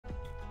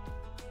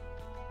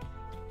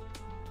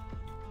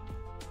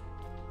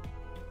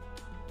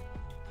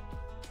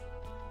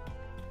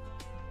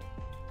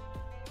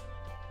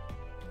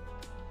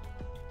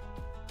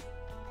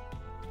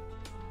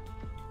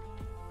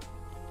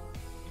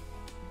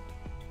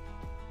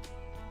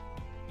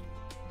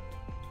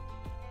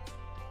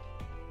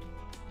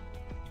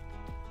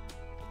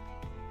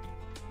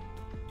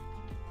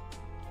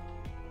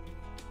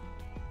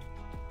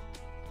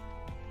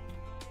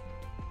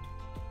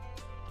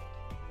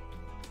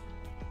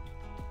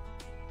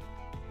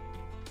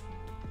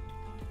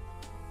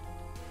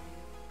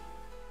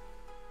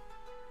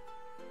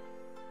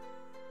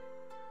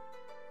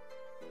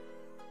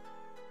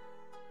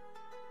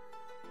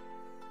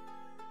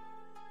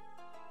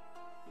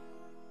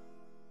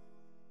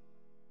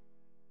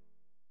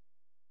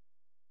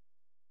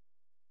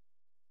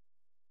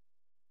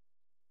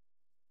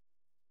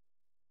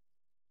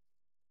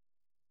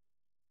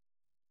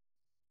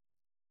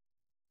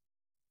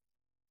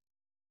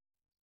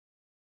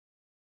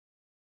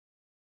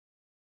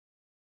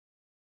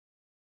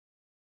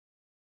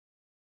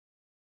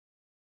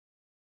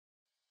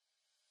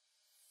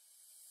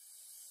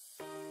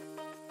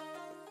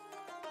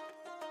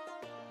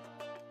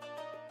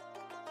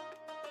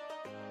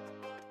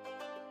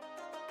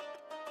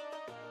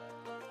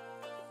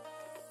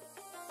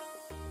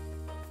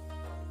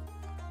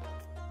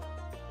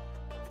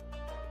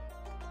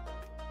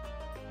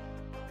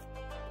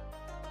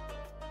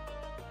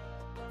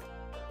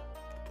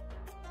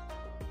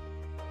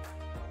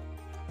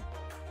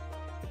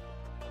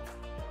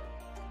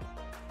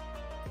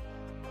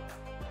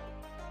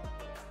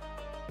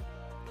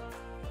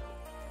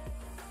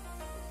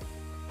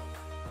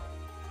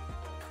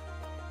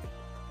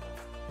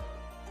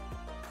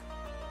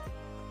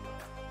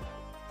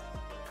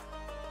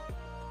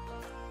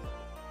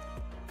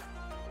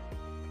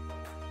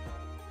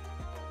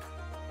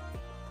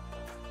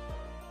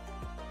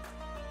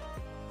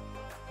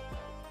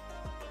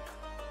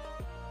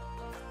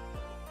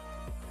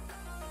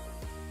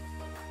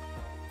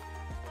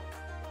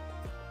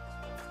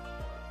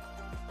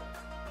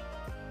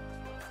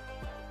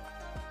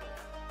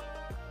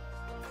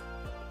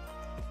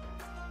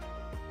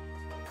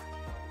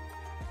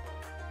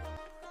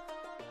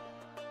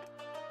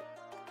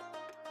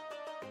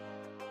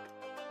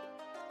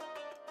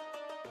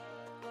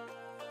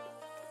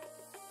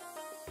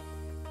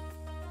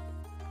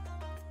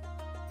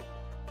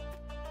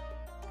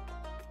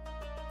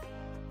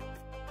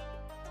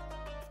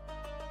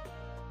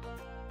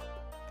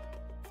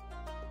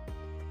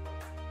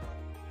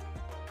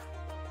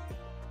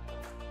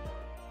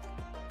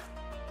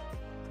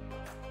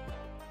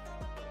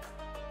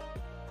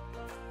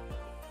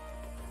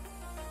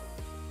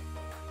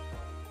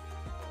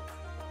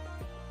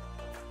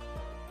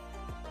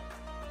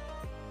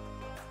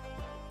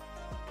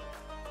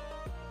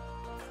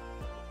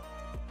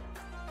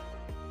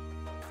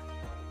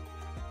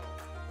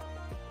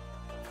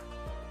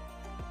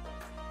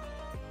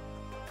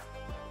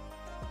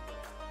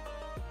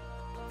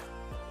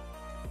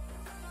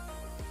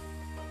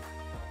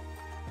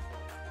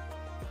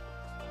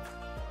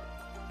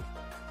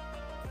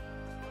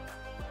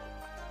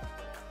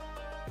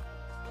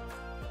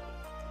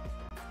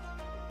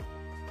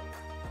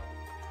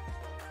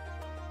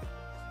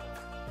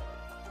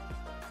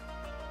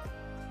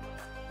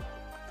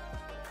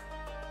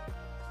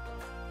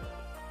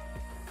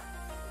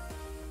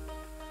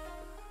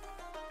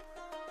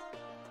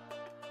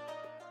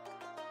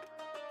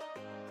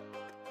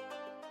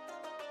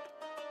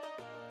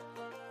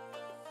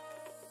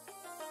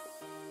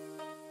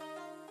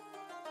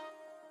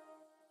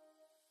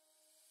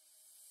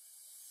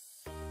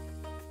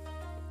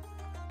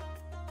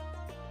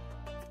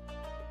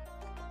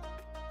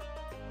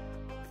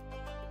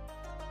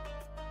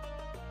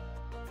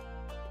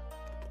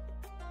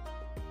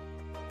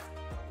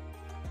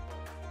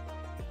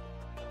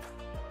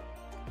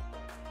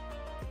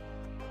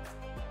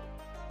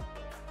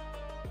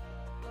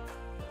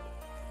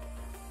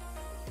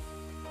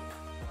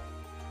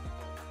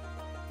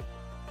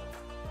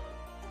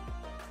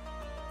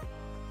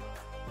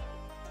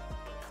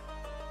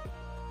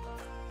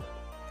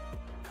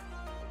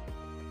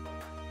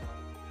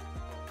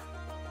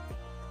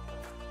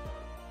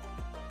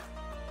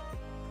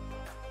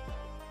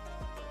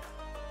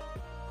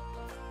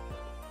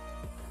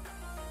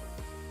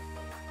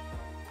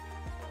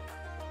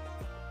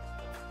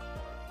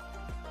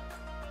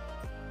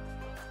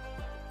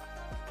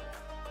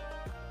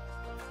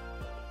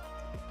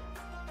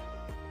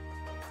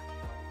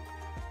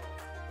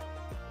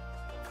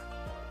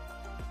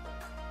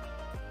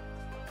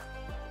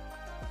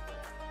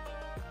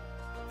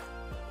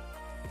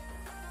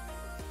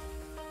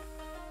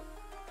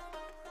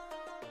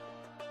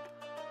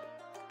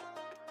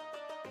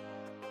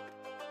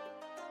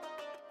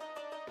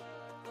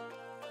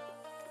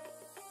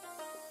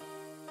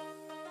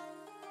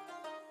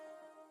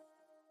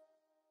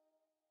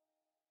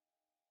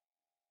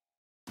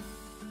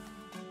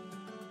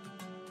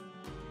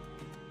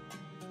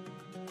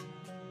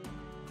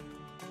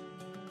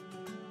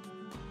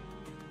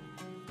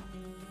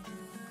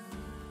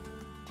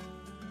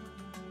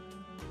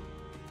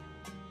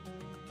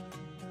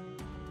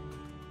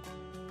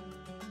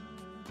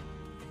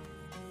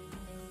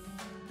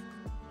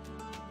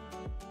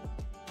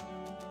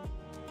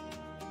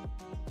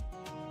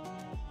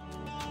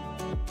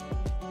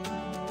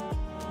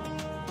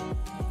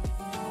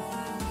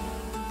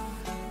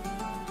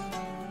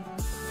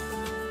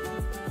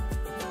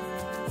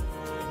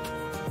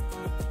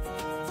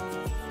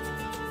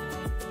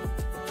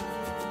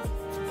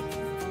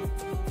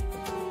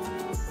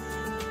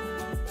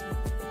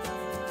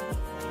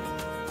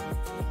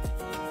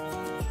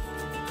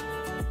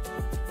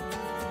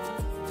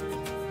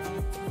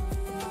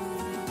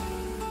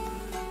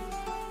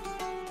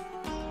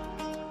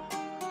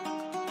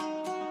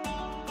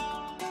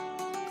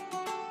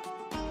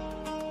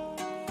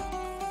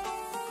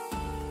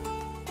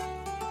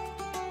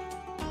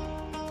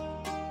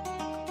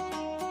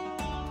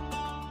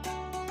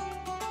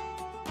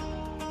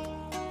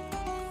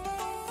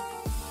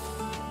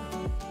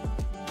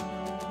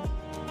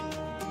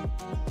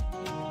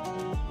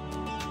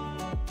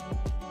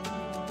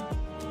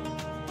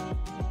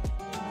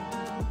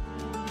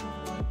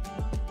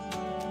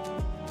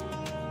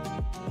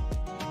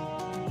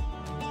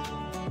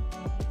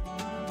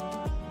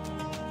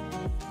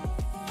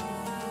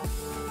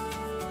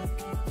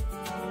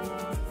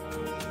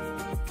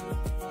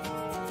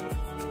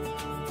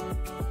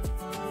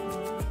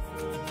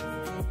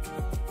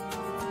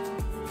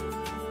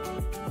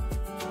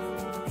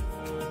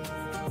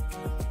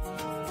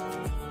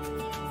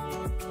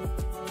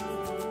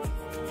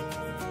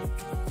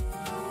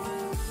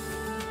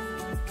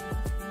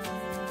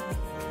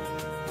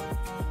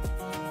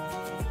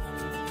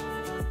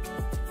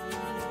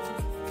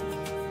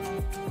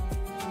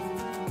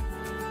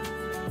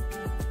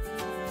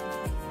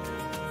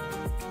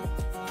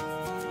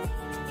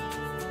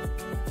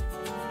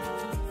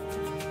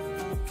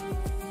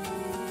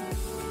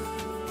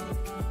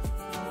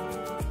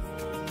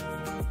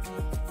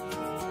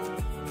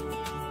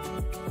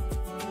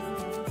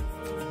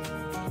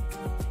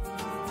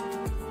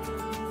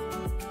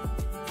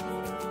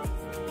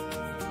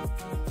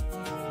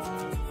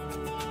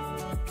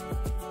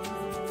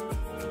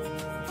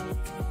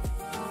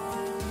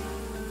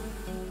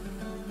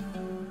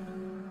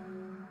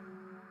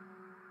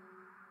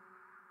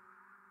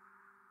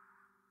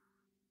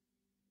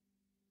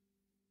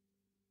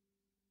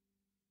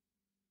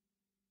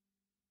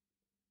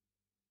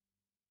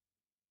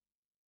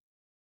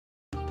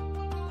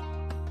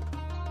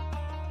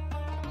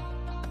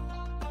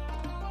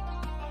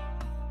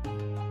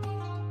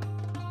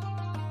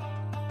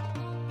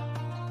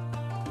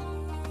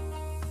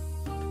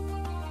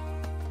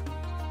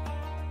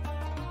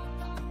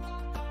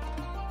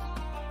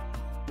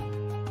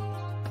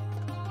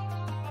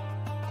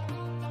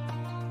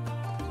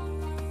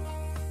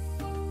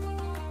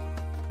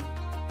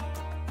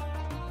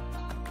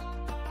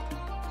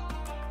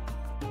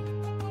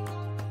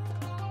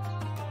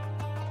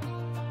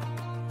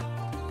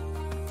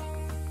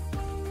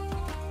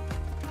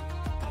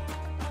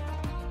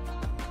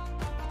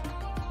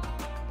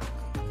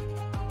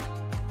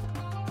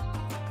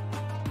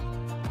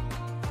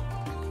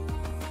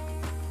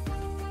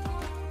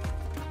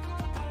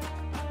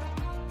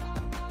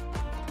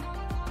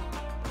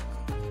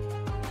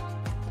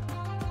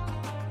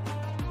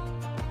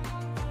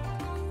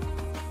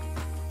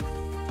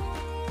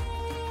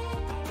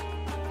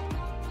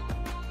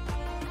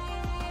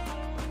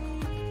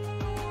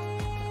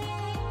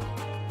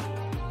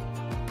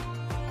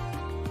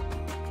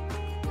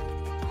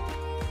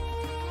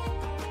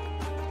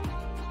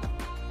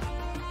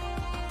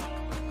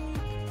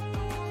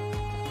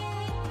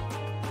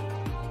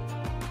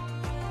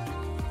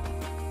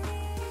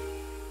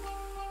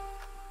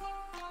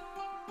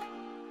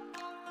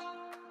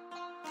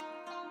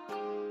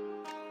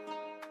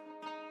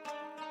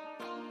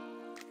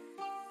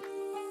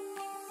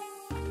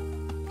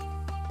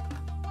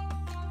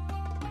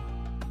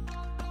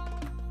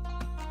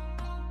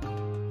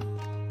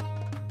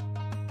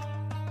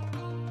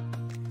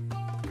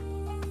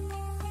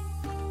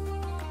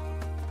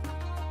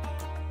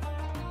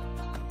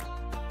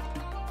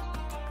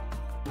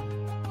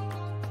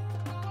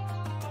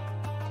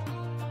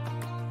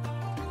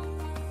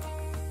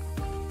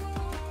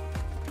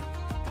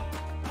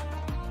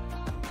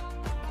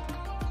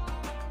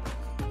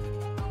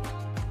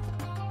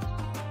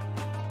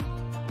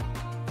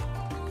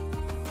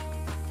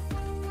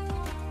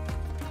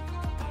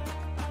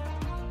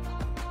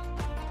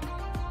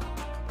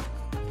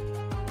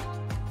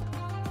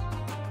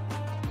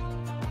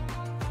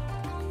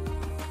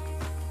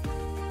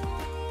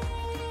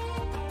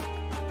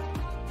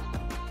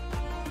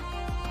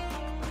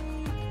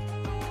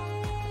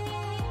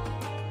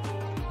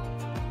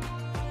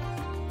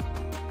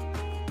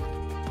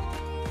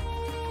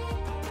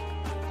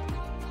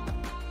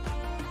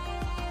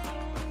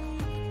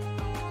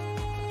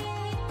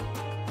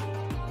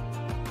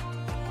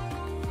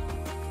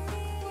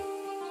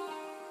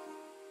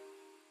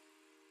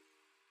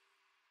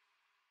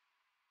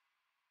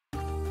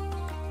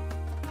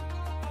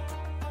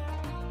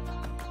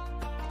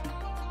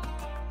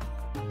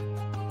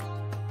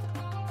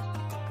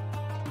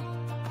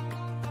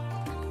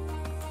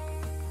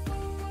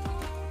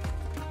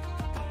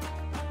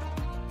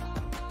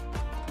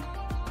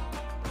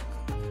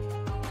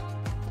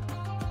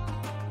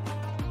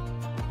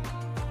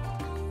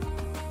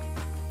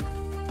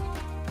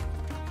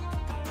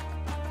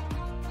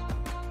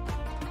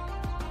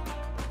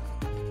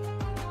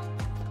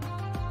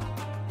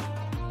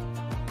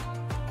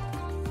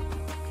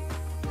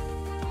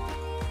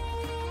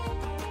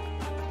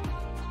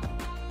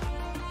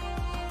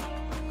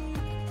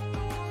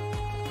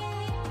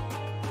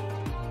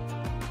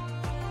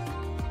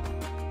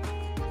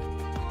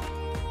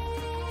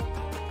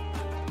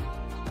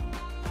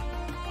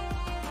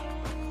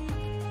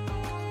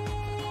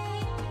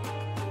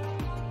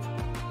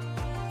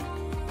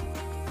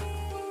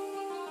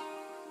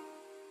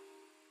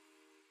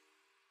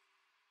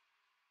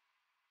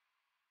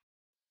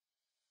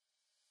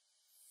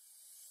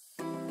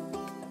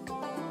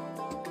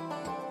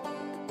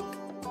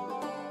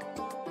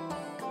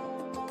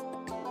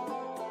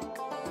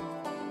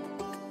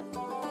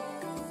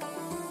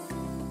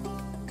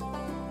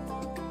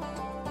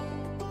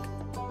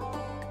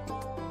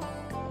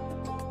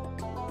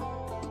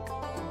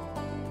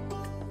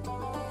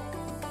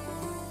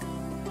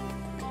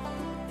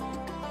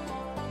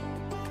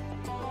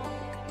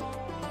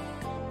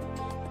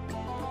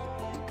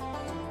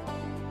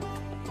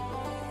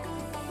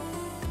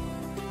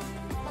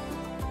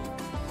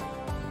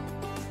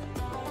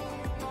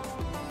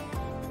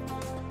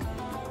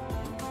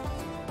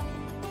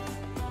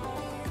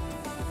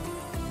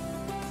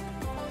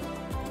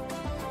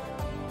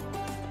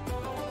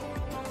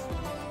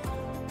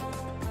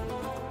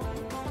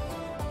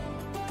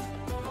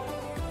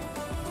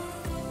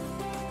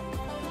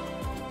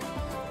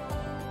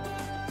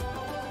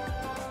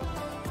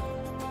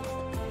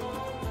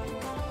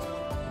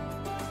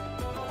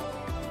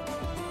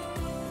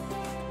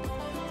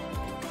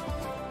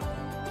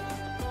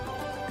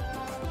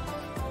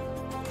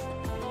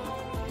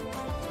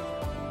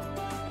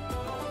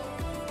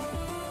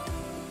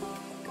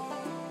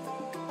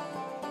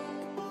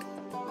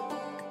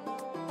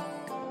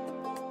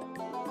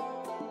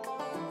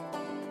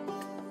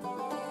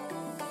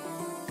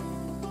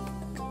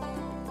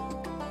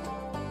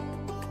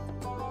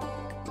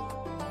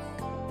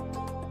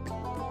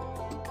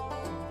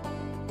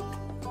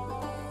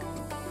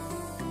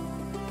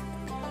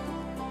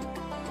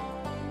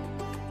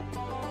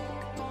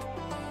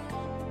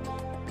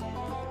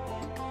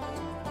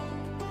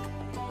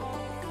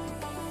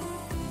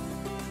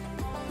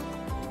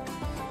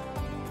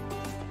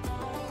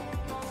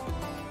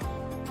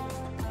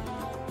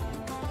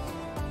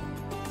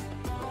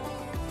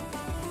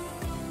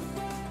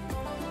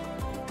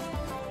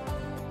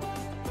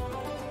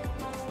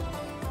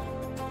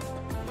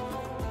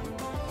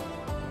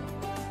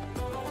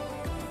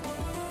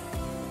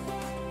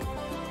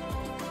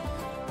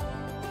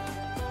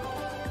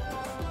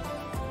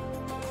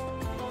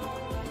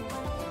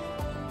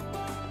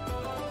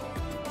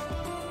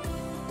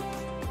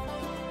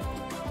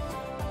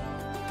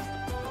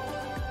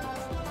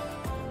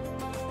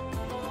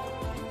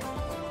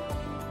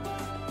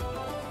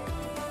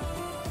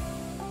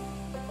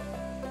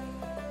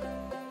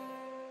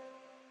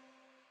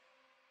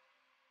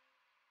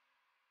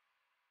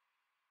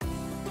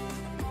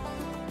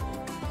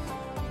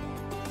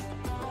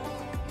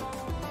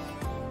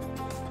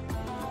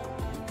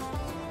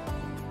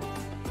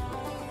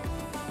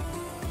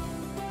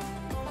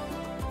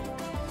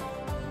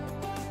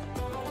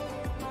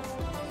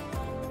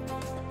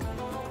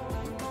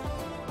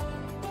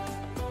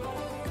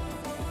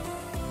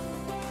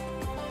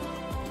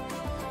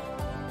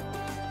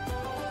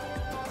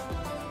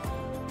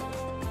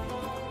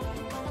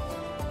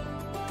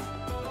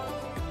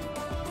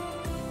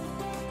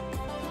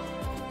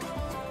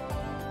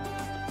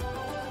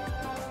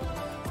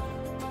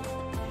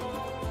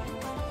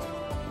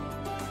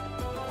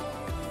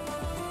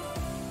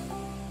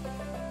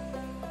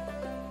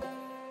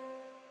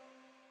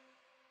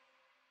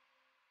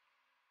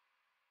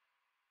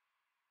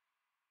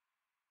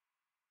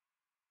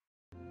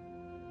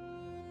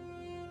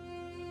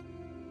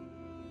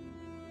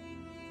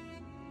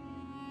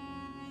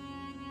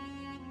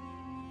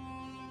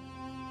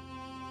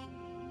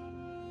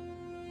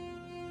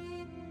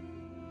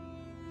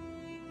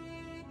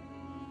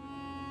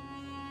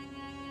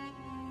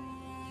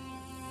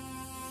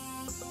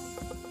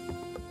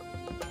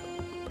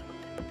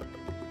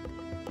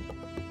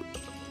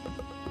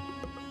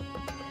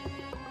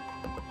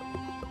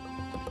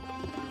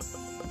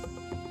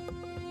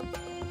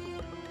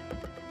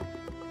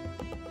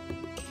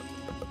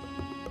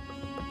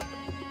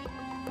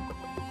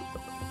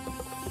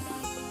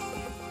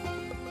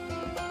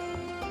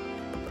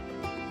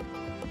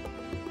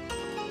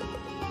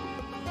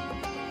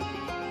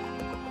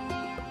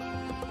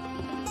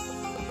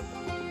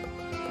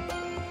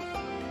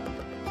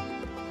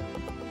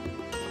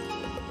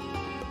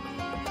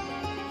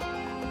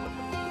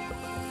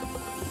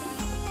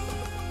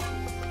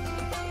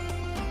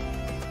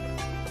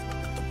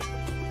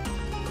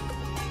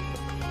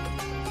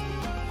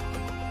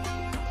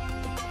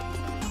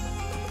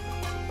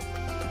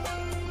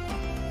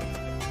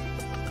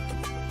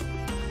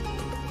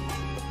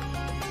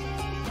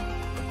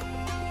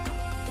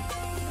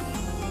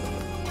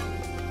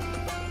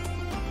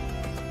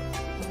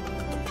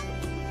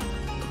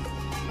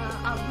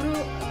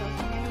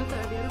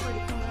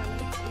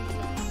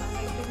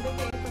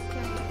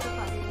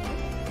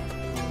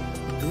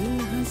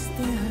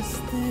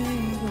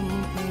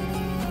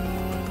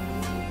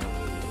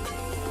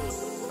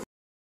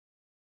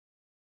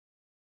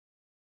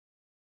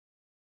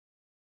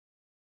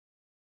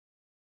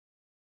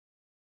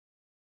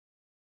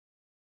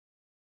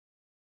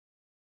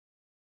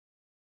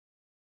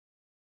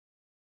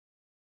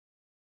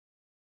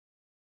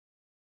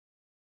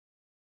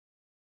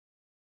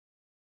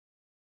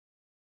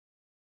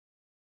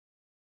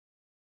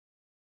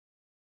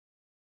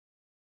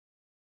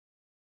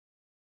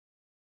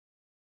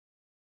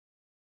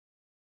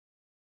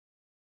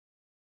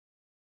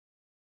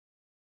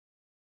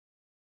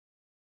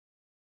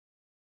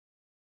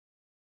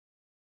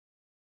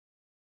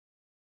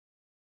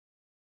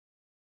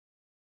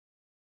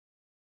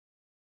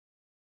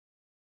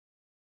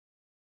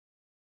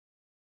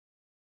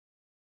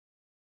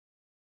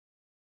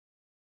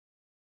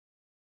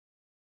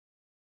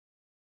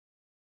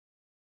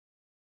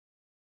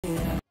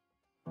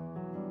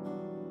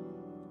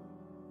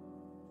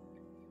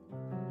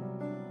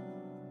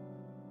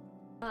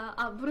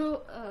അബ്രു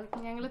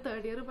ഞങ്ങൾ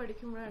third year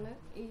പഠിക്കുമ്പോഴാണ്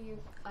ഈ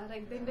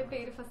റഗ്ദന്റെ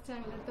പേര് ഫസ്റ്റ്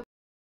ഞങ്ങളുടെ അടുത്ത്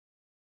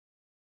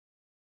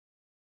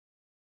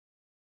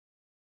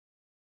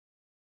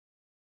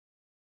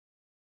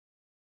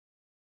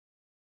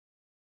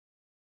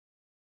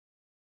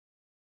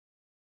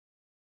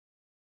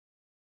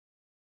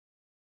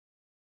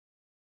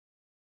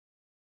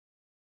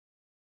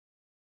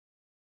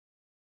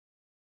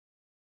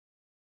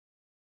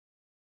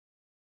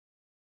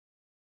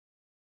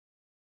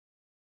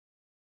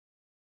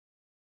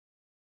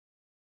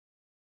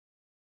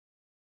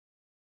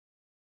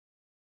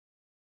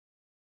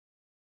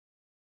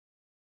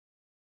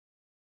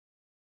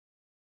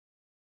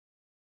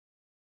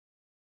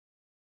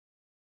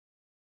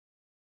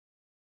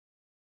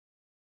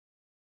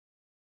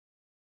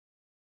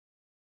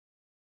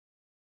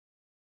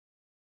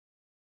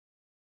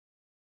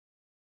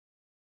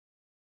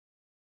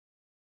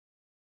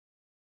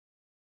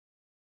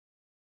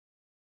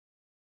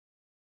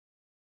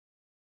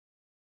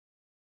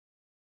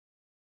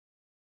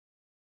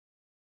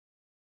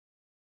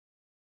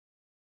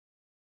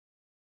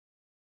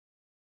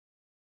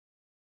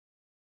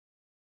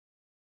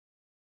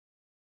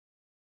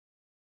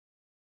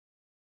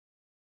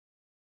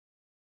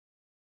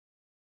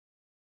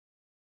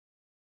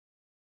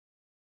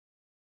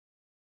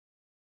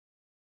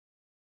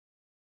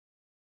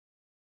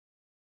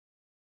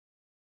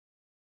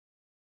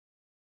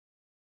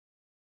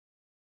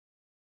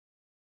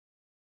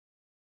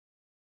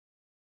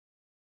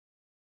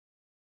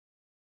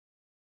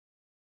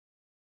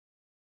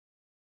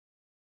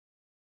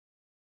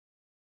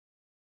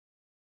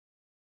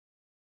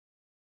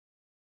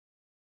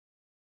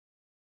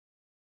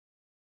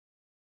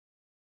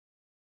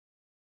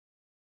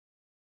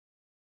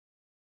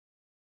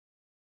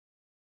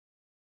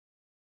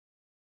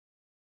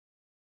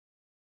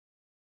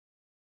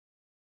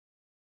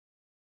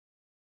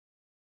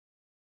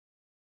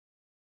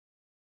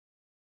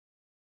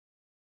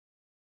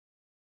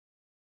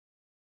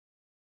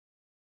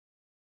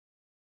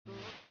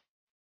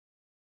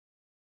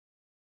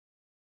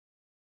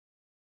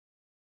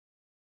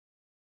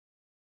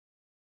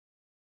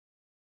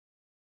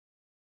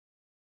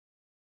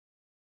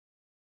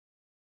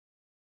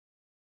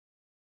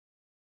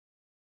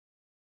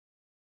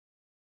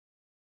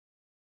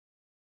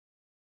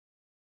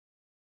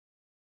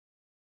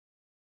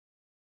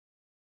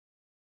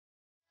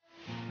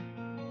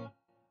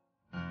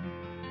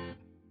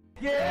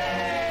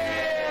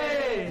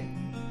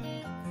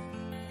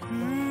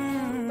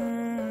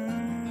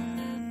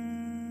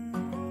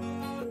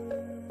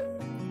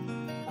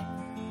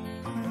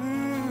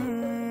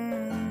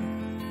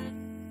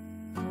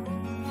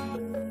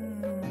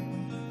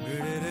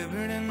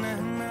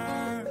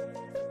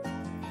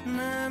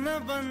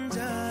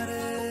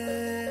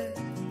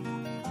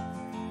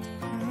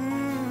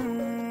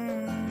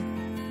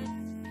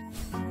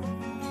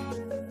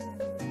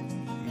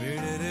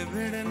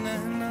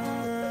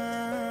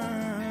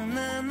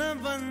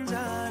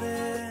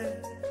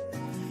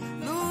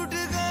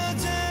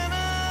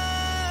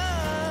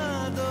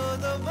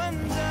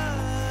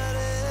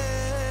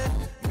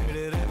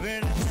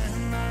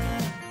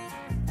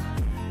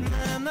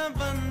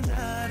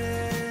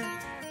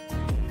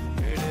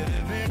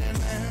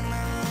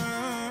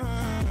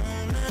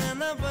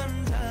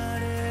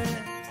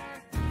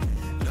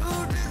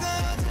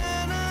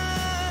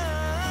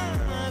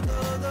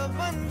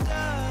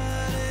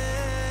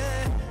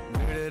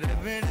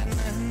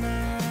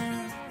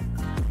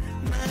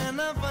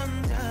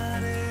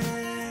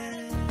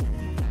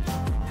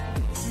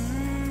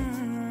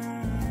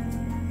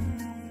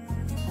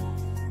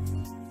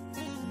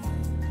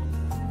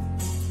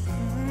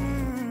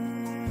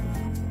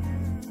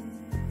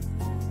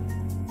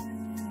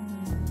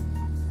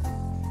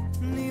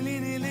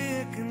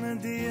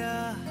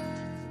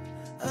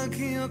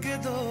अखियों के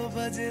दो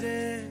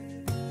बजरे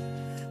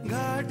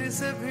घाट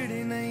से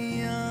भिड़ी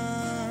नैया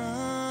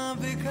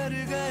बिखर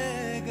गए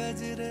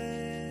गजरे।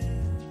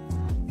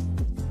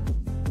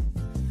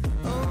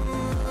 ओ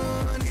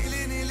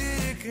नीली नीली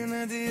एक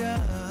नदिया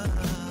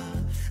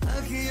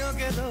अखियों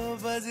के दो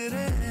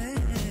बजरे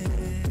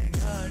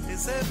घाट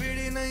से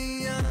भिड़ी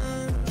नैया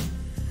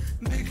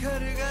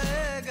बिखर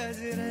गए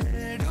गजरे।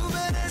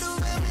 डूबे रे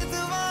डूबे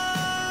मितवा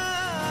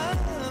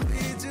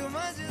बीच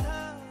मझधार।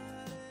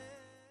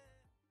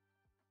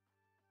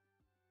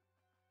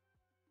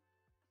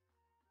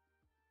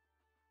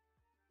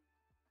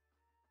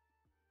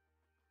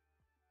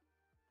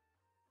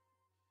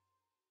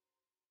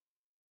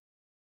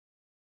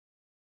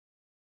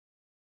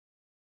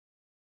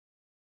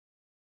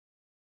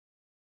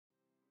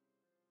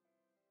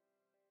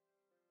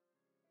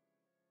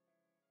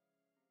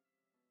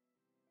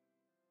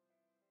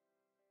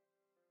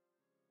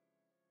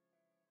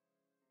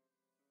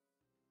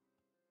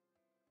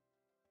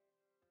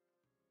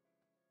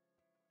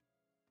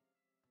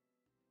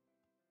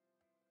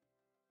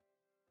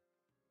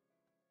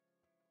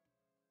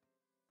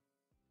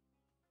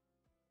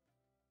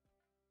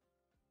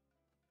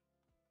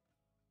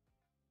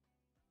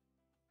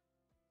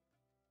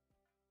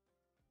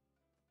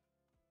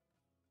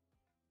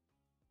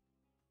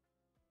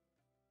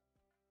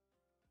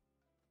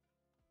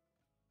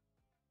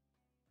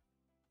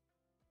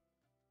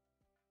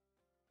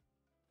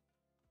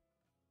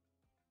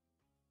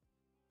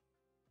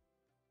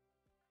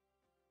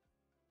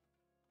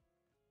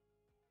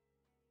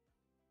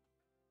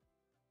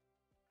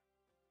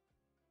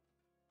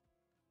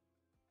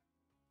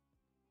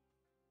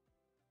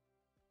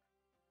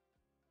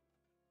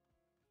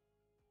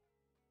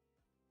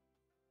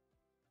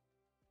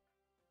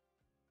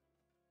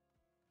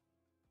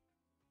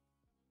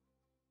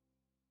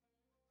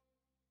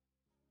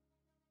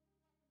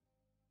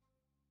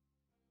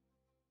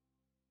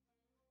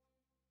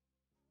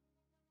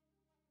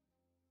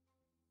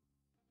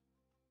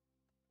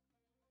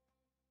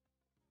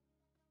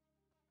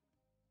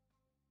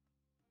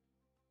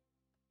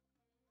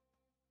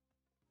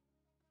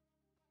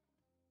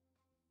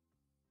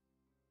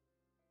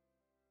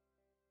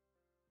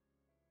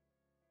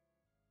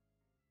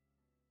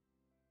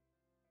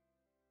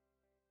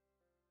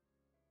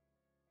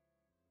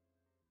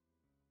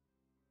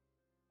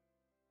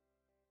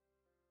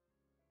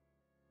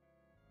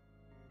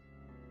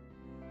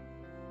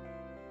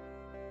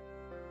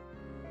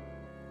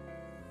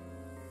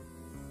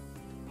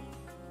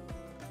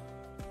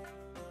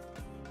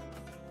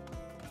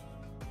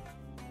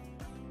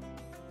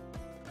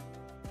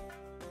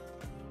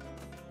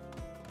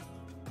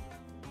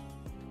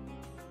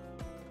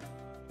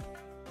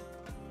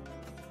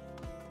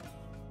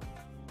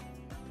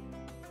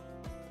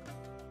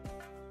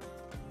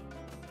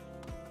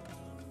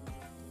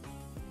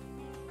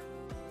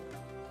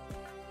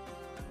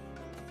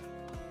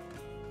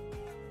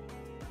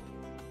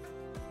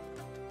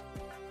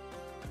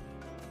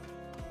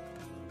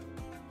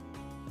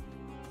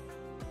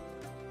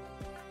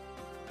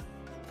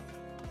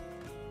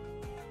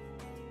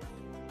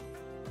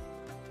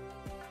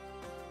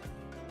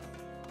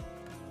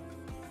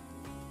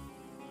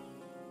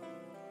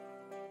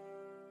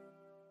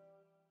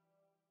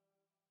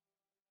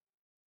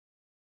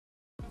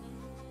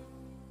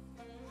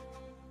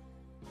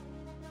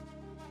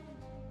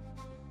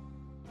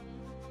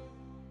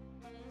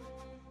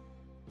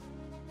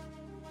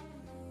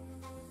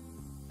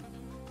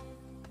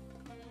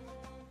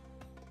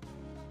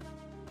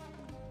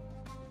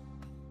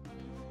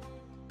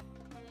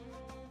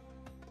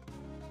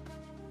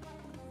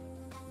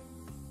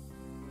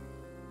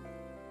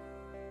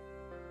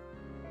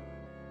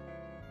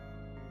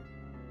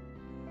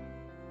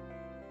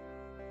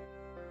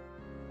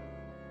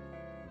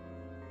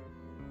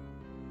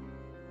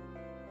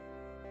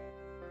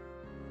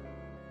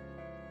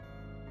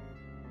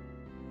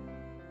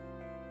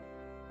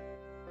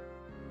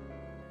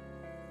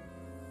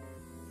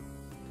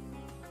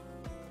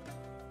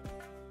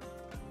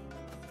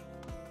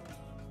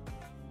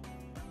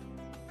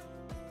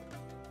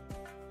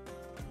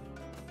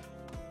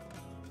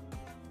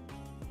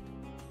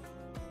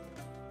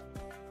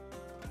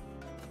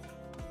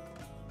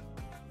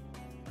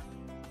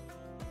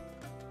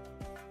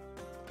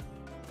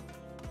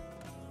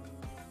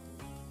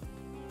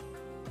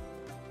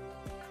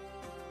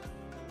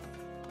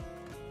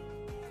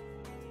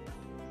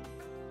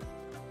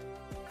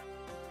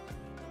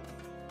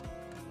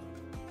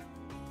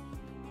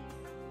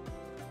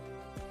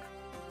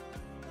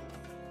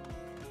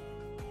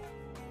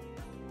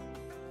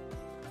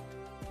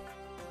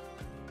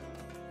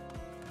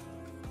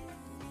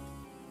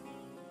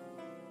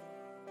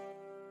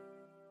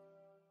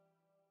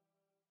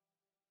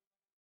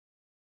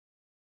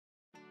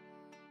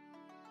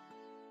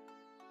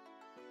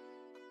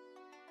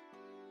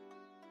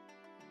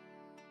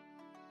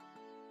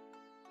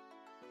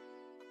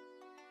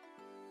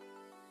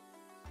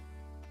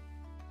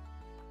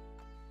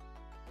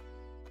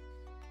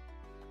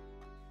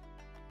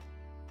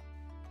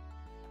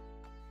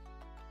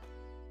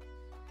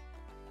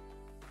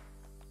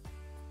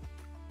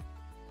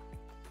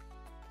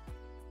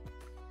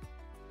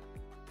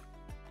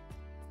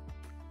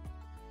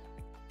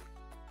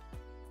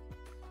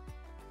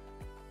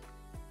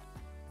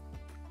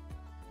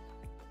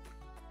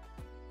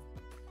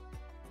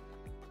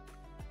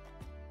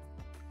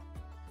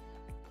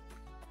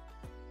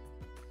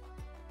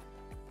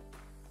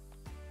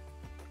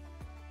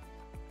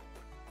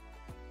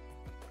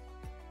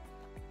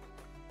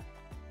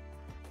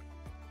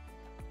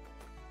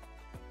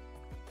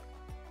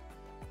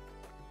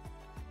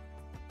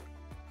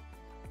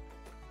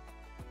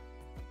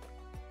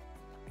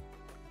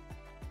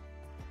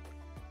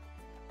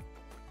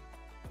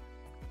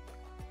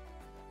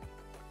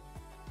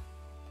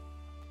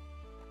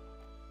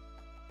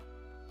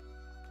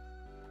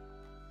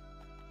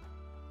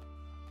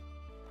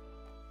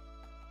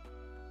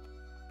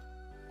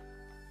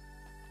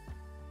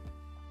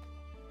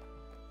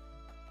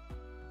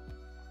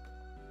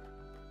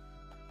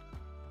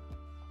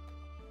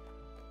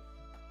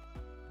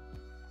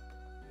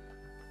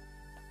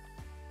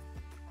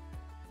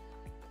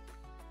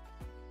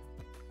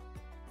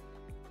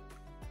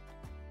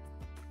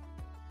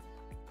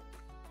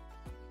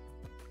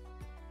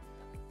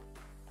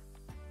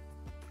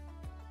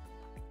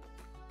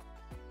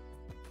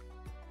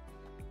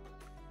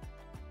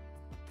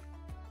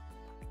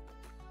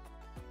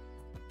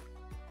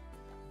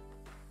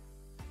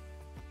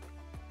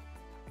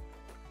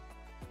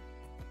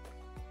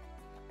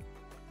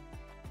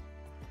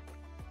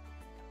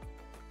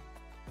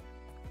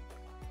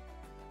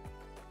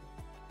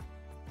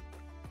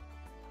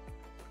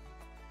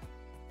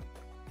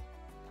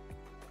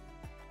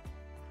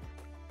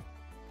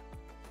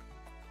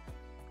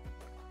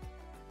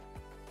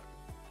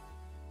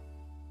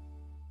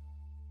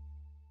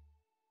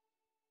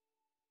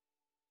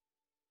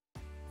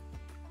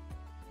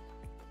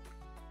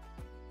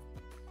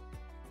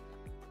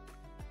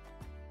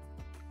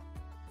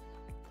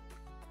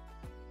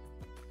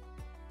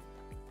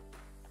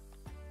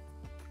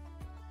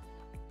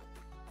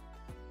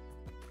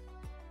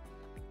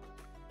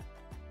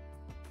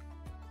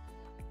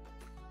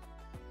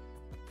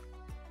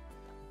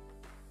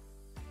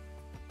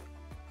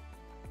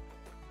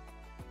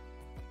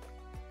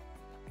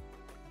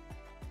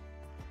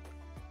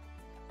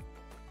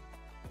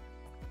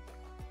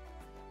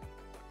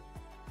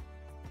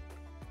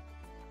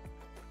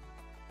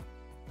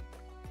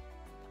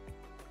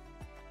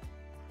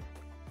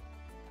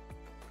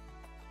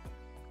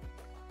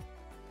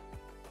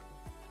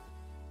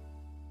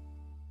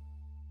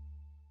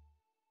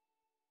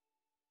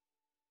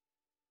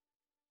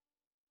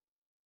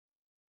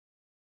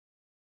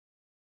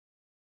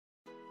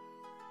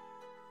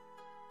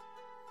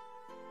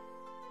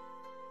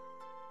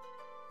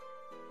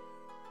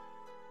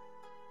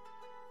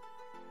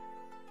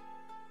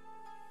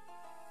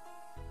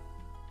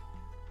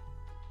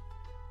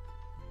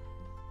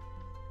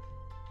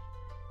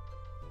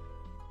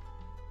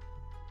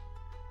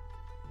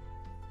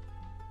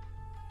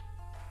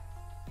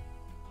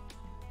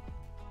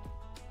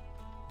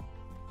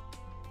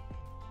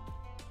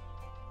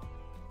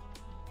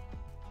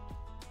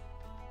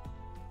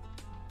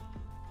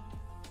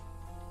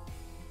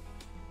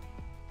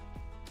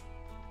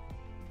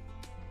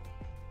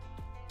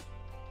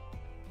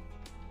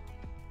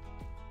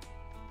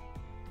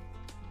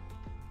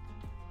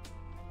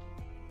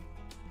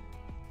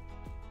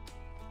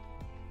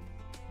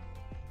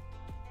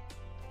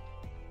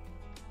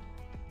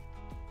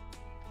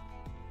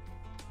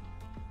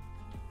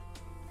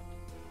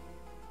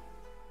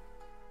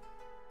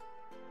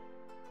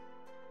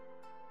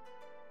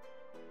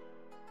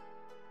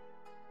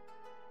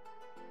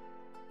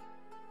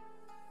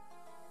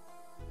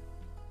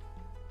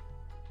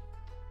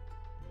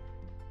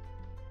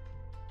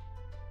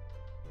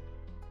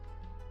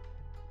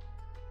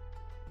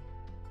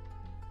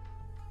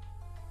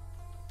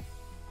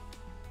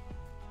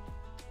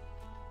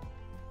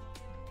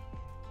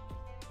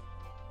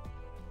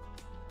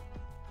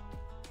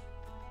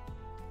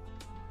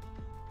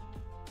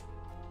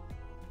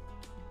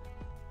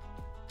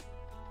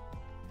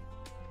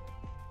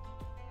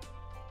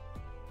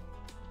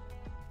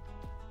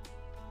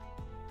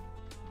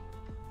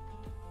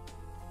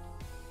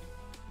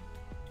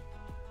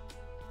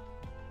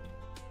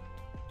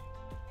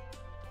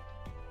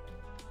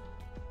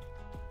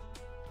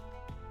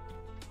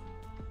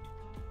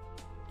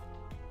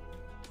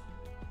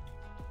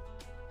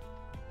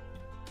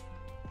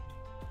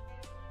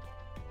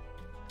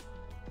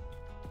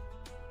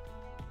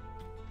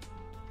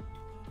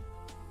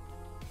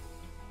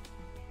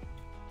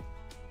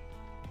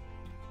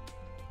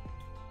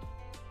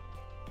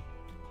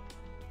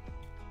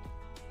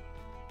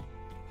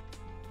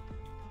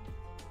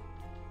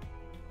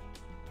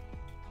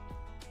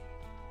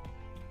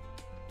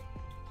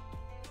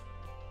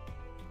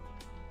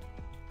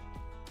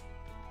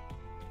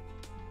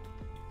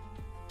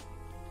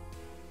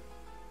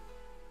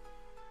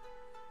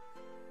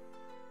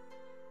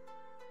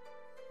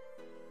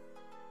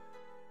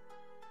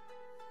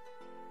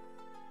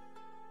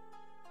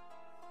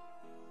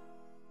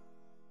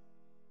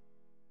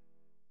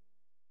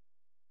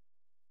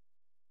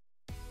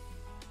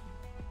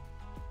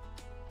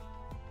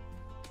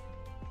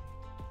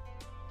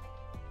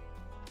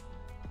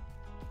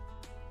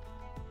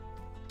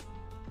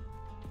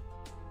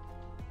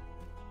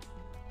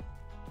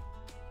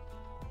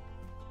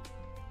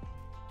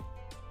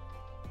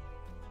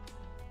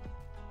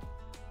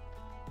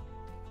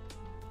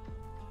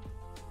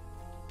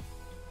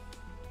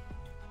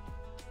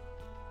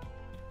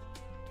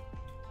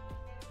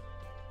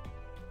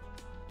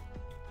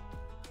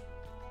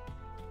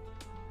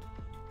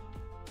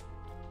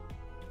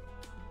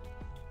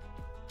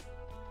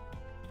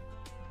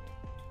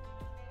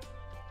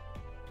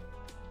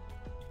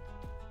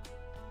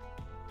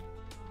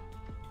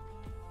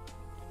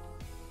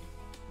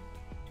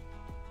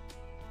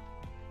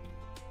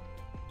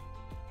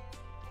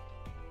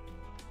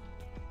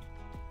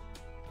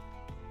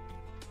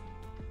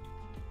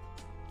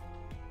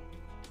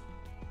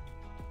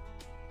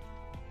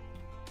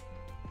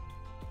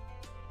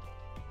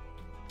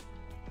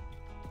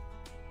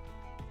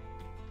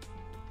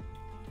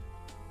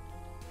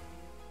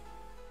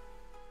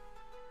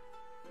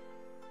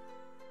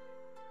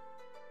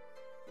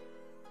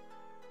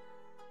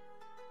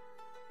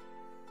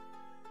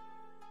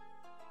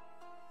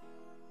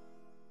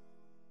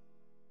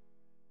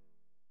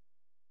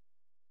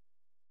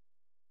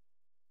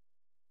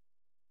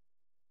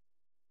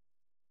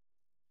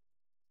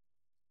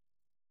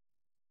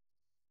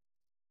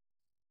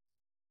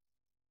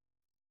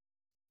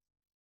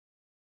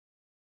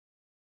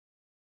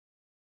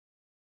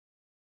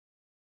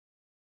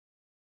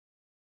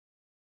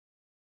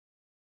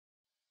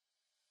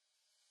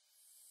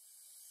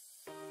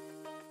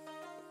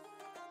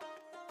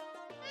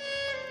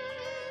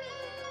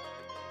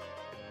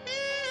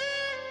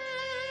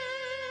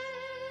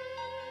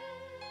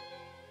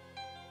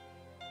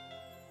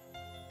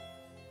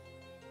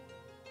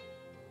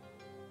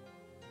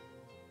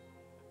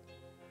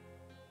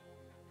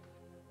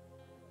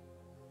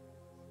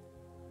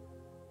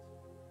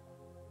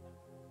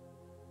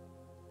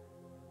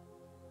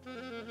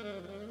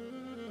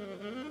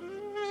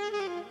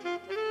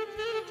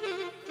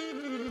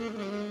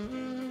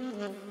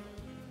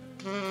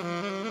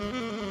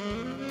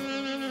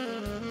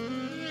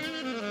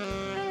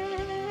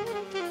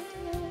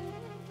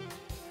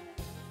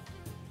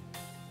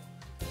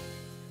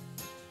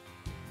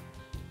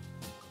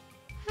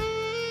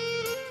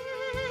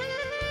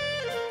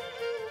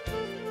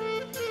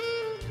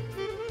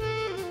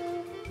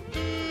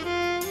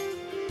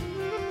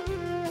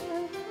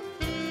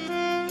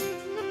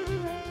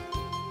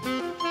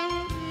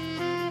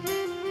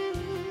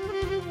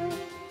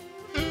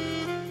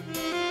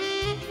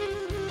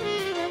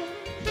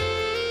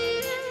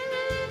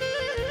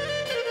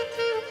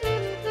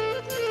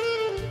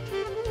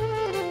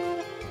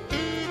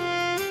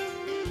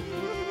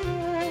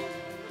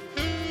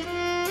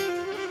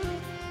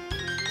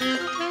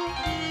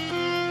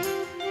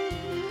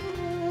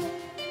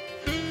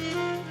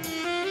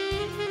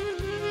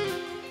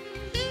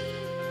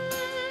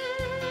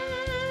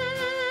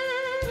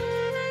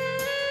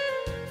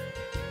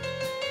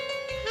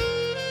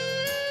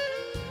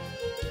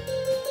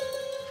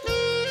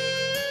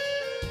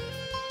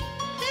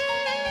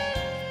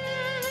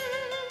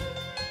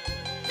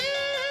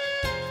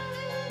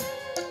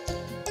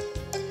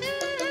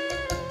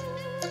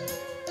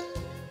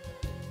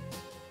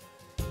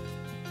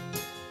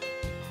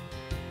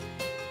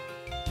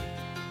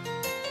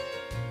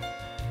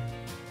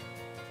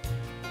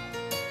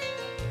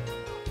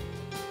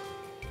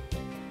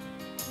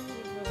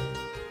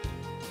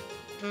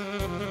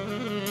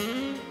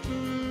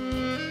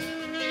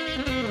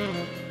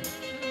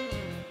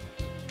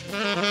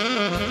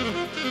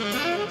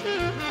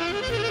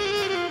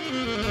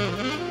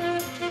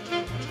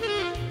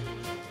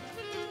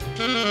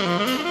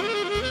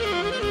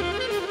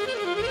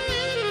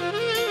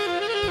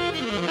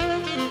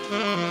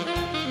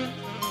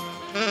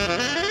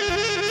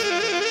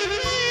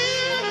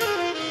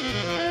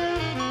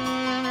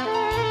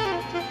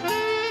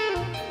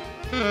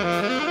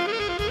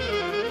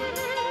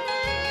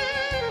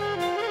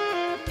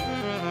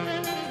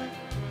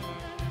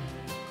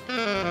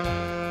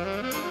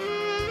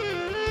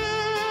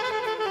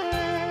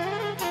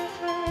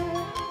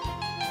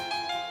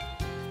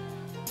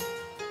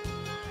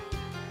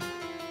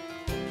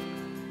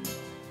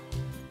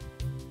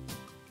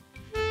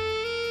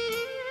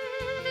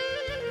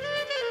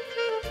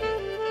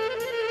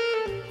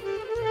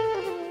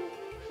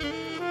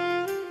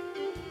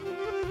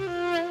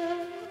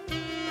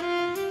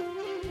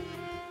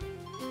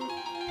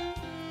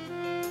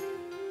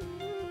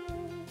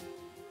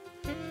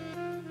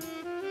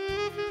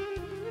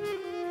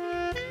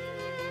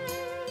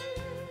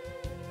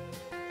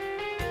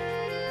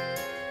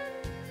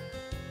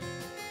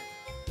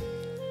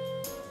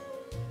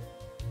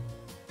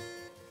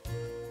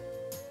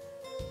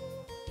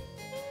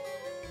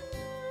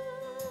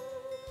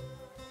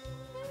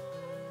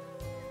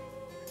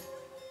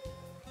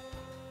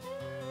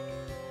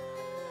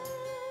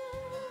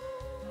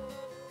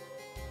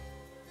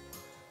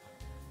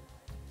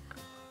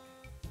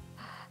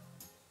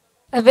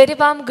 A very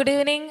warm good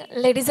evening,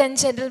 ladies and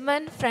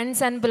gentlemen, friends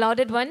and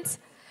beloved ones.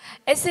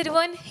 As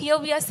everyone, here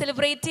we are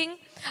celebrating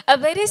a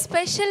very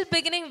special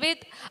beginning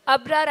with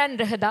Abrar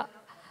Ahamed Regdha.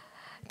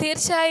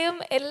 തീർച്ചയായും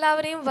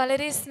എല്ലാവരെയും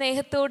വളരെ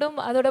സ്നേഹത്തോടും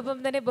അതോടൊപ്പം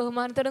തന്നെ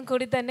ബഹുമാനത്തോടും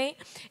കൂടി തന്നെ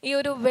ഈ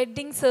ഒരു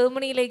വെഡ്ഡിങ്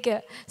സെറിമണിയിലേക്ക്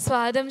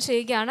സ്വാഗതം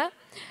ചെയ്യുകയാണ്.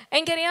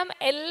 എനിക്കറിയാം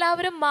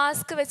എല്ലാവരും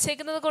മാസ്ക്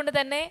വെച്ചേക്കുന്നത് കൊണ്ട്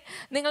തന്നെ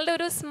നിങ്ങളുടെ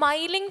ഒരു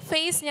സ്മൈലിംഗ്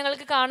ഫേസ്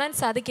ഞങ്ങൾക്ക് കാണാൻ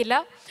സാധിക്കില്ല.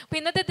 അപ്പോൾ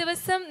ഇന്നത്തെ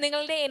ദിവസം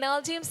നിങ്ങളുടെ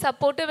എനർജിയും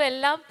സപ്പോർട്ടും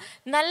എല്ലാം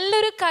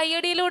നല്ലൊരു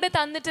കയ്യടിയിലൂടെ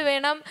തന്നിട്ട്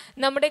വേണം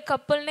നമ്മുടെ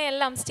കപ്പിളിനെ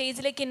എല്ലാം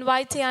സ്റ്റേജിലേക്ക്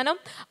ഇൻവൈറ്റ് ചെയ്യാനും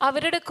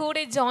അവരുടെ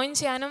കൂടെ ജോയിൻ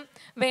ചെയ്യാനും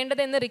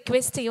വേണ്ടതെന്ന്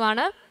റിക്വസ്റ്റ്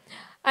ചെയ്യുവാണ്.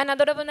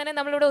 അതോടൊപ്പം തന്നെ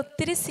നമ്മളിവിടെ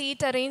ഒത്തിരി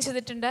സീറ്റ് അറേഞ്ച്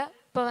ചെയ്തിട്ടുണ്ട്.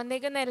 അപ്പോൾ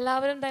വന്നേക്കുന്ന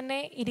എല്ലാവരും തന്നെ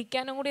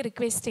ഇരിക്കാനും കൂടി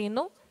റിക്വസ്റ്റ്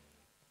ചെയ്യുന്നു.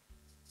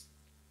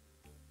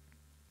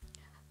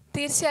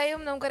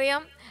 തീർച്ചയായും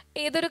നമുക്കറിയാം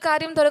ഏതൊരു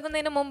കാര്യം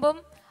തുടങ്ങുന്നതിന് മുമ്പും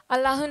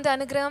അള്ളാഹുവിൻ്റെ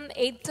അനുഗ്രഹം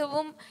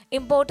ഏറ്റവും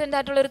ഇമ്പോർട്ടൻ്റ്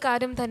ആയിട്ടുള്ളൊരു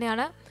കാര്യം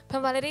തന്നെയാണ്.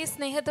 അപ്പം വളരെ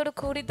സ്നേഹത്തോടു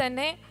കൂടി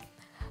തന്നെ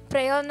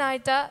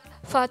പ്രയോജനമായിട്ട്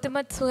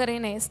ഫാത്തിമത്ത്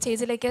സുഹറേനെ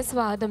സ്റ്റേജിലേക്ക്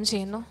സ്വാഗതം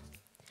ചെയ്യുന്നു.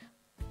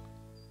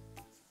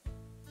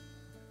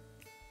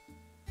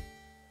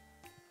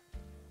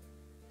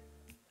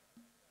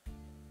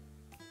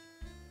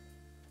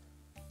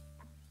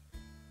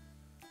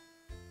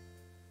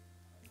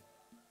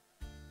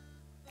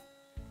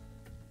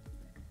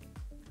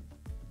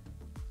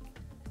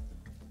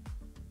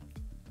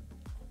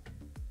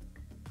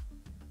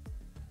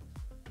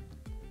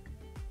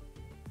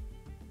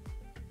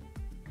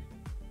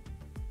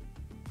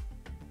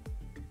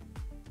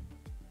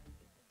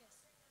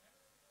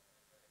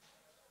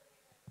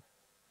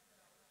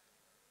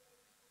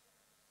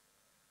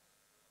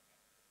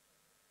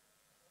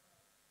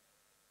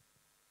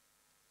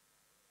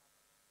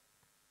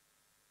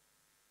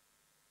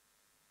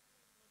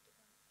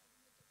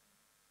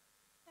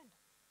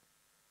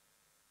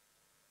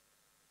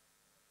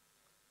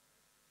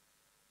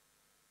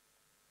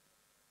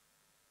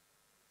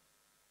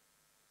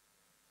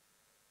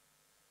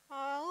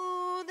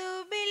 أعوذ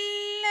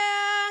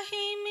بالله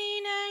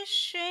من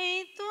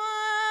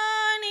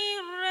الشيطان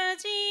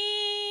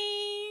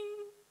الرجيم.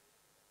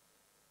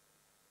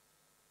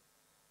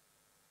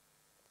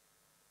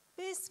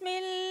 بسم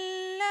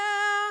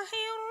الله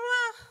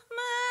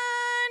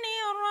الرحمن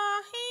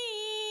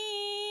الرحيم.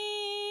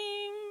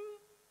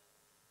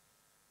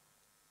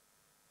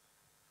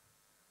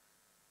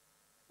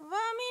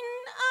 ومن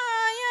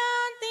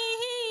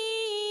آياته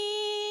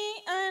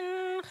أن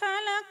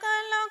خلق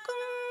لكم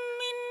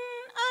من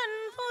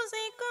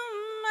أنفسكم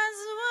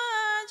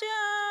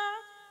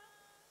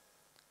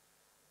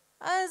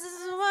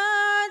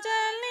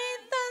أزواجا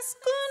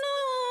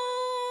لتسكنوا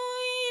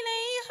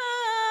إليها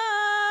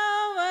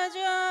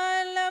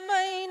وجعل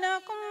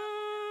بينكم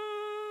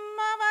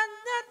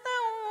مودة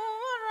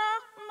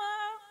ورحمة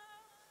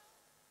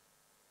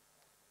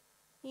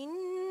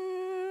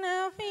إن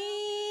في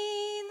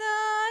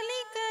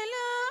ذلك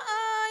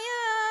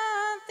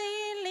لآيات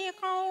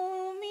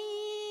لقوم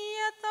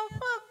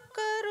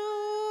يتفكرون.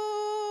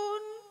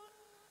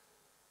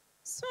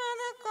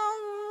 صدق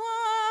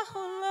الله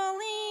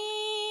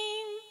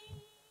العظيم.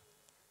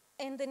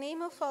 In the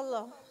name of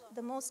Allah,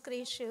 the most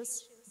gracious,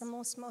 the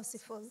most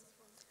merciful.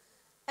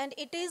 And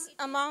it is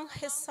among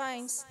His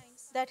signs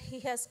that He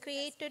has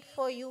created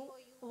for you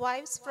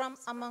wives from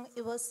among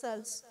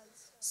yourselves,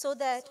 so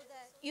that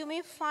you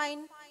may find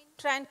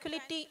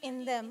tranquility in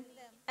them,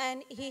 and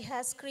He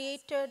has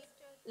created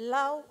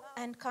love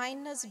and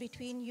kindness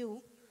between you.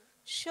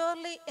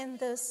 Surely in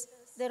this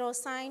there are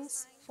signs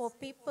for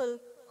people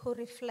who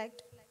reflect.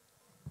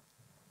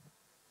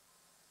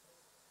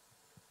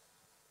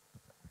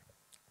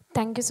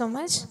 Thank you so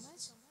much.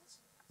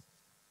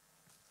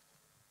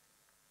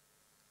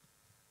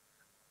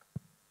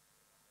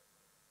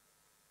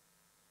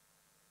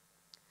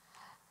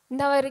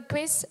 Now I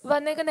request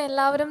വന്നേക്കുന്ന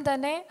എല്ലാവരും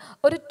തന്നെ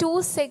ഒരു 2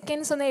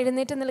 seconds ഒന്ന്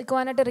എഴുന്നേറ്റ്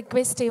നിൽക്കുവാനായിട്ട്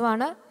request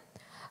ചെയ്യുവാണ്.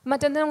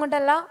 മറ്റൊന്നും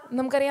കൊണ്ടല്ല,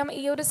 നമുക്കറിയാം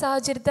ഈ ഒരു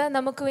സാഹചര്യത്തിൽ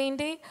നമുക്ക്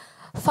വേണ്ടി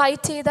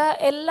ഫൈറ്റ് ചെയ്ത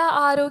എല്ലാ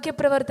ആരോഗ്യ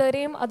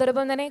പ്രവർത്തകരെയും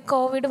അതോടൊപ്പം തന്നെ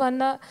കോവിഡ്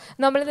വന്ന്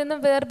നമ്മളിൽ നിന്നും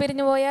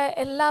വേർപിരിഞ്ഞു പോയ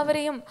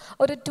എല്ലാവരെയും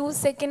ഒരു 2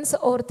 seconds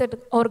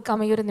ഓർക്കാം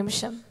ഈ ഒരു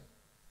നിമിഷം.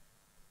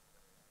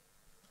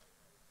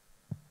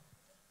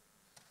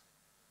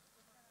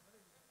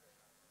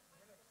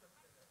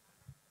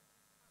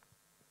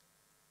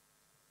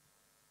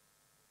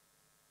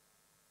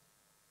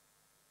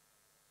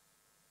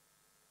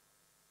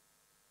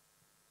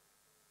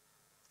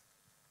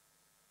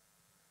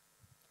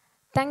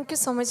 Thank you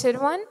so much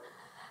everyone.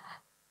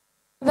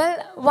 Well,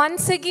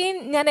 once again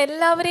ഞാൻ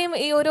എല്ലാവരെയും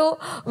ഈ ഒരു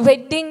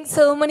വെഡ്ഡിങ്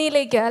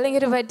സെറിമണിയിലേക്ക് അല്ലെങ്കിൽ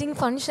ഒരു വെഡ്ഡിങ്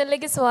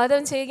ഫംഗ്ഷനിലേക്ക്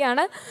സ്വാഗതം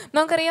ചെയ്യുകയാണ്.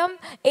 നമുക്കറിയാം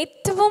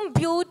ഏറ്റവും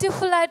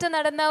ബ്യൂട്ടിഫുൾ ആയിട്ട്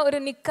നടന്ന ഒരു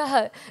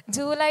നിക്കാഹ്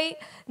ജൂലൈ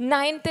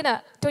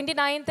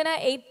 29th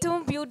ഏറ്റവും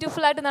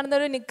ബ്യൂട്ടിഫുൾ ആയിട്ട് നടന്ന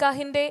ഒരു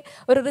നിക്കാഹിൻ്റെ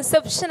ഒരു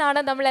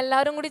റിസപ്ഷനാണ്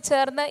നമ്മളെല്ലാവരും കൂടി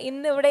ചേർന്ന്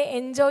ഇന്ന് ഇവിടെ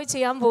എൻജോയ്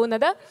ചെയ്യാൻ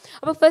പോകുന്നത്.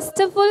 അപ്പോൾ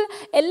ഫസ്റ്റ് ഓഫ് ഓൾ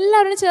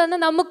എല്ലാവരും ചേർന്ന്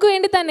നമുക്ക്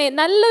വേണ്ടി തന്നെ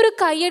നല്ലൊരു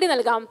കയ്യടി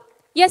നൽകാം.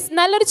 യെസ്,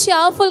 നല്ലൊരു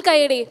cheerful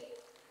കയ്യടി.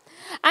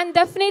 ആൻഡ്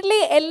ഡെഫിനറ്റ്ലി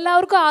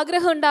എല്ലാവർക്കും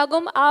ആഗ്രഹം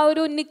ഉണ്ടാകും ആ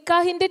ഒരു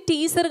നിക്കാഹിൻ്റെ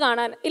ടീസർ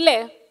കാണാൻ, ഇല്ലേ?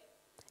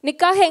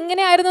 നിക്കാഹ്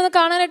എങ്ങനെയായിരുന്നു എന്ന്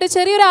കാണാനായിട്ട്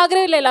ചെറിയൊരു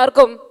ആഗ്രഹമില്ലേ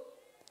എല്ലാവർക്കും?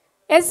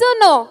 Yes or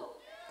no?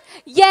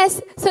 Yes.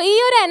 So ഈ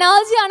ഒരു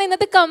എനർജിയാണ്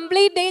ഇന്നത്തെ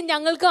കംപ്ലീറ്റ് ഡേ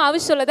ഞങ്ങൾക്ക്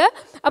ആവശ്യമുള്ളത്.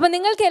 അപ്പം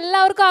നിങ്ങൾക്ക്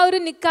എല്ലാവർക്കും ആ ഒരു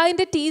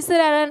നിക്കാഹിൻ്റെ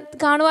ടീസർ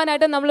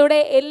കാണുവാനായിട്ട് നമ്മളിവിടെ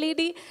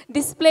LED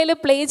ഡിസ്പ്ലേയിൽ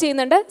പ്ലേ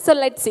ചെയ്യുന്നുണ്ട്. So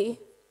let's see.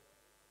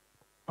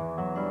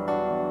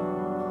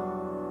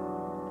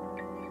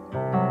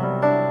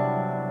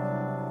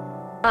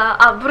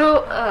 അബ്രു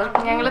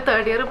ഞങ്ങൾ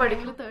തേർഡ് ഇയർ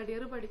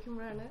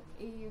പഠിക്കുമ്പോഴാണ്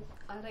ഈ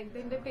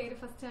റെഗ്ദന്റെ പേര്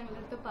ഫസ്റ്റ് ഞങ്ങളുടെ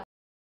അടുത്ത്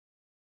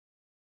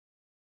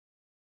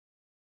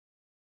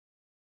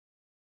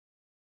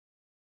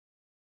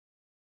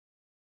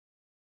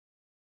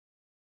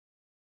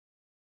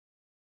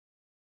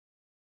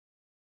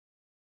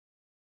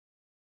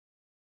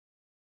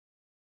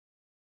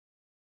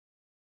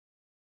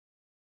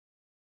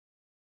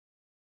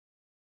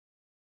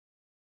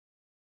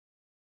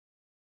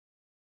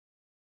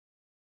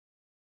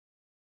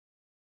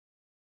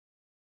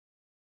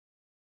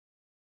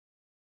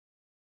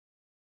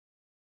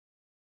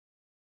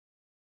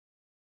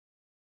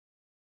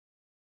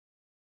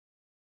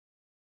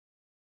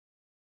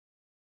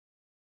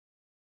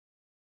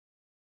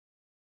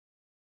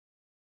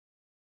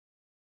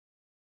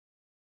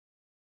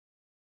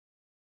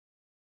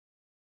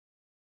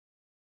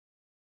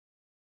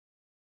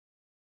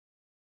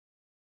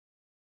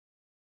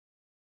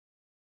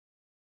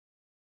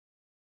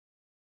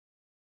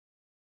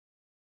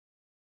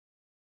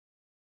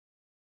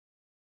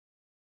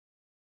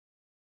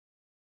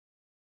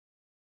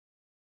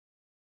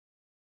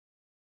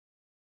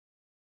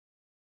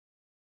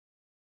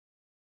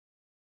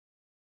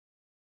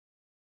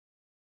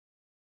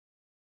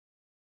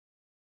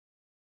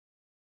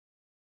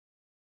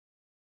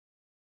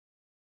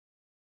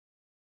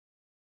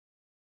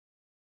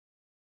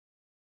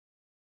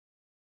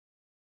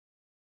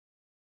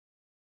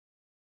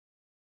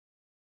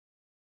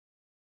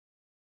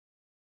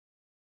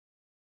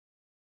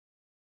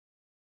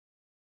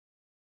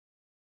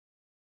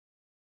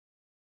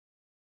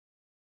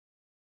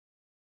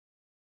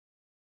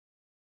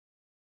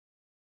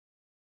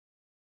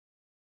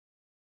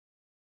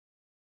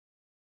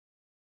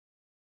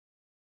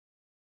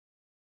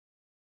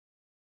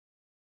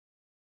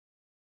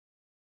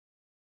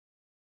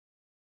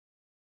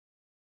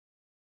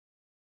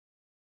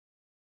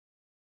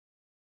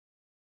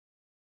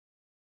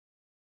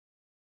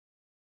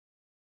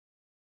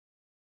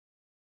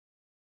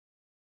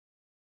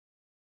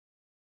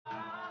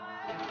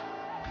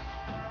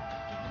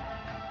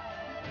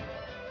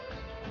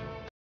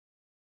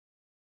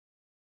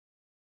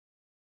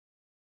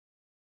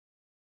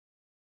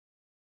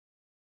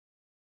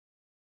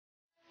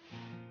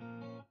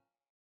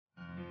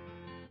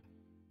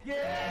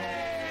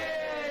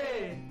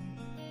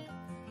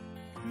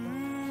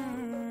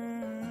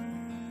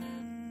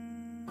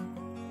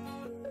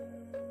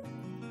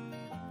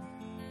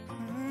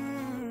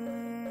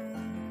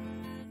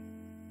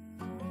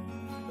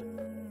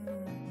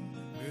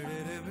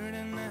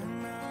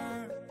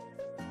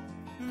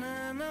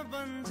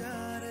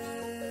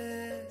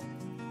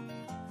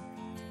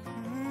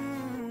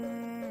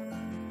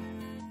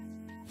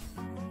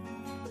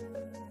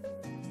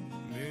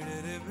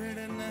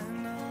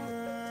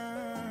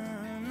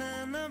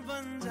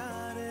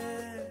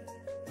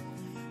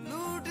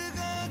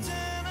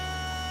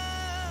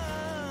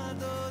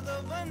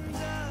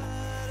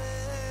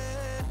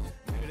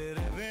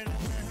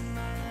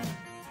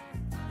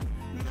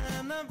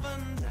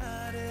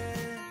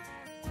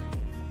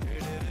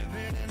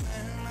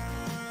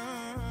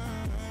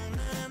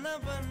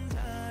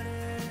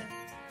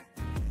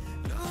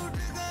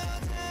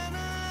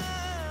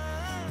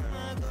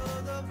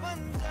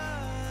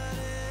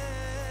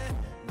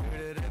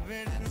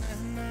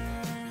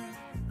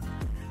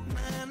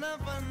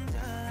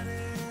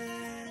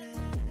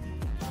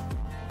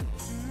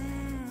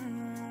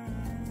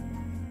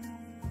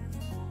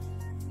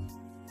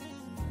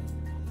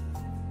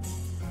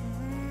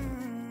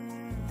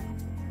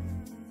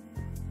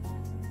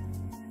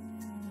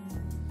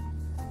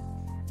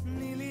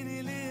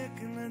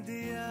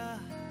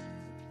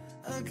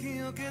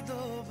अखियों के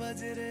दो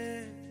बजरे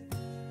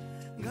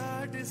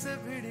घाट से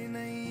भिड़ी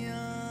नैया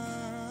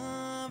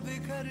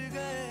बिखर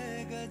गए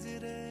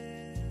गजरे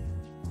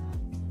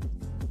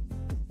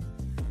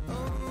ओ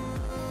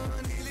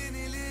नीली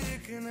नीली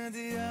एक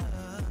नदिया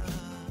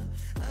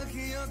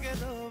अखियों के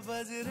दो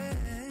बजरे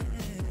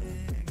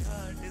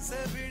घाट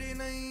से भिड़ी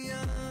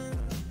नैया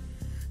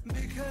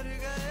बिखर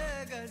गए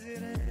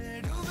गजरे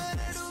डूबे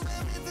रे डूबे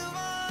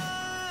मितवा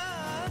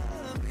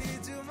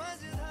बीच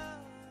मझधार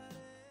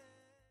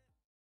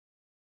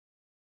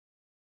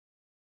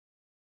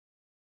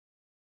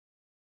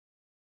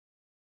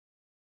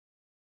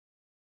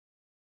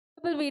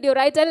വീഡിയോ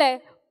റൈറ്റ് അല്ലേ?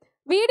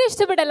 വീഡിയോ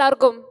ഇഷ്ടപ്പെട്ട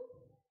എല്ലാവർക്കും?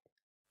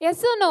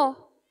 Yes or no?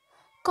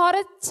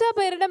 കുറച്ച്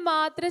പേരുടെ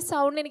മാത്രമേ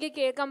സൗണ്ട് എനിക്ക്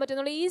കേൾക്കാൻ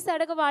പറ്റുന്നുള്ളൂ. ഈ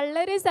സൈഡൊക്കെ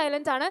വളരെ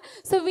സൈലന്റ് ആണ്.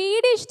 സോ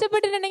വീഡിയോ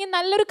ഇഷ്ടപ്പെട്ടിട്ടുണ്ടെങ്കിൽ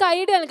നല്ലൊരു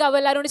കൈഡി നൽകാവോ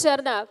എല്ലാവരും കൂടി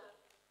ചേർന്ന്?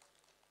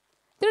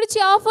 ഇതൊരു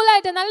ചെയർഫുൾ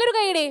ആയിട്ട് നല്ലൊരു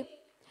കൈഡി.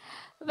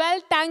 Well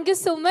thank you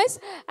so much.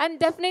 And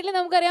definitely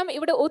നമുക്കറിയാം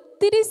ഇവിടെ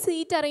ഒത്തിരി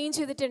സീറ്റ് അറേഞ്ച്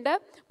ചെയ്തിട്ടുണ്ട്.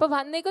 അപ്പോൾ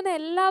വന്നേക്കുന്ന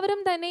എല്ലാവരും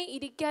തന്നെ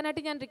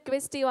ഇരിക്കാനായിട്ട് ഞാൻ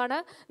റിക്വസ്റ്റ് ചെയ്യുവാണ്.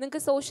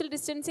 നിങ്ങൾക്ക് സോഷ്യൽ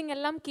ഡിസ്റ്റൻസിങ്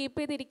എല്ലാം കീപ്പ്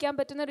ചെയ്തിരിക്കാൻ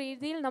പറ്റുന്ന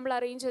രീതിയിൽ നമ്മൾ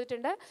അറേഞ്ച്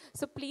ചെയ്തിട്ടുണ്ട്.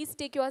 So please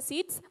take your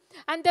seats.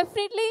 And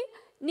definitely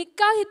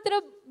നിക്കാഹ് ഇത്ര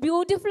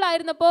ബ്യൂട്ടിഫുൾ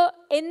ആയിരുന്നപ്പോൾ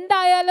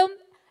എന്തായാലും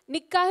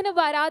നിക്കാഹിന്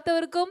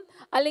വരാത്തവർക്കും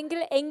അല്ലെങ്കിൽ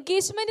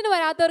എൻഗേജ്മെൻറ്റിന്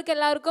വരാത്തവർക്ക്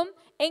എല്ലാവർക്കും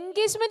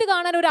എൻഗേജ്മെൻറ്റ്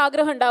കാണാൻ ഒരു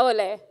ആഗ്രഹം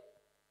ഉണ്ടാവുമല്ലേ?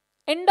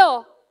 ഉണ്ടോ?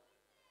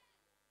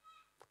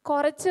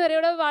 കുറച്ച്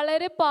പേരുടെ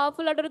വളരെ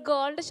പവർഫുൾ ആയിട്ടൊരു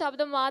ഗേളിൻ്റെ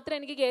ശബ്ദം മാത്രമേ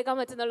എനിക്ക് കേൾക്കാൻ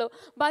പറ്റുന്നുള്ളൂ.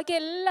 ബാക്കി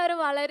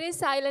എല്ലാവരും വളരെ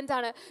സൈലൻ്റ്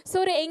ആണ്. സോ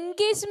ഒരു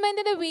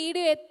എൻഗേജ്മെൻറ്റിൻ്റെ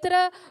വീഡിയോ എത്ര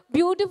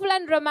ബ്യൂട്ടിഫുൾ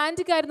ആൻഡ്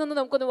റൊമാൻറ്റിക് ആയിരുന്നു എന്ന്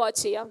നമുക്കൊന്ന്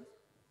വാച്ച് ചെയ്യാം.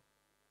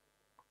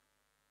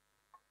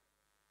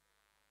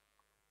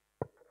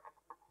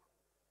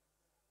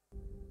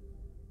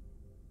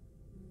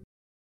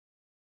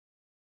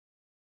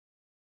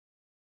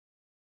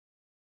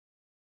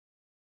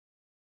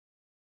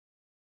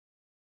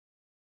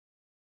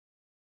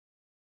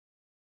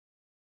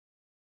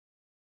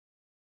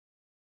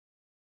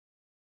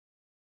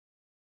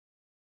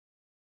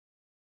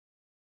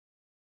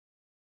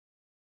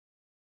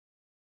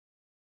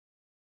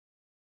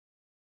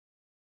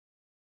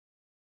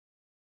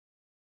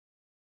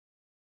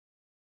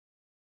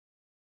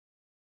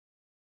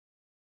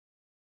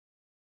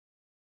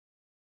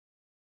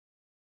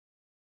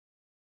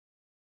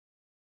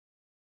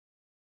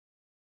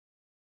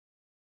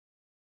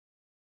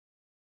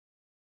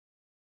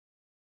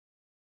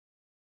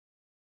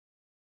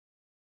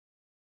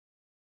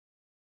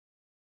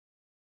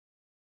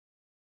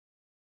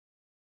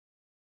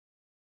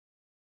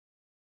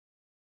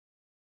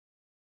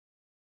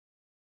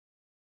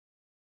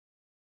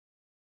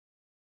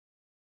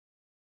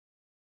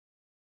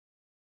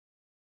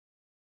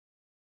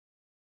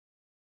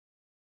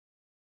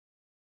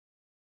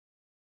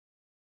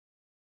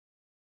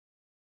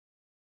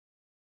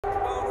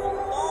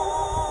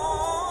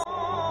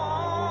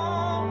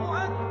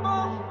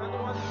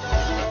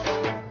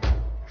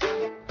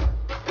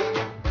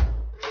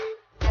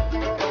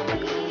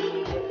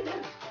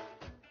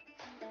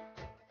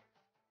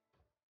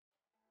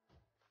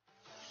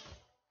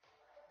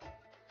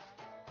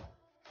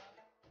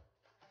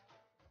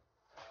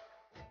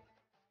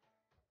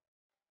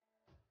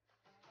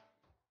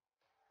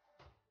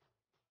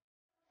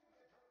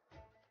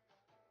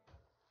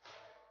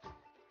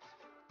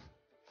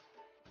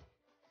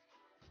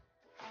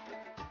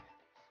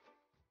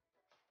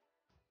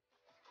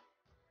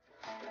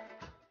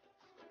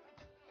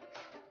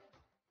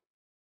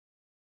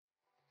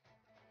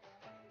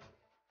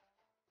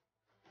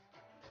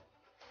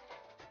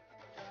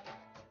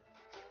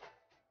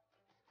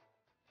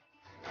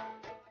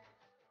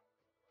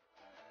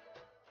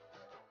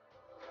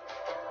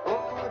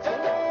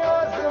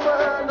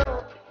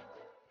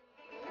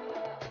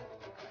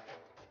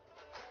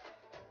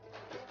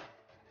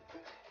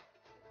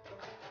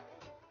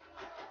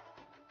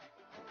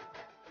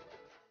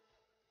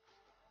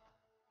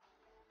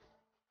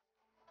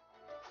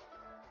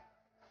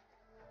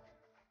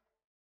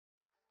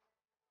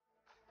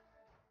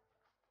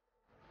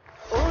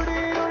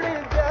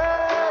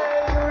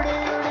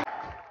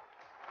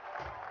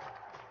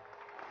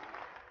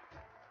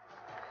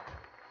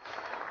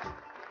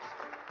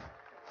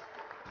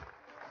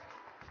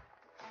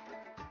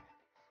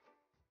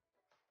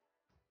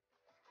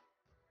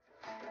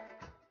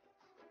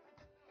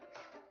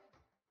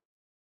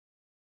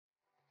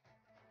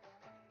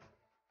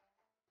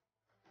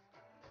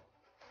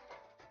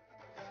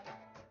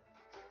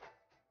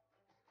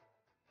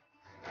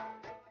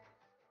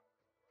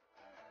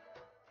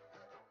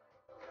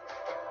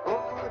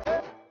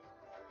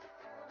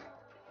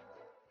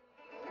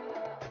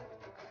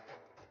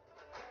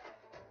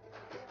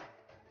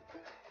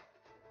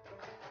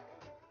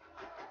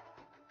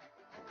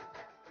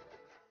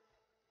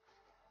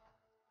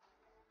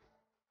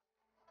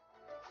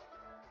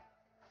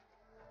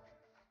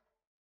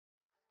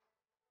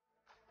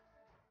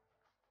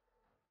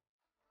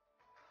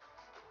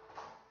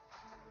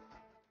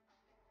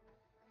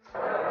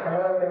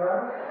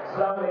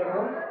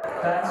 Assalamualaikum.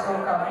 Thanks for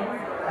coming.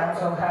 I'm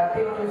so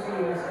happy to see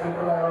these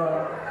people are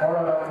all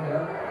around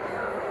here.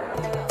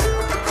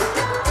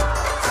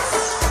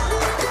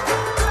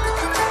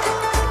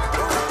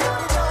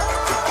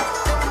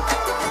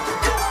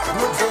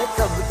 मुझे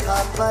कब था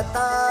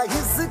पता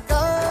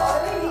इसका.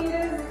 All I need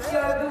is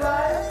your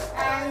duas,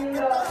 and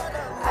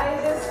I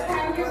just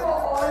thank you for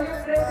all your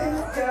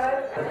presence here.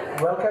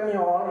 Welcome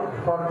you all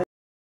for this.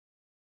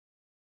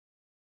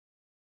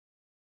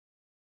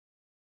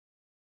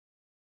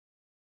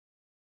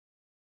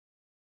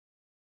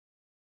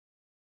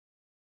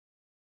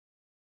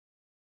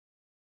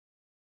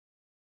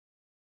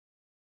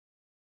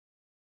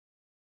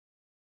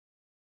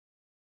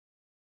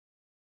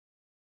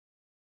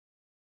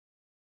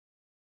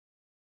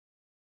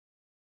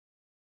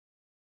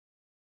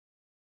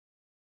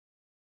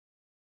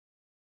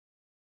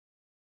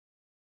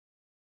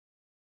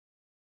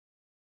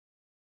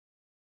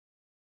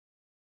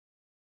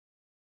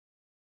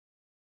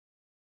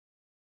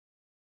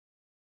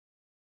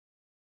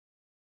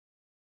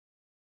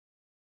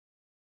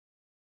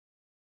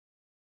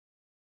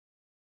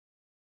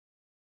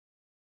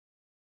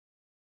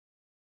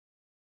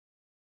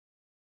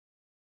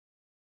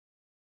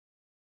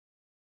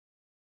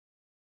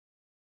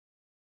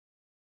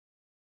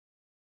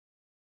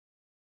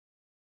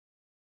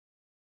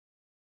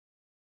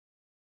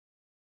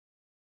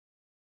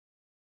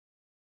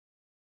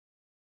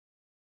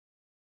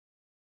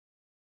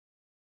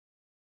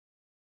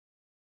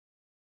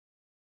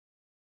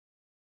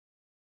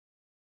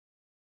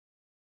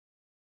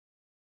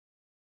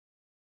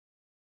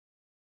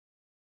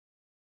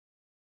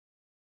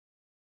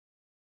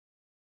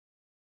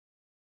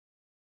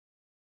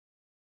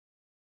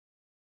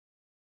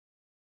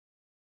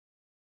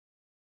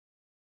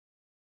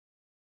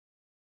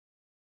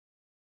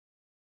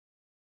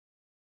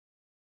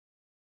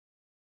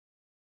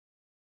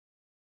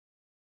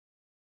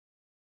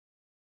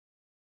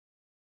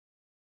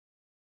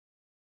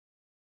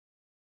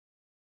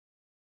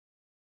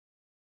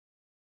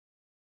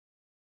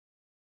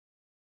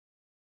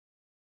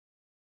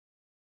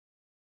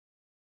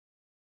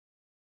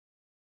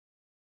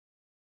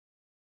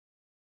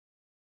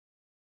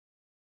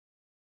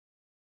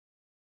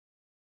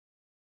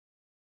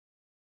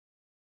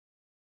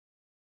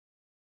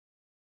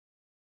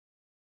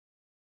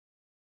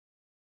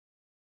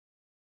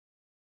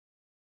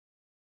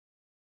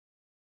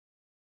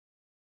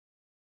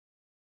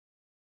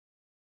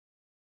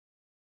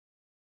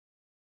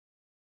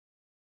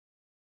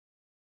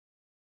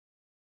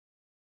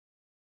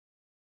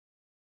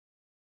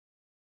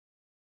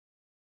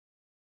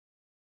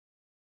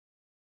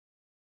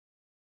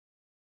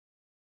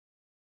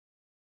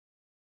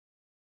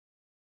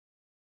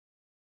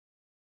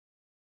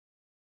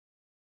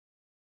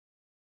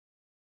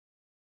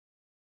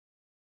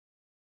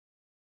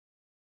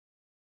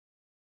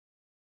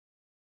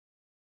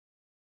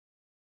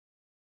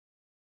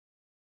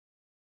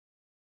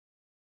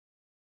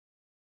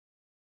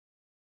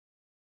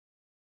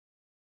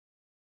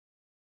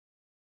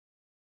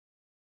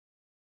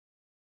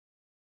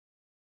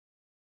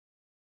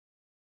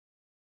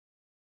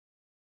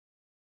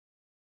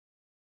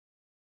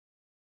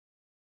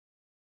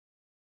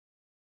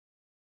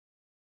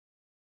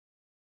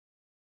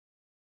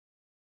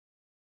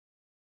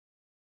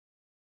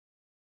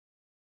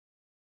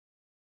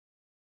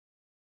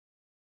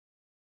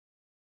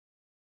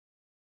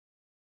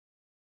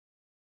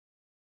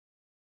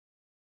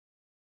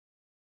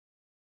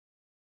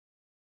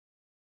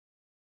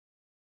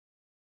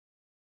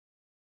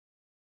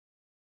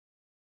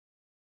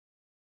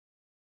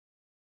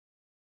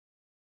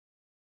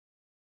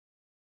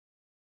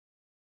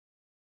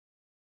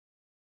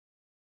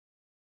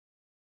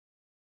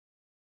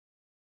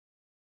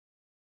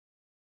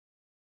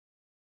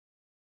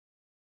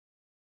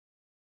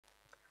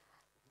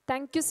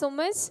 Thank you so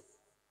much.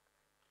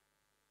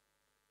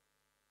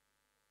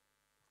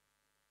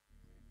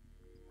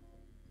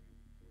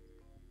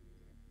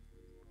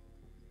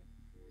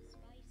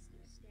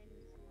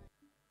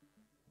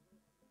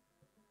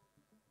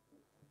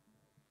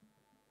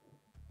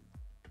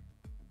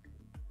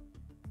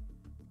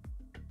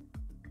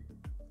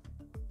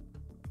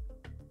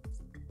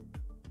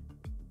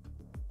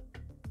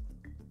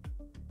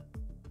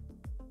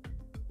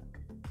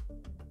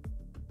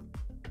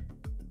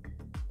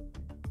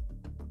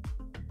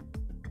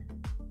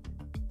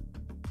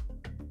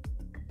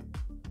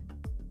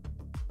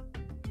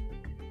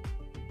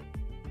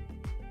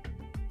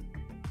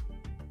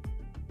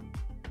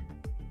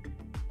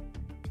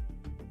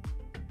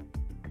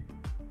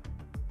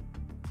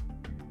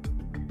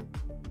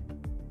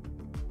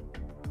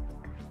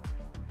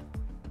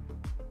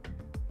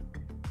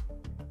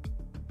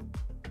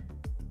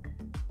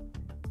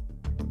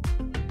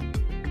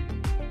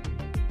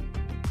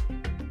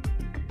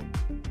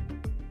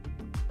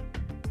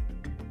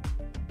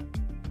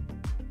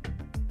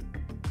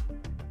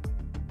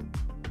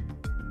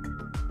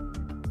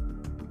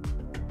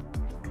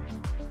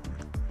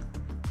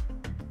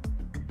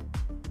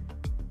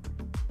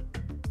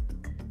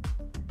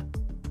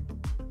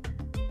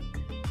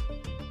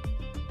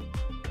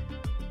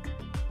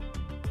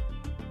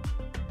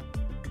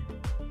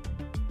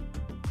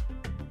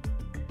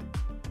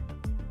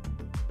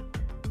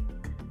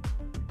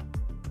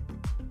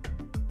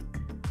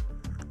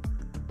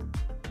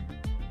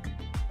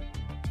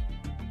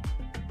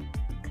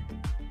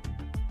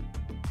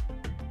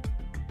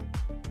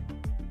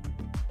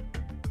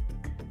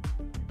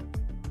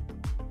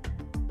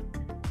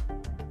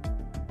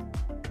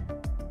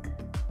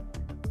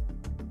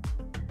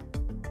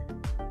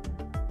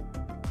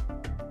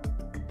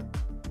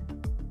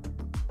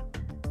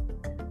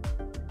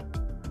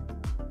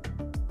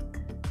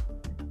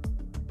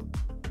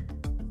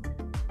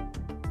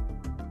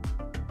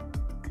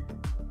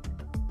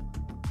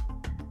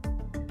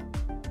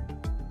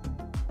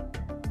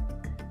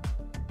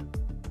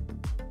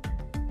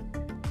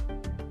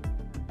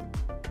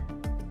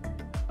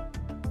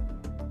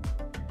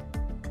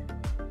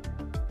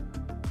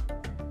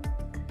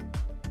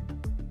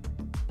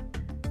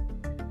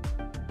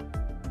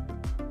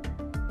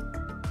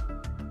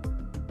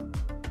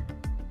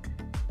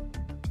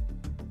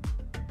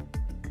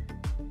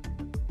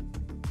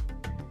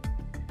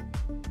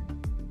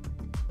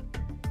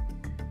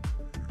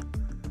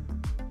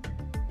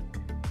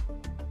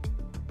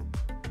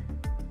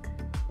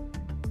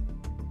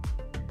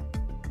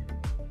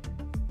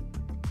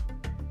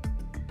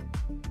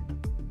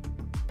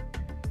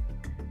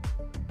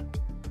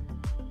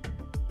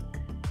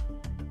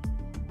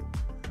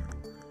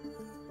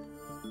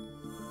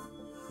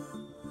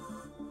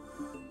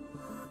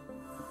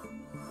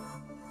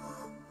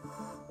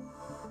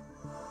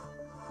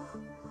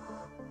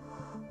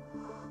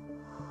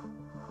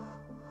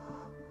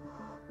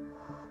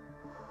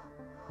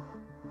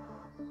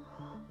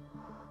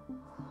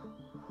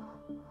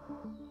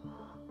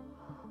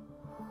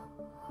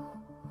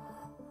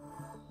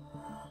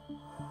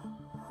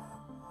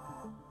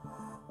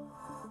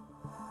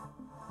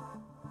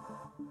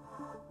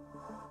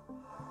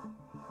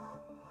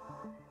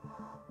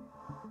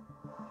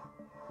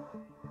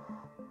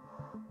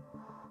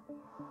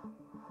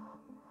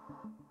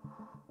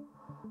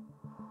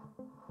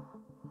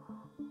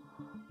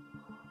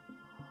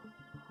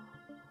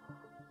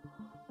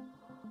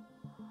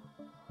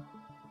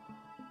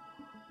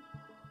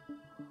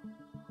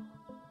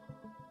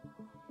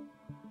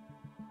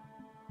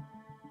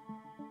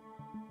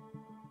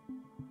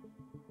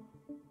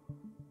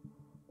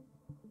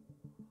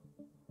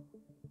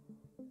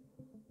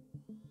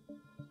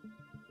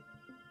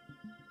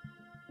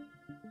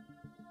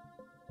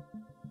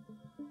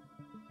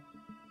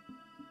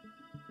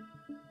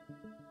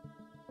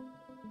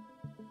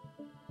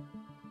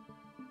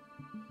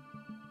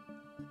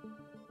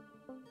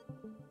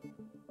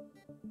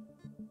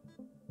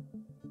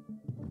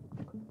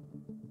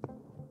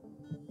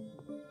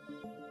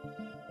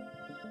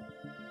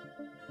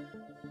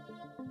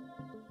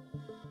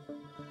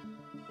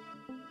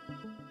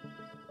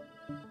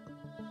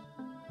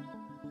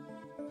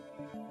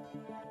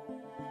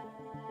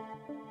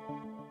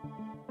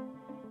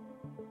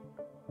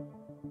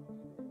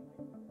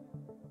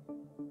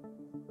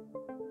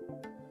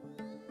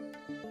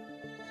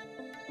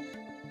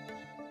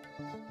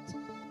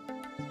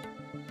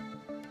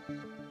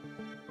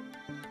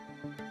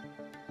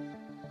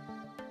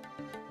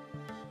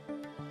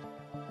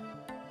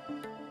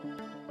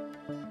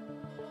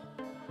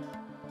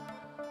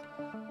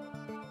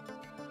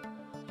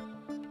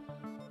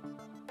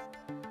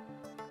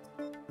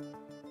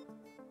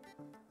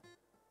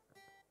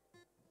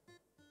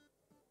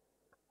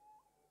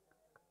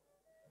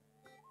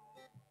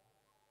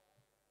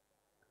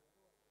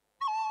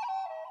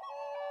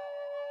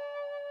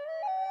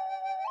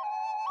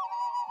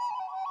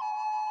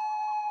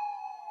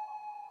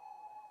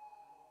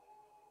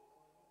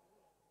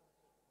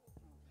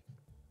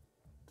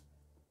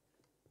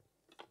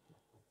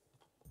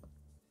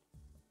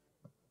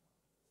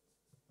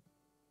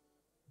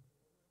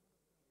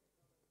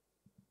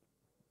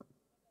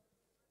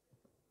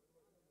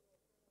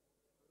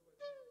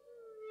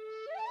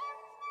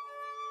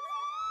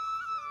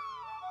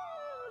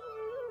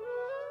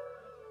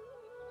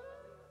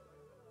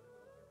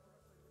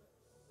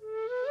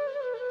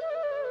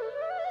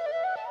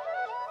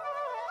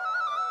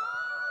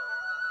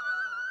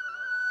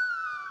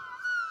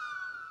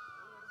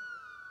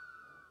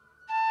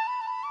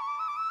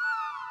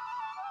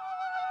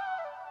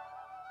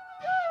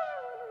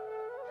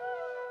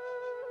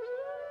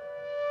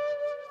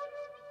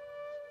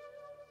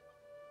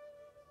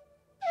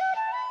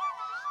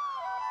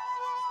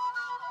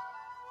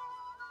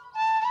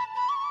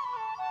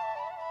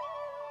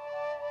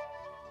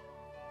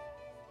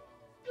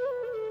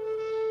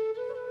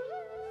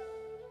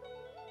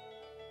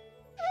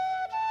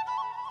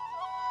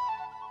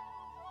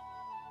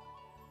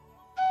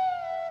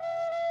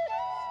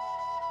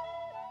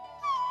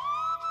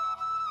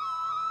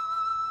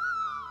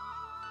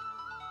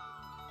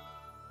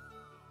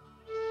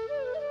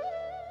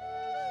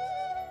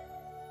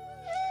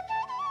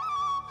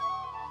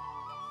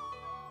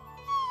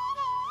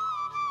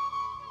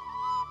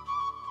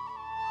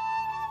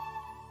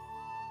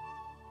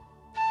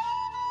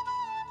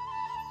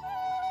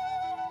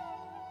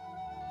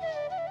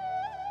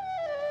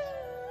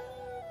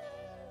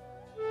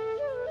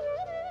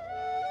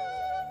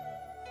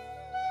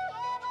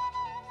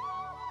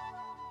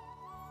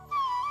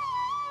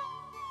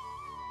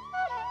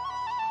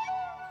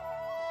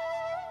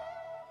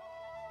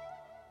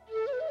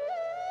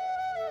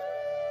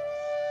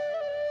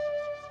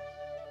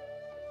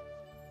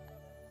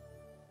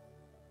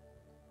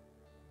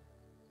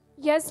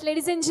 Yes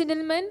ladies and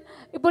gentlemen,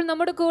 ഇപ്പോൾ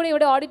നമ്മുടെ കൂടെ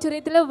ഇവിടെ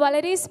ഓഡിറ്റോറിയത്തിൽ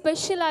വളരെ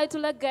സ്പെഷ്യൽ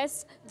ആയിട്ടുള്ള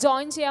ഗസ്റ്റ്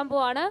ജോയിൻ ചെയ്യാൻ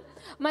പോവാണ്.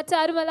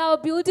 മറ്റാരുമല്ല,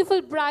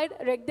 ബ്യൂട്ടിഫുൾ ബ്രൈഡ്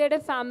രഗ്ധയുടെ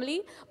ഫാമിലി.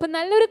 അപ്പം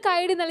നല്ലൊരു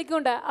കൈഡി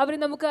നൽകിക്കൊണ്ട് അവർ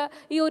നമുക്ക്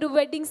ഈ ഒരു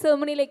വെഡ്ഡിംഗ്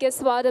സെറമണിയിലേക്ക്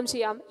സ്വാഗതം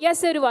ചെയ്യാം.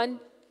 Yes everyone.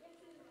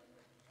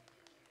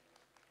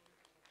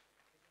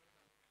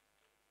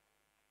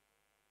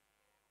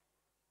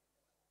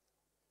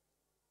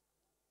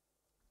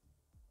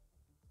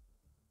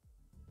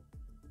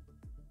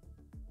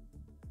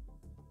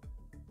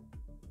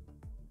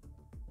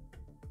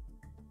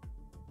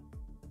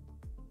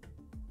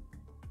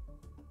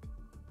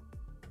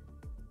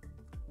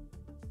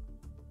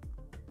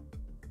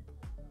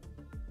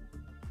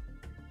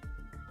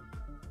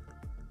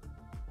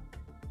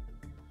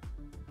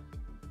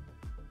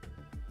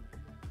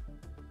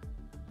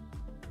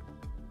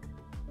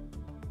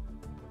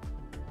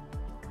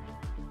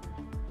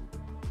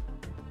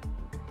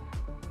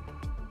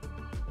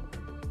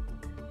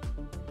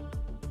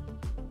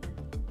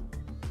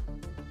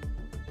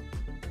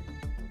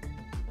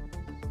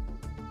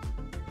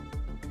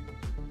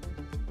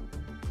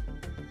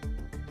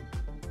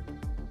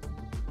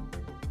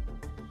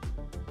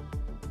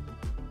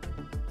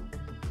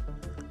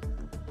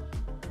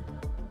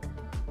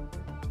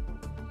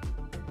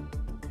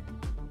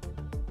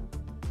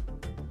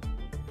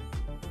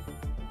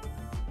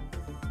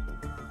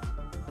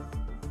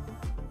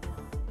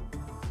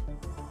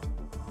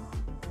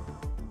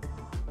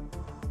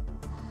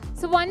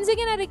 So once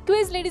again I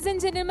request ladies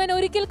and gentlemen,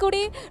 ഒരിക്കൽ കൂടി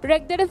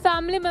രഗ്ധയുടെ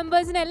ഫാമിലി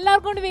മെമ്പേഴ്സിന്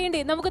എല്ലാവർക്കും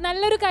വേണ്ടി നമുക്ക്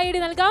നല്ലൊരു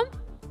കൈയടി നൽകാം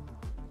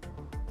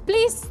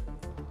please.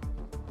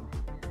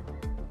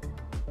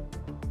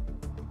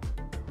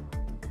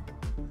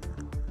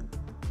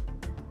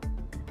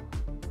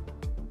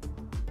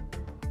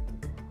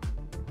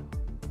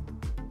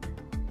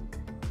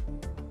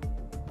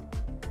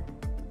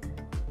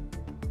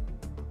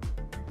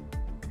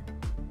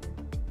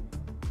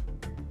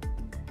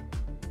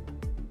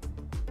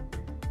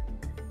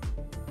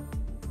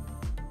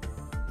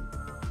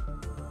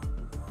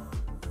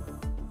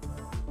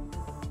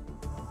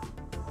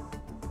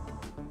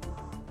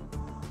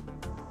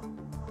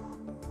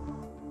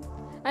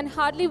 And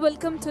heartily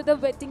welcome to the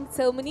wedding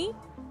ceremony.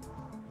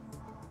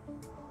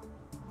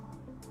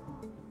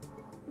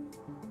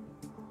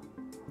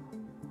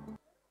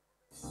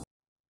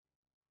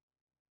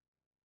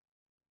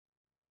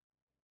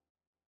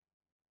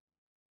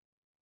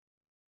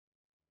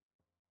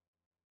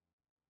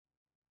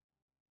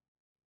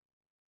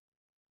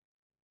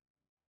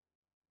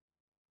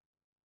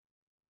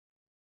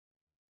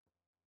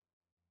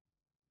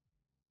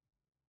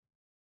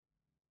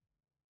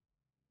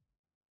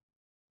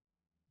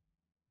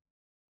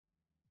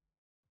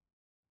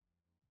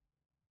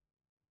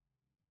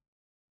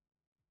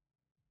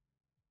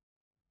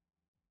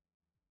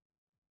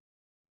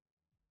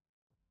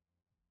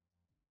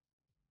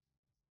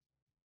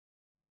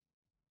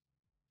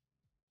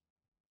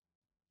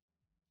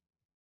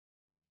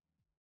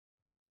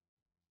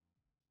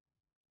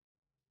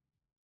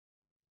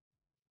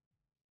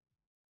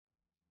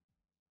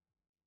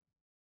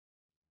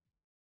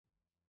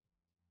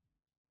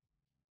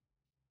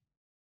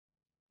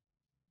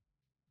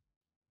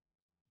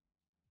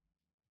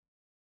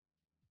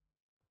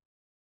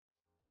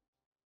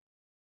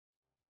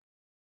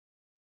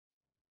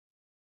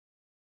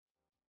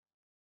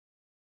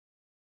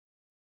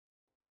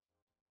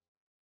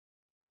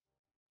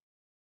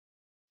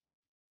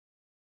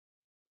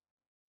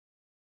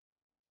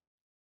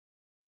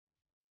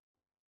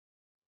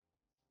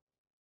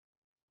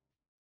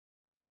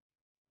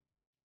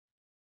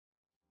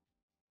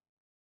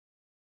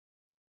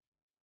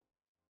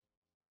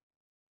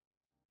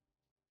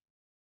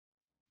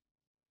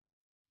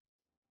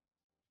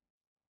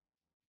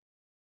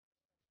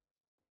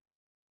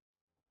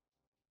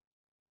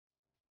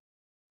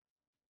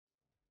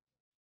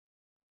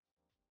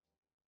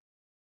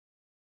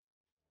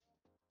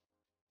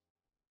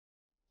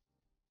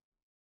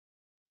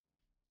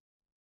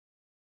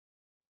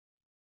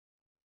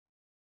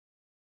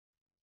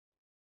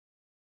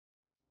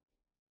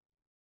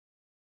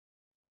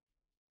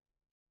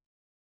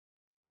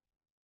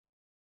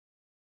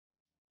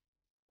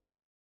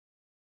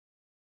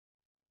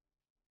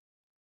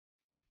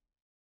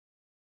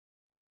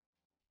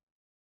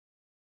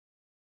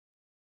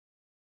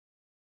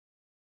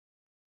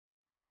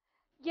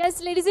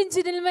 Yes ladies and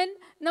gentlemen,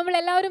 നമ്മൾ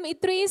എല്ലാവരും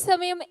ഇത്രയും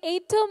സമയം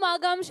ഏറ്റവും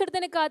ആകാംക്ഷയോടെ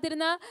തന്നെ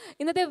കാത്തിരുന്ന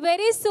ഇന്നത്തെ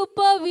വെരി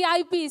സൂപ്പർ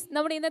VIPs,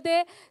 നമ്മുടെ ഇന്നത്തെ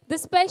the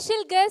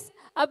special guest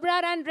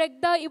Abrar and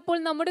രഗ്ധ ഇപ്പോൾ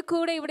നമ്മുടെ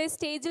കൂടെ ഇവിടെ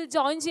സ്റ്റേജിൽ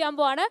ജോയിൻ ചെയ്യാൻ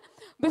പോവാണ്.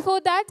 ബിഫോർ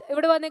ദാറ്റ്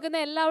ഇവിടെ വന്നിരിക്കുന്ന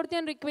എല്ലാവരും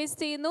ഞാൻ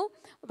റിക്വസ്റ്റ് ചെയ്യുന്നു,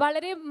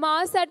 വളരെ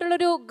മാസ്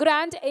ആയിട്ടുള്ളൊരു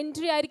ഗ്രാൻഡ്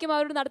എൻട്രി ആയിരിക്കും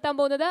അവർ നടത്താൻ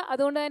പോകുന്നത്.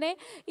 അതുകൊണ്ട് തന്നെ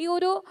ഈ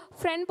ഒരു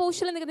ഫ്രണ്ട്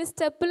പോർഷനിൽ നിൽക്കുന്ന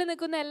സ്റ്റെപ്പിൽ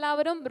നിൽക്കുന്ന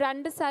എല്ലാവരും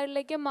രണ്ട്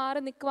സൈഡിലേക്ക്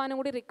മാറി നിൽക്കുവാനും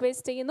കൂടി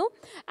റിക്വസ്റ്റ് ചെയ്യുന്നു.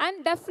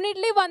 ആൻഡ്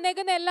ഡെഫിനറ്റ്ലി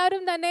വന്നേക്കുന്ന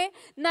എല്ലാവരും തന്നെ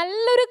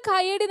നല്ലൊരു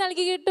കൈയടി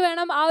നൽകിയിട്ട്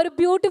വേണം ആ ഒരു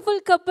ബ്യൂട്ടിഫുൾ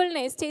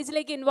കപ്പിളിനെ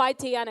സ്റ്റേജിലേക്ക്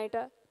ഇൻവൈറ്റ്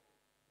ചെയ്യാനായിട്ട്.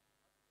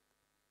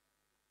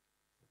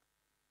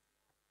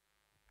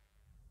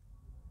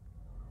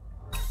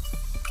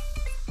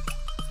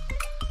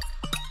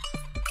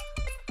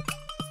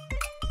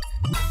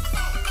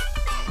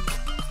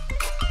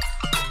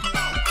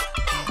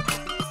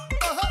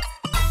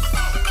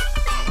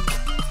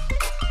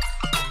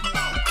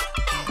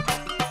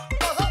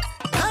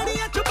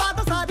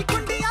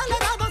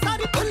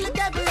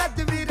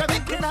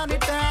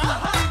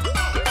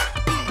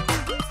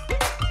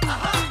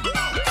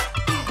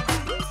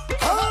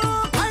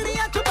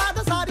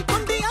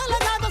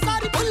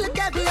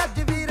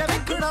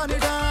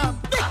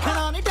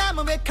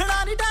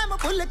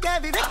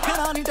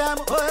 लगना नहीं टाइम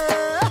ओए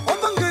ओ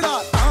भंगड़ा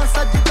तां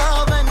सजदा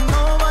when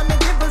no one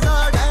gives a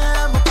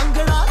damn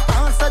bhangra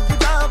तां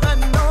सजदा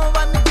when no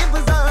one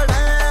gives a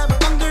damn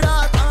bhangra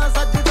तां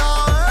सजदा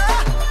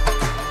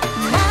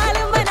माल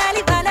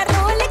मनाली वाला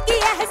रोल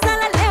किया है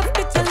साला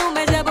लेफ्ट चलूं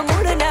मैं जब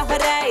मुड़ना हो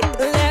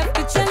राइट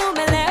लेफ्ट चलूं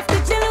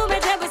मैं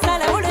जब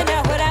साला मुड़ना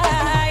हो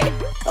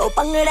राइट ओ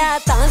भंगड़ा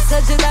तां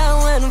सजदा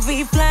when we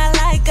fly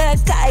like a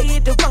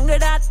kite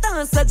bhangra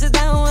तां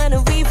सजदा when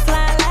we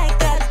fly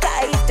like a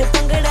kite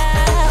bhangra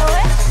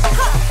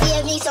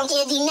give me some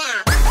candy now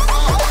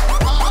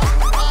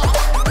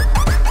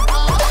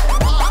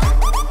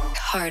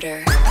harder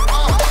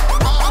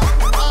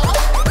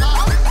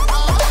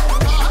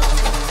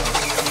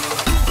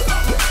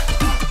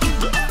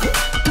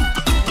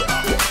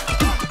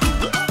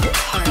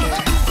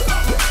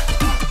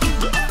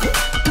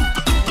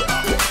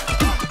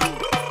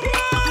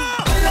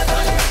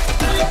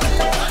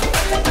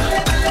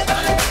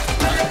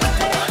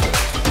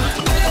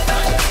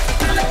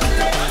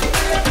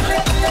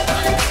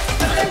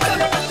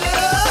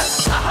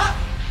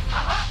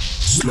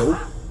slow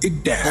it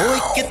down ओ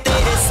एक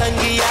तेरे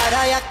संग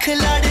यारा अख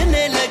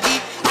लड़ने लगी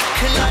अख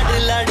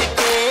लड़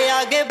के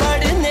आगे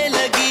बढ़ने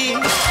लगी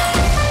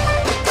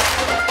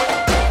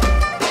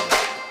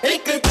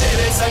एक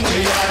तेरे संग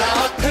यारा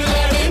अख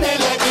लड़ने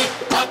लगी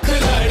अख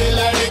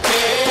लड़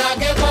के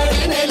आगे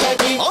बढ़ने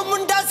लगी ओ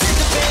मुंडा सिद्ध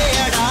पे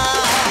अड़ा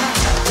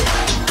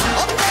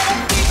ओ तेरे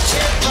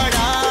पीछे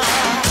पड़ा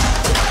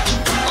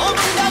ओ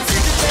मुंडा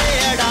सिद्ध पे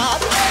अड़ा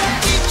तेरे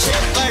पीछे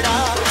पड़ा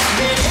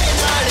मेरे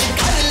नाल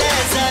कर ले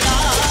जरा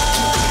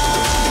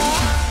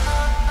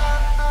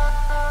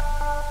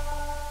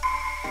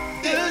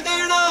दिल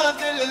देना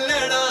दिल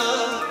लेना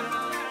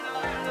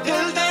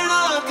दिल देना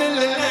दिल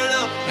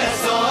लेना है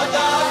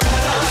सौदा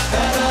करा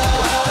करा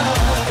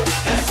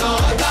है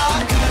सौदा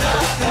करा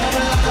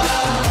करा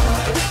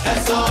है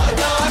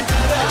सौदा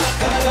करा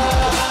करा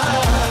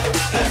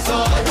है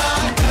सौदा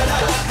करा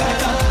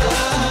करा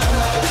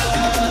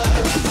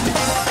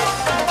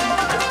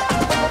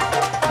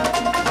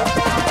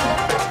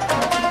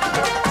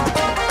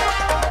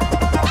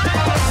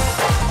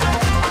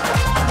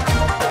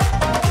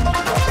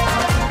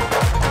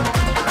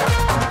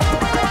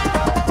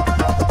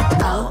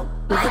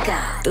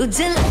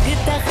तुझे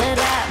लगता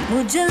खराब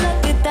मुझे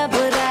लगता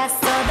बुरा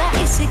सौदा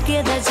इश्क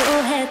दा जो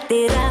है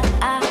तेरा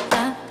आ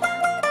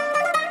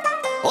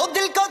ओ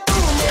दिल को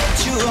तूने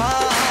छुआ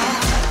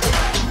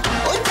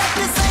ओ जब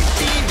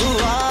संती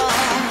हुआ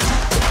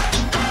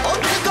ओ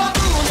दिल को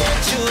तूने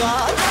छुआ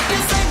जब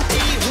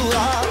संती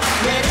हुआ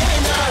मेरे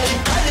नाल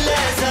कर ले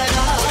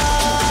जरा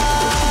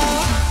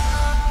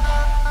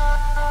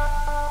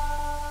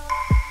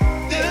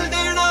दिल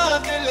देना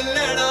दिल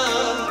लेना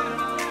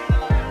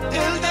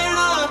दिल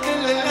देना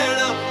दिल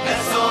लेना है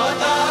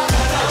सौदा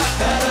करा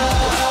करा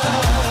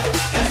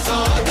है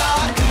सौदा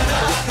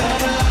करा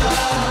करा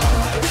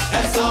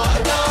है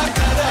सौदा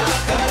करा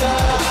करा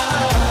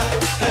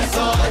है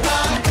सौदा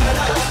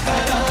करा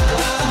करा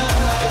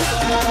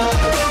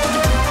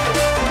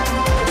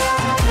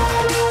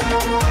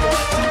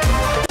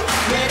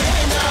मेरे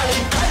नाल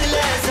कर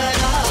ले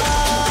जरा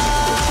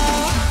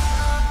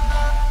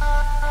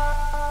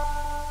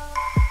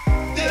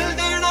दिल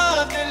देना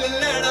दिल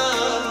लेना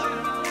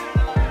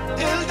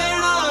दिल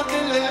देना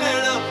दिल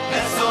लेना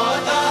है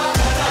सौदा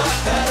करा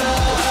करा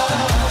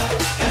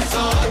है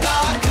सौदा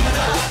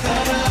करा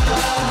करा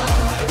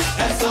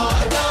है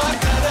सौदा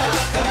करा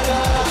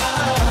करा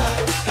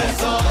है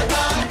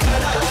सौदा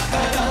करा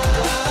करा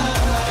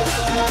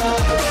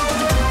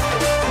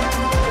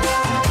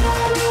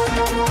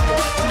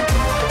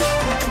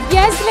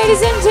Yes,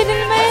 ladies and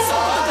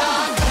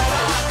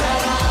gentlemen.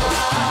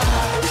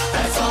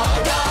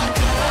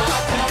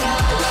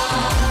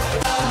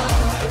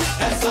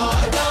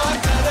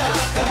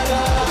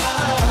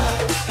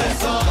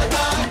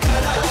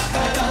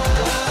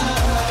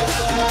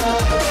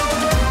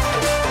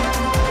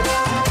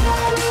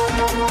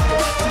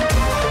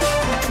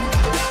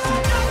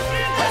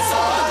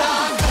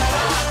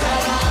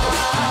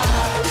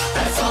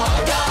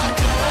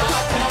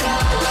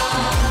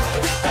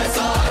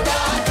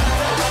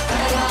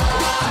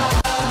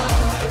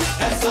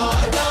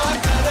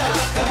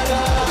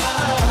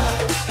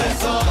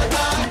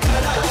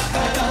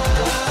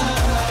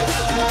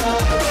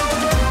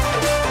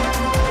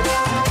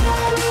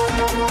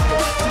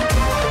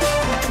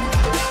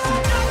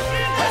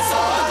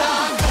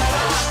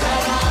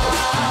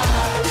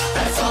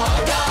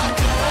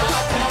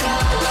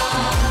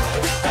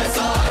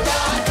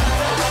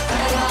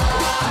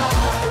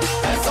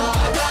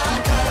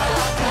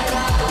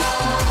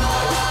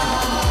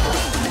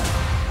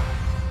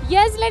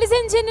 Yes, ladies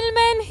and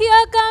gentlemen,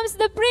 here comes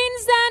the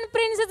prince and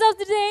princess of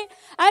the day.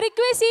 I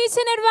request each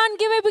and everyone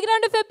give a big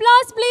round of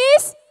applause,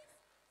 please.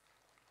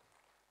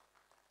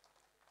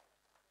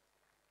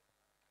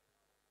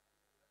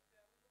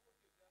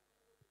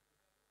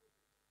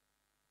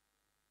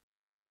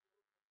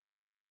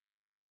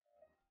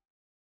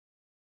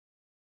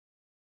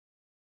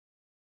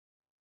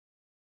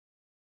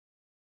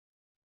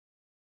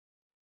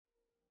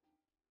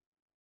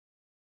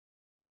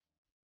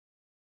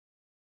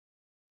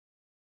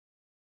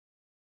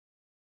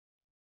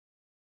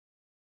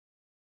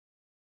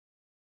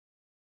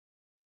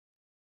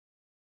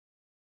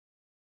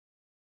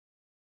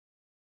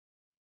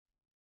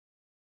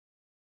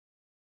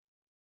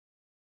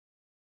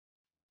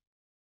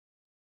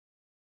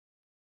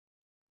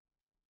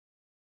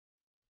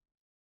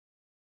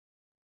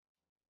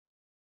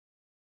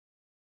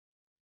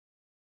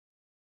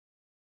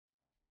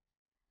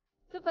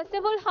 So first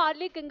of all,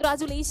 heartily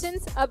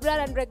congratulations, Abrar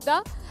and Regdha,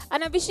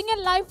 and I'm wishing a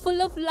life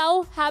full of love,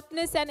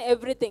 happiness and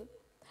everything.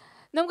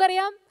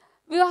 നമുക്കറിയാം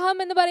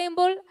വിവാഹം എന്ന്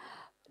പറയുമ്പോൾ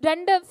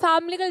രണ്ട്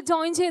ഫാമിലികൾ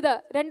join ചെയ്ത്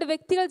രണ്ട്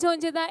വ്യക്തികൾ join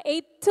ചെയ്ത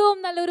ഏറ്റവും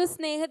നല്ലൊരു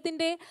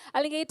സ്നേഹത്തിൻ്റെ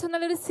അല്ലെങ്കിൽ ഏറ്റവും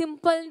നല്ലൊരു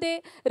സിമ്പിളിൻ്റെ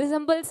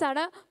റിസംബിൾസ്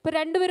ആണ്. ഇപ്പോൾ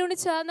രണ്ടുപേരും കൂടി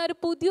ചേർന്ന ഒരു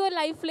പുതിയ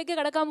ലൈഫിലേക്ക്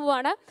കടക്കാൻ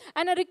പോവുകയാണ്.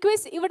 ആൻഡ്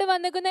റിക്വസ്റ്റ് ഇവിടെ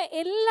വന്നിരിക്കുന്ന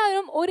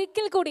എല്ലാവരും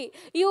ഒരിക്കൽ കൂടി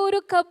ഈ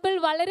ഒരു കപ്പിൾ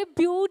വളരെ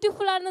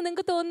ബ്യൂട്ടിഫുൾ ആണെന്ന്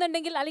നിങ്ങൾക്ക്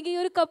തോന്നുന്നുണ്ടെങ്കിൽ അല്ലെങ്കിൽ ഈ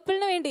ഒരു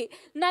കപ്പിളിന് വേണ്ടി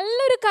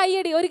നല്ലൊരു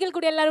കൈയടി ഒരിക്കൽ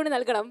കൂടി എല്ലാവരും കൂടി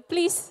നൽകണം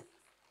പ്ലീസ്.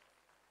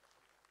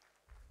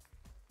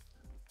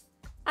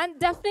 ആൻഡ്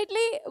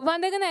ഡെഫിനറ്റ്ലി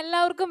വന്നിരിക്കുന്ന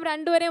എല്ലാവർക്കും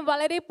രണ്ടുപേരെയും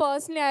വളരെ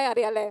പേഴ്സണലി ആയി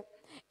അറിയാമല്ലേ.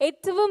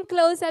 ഏറ്റവും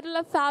ക്ലോസ്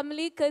ആയിട്ടുള്ള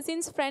ഫാമിലി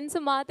കസിൻസ് ഫ്രണ്ട്സ്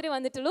മാത്രമേ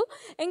വന്നിട്ടുള്ളൂ.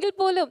 എങ്കിൽ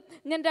പോലും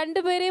ഞാൻ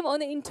രണ്ടുപേരെയും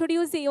ഒന്ന്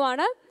ഇൻട്രൊഡ്യൂസ്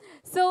ചെയ്യുവാണ്.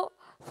 സോ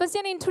ഫസ്റ്റ്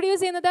ഞാൻ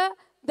ഇൻട്രൊഡ്യൂസ് ചെയ്യുന്നത്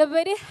the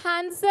very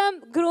handsome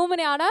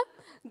ഗ്രൂമിനെയാണ്.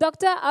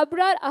 Doctor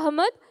Abrar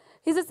Ahmed.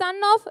 He's a son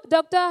of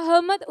doctor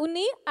Ahmed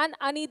Unni and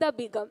Anitha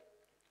Begum.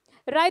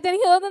 Right.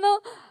 എനിക്ക് തോന്നുന്നു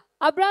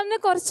അബ്രാറിന്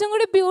കുറച്ചും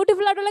കൂടി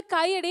ബ്യൂട്ടിഫുൾ ആയിട്ടുള്ള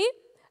കൈയടി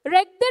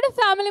റെഗ്ദയുടെ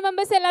ഫാമിലി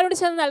മെമ്പേഴ്സ് എല്ലാവരും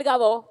ചേർന്ന്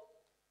നൽകാവോ?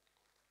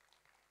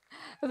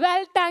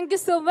 Well, thank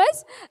you so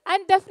much.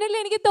 And definitely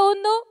എനിക്ക്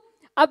തോന്നുന്നു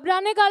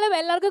അബ്രാറിനേക്കാളും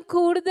എല്ലാവർക്കും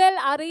കൂടുതൽ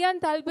അറിയാൻ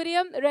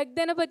താല്പര്യം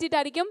റെഗ്ദനെ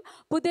പറ്റിയിട്ടായിരിക്കും.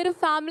 പുതിയൊരു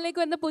ഫാമിലിക്ക്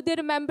വന്ന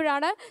പുതിയൊരു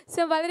മെമ്പറാണ്.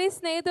 സോ വളരെ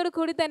സ്നേഹത്തോടു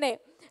കൂടി തന്നെ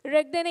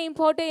റെഗ്ദനെ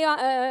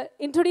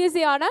ഇൻട്രൊഡ്യൂസ്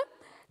ചെയ്യുകയാണ്.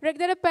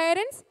 റെഗ്ദയുടെ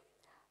parents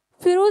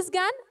Firoz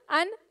Khan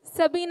and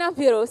Sabeena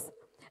Firoz.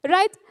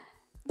 Right.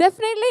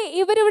 Definitely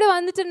ഇവരിവിടെ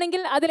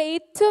വന്നിട്ടുണ്ടെങ്കിൽ അതിൽ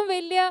ഏറ്റവും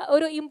വലിയ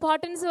ഒരു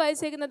ഇമ്പോർട്ടൻസ്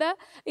വഹിച്ചേക്കുന്നത്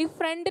ഈ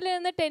ഫ്രണ്ടിൽ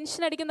നിന്ന്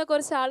ടെൻഷൻ അടിക്കുന്ന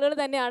കുറച്ച് ആളുകൾ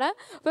തന്നെയാണ്.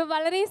 അപ്പോൾ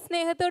വളരെ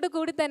സ്നേഹത്തോടു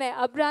കൂടി തന്നെ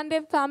അബ്രാറിൻ്റെ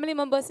ഫാമിലി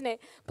മെമ്പേഴ്സിനെ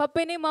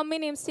പപ്പേനെയും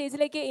മമ്മീനെയും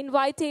സ്റ്റേജിലേക്ക്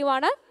ഇൻവൈറ്റ്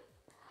ചെയ്യുവാണ്.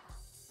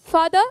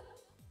 Father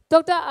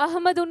doctor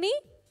Ahmed Unni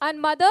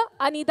and mother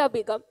Anitha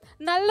Begum.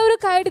 നല്ലൊരു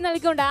കൈയടി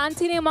നൽകിക്കൊണ്ട്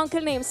ആൻറ്റിനെയും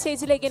അങ്കിളിനെയും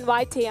സ്റ്റേജിലേക്ക്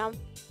ഇൻവൈറ്റ് ചെയ്യാം.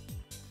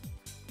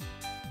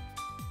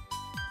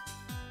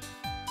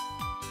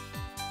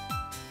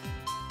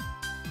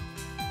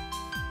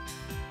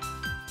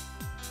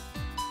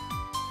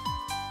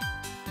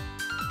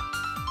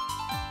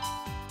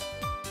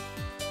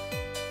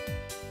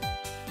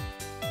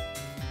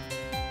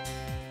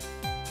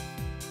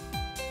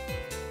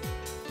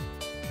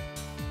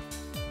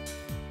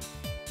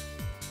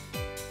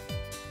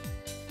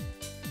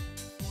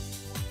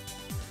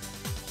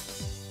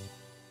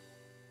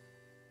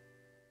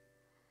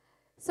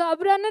 സോ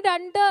അബ്രാറിന്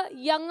രണ്ട്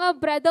യങ്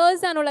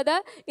ബ്രദേഴ്സ് ആണുള്ളത്.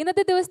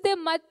 ഇന്നത്തെ ദിവസത്തെ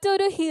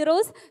മറ്റൊരു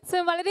ഹീറോസ്.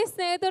 സോ വളരെ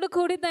സ്നേഹത്തോടു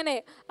കൂടി തന്നെ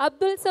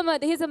Abdul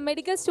Samad, he's A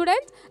medical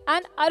student,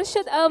 and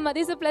Arshad Ahmed,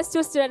 he's A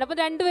 +2 student.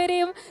 അപ്പോൾ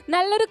രണ്ടുപേരെയും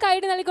നല്ലൊരു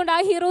കൈയ്യടി നൽകിക്കൊണ്ട്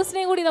ആ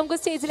ഹീറോസിനെയും കൂടി നമുക്ക്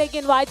സ്റ്റേജിലേക്ക്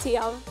ഇൻവൈറ്റ്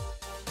ചെയ്യാം.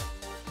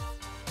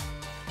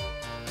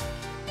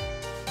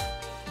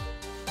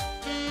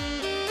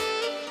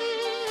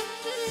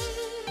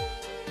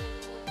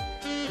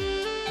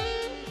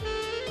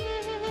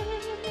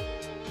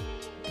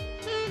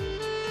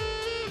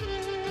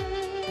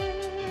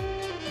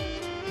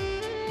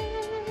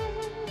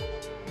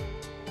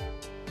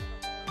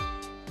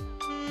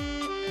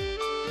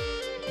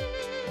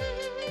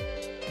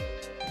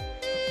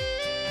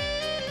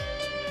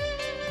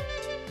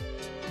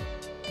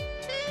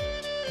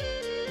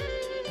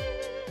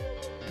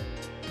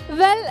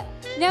 വെൽ,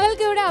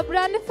 ഞങ്ങൾക്ക് ഇവിടെ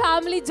അബ്രാറിൻ്റെ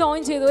ഫാമിലി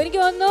ജോയിൻ ചെയ്തു. എനിക്ക്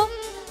തോന്നുന്നു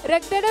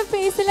റെഗ്ദയുടെ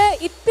ഫേസിൽ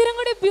ഇത്തിരി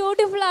കൂടി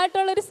ബ്യൂട്ടിഫുൾ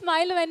ആയിട്ടുള്ള ഒരു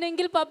സ്മൈൽ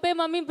വന്നെങ്കിൽ പപ്പയും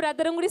മമ്മിയും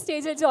ബ്രദറും കൂടി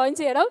സ്റ്റേജിൽ ജോയിൻ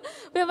ചെയ്യണം.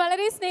 അപ്പോൾ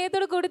വളരെ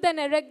സ്നേഹത്തോടു കൂടി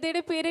തന്നെ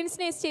റെഗ്ദയുടെ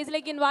പേരൻസിനെ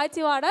സ്റ്റേജിലേക്ക് ഇൻവൈറ്റ്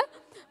ചെയ്യുവാണ്.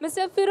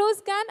 Mister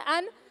Firoz Khan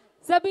and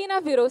Sabeena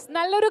Firoz.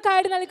 നല്ലൊരു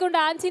കൈയ്യടി നൽകിക്കൊണ്ട്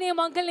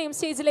ആൻറ്റിനെയും അങ്കിളിനെയും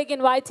സ്റ്റേജിലേക്ക്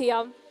ഇൻവൈറ്റ്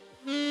ചെയ്യാം.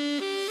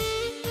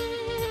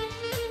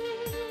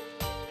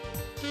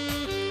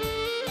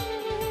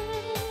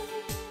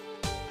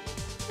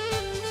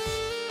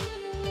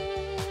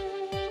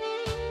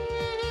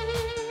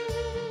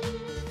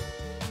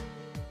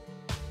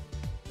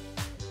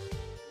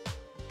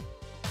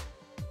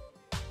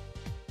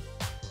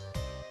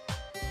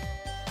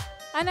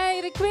 And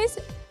I request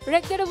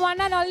Regdha's one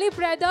and only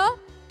brother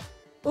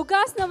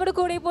ഉകാസ് നമ്മുടെ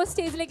കൂടെ ഇപ്പോൾ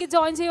സ്റ്റേജിലേക്ക്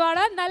ജോയിൻ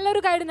ചെയ്യുവാണ്. നല്ലൊരു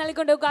കൈയ്യടി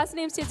നൽകിക്കൊണ്ട്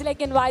ഉകാസിനെയും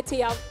സ്റ്റേജിലേക്ക് ഇൻവൈറ്റ്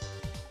ചെയ്യാം.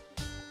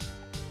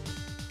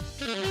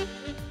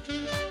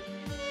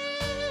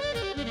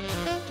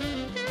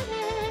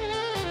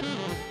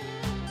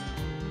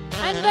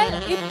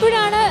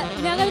 ഇപ്പോഴാണ്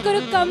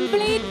ഞങ്ങൾക്കൊരു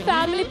കംപ്ലീറ്റ്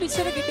ഫാമിലി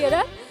പിക്ചർ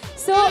കിട്ടിയത്.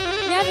 സോ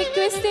ഞാൻ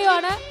റിക്വസ്റ്റ്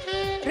ചെയ്യുവാണ്,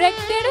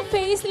 റെഗ്ദയുടെ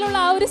ഫേസിലുള്ള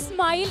ആ ഒരു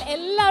സ്മൈൽ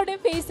എല്ലാവരുടെയും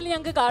ഫേസിൽ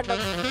ഞങ്ങൾക്ക് കാണണം.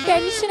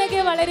 ടെൻഷനൊക്കെ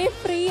വളരെ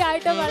ഫ്രീ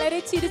ആയിട്ട് വളരെ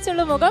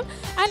ചിരിച്ചുള്ള മുഖം.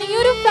 ആൻഡ് ഈ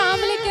ഒരു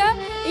ഫാമിലിക്ക്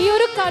ഈ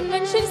ഒരു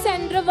കൺവെൻഷൻ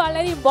സെൻറ്റർ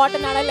വളരെ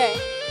ഇമ്പോർട്ടൻ്റ് ആണല്ലേ.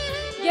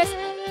 യെസ്,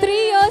 3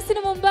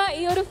 ഇയേഴ്സിന് മുമ്പ്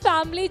ഈ ഒരു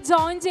ഫാമിലി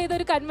ജോയിൻ ചെയ്ത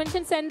ഒരു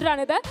കൺവെൻഷൻ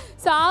സെൻ്ററാണിത്.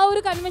 സോ ആ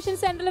ഒരു കൺവെൻഷൻ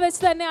സെൻറ്ററിൽ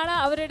വെച്ച് തന്നെയാണ്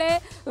അവരുടെ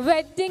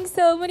വെഡ്ഡിങ്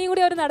സെറമണി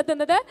കൂടി അവർ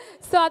നടത്തുന്നത്.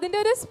 സോ അതിൻ്റെ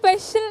ഒരു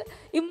സ്പെഷ്യൽ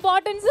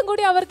ഇമ്പോർട്ടൻസും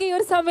കൂടി അവർക്ക് ഈ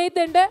ഒരു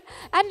സമയത്തുണ്ട്.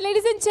 ആൻഡ്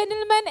ലേഡീസ് ആൻഡ്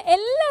ജെന്റിൽമെൻ,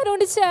 എല്ലാവരും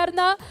കൂടി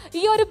ചേർന്ന്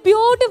ഈ ഒരു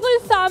ബ്യൂട്ടിഫുൾ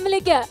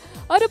ഫാമിലിക്ക്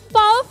ഒരു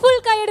പവർഫുൾ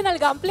കൈയ്യടി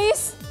നൽകാം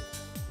പ്ലീസ്.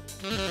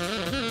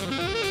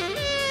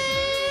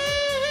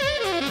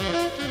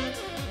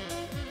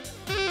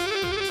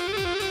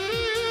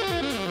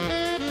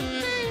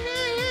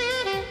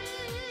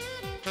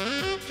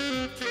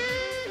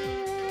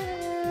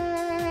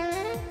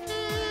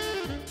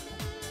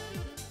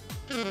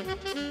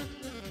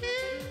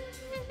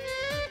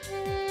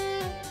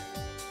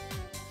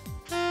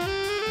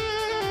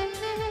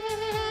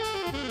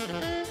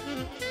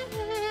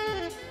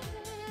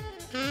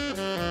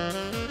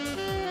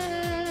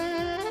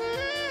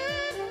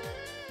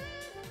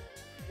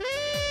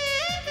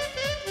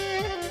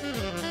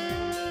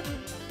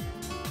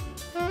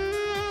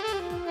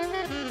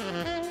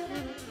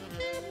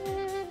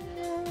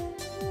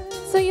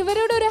 സോ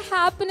ഇവരുടെ ഒരു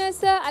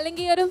ഹാപ്പിനെസ്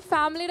അല്ലെങ്കിൽ ഒരു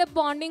ഫാമിലിയുടെ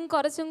ബോണ്ടിങ്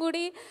കുറച്ചും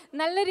കൂടി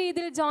നല്ല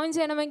രീതിയിൽ ജോയിൻ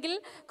ചെയ്യണമെങ്കിൽ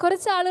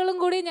കുറച്ച് ആളുകളും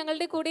കൂടി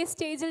ഞങ്ങളുടെ കൂടെ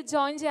സ്റ്റേജിൽ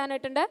ജോയിൻ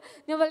ചെയ്യാനായിട്ടുണ്ട്.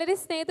 ഞാൻ വളരെ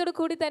സ്നേഹത്തോടു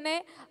കൂടി തന്നെ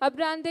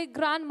അബ്രാറിൻ്റെ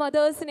ഗ്രാൻഡ്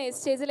മദേഴ്സിനെ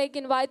സ്റ്റേജിലേക്ക്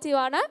ഇൻവൈറ്റ്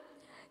ചെയ്യുവാണ്.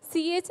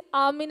 CH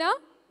ആമിന,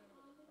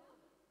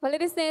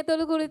 വളരെ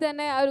സ്നേഹത്തോടു കൂടി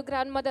തന്നെ ആ ഒരു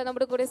ഗ്രാൻഡ് മദർ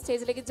നമ്മുടെ കൂടെ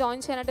സ്റ്റേജിലേക്ക്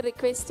ജോയിൻ ചെയ്യാനായിട്ട്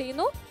റിക്വസ്റ്റ്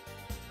ചെയ്യുന്നു.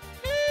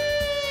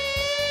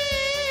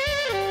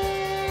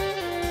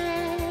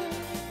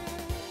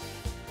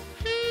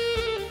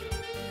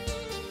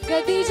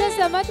 Khadija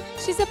Samad,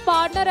 she's a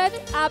partner at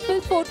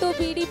Apple Photo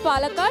BD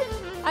Palakkad,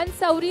 and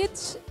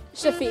Sauriyat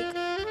Shafiq.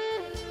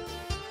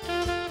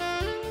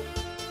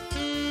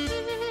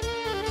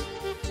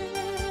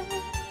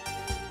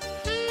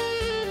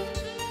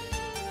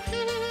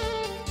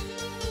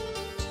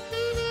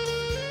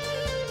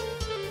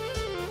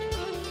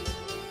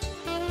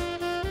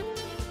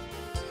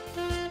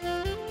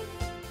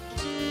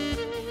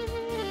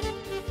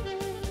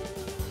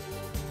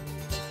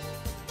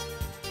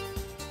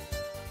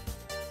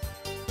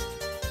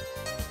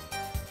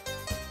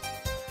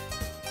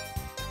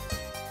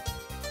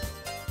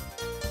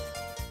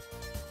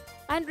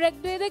 And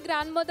റെഗ്ഡയുടെ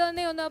grand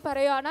മദറിനെ ഒന്ന്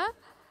പറയുവാണ്.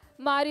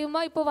 മാരിയമ്മ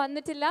ഇപ്പോൾ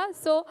വന്നിട്ടില്ല.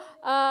 സോ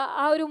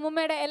ആ ഒരു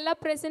ഉമ്മയുടെ എല്ലാ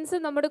പ്രസൻസും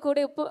നമ്മുടെ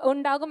കൂടെ ഇപ്പോൾ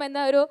ഉണ്ടാകുമെന്ന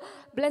ഒരു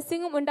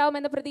ബ്ലെസ്സിങ്ങും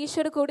ഉണ്ടാകുമെന്ന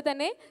പ്രതീക്ഷയോട് കൂടി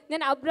തന്നെ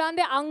ഞാൻ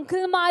അബ്രാറിൻ്റെ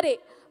അങ്കിൾമാരെ,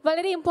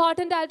 വളരെ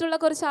ഇമ്പോർട്ടൻ്റ് ആയിട്ടുള്ള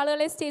കുറച്ച്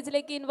ആളുകളെ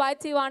സ്റ്റേജിലേക്ക്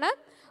ഇൻവൈറ്റ് ചെയ്യുവാണ്.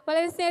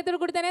 വളരെ സ്നേഹത്തോടു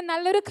കൂടി തന്നെ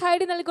നല്ലൊരു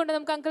കൈഡി നൽകിക്കൊണ്ട്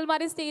നമുക്ക്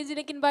അങ്കിൾമാരെ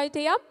സ്റ്റേജിലേക്ക് ഇൻവൈറ്റ്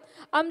ചെയ്യാം.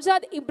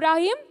 അംജാദ്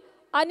ഇബ്രാഹിം,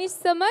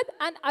 അനീഷ് സമദ്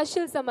ആൻഡ്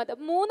അഷിൽ സമദ്,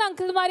 3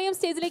 അങ്കിൾമാരെയും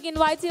സ്റ്റേജിലേക്ക്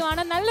ഇൻവൈറ്റ്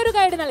ചെയ്യുവാണ്. നല്ലൊരു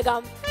കൈഡി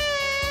നൽകാം.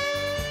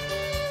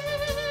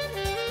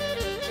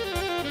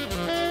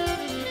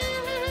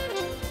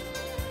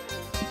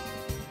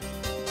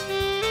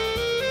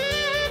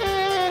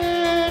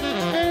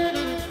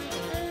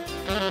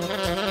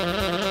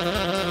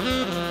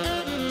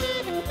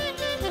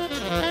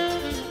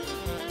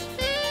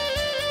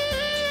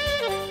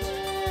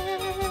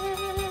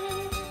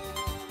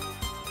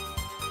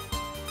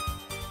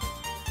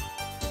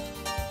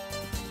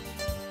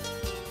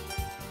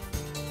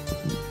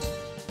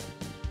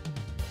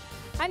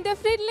 ആൻഡ്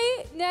ഡെഫിനറ്റ്ലി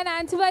ഞാൻ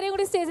ആൻറ്റിമാരെയും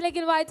കൂടി സ്റ്റേജിലേക്ക്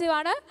ഇൻവൈറ്റ്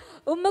ചെയ്യുവാണ്.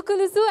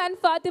 ഉമ്മക്കുലുസു ആൻഡ്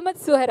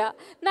ഫാത്തിമത്ത് സുഹറ,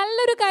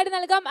 നല്ലൊരു കാര്യം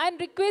നൽകാം.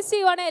 ആൻഡ് റിക്വസ്റ്റ്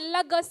ചെയ്യുവാണ്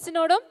എല്ലാ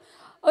ഗസ്റ്റിനോടും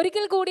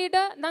ഒരിക്കൽ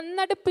കൂടിയിട്ട്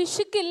നന്നായിട്ട്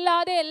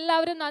പിശുക്കില്ലാതെ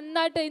എല്ലാവരും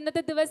നന്നായിട്ട്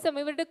ഇന്നത്തെ ദിവസം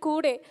ഇവരുടെ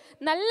കൂടെ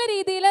നല്ല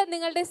രീതിയിൽ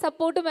നിങ്ങളുടെ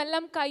സപ്പോർട്ടും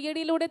എല്ലാം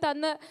കയ്യടിയിലൂടെ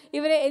തന്ന്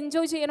ഇവരെ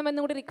എൻജോയ്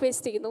ചെയ്യണമെന്നും കൂടി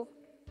റിക്വസ്റ്റ് ചെയ്യുന്നു.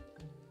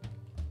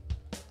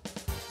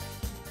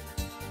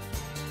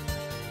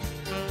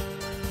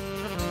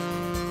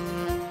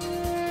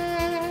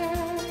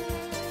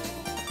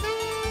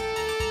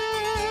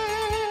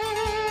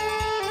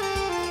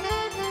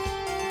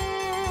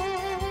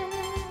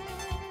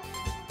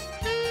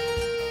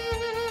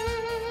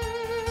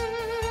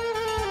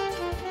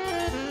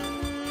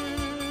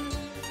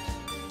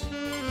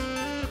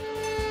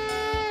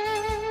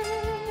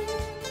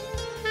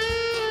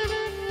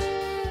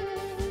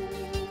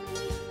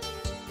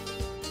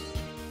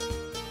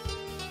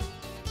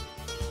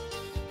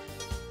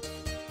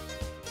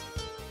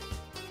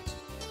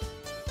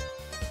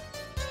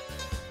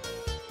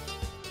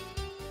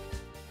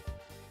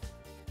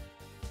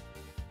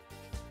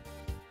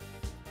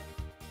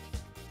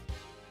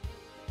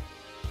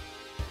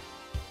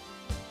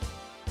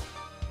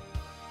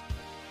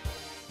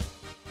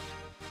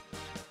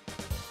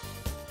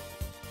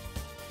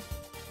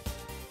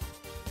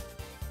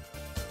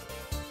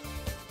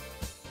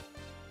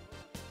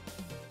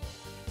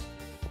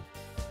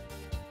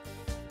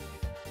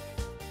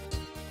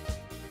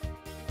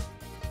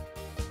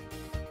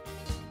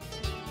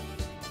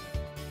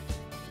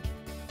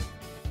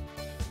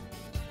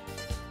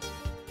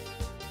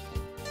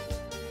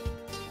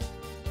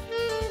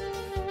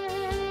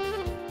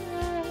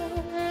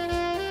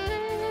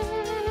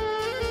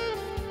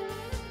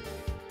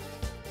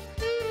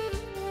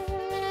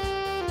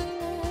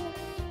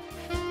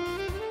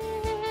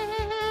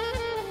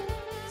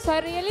 So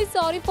I'm really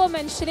sorry for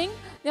mentioning.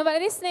 ഞാൻ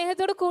വളരെ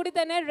സ്നേഹത്തോടു കൂടി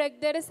തന്നെ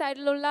റെഗ്ഡയുടെ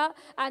സൈഡിലുള്ള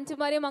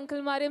ആൻറ്റിമാരെയും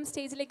അങ്കിൾമാരെയും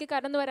സ്റ്റേജിലേക്ക്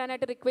കടന്നു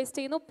വരാനായിട്ട് റിക്വസ്റ്റ്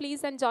ചെയ്യുന്നു.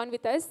 Please and join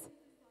with us.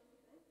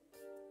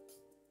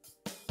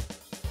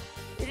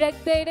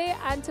 റെഗ്ഡയുടെ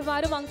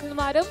ആൻറ്റിമാരും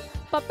അങ്കിൾമാരും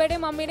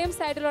പപ്പയുടെയും മമ്മിയുടെയും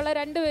സൈഡിലുള്ള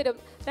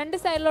രണ്ട്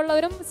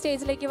സൈഡിലുള്ളവരും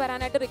സ്റ്റേജിലേക്ക്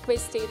വരാനായിട്ട്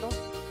റിക്വസ്റ്റ് ചെയ്യുന്നു.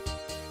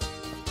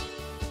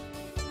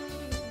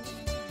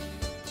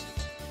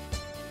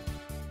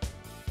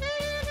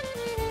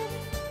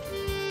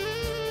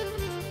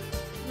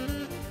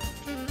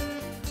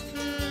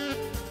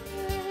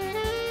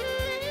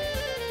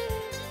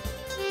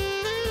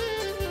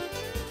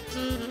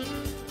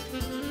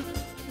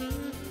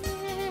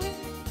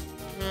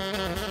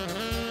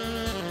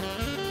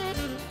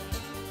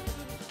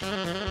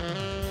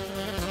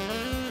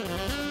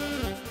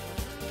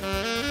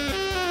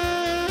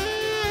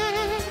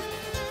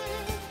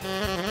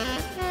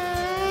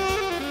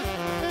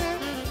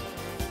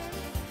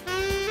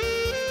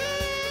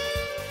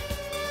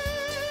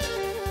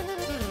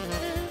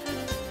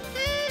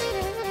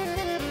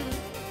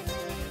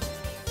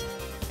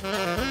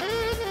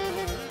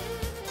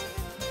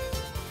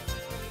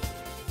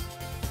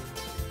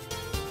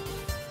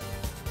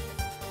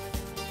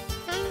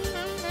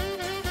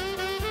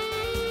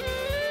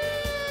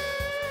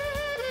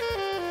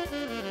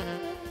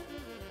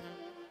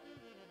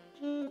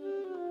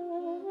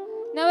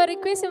 Now I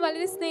request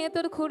വളരെ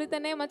സ്നേഹത്തോട് കൂടി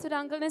തന്നെ മറ്റൊരു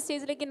അങ്കിളിനെ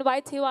സ്റ്റേജിലേക്ക്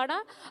ഇൻവൈറ്റ് ചെയ്യുവാണ്.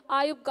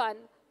 ആയുബ് Khan,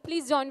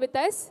 please join with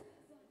us.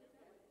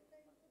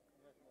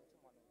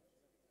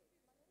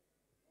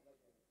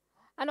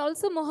 And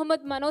also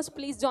Muhammad Manoj,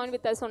 please join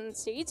with us on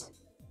stage.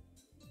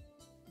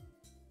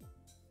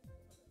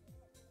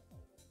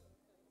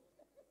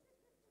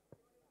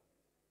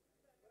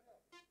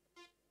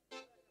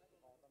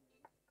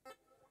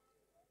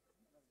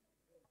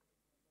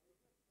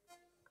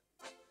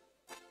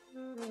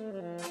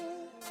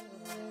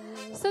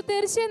 So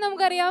തീർച്ചയായും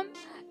നമുക്കറിയാം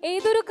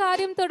ഏതൊരു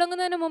കാര്യം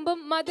തുടങ്ങുന്നതിന് മുമ്പും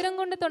മധുരം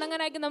കൊണ്ട്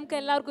തുടങ്ങാനായിരിക്കും നമുക്ക്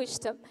എല്ലാവർക്കും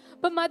ഇഷ്ടം.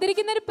 അപ്പം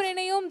മധുരിക്കുന്ന ഒരു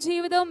പ്രണയവും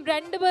ജീവിതവും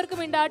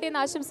രണ്ടുപേർക്കും ഉണ്ടാകട്ടെ എന്ന്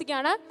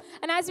ആശംസിക്കുകയാണ്.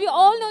 And as we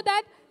all know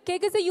that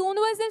cake is a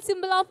universal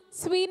symbol of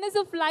sweetness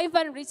of life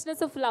and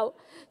richness of love.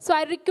 So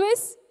I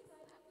request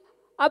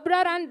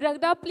Abrar and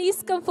Regdha, please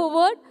come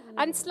forward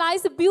and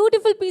slice a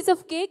beautiful piece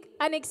of cake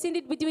and extend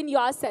it between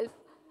yourself.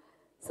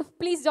 So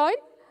please join.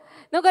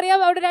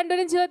 നമുക്കറിയാം അവിടെ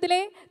രണ്ടുപേരും ജീവിതത്തിലെ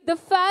the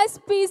first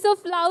piece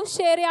of love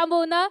share ചെയ്യാൻ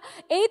പോകുന്ന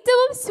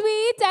ഏറ്റവും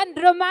sweet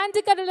and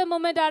romantic ആയിട്ടുള്ള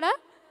moment ആണ്.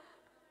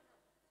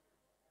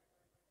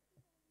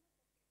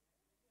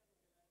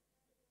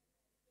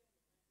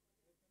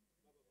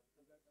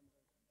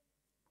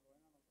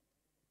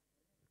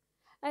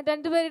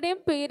 രണ്ടുപേരുടെയും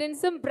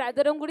പേരൻസും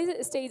ബ്രദറും കൂടി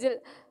സ്റ്റേജിൽ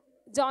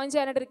ജോയിൻ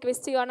ചെയ്യാനായിട്ട്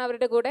റിക്വസ്റ്റ് ചെയ്യുകയാണ്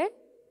അവരുടെ കൂടെ.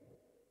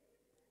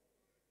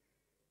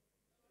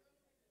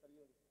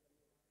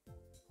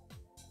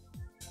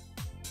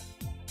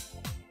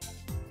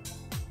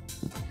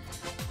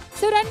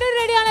 So രണ്ടുപേരും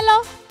റെഡി ആണല്ലോ?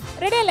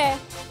 റെഡി അല്ലേ?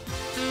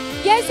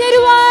 Yes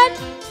everyone,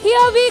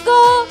 here we go.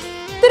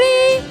 3,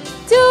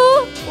 2,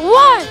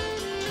 1.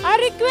 I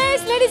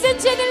request ladies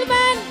and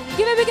gentlemen,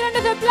 give a big round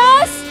of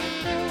applause.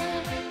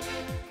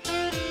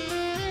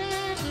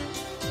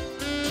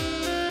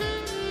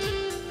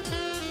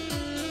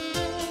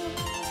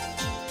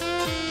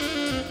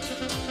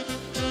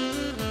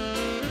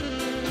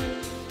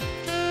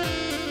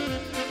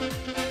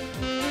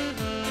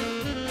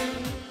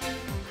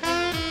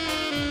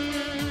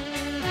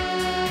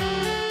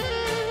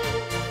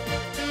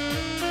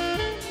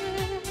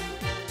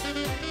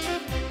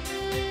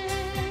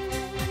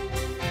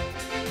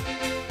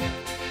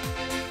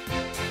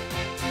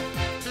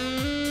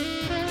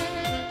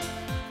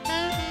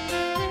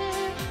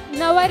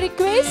 Now I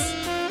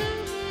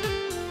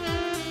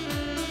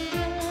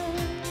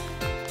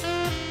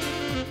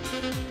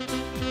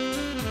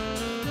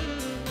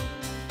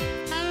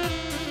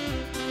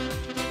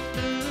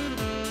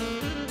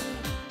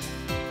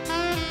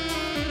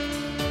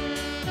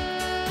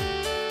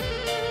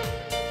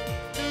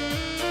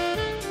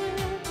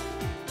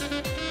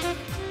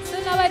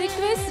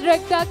request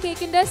Regdha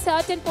cake in the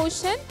certain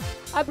portion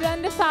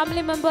Abrar's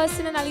family members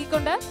നെ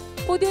നൽകിക്കൊണ്ട്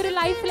പുതിയൊരു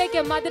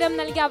ലൈഫിലേക്ക് മധുരം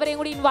നൽകി അവരെയും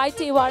കൂടി ഇൻവൈറ്റ്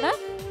ചെയ്യുവാണ്.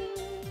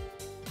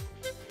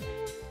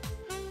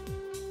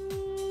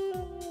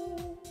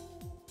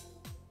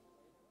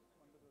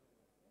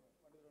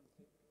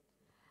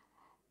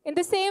 In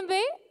the same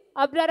way,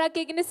 Abrar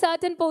cake in a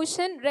certain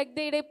portion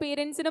Regdhയുടെ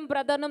പേരൻസിനും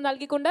ബ്രദറിനും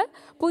നൽകിക്കൊണ്ട്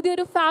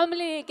പുതിയൊരു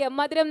ഫാമിലിയിലേക്ക്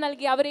മധുരം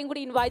നൽകി അവരെയും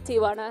കൂടി ഇൻവൈറ്റ്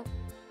ചെയ്യുവാണ്.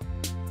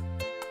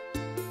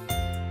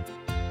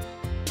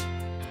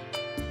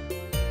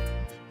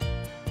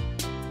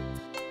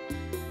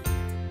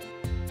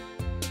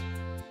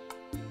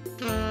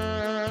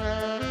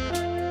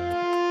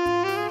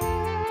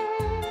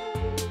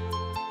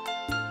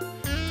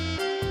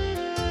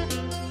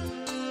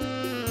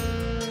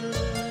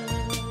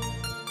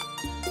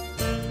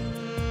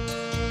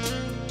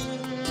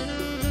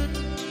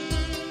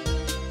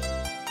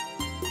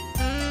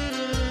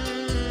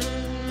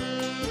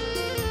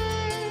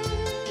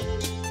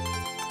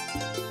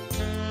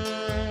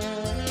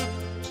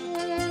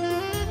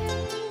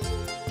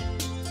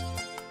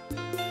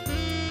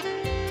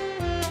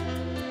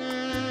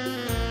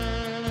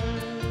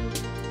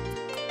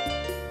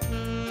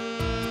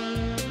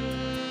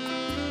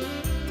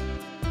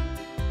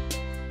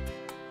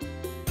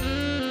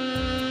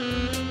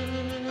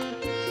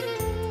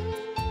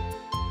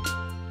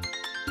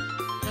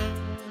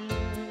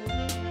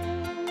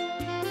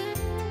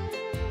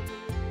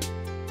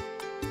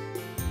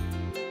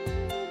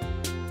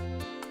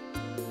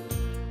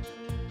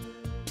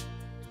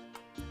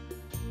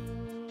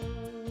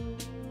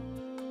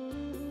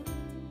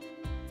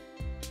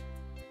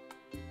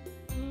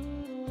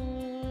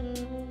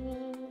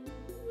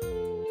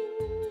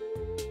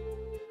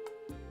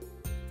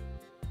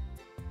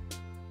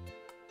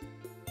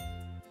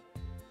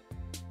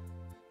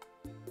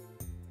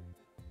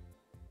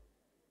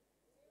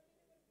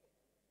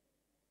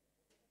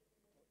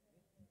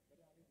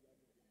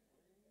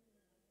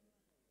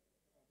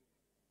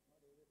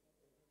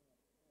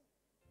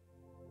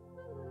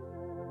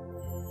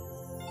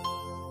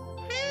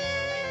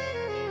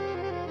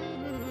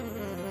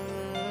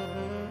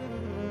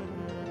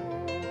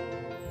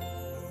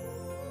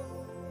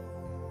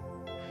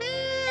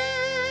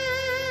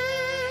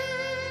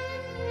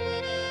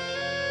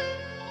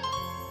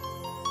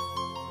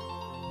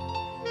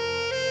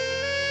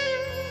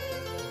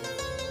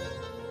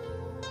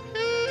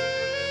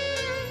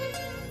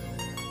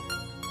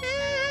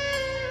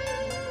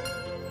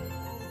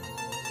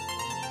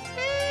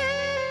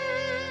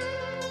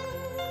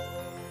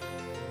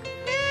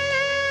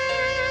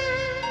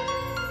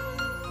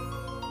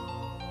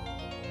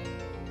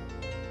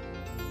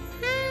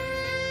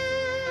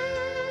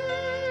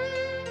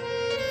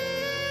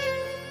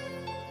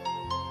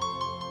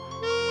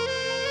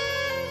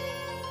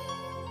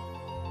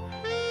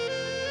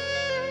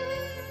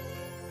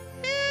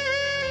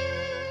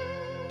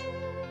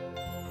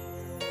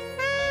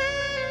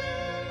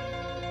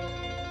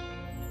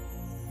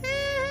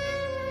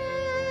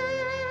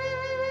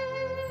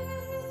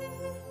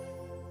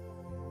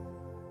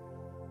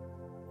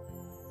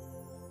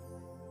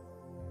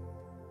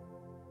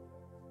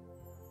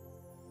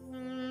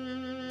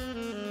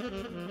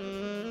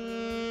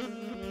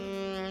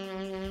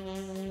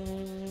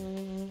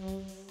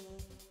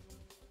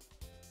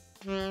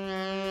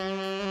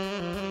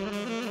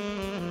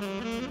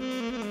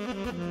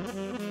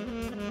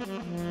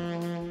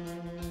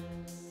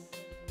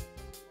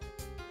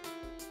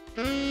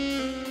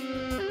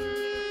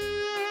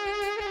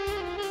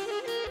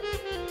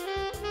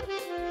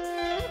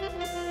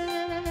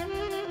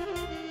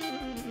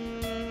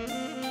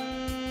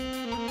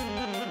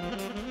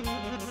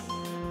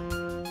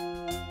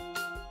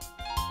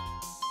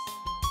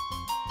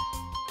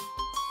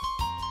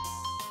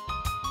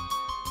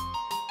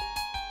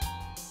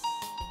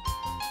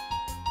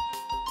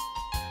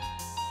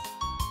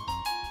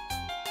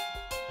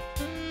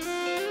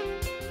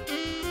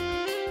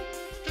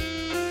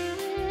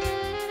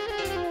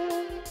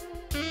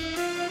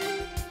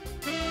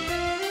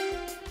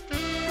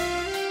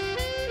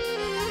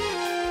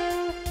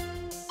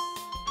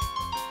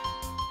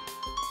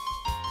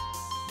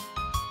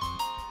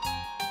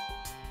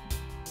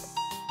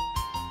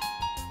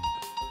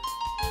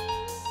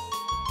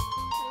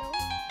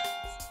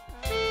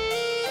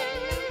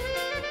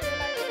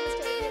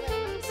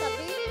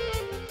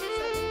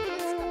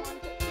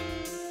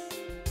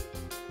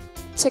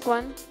 Check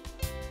one.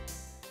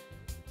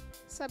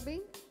 സബി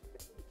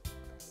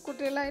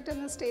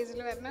കുട്ടികളായിട്ടൊന്ന് സ്റ്റേജിൽ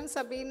വരണം.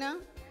 സബീന,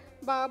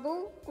 ബാബു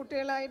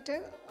കുട്ടികളായിട്ട്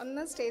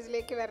ഒന്ന്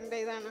സ്റ്റേജിലേക്ക്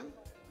വരേണ്ടതാണ്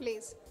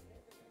പ്ലീസ്.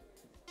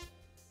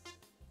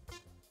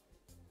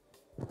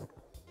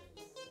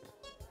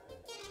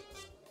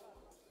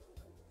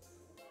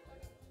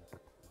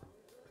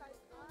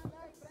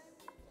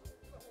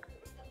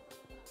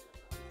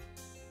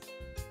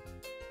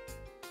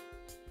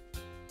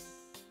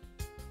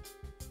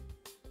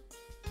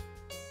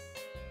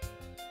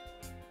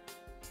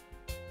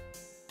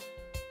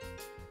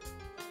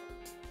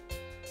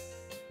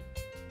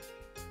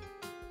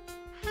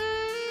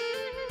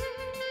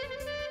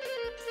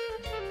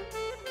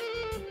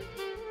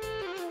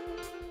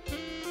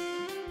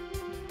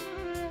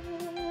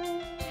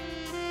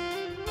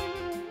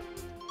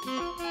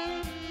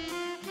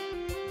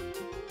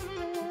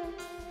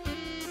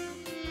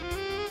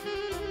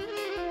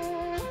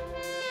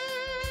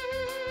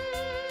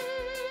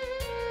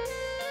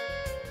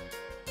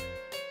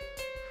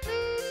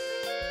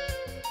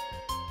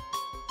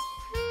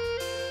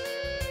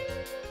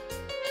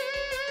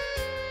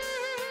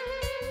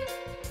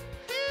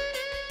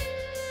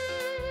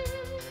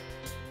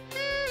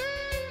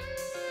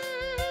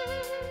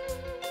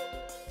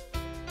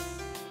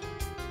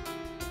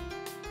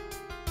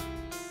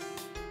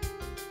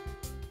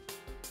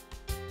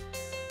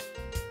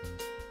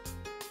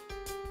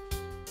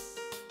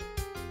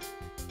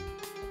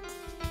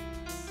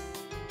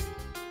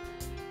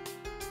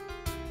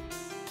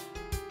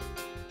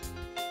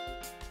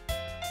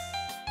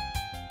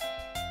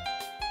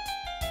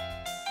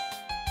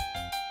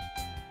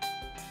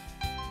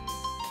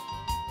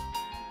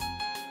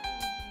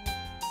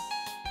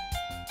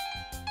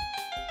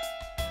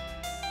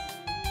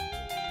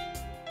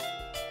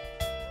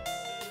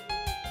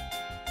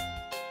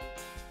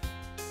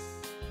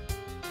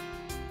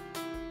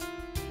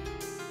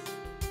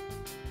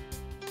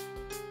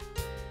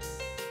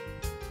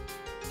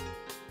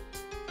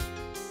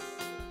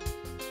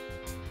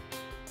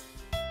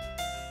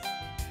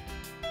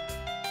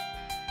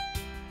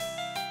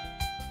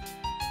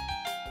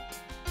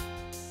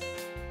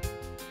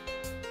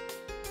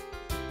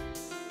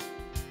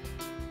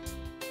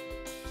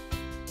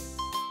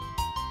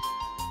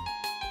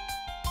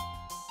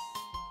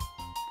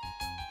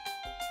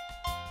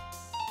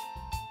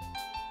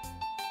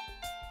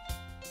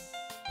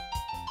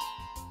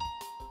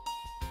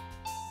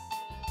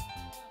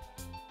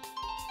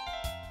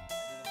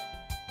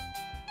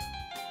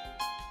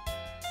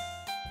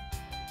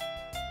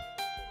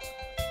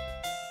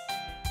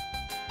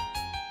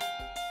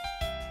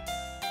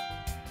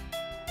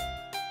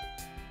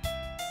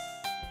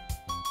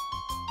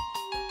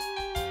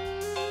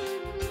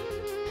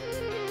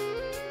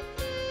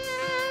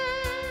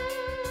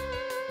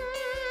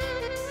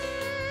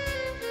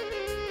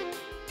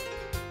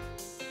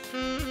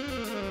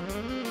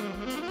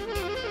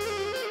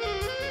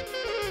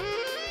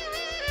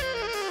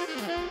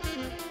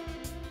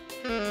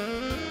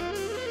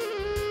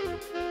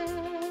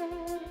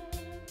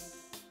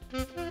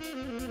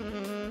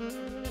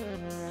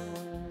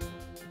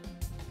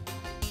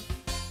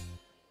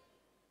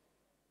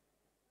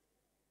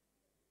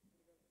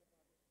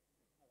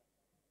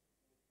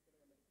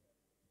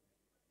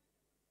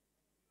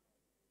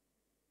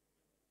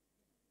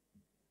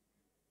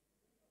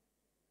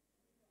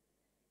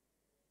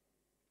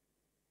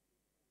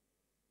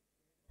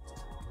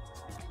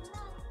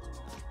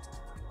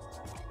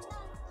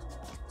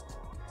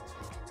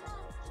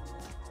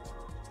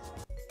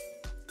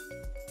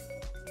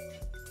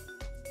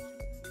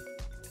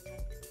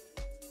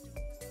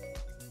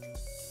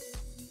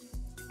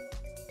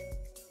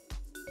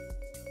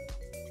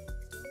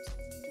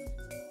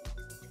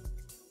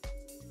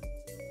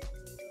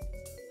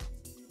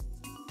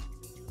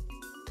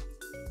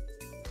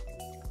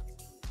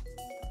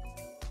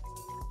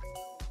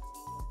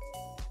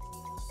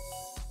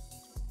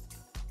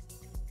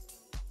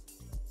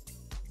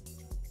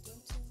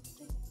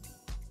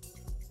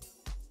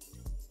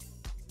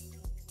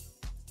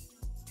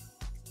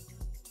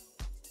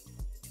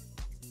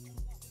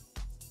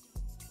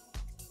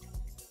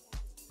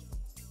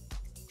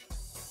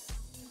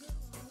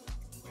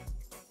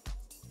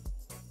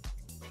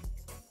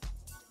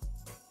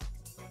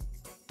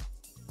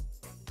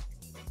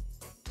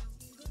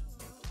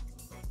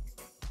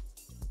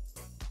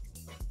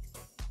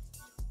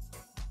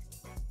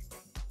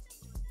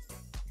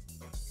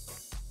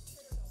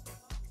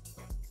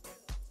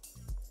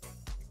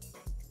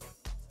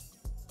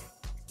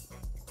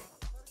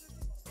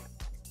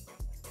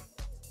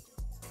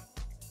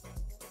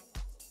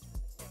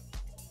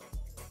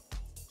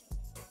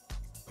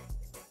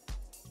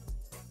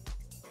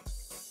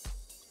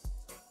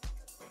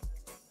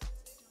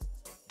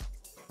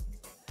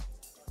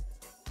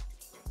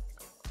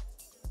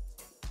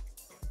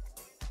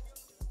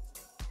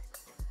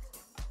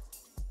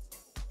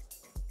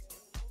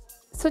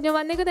 സോ ഞാൻ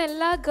വന്നിരിക്കുന്ന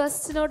എല്ലാ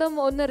ഗസ്റ്റിനോടും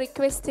ഒന്ന്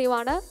റിക്വസ്റ്റ്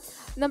ചെയ്യുവാണ്,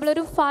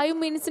 നമ്മളൊരു 5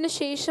 മിനിറ്റ്സിന്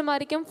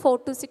ശേഷമായിരിക്കും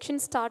ഫോട്ടോ സെക്ഷൻ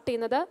സ്റ്റാർട്ട്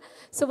ചെയ്യുന്നത്.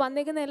 സോ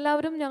വന്നേക്കുന്ന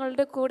എല്ലാവരും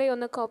ഞങ്ങളുടെ കൂടെ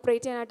ഒന്ന്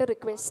കോപ്പറേറ്റ് ചെയ്യാനായിട്ട്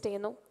റിക്വസ്റ്റ്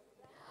ചെയ്യുന്നു.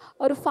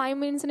 ഒരു 5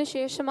 മിനിറ്റ്സിന്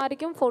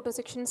ശേഷമായിരിക്കും ഫോട്ടോ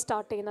സെക്ഷൻ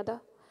സ്റ്റാർട്ട് ചെയ്യുന്നത്.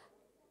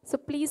 So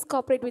please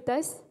cooperate with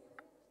us.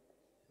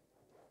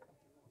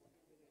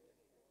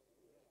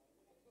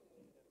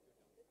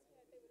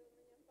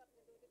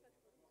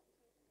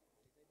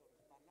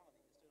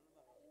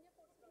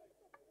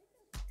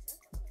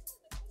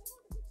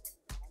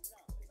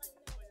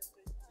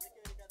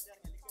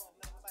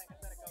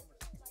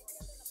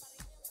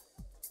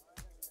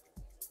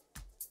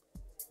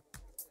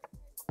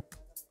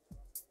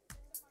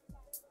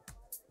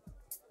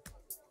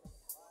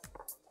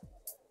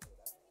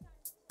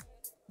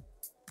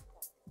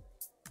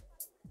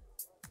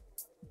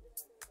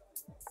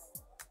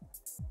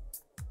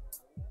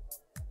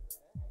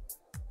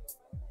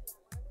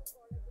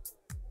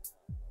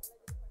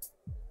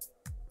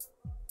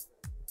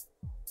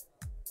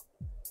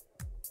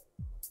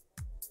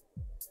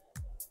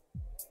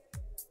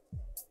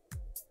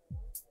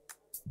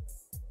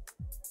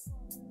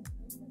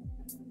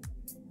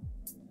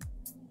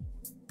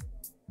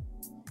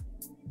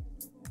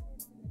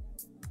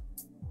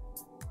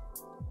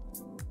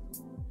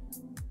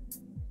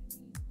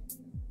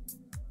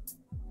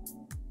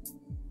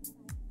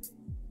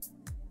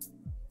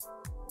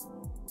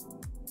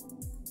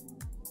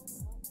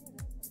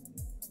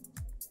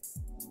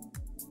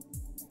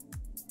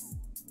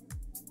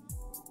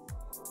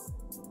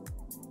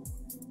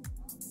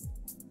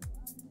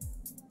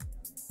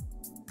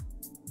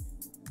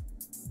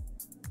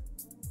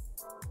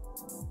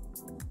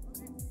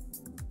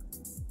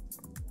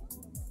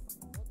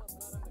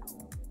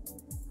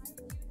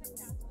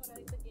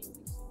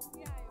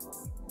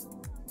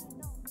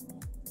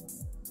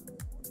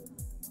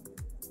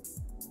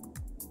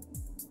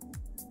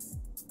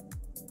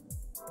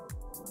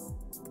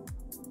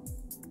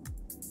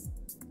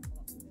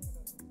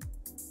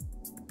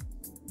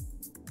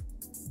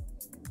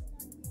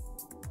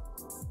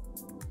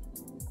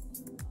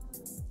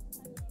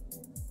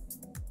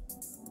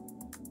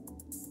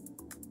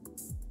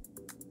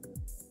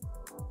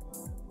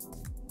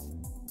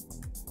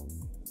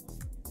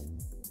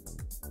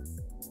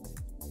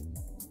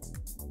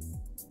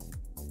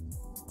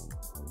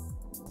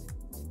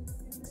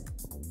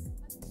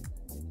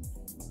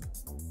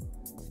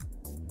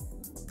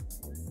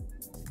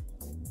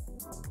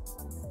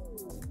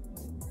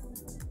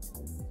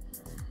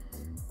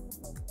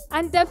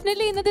 And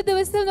definitely ഇന്നത്തെ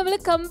ദിവസം നമ്മൾ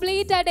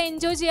കംപ്ലീറ്റ് ആയിട്ട്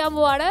എൻജോയ് ചെയ്യാൻ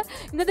പോവാണ്.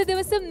 ഇന്നത്തെ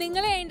ദിവസം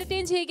നിങ്ങളെ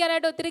എൻ്റർടൈൻ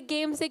ചെയ്യിക്കാനായിട്ട് ഒത്തിരി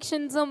ഗെയിം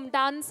സെക്ഷൻസും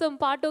ഡാൻസും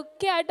പാട്ടും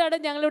ഒക്കെ ആയിട്ടാണ്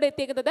ഞങ്ങളിവിടെ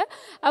എത്തിക്കുന്നത്.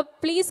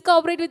 Please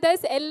cooperate with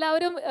us.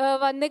 എല്ലാവരും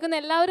വന്നേക്കുന്ന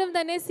എല്ലാവരും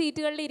തന്നെ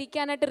സീറ്റുകളിൽ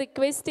ഇരിക്കാനായിട്ട്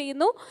റിക്വസ്റ്റ്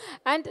ചെയ്യുന്നു.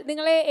 ആൻഡ്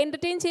നിങ്ങളെ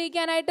എൻ്റർടൈൻ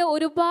ചെയ്യിക്കാനായിട്ട്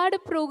ഒരുപാട്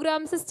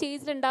പ്രോഗ്രാംസ്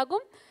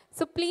സ്റ്റേജിലുണ്ടാകും.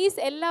 സോ പ്ലീസ്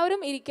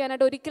എല്ലാവരും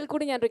ഇരിക്കാനായിട്ട് ഒരിക്കൽ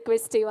കൂടി ഞാൻ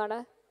റിക്വസ്റ്റ് ചെയ്യുവാണ്.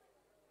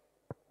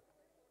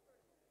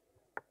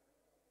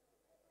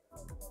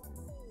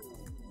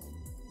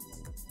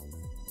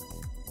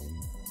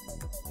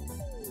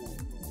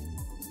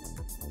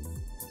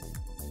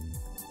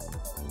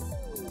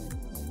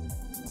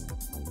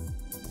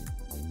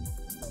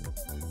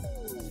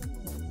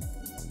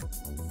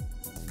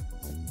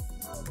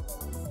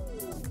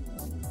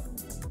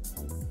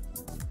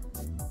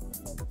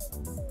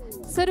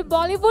 സോ ഒരു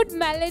ബോളിവുഡ്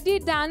മെലഡി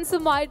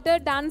ഡാൻസുമായിട്ട്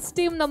ഡാൻസ്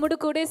ടീം നമ്മുടെ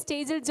കൂടെ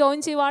സ്റ്റേജിൽ ജോയിൻ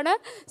ചെയ്യുവാണ്.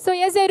 സോ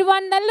യെസ്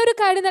എവരിവൺ, നല്ലൊരു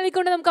കൈ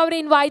നൽകിക്കൊണ്ട് നമുക്ക് അവരെ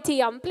ഇൻവൈറ്റ്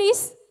ചെയ്യാം.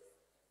 പ്ലീസ്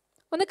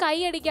ഒന്ന് കൈ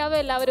അടിക്കാവോ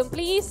എല്ലാവരും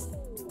please.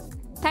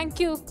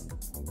 Thank you.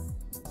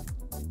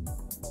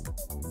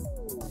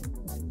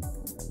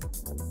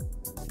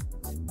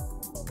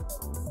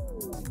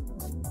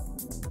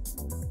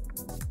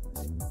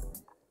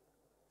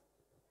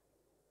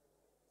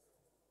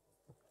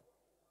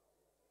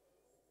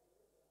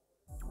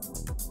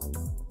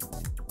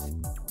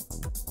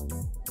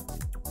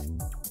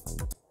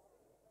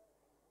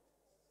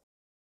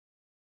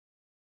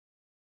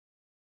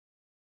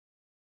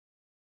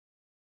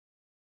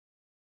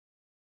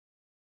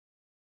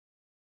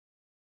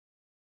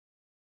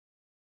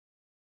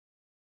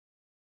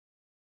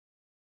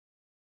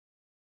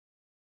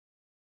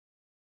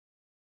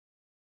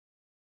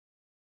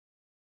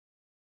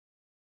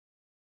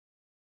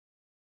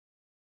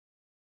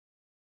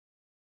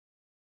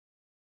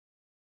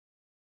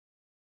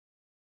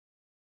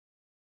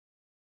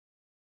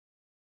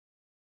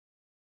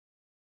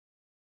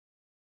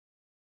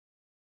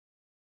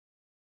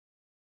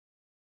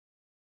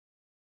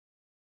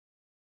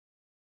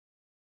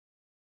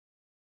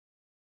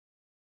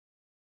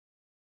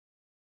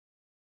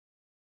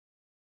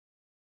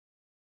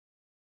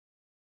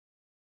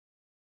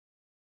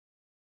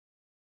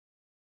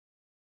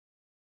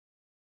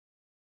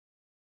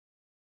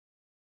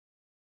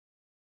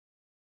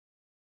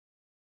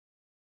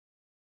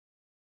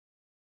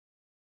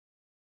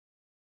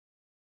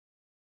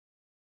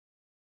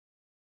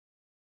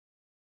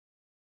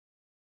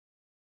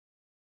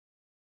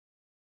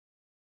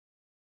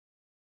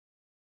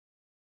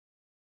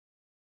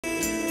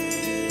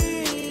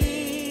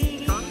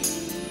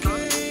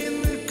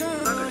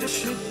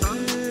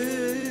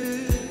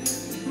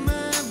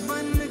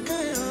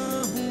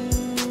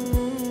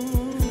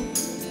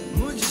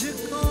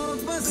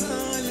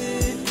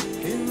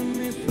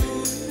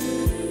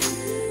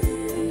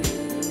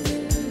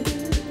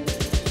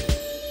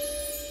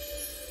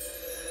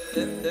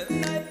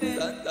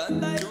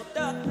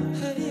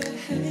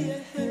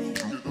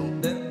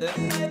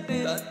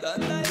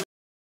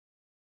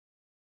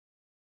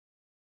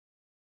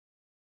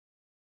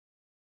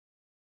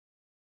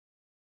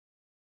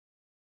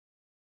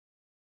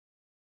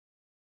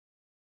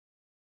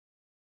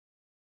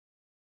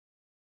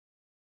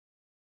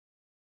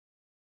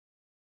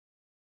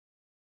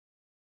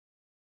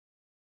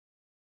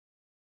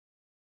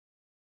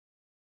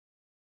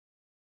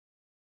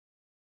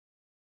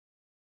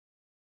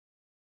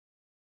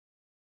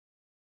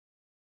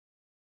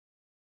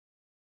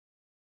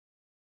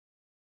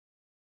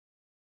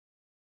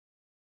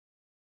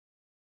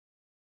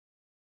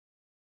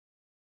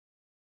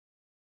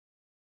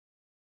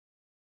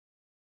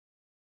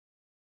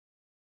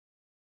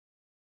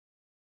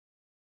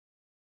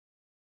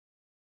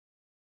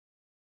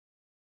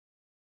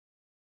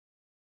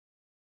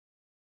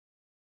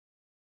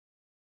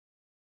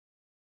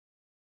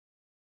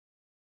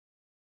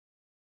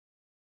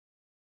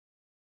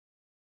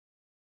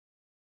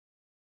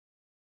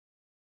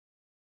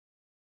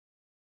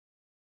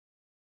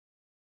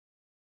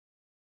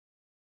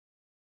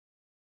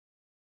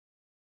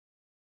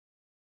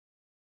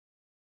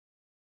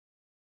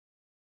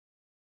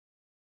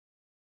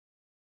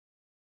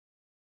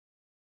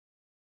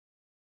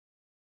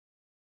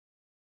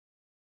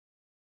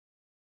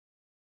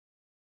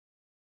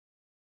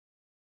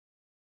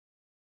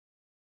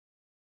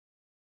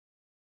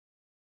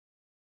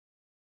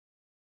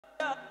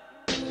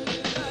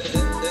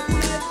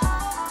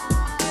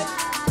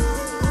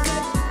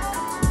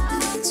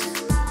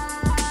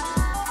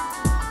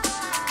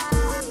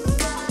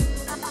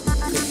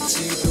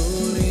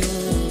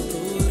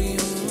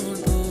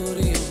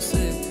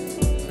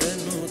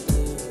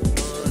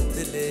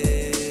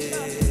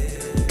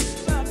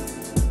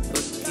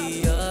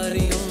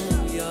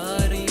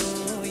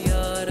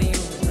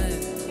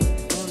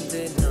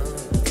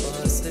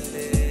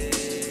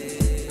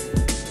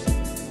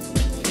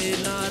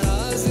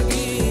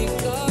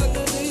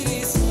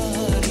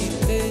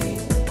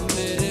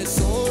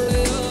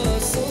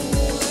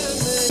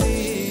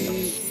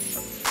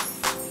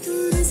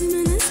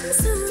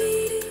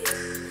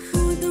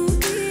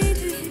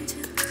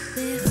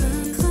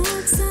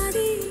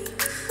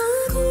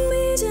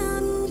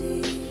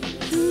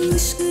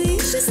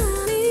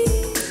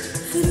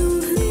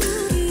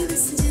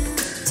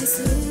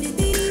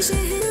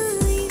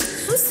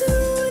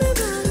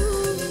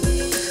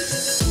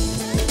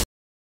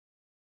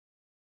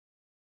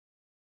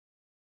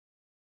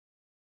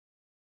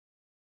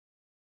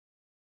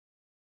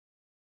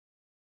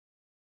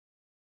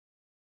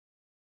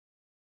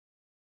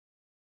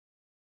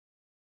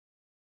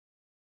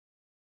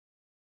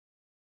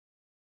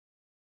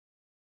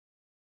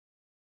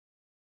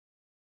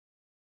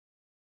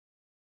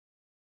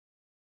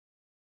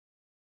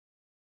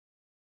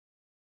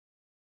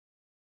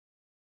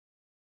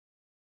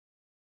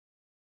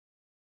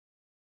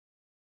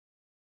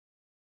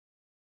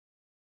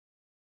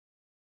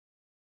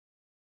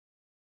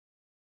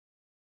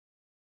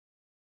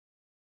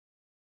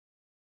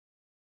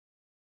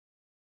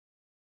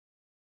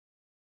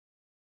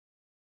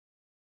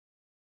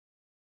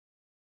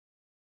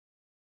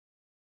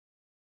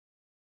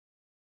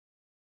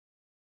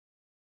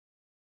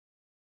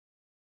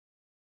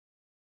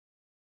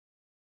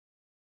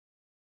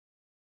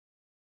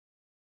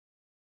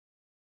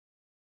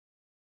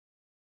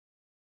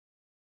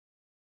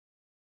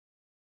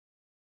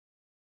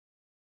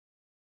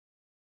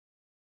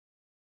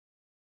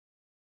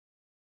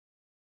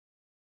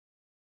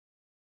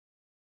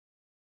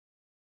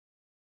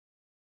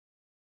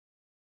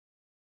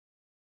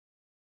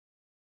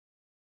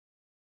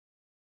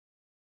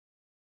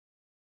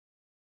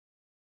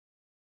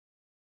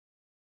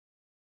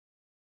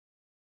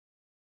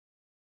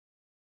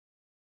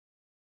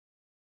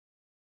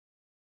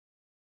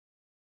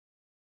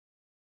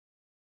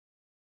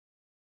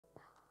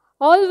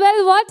 All well,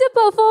 what a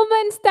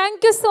performance.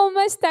 Thank you so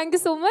much. Thank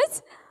you so much.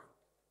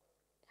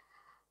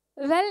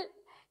 Well,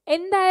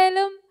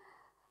 എന്തായാലും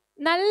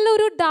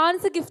നല്ലൊരു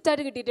ഡാൻസ്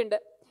ഗിഫ്റ്റായിട്ട് കിട്ടിയിട്ടുണ്ട്.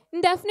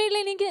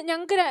 ഡെഫിനറ്റ്ലി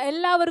ഞങ്ങൾക്ക്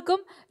എല്ലാവർക്കും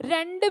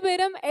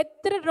രണ്ടുപേരും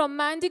എത്ര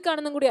റൊമാൻറ്റിക്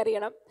ആണെന്നും കൂടി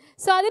അറിയണം.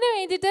 സോ അതിന്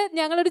വേണ്ടിയിട്ട്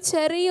ഞങ്ങളൊരു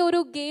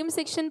ചെറിയൊരു ഗെയിം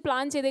സെക്ഷൻ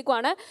പ്ലാൻ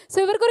ചെയ്തേക്കുവാണ്. സോ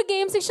ഇവർക്കൊരു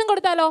ഗെയിം സെക്ഷൻ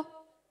കൊടുത്താലോ?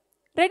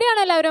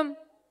 റെഡിയാണോ എല്ലാവരും?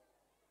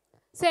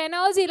 സോ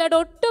എനർജി ഇല്ല,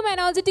 ഒട്ടും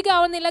എനർജറ്റിക്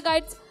ആവുന്നില്ല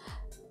ഗൈഡ്സ്.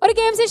 ഒരു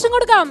ഗെയിം സെക്ഷൻ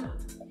കൊടുക്കാം.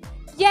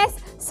 യെസ്.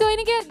 സോ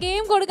എനിക്ക്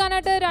ഗെയിം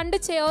കൊടുക്കാനായിട്ട് 2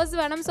 ചെയേഴ്സ്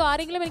വേണം. സോ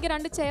ആരെങ്കിലും എനിക്ക്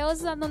 2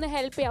 ചെയേഴ്സ് തന്നൊന്ന്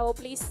ഹെൽപ്പ് ചെയ്യാവോ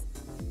പ്ലീസ്?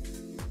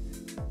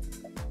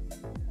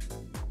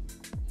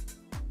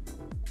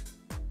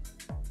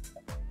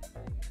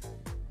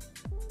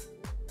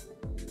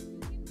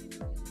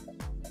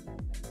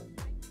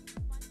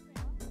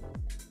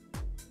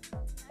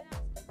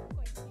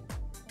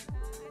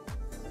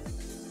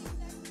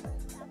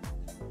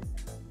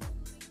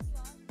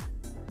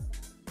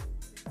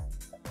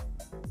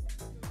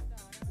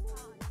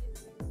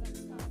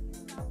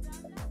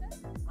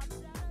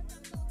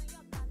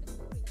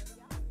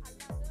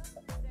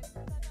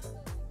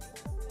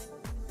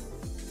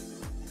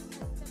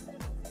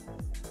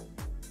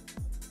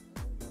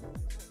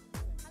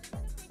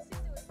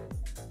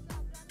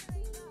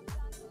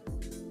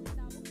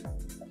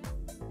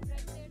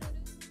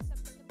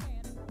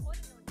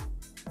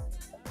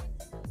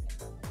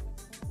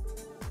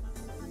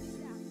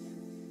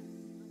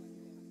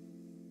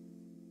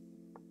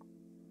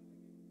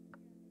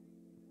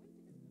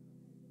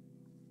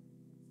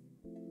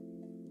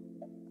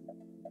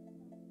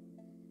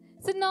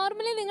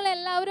 നോർമലി നിങ്ങൾ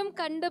എല്ലാവരും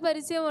കണ്ട്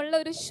പരിചയമുള്ള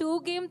ഒരു ഷൂ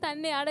ഗെയിം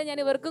തന്നെയാണ് ഞാൻ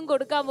ഇവർക്കും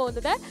കൊടുക്കാൻ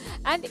പോകുന്നത്.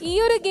 ആൻഡ് ഈ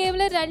ഒരു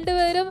ഗെയിമിൽ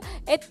രണ്ടുപേരും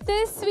എത്ര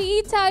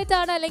സ്വീറ്റ്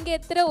ആയിട്ടാണ് അല്ലെങ്കിൽ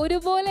എത്ര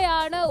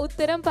ഒരുപോലെയാണ്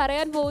ഉത്തരം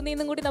പറയാൻ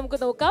പോകുന്നതെന്നും കൂടി നമുക്ക്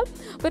നോക്കാം.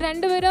 അപ്പോൾ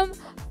രണ്ടുപേരും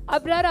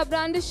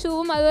അബ്രാറിൻ്റെ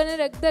ഷൂവും അതുപോലെ തന്നെ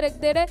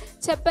രഗ്ധയുടെ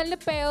ചെപ്പലിൻ്റെ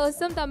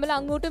പെയേഴ്സും തമ്മിൽ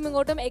അങ്ങോട്ടും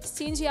ഇങ്ങോട്ടും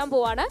എക്സ്ചേഞ്ച് ചെയ്യാൻ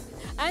പോവാണ്.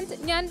 ആൻഡ്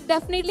ഞാൻ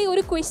ഡെഫിനറ്റ്ലി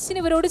ഒരു ക്വസ്റ്റ്യൻ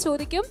ഇവരോട്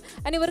ചോദിക്കും.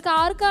 ആൻഡ് ഇവർക്ക്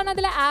ആർക്കാണ്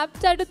അതിൽ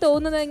ആപ്റ്റായിട്ട്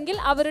തോന്നുന്നതെങ്കിൽ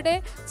അവരുടെ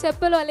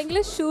ചെപ്പലോ അല്ലെങ്കിൽ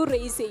ഷൂ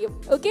റേസ് ചെയ്യും.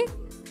 ഓക്കെ?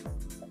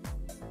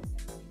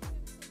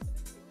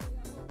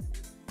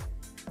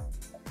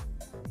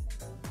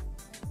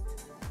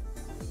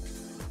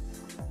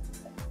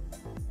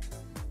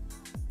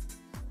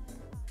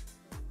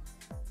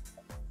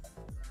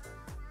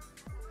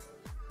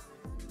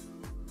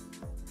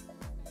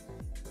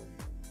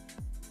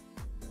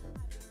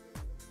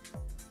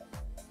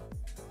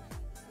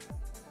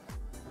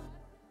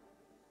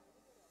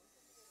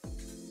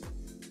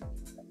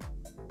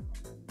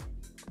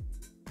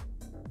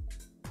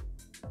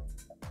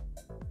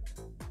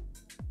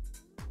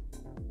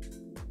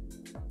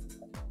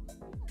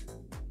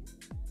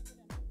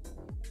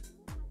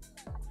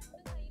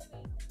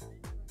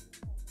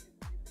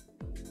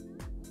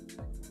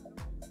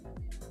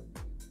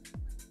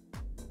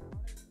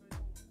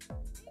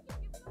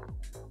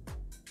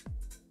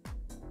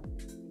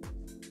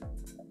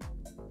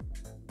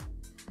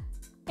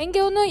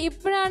 എനിക്ക് തോന്നുന്നു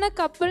ഇപ്പോഴാണ്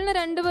കപ്പിളിന്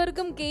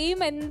രണ്ടുപേർക്കും ഗെയിം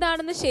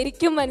എന്താണെന്ന്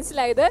ശരിക്കും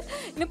മനസ്സിലായത്.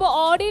 ഇനിയിപ്പോൾ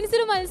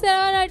ഓഡിയൻസിന്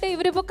മനസ്സിലാവാനായിട്ട്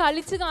ഇവരിപ്പോൾ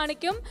കളിച്ച്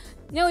കാണിക്കും.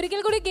 ഞാൻ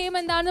ഒരിക്കൽ കൂടി ഗെയിം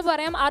എന്താണെന്ന്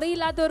പറയാം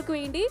അറിയില്ലാത്തവർക്ക്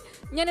വേണ്ടി.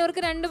 ഞാൻ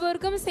ഇവർക്ക്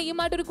രണ്ടുപേർക്കും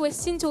സെയിം ആയിട്ടൊരു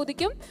ക്വസ്റ്റ്യൻ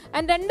ചോദിക്കും.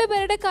 ആൻഡ്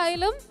രണ്ടുപേരുടെ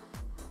കയ്യിലും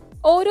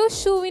ഓരോ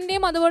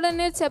ഷൂവിൻ്റെയും അതുപോലെ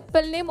തന്നെ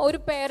ചെപ്പലിൻ്റെയും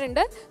ഒരു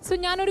പേരുണ്ട്. സോ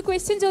ഞാനൊരു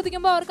ക്വസ്റ്റ്യൻ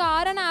ചോദിക്കുമ്പോൾ അവർക്ക്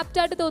ആരാണ്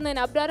ആപ്റ്റായിട്ട്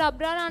തോന്നുന്നത്,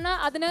 അബ്രാറാണ്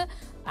അതിന്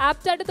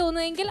ആപ്റ്റായിട്ട്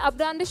തോന്നുന്നതെങ്കിൽ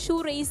അബ്രാറിൻ്റെ ഷൂ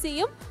റേസ്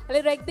ചെയ്യും,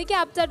 അല്ലെങ്കിൽ രഗ്ധയ്ക്ക്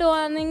ആപ്റ്റായിട്ട്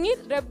തോന്നുന്നെങ്കിൽ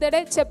രഗ്ധയുടെ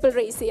ചെപ്പൽ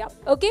റേസ് ചെയ്യാം.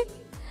 Okay?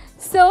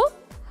 So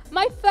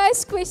my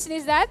first question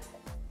is that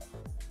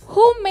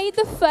who made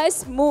the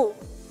first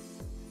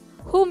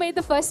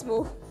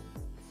move?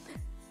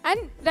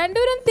 And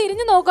രണ്ടുപേരും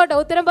തിരിഞ്ഞു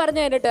നോക്കട്ടോ ഉത്തരം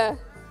പറഞ്ഞു കഴിഞ്ഞിട്ട്.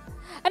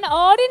 ആൻഡ്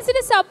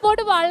ഓഡിയൻസിൻ്റെ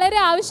സപ്പോർട്ട് വളരെ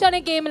ആവശ്യമാണ്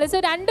ഈ ഗെയിമിൽ. സോ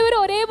രണ്ടുപേരും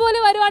ഒരേപോലെ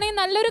വരുവാണെങ്കിൽ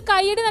നല്ലൊരു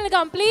കൈയ്യടി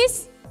നൽകാം please.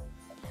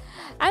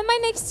 And my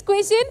next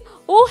question,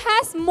 who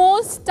has more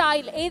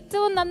style?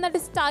 ഏറ്റവും നന്നായിട്ട്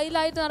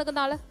സ്റ്റൈലായിട്ട് നടക്കുന്ന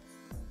ആള്?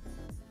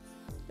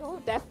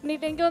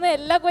 ഡെഫിനറ്റ്ലി എനിക്ക് തോന്നുന്നു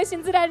എല്ലാ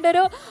ക്വസ്റ്റ്യൻസും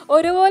രണ്ടുപേരും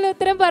ഒരുപോലെ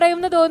ഉത്തരം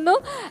പറയുമെന്ന് തോന്നുന്നു.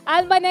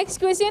 And my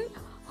next question,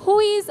 who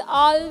is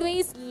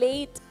always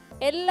late?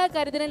 എല്ലാ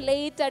കാര്യത്തിനും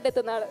ലേറ്റ് ആയിട്ട്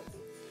എത്തുന്ന ആള്?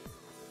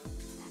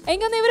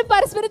 എനിക്കൊന്നും ഇവർ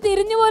പരസ്പരം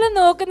തിരിഞ്ഞു പോലും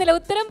നോക്കുന്നില്ല,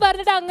 ഉത്തരം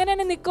പറഞ്ഞിട്ട് അങ്ങനെ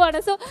തന്നെ നിൽക്കുവാണ്.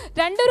 സോ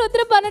രണ്ടുപേരും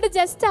ഉത്തരം പറഞ്ഞിട്ട്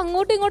ജസ്റ്റ്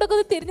അങ്ങോട്ടും ഇങ്ങോട്ടൊക്കെ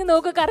ഒന്ന് തിരിഞ്ഞു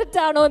നോക്കുക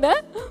കറക്റ്റ് ആണോ എന്ന്.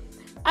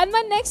 And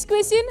my next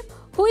question,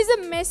 who is A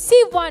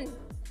Messi one?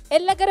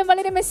 എല്ലാ കാര്യം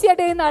വളരെ മെസ്സി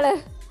ആയിട്ട് ചെയ്യുന്ന ആള്.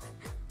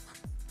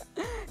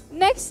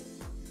 Next,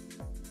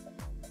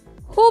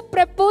 who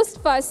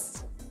proposed first?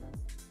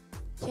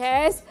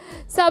 Yes,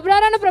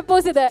 സബ്രാറാണ്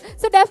propose ചെയ്തത്.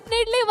 സോ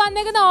ഡെഫിനറ്റ്ലി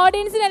വന്നേക്കുന്ന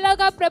ഓഡിയൻസിന്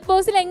എല്ലാവർക്കും ആ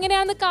പ്രപ്പോസൽ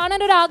എങ്ങനെയാണെന്ന്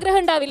കാണാൻ ഒരു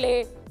ആഗ്രഹം ഉണ്ടാവില്ലേ?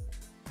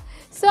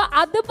 സോ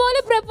അതുപോലെ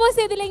പ്രപ്പോസ്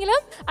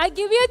ചെയ്തില്ലെങ്കിലും I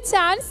give you A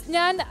chance.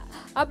 ഞാൻ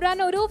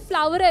അബ്രാറിന് ഒരു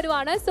ഫ്ലവർ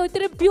തരുവാണ്. സോ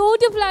ഇത്തിരി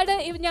ബ്യൂട്ടിഫുൾ ആയിട്ട്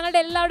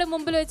ഞങ്ങളുടെ എല്ലാവരുടെയും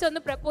മുമ്പിൽ വെച്ച്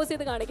ഒന്ന് പ്രപ്പോസ്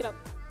ചെയ്ത് കാണിക്കണം.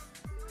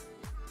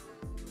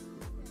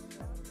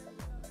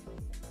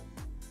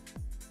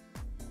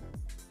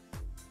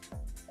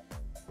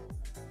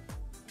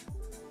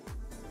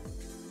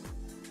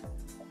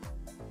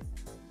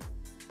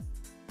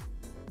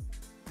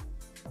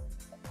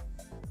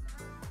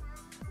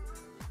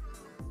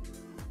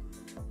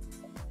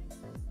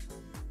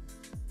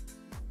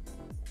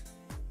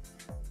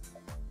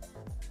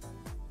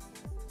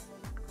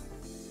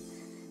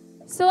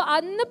 സോ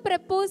അന്ന്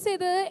പ്രപ്പോസ്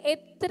ചെയ്തത്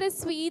എത്ര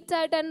സ്വീറ്റ്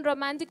ആയിട്ട് ആൻഡ്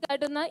റൊമാൻറ്റിക്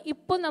ആയിട്ടെന്ന്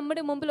ഇപ്പോൾ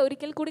നമ്മുടെ മുമ്പിൽ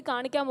ഒരിക്കൽ കൂടി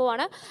കാണിക്കാൻ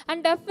പോവാണ്.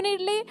 ആൻഡ്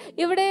ഡെഫിനറ്റ്ലി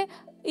ഇവിടെ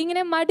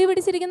ഇങ്ങനെ മടി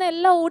പിടിച്ചിരിക്കുന്ന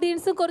എല്ലാ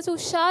ഓഡിയൻസും കുറച്ച്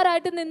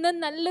ഉഷാറായിട്ട് നിന്ന്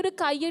നല്ലൊരു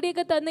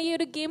കയ്യടിയൊക്കെ തന്ന ഈ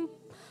ഒരു ഗെയിം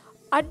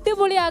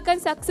അടിപൊളിയാക്കാൻ,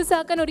 സക്സസ്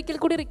ആക്കാൻ ഒരിക്കൽ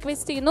കൂടി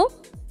റിക്വസ്റ്റ് ചെയ്യുന്നു.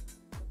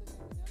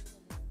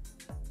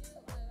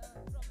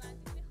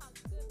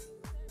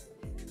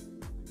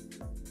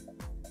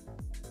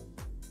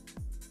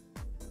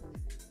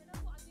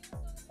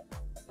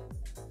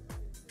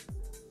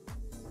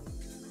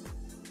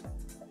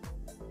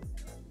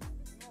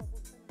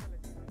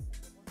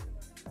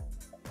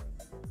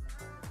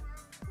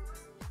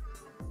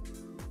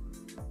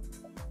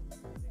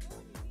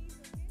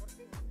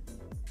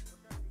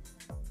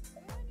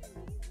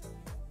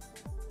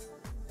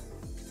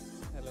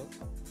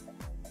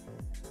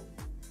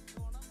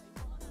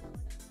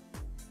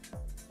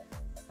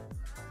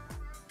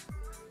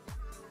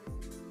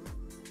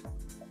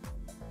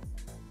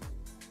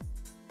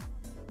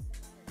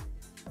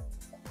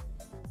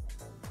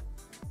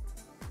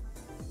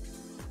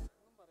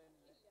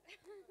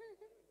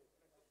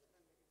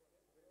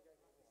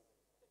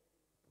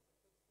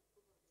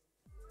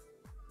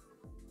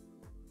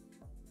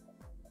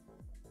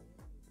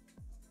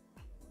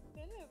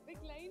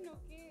 Big line,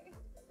 okay.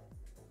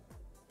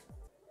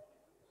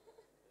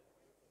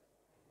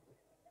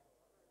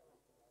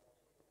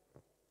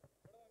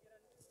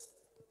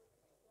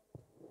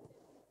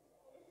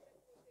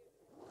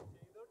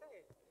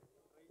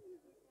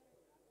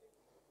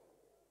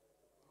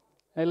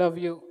 I love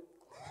you.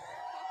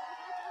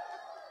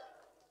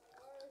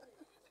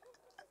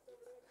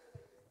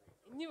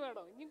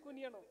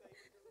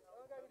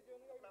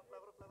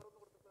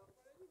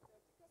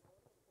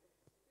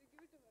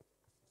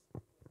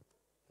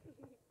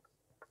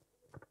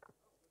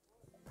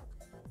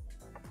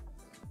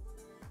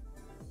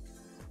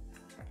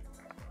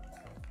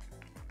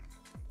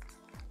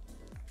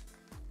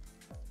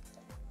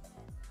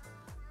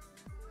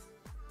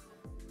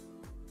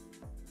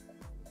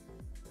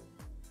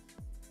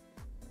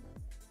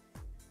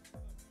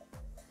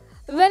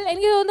 Well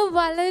എനിക്ക് തോന്നുന്നു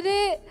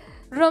വളരെ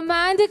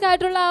റൊമാൻറ്റിക്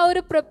ആയിട്ടുള്ള ആ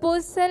ഒരു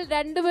പ്രപ്പോസൽ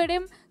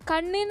രണ്ടുപേരുടെയും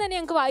കണ്ണിൽ നിന്ന് തന്നെ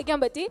ഞങ്ങൾക്ക് വായിക്കാൻ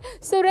പറ്റി.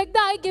 So റെഗ്ദ,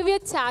 I give you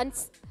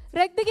chance.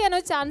 റെഗ്ദയ്ക്ക്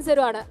ഞാനൊരു ചാൻസ്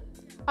തരുവാണ്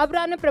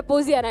അബ്രാറിനെ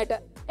പ്രപ്പോസ് ചെയ്യാനായിട്ട്.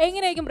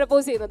 എങ്ങനെയായിരിക്കും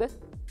പ്രപ്പോസ് ചെയ്യുന്നത്?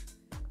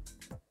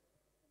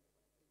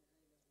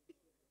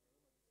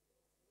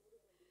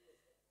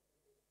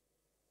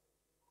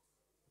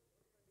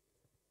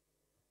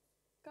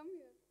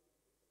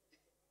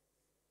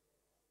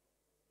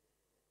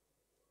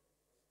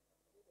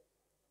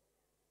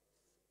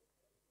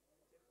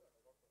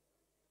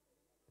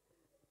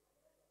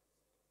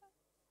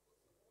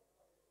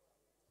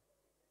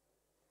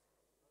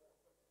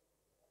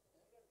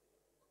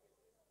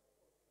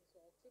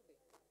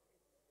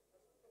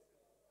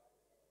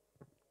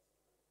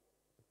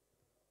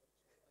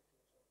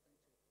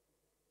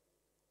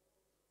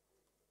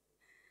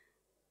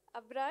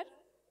 Abrar,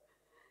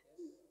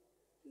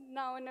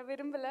 நான் உன்னை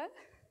விரும்பல,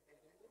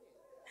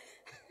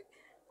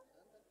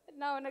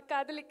 நான் உன்னை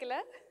காதலிக்கல,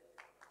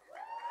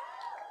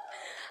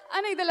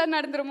 ஆனால் இதெல்லாம்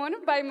நடந்துருமோன்னு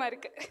பயமா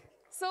இருக்கு.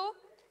 ஸோ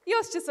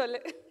யோசிச்சு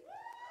சொல்லு.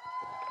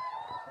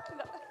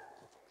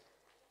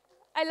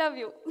 I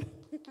love you.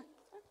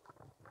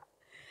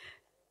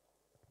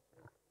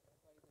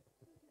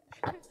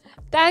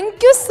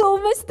 Thank you so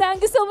much,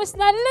 thank you so much.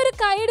 നല്ലൊരു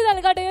കൈയ്യടി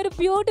നൽകട്ടെ ഒരു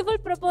beautiful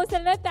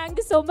പ്രപ്പോസലിന്. Thank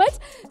you so much.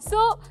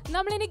 So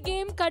നമ്മളിനി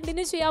ഗെയിം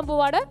കണ്ടിന്യൂ ചെയ്യാൻ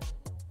പോവാണ്.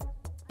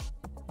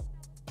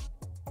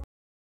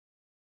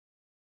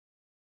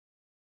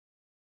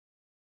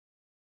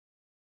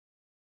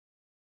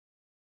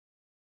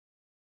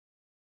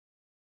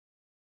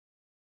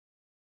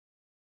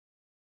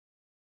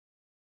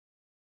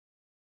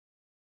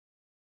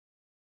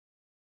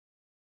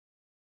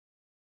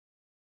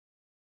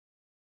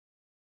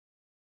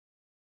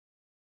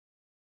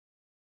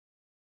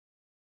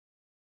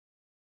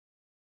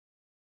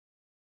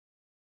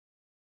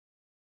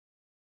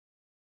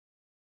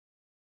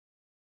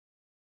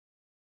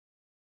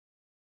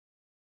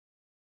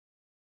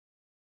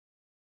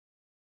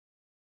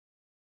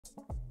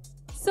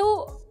 So,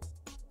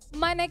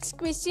 my next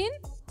question,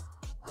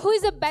 who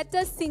is a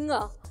better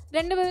singer?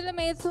 രണ്ടുപേരിലും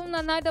ഏറ്റവും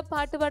നന്നായിട്ട്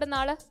പാട്ട് പാടുന്ന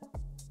ആള്?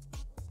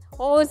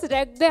 ഓ,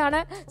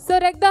 രഗ്ധയാണ്. സോ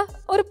രഗ്ധ,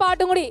 ഒരു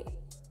പാട്ടും കൂടി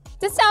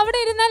ജസ്റ്റ്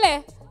അവിടെ ഇരുന്നല്ലേ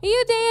ഈ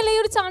ഡേയിലെ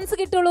ഈ ഒരു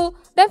ചാൻസ് കിട്ടുള്ളൂ.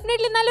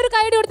 ഡെഫിനറ്റ്ലി നല്ലൊരു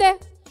കൈയ്യടി കൊടുത്തേ.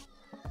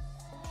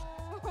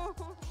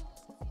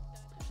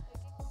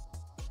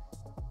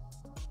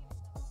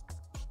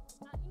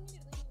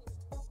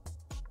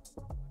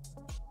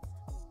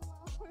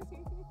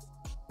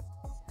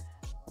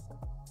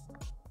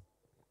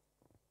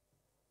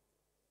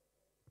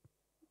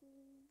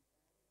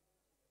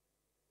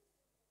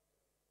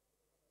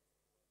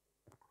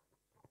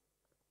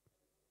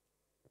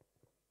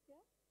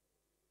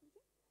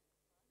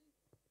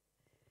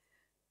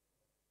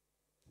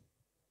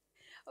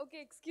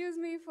 Okay, excuse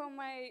me for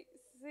my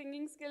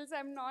singing skills.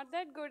 I'm not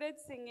that good at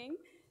singing.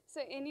 So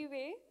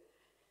anyway,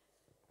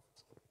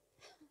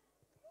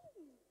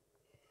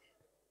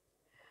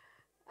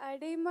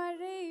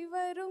 அடைமழை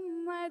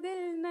வரும்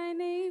அதில்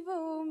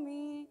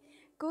நனைவோமே,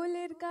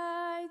 குளிர்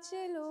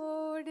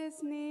காய்ச்சலோடு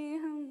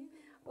ஸ்நேகம்,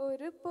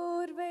 ஒரு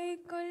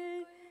போர்வைக்குள்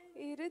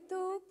இரு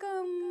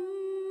தூக்கம்,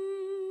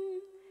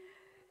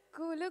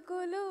 குலு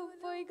குலு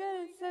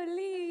பொய்கள்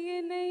சொல்லி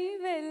என்னை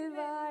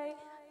வெல்வாய்,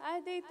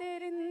 அதை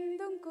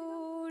தெரிந்தும்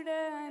கூட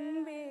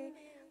அன்பே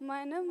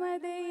மனம்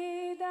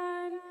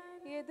அதையேதான்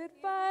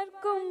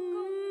எதிர்பார்க்கும்,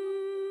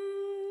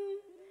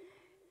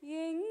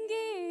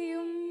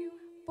 எங்கேயும்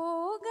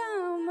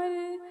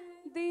போகாமல்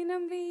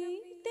தினம்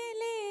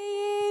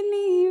வீட்டிலேயே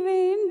நீ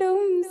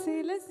வேண்டும்,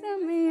 சில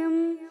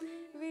சமயம்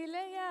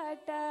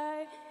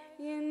விளையாட்டாய்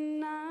என்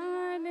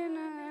நாடு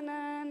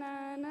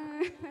நானா.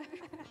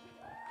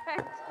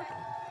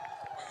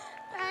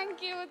 Thank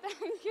you,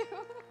 thank you.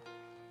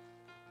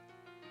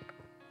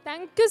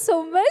 Thank you so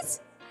much.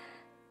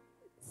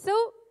 So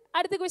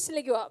അടുത്ത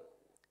ക്വസ്റ്റ്യനിലേക്ക് പോവാം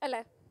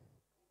അല്ലേ?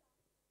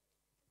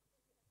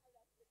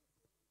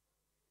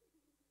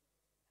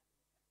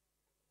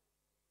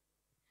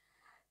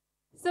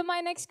 So my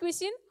next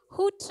question,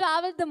 who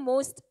travel the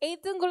most?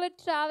 ഏറ്റവും കൂടുതൽ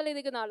ട്രാവൽ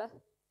ചെയ്തിരിക്കുന്ന ആള്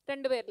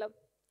രണ്ടുപേരിലും.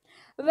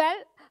 Well,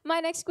 my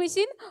next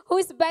question, who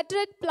is better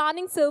at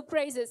planning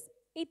surprises?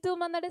 ഏറ്റവും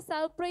നന്നായിട്ട്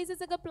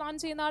സർപ്രൈസസ് ഒക്കെ പ്ലാൻ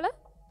ചെയ്യുന്ന ആള്?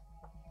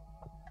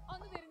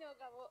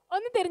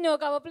 ഒന്ന് തിരിഞ്ഞു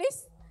നോക്കാവോ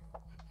പ്ലീസ്?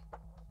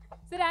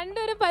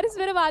 രണ്ടുപേരും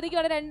പരസ്പരം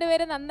ബാധിക്കുകയാണ്,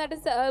 രണ്ടുപേരും നന്നായിട്ട്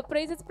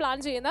സർപ്രൈസസ് പ്ലാൻ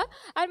ചെയ്യുന്ന.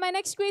 And my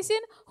next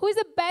question, who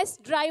is A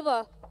best driver?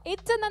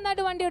 ഏറ്റവും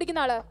നന്നായിട്ട് വണ്ടി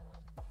ഓടിക്കുന്ന ആള്?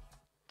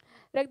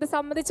 രക്ത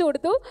സമ്മതിച്ചു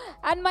കൊടുത്തു.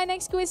 ആൻഡ് മൈ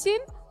നെക്സ്റ്റ്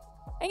ക്വസ്റ്റ്യൻ,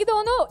 എനിക്ക്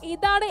തോന്നുന്നു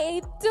ഇതാണ്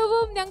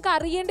ഏറ്റവും ഞങ്ങൾക്ക്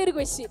അറിയേണ്ട ഒരു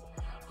question.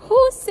 Who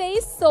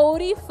says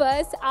sorry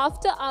first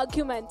after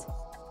argument?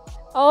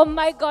 Oh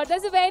my God,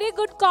 that's a very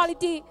good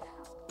quality.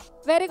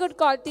 Very good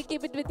quality.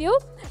 Keep it with you.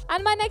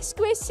 And my next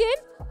question,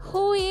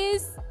 who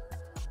is...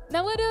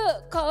 നമുക്കൊരു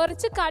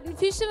കുറച്ച്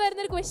confusion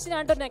വരുന്നൊരു ക്വസ്റ്റ്യൻ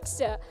ആണ് കേട്ടോ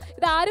നെക്സ്റ്റ്.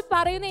 ഇത് ആര്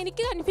പറയുന്നത്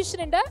എനിക്ക് confusion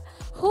ഉണ്ട്.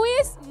 Who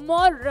is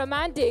more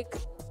romantic?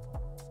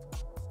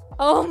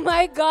 Oh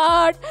my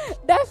God,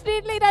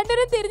 definitely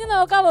രണ്ടുപേരും തിരിഞ്ഞു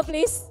നോക്കാമോ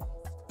പ്ലീസ്?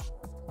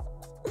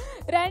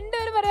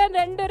 രണ്ടുപേരും പറയാൻ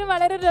രണ്ടുപേരും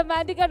വളരെ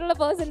റൊമാൻറ്റിക് ആയിട്ടുള്ള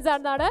പേഴ്സൺസ്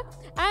ആണെന്നാണ്.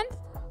 And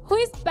who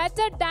is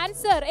better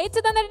dancer?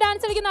 ഏറ്റവും നന്നായിട്ട്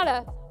ഡാൻസ് കളിക്കുന്ന ആള്.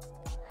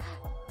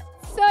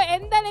 സോ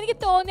എന്തായാലും എനിക്ക്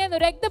തോന്നിയായിരുന്നു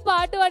രക്ത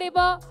പാട്ട്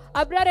പാടിയപ്പോൾ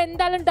അബ്രാർ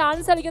എന്തായാലും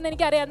ഡാൻസ് കളിക്കുമെന്ന്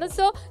എനിക്കറിയാമായിരുന്നു.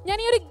 സോ ഞാൻ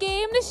ഈ ഒരു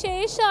ഗെയിമിന്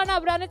ശേഷമാണ്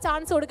അബ്രാറിന്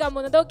ചാൻസ് കൊടുക്കാൻ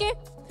പോകുന്നത്. ഓക്കെ,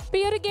 അപ്പോൾ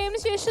ഈ ഒരു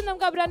ഗെയിമിന് ശേഷം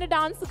നമുക്ക് അബ്രാറിൻ്റെ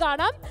ഡാൻസ്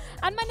കാണാം.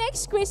 And my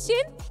next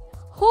question,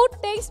 who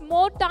takes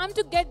more time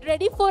to get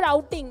ready for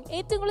outing?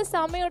 ഏറ്റവും കൂടുതൽ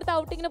സമയം എടുത്ത്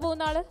ഔട്ടിങ്ങിന്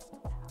പോകുന്ന ആള്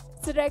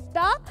രക്ത.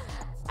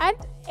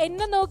 ആൻഡ്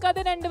എന്നെ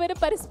നോക്കാതെ രണ്ടുപേരും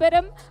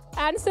പരസ്പരം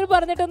ആൻസർ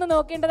പറഞ്ഞിട്ടൊന്ന്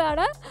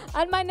നോക്കേണ്ടതാണ്.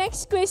 And my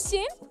next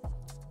question,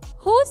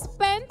 who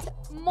spent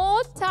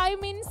more time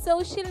in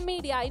social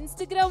media?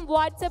 Instagram,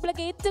 WhatsApp like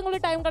ഏറ്റവും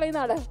കൂടുതൽ ടൈം കളയുന്ന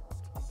ആള്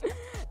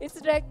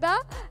it's Regdha.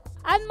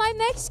 And my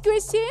next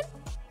question,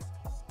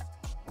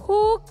 who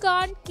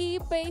can't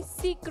keep a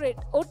secret?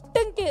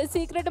 ഒട്ടും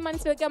സീക്രട്ട്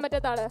മനസ്സിലാക്കാൻ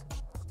പറ്റാത്ത ആള്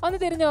ഒന്ന്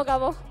തിരിഞ്ഞു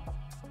നോക്കാമോ?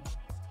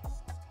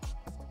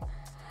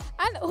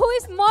 And who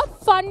is more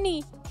funny?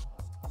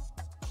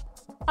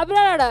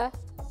 അബ്രാറാണ്.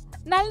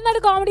 നല്ല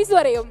കോമഡീസ്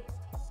പറയും.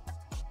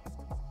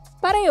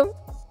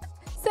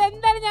 സോ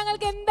എന്തായാലും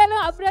ഞങ്ങൾക്ക് എന്തായാലും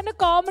അബ്രാറിന്റെ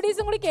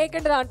കോമഡീസും കൂടി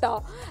കേൾക്കേണ്ടതാണ് കേട്ടോ.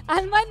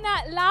 And my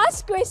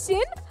last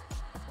question,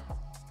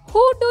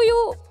 who do you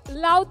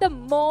love the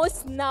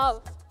most now?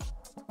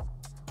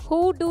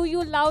 Who do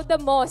you love the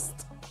most?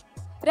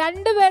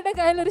 രണ്ടുപേരുടെ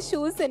കയ്യിലൊരു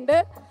ഷൂസ് ഉണ്ട്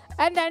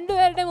ആൻഡ്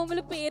രണ്ടുപേരുടെ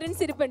മുമ്പിൽ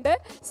പേരൻസ് ഇരിപ്പുണ്ട്.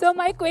 So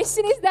my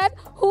question is that,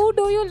 who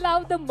do you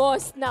love the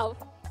most now?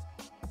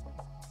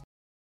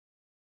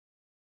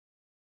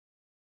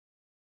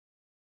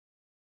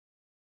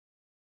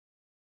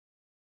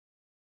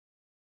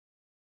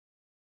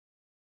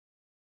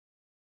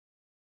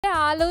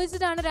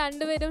 ആലോചിച്ചിട്ടാണ്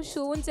രണ്ടുപേരും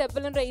ഷൂവും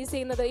ചെപ്പലും raise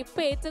ചെയ്യുന്നത്.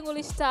 ഇപ്പോൾ ഏറ്റവും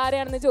കൂടുതൽ ഇഷ്ടം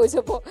ആരെയാണെന്ന്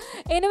ചോദിച്ചപ്പോൾ.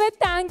 Anyway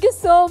thank you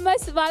so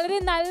much. വളരെ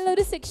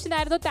നല്ലൊരു സെക്ഷൻ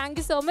ആയിരുന്നു. Thank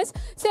you so much.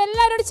 So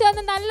എല്ലാവരോടും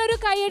ചേർന്ന് നല്ലൊരു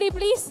കൈയടി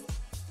പ്ലീസ്.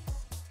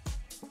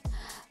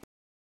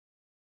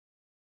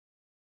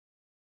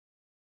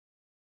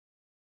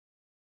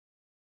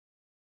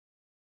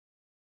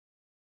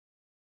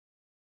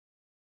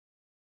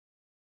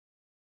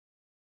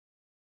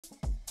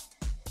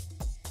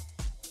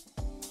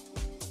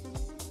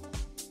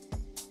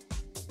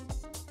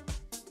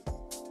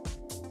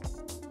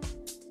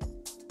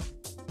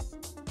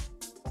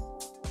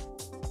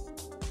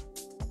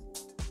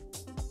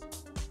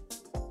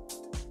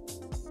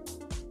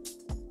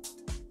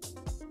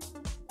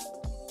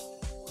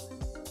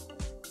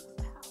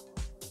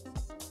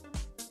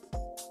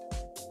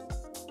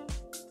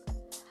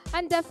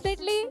 ആൻഡ്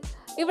ഡെഫിനറ്റ്ലി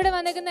ഇവിടെ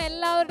വന്നിരിക്കുന്ന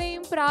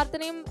എല്ലാവരുടെയും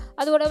പ്രാർത്ഥനയും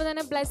അതോടൊപ്പം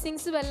തന്നെ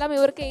ബ്ലെസ്സിങ്സും എല്ലാം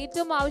ഇവർക്ക്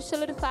ഏറ്റവും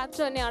ആവശ്യമുള്ളൊരു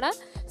ഫാക്ടർ തന്നെയാണ്.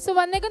 സോ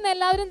വന്നിരിക്കുന്ന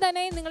എല്ലാവരും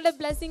തന്നെ നിങ്ങളുടെ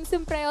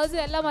ബ്ലെസ്സിങ്സും പ്രേയേഴ്സും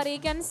എല്ലാം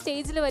അറിയിക്കാൻ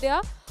സ്റ്റേജിൽ വരിക.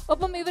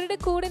 ഒപ്പം ഇവരുടെ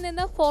കൂടെ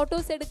നിന്ന്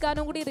ഫോട്ടോസ്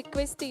എടുക്കാനും കൂടി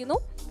റിക്വസ്റ്റ് ചെയ്യുന്നു.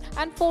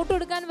 ആൻഡ് ഫോട്ടോ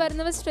എടുക്കാൻ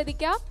വരുന്നവർ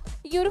ശ്രദ്ധിക്കുക,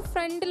 ഈ ഒരു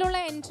ഫ്രണ്ടിലുള്ള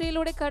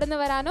എൻട്രിയിലൂടെ കടന്നു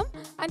വരാനും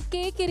ആൻഡ്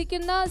കേക്ക്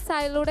ഇരിക്കുന്ന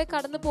സൈഡിലൂടെ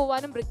കടന്നു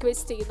പോകാനും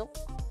റിക്വസ്റ്റ് ചെയ്യുന്നു.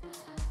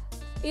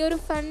 ഈ ഒരു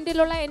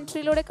ഫ്രണ്ടിലുള്ള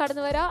എൻട്രിയിലൂടെ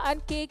കടന്നു വരാം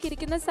ആൻഡ് കേക്ക്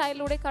ഇരിക്കുന്ന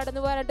സൈഡിലൂടെ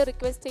കടന്നു പോകാനായിട്ട്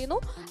റിക്വസ്റ്റ് ചെയ്യുന്നു.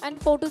 ആൻഡ്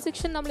ഫോട്ടോ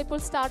സെക്ഷൻ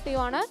നമ്മളിപ്പോൾ സ്റ്റാർട്ട്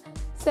ചെയ്യുവാണ്.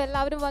 സോ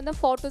എല്ലാവരും വന്ന്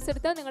ഫോട്ടോസ്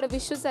എടുത്ത് നിങ്ങളുടെ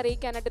വിഷസ്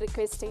അറിയിക്കാനായിട്ട്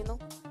റിക്വസ്റ്റ് ചെയ്യുന്നു.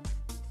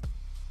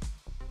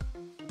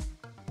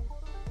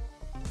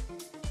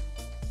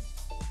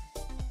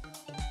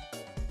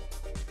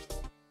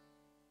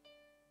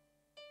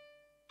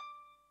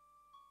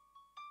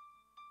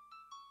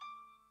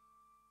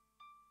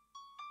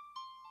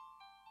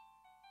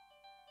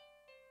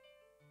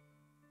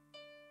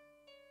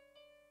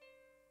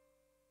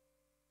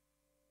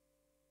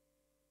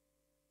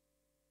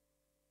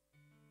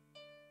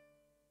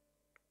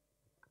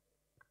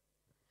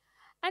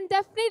 ആൻഡ്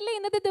ഡെഫിനറ്റ്ലി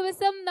ഇന്നത്തെ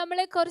ദിവസം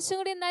നമ്മളെ കുറച്ചും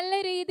കൂടി നല്ല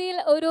രീതിയിൽ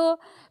ഒരു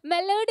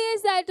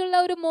മെലോഡിയസ് ആയിട്ടുള്ള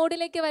ഒരു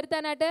മോഡിലേക്ക്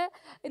വരുത്താനായിട്ട്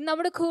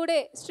നമ്മുടെ കൂടെ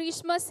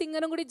ശ്രീഷ്മ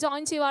സിംഗറും കൂടി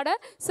ജോയിൻ ചെയ്യുവാണ്.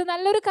 സോ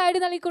നല്ലൊരു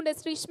കാര്യം നൽകിക്കൊണ്ട്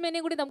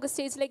ശ്രീഷ്മേനെയും കൂടി നമുക്ക്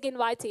സ്റ്റേജിലേക്ക്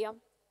ഇൻവൈറ്റ് ചെയ്യാം.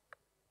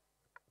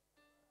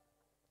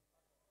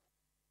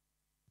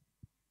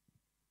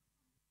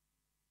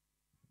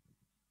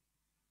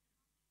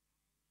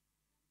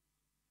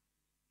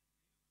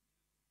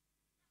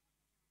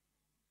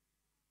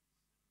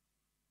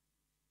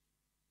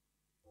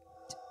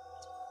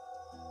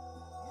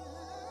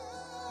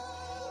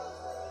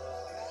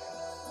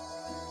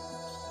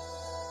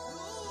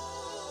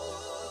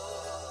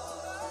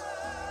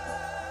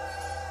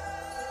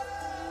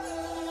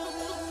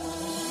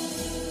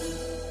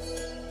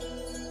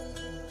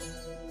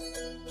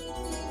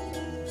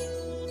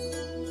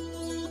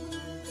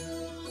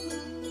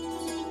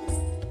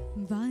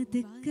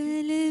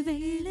 വാതുക്കല്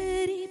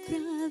വെള്ളരി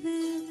പ്രാവ്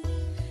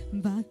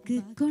വാക്ക്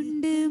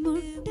കൊണ്ട്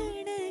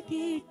മുട്ടണ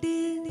കേട്ട്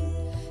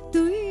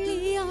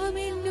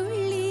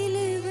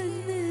തുള്ളിയാമെന്നുള്ളില്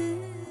വന്ന്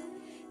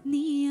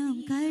നീയാം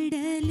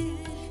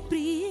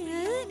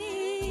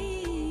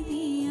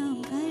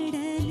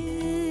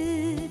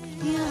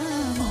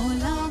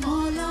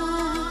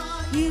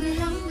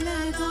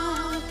لدى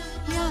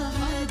يا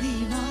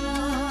هادينا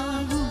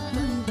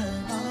حبا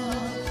بدا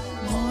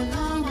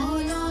مولا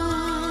مولا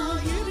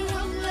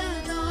ارحم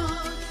لنا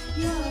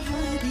يا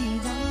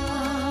هادينا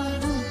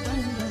حبا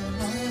بدا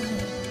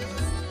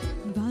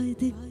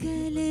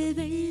വാതുക്കല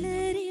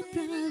വെള്ളരി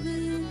പ്രാവ്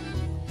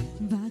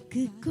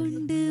വാക്ക്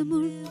കൊണ്ട്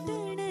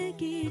മുട്ടണ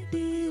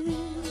കേട്ട്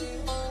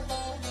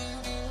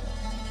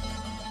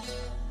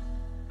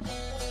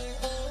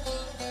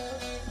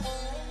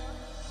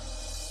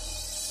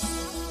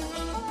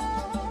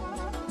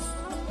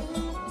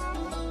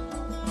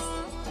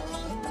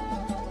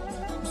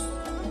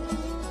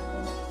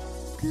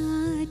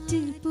കാറ്റ്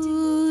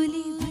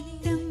പോലെ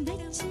വട്ടം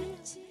വെച്ച്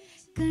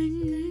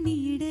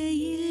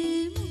കണ്ണിടയിൽ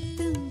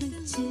മുത്തം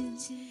വെച്ച്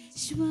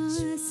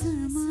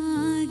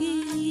ശ്വാസമാകെ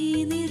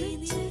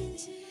നിറച്ച്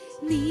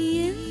നീ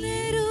എന്ന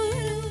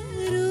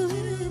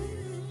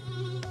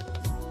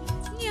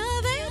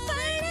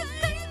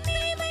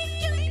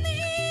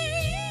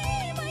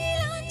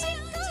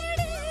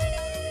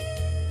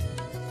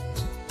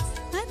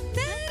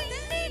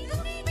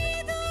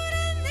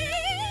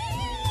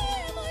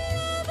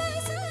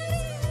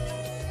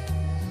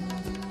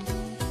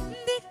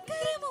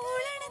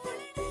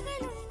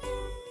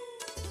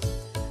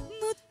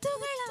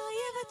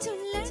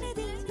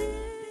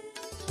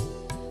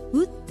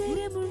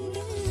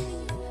ഉത്തരമുണ്ട്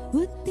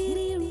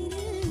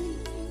ഒത്തിരിയുണ്ട്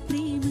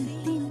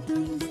പ്രേമത്തിൻ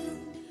തൊണ്ട്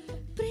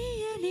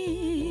പ്രിയനേ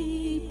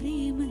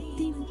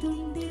പ്രേമത്തിൻ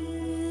തൊണ്ട്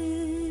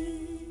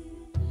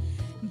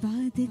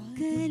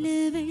വാതുക്കല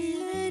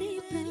വെള്ളരി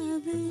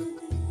പ്രാവ്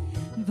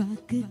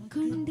വാക്ക്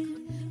കൊണ്ട്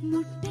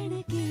മുട്ടണ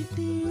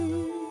കേട്ട്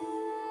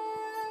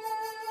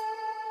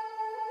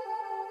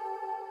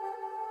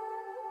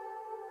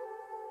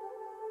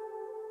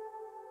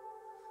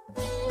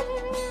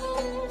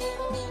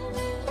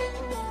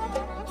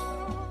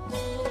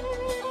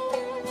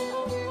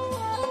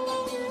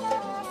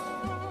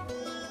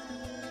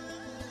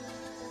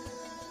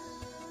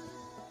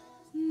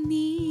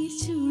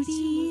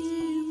നീർച്ചുഴിയിൽ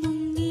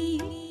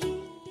മുങ്ങിയിട്ട്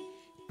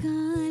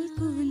കാൽ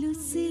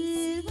കൊലുസിൽ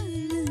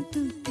വന്നു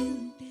തൊട്ട്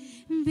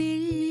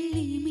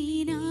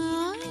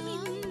വെള്ളിമീനായി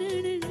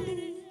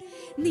മിന്നണുണ്ട്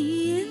നീ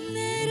എന്ന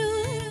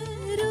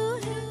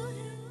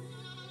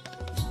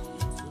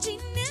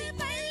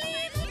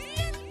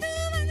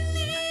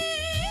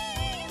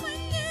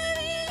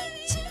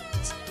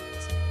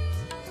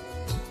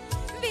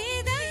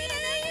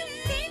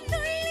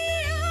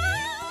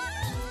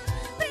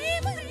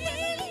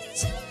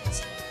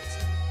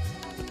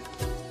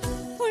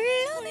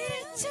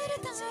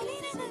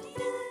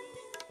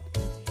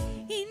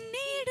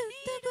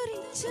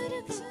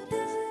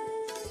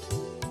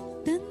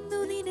തന്നു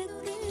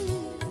നിനക്ക്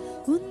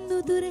ഒന്നു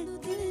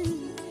തുറക്ക്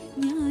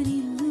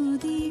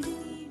ഞാനിന്നൂതീട്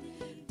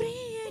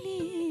പ്രിയനേ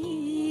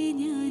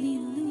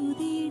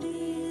ഞാനിന്നൂതീട്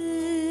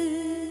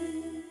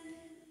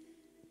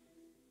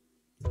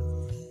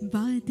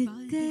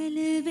വാതുക്കല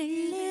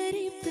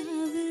വെള്ളരി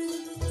പ്രാവ്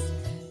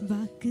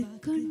വാക്ക്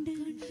കൊണ്ട്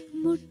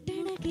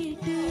മുട്ടണ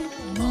കേട്ട്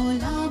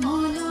മോലാ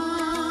മോലാ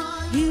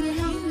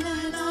ഇർഹം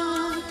ലനാ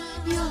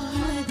യാ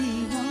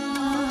ഹദീനാ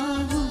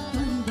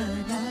ഹുബ്ബൻ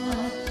ബദാ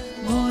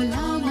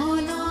മോലാ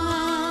മോലാ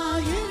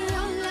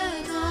ഇർഹം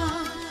ലനാ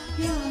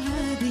യാ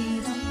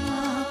ഹദീനാ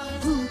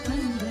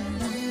ഹുബ്ബൻ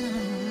ബദാ.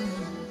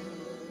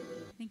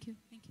 Thank you.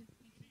 Thank you.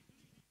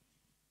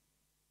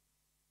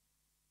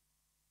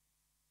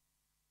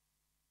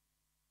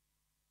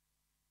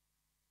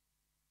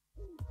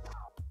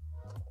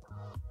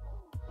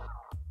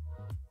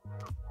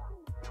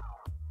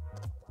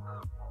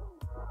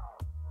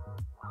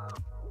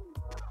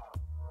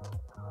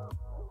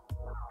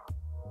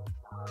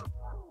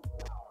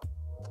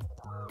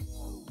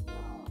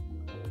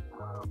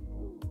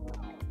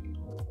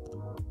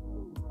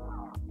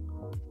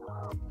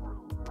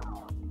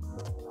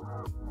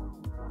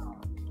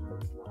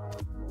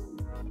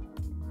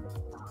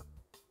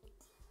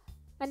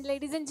 And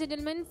ladies and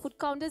gentlemen, food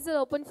counters are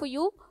open for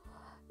you.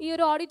 ഈ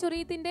ഒരു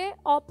ഓഡിറ്റോറിയത്തിൻ്റെ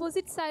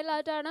ഓപ്പോസിറ്റ്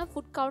സൈഡിലായിട്ടാണ്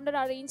ഫുഡ് കൗണ്ടർ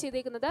അറേഞ്ച്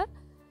ചെയ്തേക്കുന്നത്.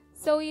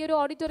 സോ ഈ ഒരു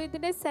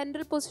ഓഡിറ്റോറിയത്തിൻ്റെ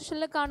സെൻട്രൽ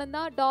പൊസിഷനിൽ കാണുന്ന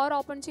ഡോർ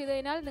ഓപ്പൺ ചെയ്ത്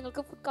കഴിഞ്ഞാൽ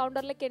നിങ്ങൾക്ക് ഫുഡ്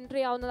കൗണ്ടറിലേക്ക് എൻട്രി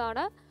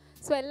ചെയ്യാവുന്നതാണ്.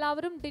 സോ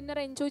എല്ലാവരും ഡിന്നർ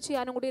എൻജോയ്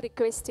ചെയ്യാനും കൂടി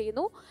റിക്വസ്റ്റ്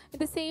ചെയ്യുന്നു.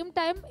 അറ്റ് ദ സെയിം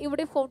ടൈം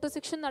ഇവിടെ ഫോട്ടോ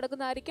സെക്ഷൻ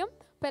നടക്കുന്നതായിരിക്കും.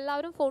 അപ്പോൾ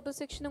എല്ലാവരും ഫോട്ടോ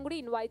സെക്ഷനും കൂടി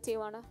ഇൻവൈറ്റ്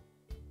ചെയ്യുവാണ്.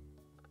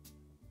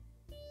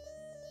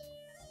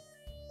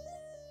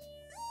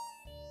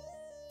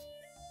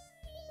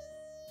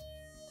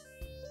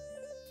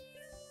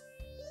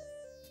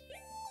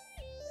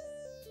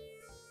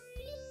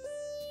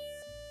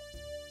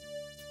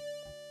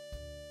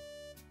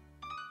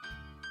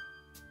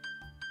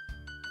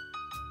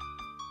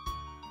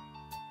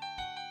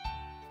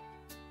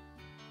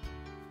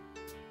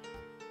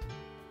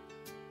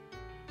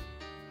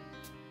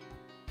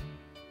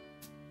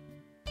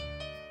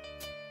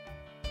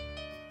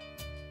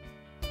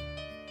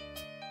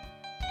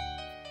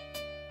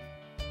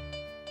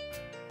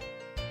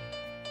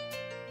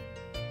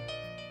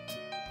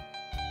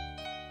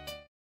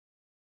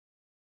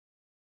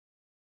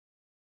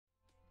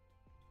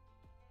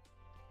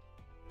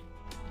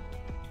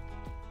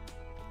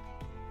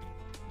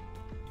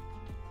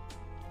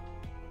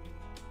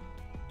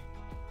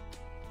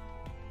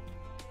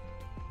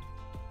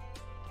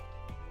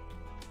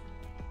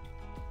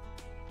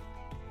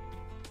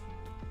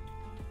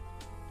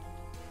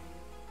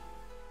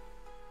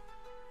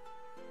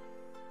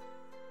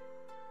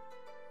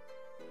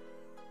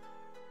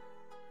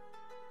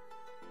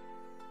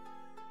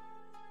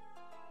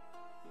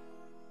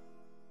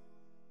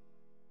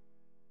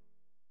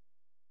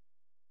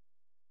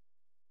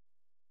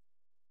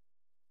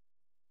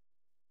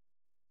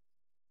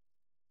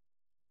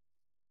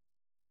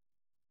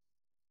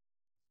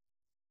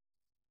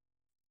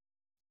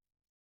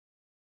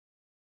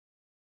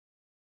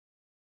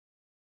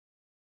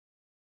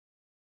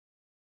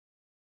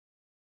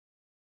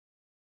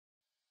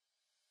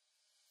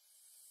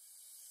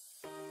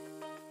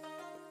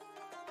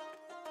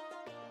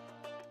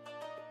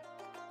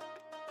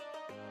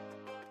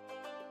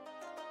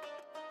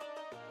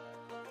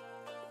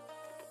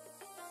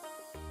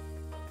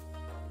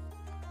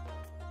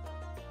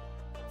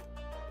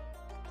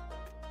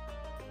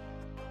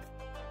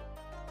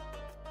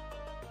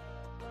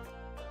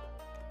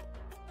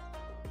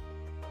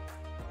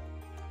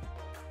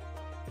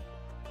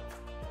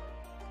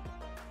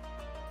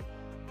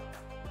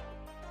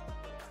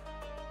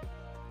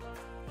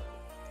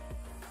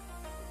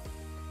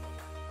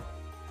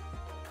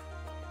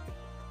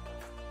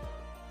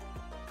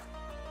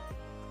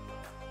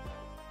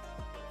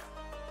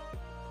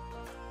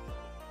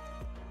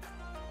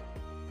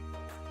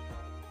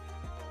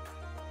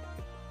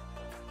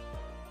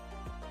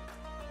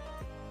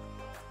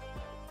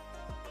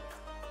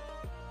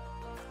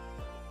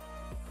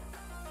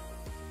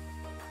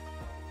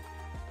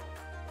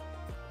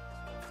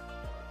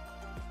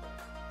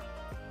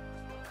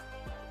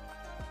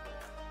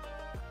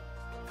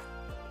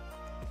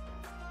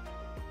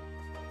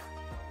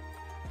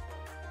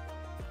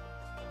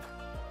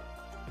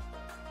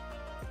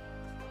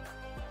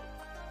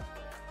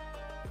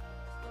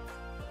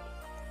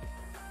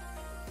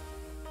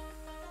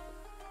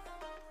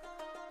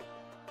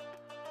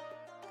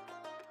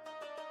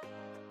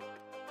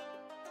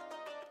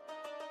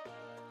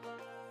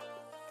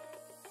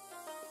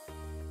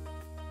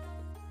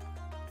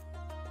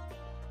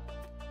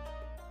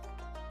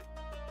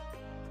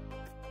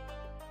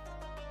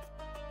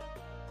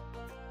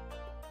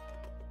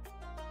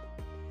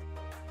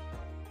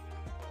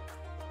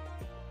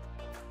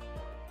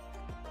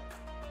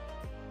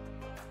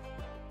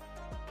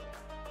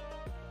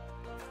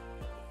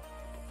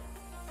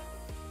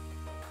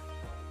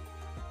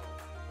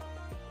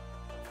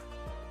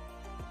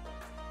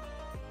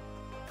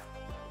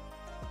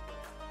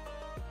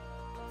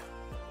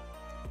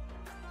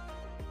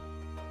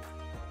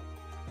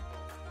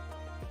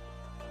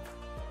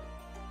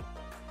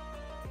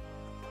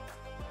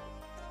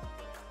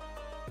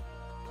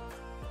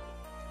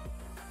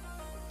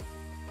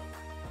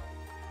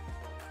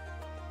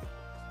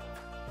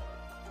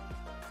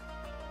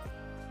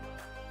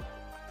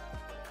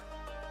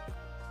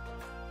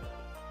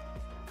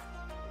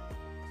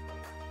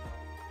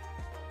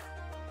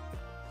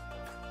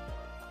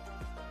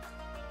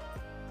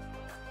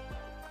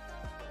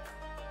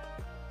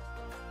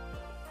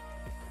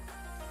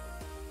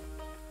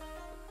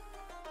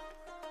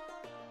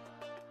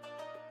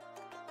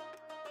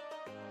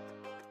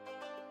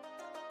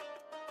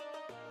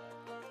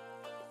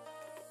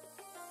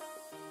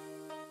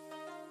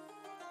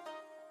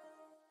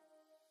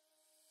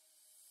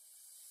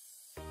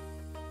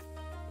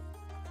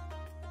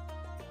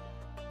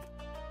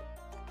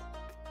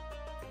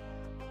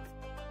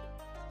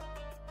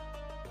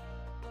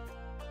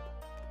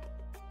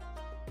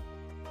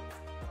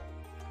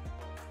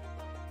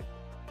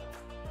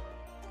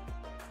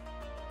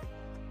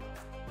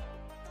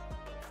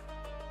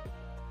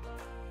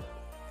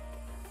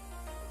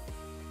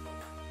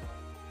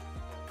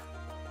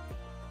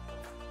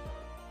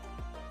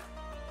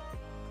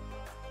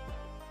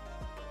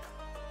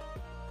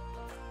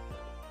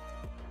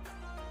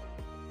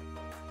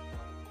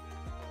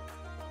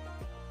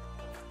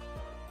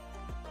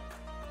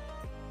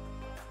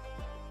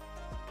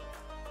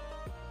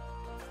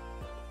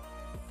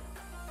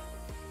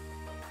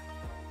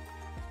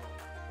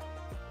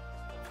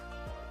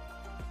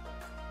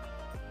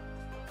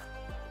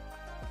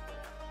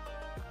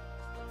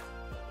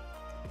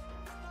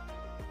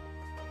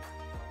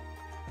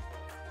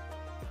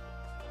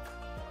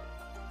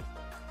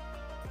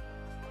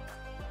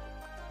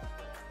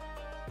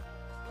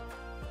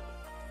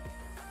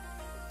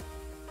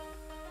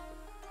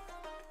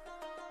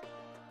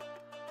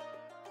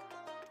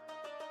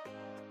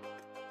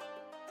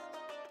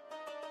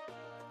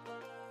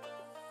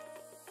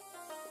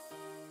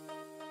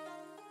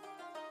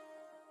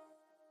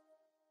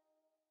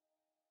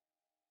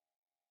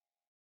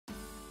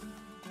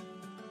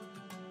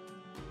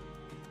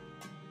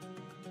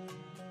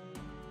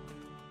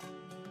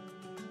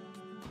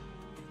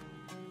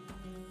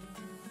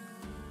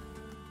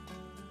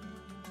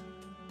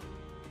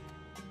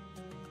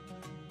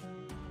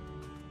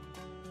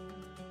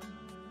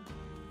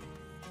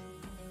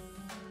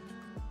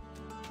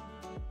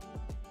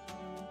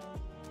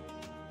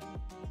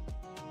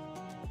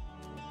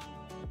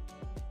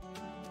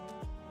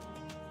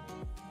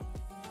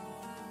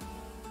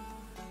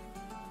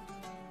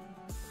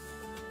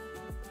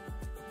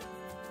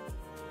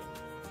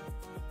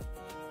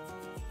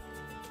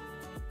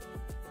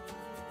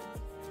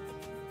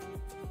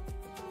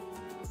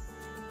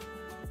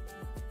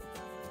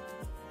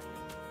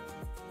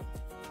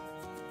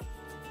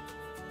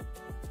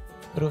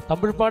 ഒരു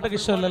തമിഴ് പാട്ടൊക്കെ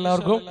ഇഷ്ടമല്ല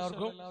എല്ലാവർക്കും?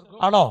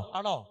 ആണോ?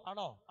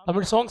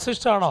 തമിഴ് സോങ്സ്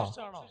ഇഷ്ടമാണോ?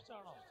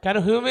 Can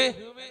you hear me?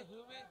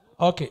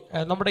 Okay.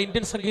 നമ്മുടെ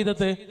ഇന്ത്യൻ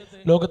സംഗീതത്തെ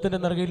ലോകത്തിന്റെ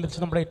നെറുകയിൽ വെച്ച്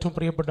നമ്മുടെ ഏറ്റവും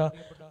പ്രിയപ്പെട്ട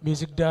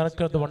music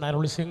director, the one and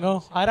only singer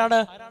ആരാണ്?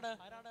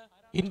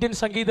 ഇന്ത്യൻ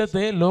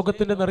സംഗീതത്തെ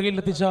ലോകത്തിന്റെ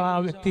നെറുകയിൽ എത്തിച്ച ആ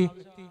വ്യക്തി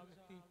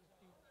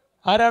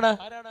ആരാണ്?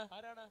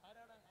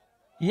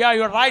 Yeah,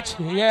 you are right.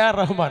 A.R.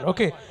 Rahman.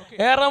 Okay.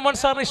 A.R. Rahman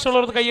സാറിന്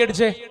ഇഷ്ടമുള്ളവർക്ക്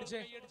കൈയടിച്ചേ.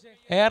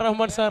 A.R.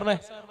 Rahman സാറിനെ.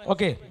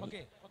 Okay.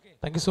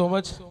 Thank you so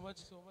much.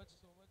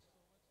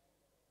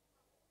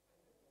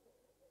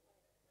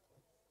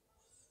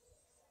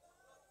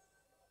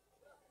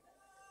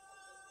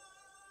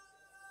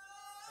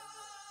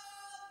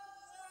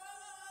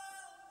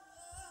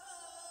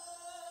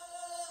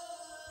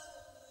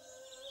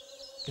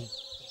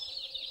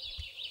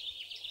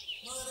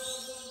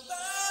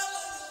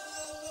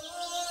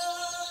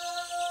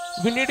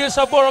 We need your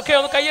support. Okay,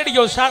 ഒന്ന്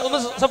കൈയടിക്കോ, ഒന്ന്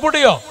സപ്പോർട്ട്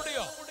ചെയ്യോ.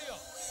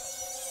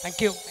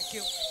 Thank you.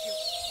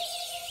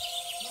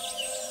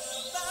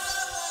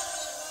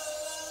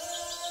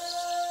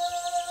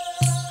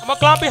 Come on,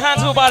 clap your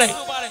hands, everybody.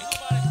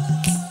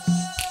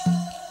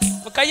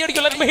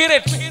 കൈയടിക്കോ, let me hear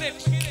it.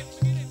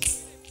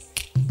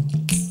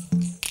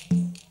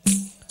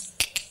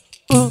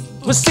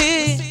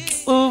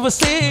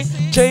 Oversee,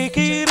 take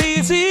it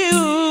easy,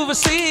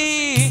 oversee.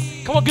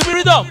 Come on, give me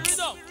rhythm.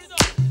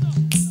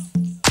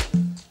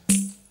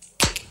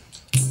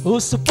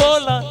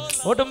 Usupola,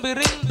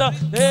 odambirinda,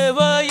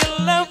 deva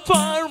yella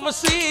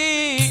pharmacy.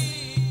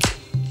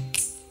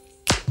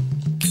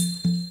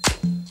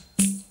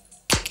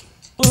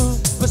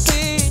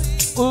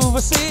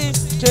 Oversee,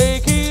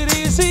 take it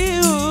easy,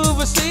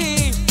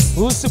 oversee.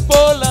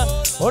 Usupola,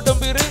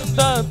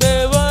 odambirinda,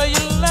 deva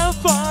yella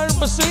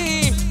pharmacy.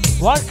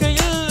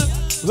 வாழ்க்கையில்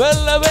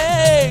வெல்லவே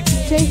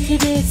take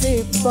it easy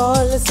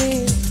policy.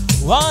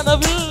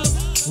 வானவில்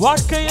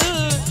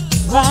வாழ்க்கையில்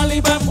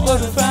வாலிபம்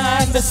ஒரு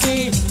fantasy.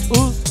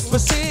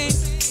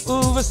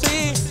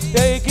 Oversee,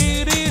 take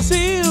it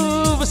easy,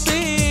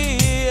 oversee.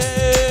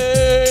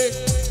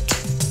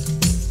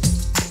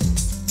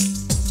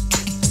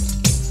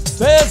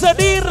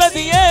 பேசடி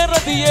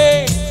ரதியே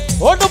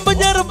உடம்பு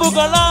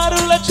நெருப்புகள் 6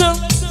 லட்சம்.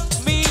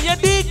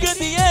 மீயடி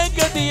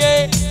கதியே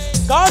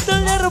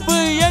காதல் நெருப்பு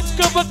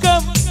எங்க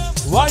பக்கம்.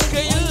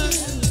 வாழ்க்கையில்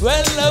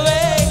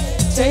வெல்லவே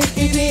take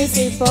it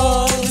easy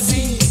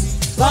policy.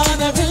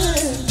 வானவில்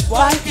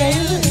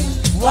வாழ்க்கையில்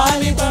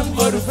வாலிபம்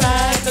ஒரு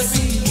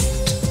fantasy.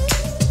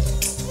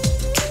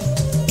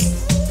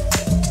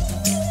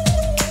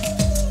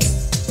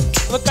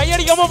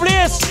 கையடிக்காம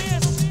ப்ளீஸ்.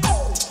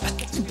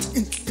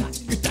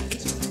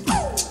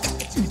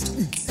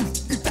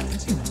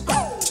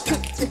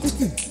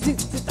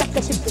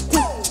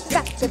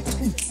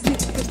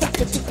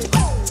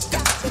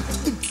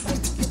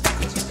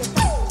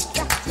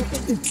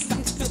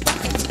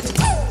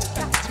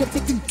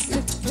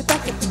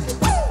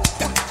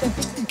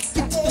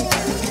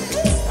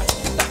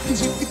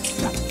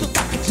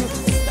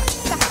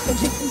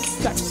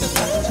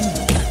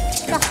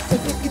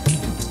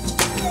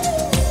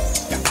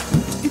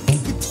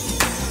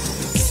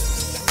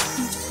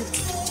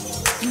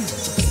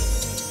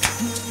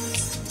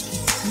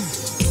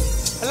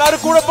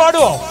 எல்லாரும் கூட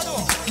பாடுவோம்.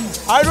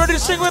 Are you ready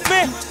to sing with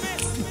me?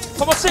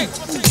 Come on, sing.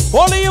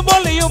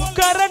 Volume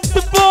current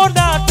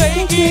போனா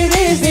take it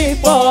easy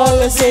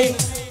policy.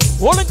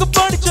 உனக்கு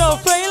படிச்சா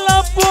fail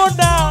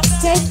போனா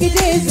take it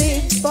easy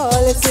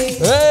policy.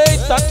 ஏய்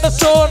தட்ட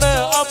சோன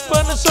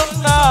அப்பன்னு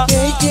சொன்னா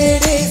take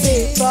it easy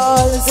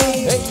policy.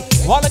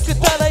 உனக்கு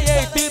தலையை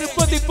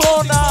திருப்பதி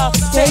போனா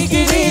take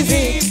it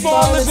easy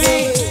policy.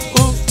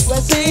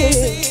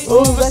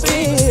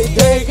 Oversee,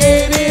 take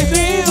it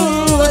easy,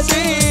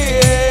 oversee.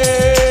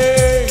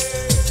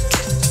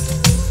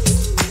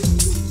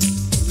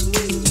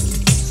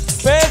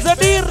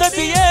 பேசடி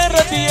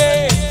ரதியே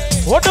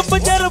உடம்பு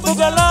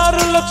நெருப்புகள்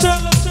 6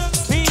 லட்சம்.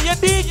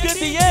 நீயடி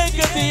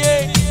கதியே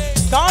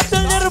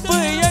காதல் நெருப்பு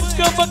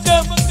எங்க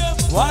பக்கம்.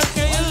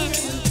 வாழ்க்கையில்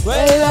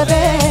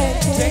வெல்லவே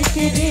take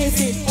it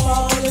easy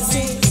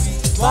policy.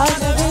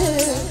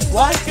 வானவில்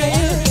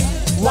வாழ்க்கையில்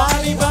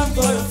வாலிபம்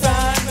ஒரு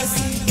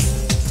fantasy.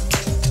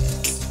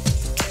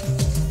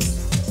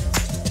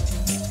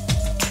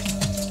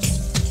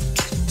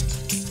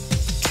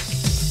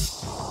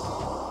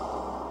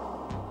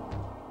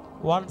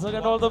 Once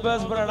again, all the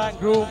best, bride and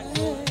groom.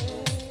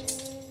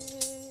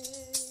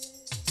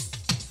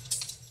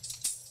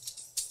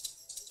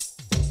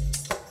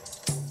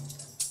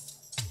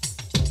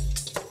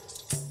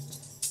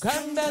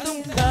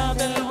 கண்டதும்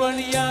காதல்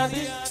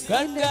வழியாது,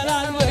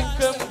 கண்களால்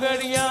வெட்கம்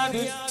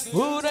கிடையாது.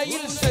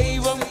 ஊரையில்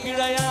செய்வம்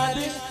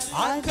கிடையாது,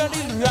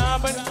 ஆண்களில்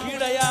ராமன்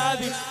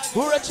கிடையாது.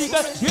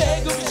 புரட்சிகள்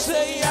ஏகும்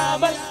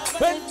செய்யாமல்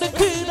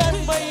பெண்ணுக்கு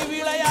நன்மை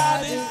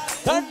விளையாது.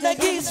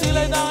 கண்ணகி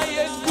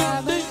சிலைநாயக்கு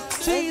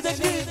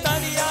செய்தக்கு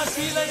தனியா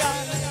சிலையா.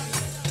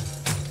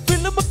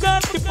 பிள்ளும்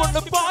காட்டி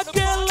பொண்ணு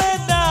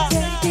பார்க்கலன்னா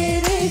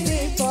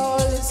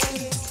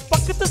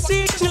பக்கத்து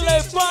சீட்டில்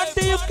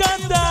பாட்டியும்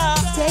கந்தா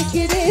take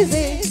it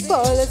easy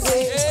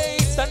policy.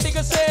 தண்டிக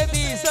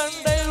சேதி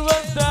சண்டையில்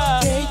வந்தா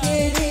take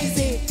it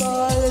easy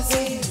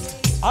policy.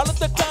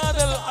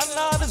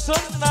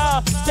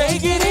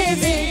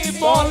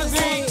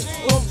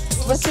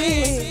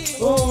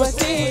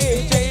 ஊவசி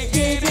take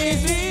it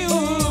easy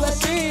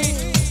ஊவசி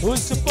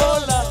உசு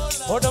போல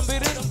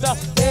உடம்பிருந்தா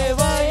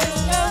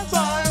தேவையெல்லாம்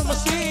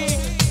பார்மசி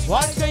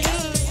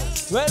வாழ்க்கையில்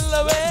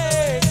வெல்லவே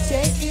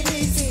Take it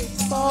easy,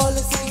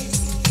 policy.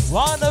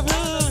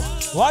 வானவில்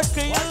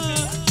வாழ்க்கையில்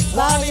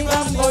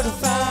வாலிபம் ஒரு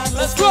fan.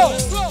 Let's go.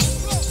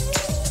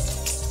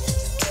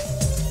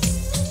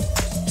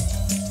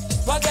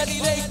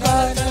 பகலிலே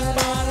கண்ணன்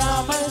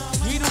மாறாமல்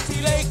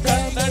இருட்டிலே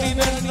கண்ணடி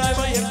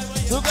நன்மையன்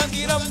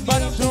சுகந்திரம்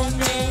பற்றும்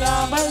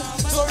இல்லாமல்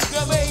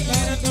சொர்க்கமே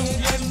இருந்தும்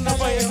என்ன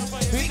பயன்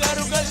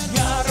பிதறுகள்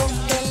யாரும்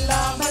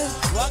இல்லாமல்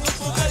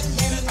வகுப்புகள்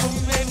இருந்தும்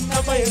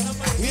என்ன பயன்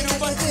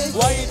 20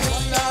 வயதில்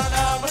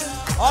நாடாமல்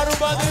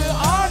 60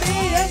 ஆடி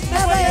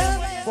என்ன பயன்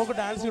നമുക്ക്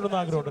ഡാൻസ് ചെയ്യണമെന്ന്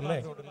ആഗ്രഹമുണ്ടല്ലേ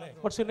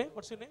കുറച്ചിനെ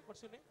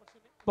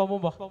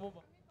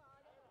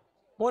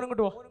മോനും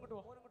കൊണ്ട് വാ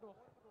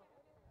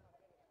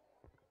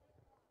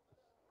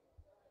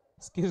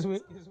എക്സ്ക്യൂസ് മീ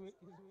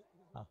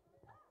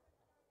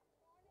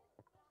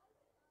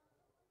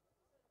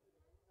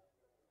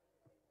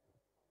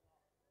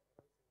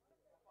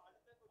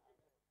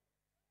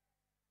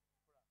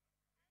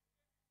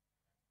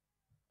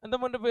എന്താ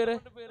മോന്റെ പേര്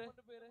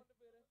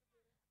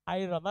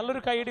ഐറ നല്ലൊരു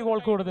കൈയടി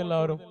മോൾക്ക് കൊടുത്ത്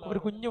എല്ലാവരും ഒരു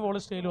കുഞ്ഞു മോള്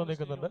സ്റ്റൈൽ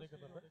വന്നിരിക്കുന്നുണ്ട്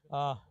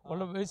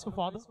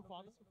ഫാദർ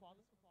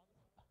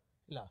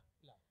ഇല്ല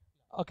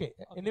ഓക്കെ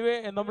എനിവേ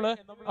നമ്മള്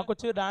ആ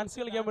കൊച്ചു ഡാൻസ്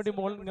കളിക്കാൻ വേണ്ടി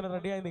മോൾ ഇങ്ങനെ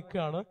റെഡിയായി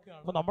നിൽക്കുകയാണ്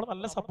അപ്പൊ നമ്മൾ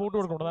നല്ല സപ്പോർട്ട്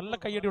കൊടുക്കണം നല്ല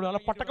കൈയടി കൊടുക്കണം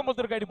നല്ല പട്ടക്കം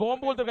പോലത്തെ ഒരു കൈയടി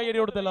ബോംബ് പോലത്തെ കൈയടി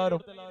കൊടുത്ത്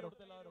എല്ലാവരും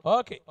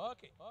ഓക്കെ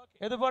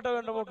ഏത് പാട്ടാ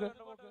വേണ്ട മോക്ക്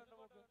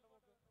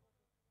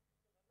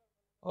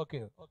ഓക്കെ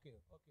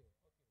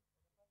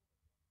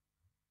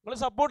നിങ്ങൾ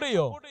സപ്പോർട്ട്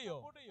ചെയ്യോ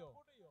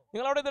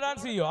നിങ്ങൾ അവിടെ നിന്ന്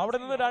ഡാൻസ് ചെയ്യോ അവിടെ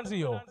നിന്ന് ഡാൻസ്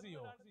ചെയ്യോ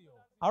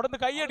അവിടെ നിന്ന്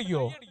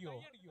കൈയടിക്കോ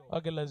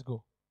ഓക്കെ ലെറ്റ്സ് ഗോ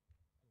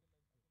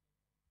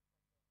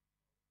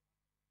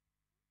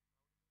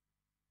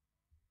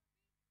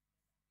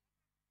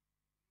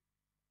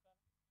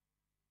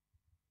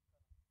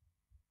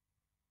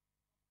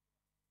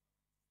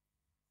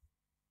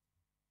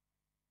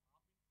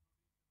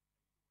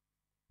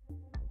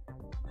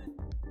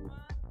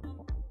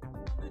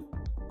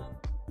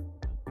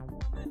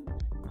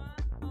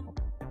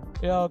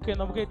ഓക്കെ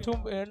നമുക്ക് ഏറ്റവും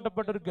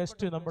വേണ്ടപ്പെട്ട ഒരു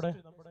ഗസ്റ്റ് നമ്മുടെ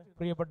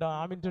പ്രിയപ്പെട്ട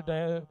ആമിൻ്റെ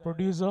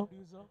producer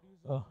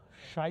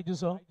Shaiju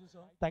sir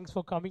thanks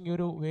for coming ഈ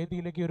ഒരു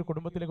വേദിയിലേക്ക് ഈ ഒരു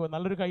കുടുംബത്തിലേക്ക്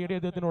നല്ലൊരു കൈയടി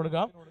അദ്ദേഹത്തിന്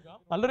കൊടുക്കാം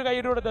നല്ലൊരു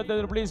കൈയടി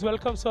കൊടുത്ത് പ്ലീസ്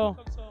വെൽക്കം സർ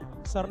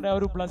സാറിൻ്റെ ആ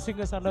ഒരു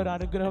ബ്ലെസ്സിങ് സാറിൻ്റെ ഒരു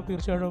അനുഗ്രഹം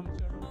തീർച്ചയായിട്ടും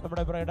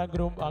നമ്മുടെ ബ്രൈഡ് ആൻഡ്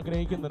ഗ്രൂം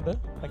ആഗ്രഹിക്കുന്നുണ്ട്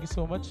താങ്ക് യു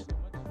സോ മച്ച്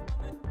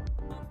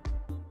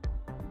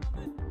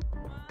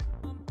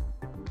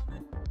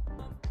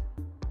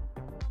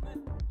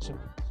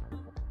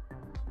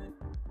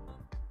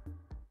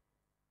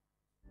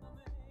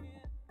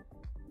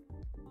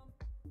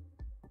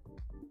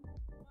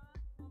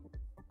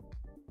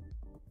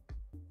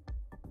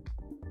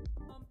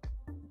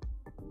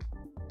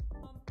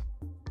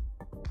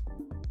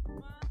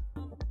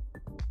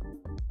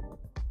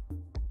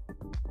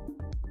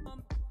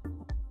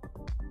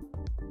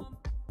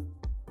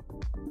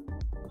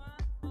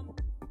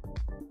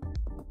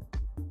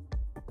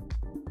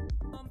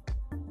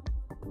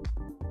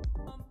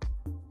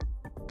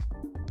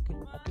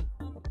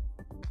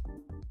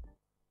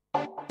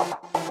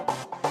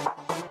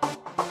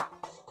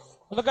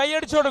ഒന്ന്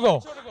കൈയടിച്ചു കൊടുക്കോ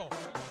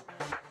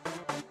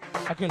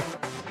അഖിൽ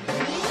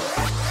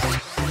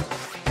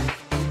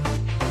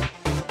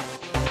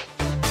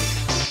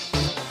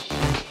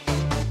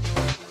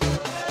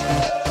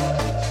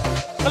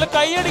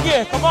കൈയടിക്കേ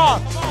കമാ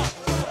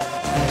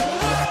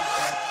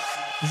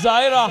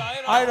Saira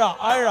Aira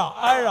Aira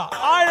Aira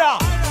Aira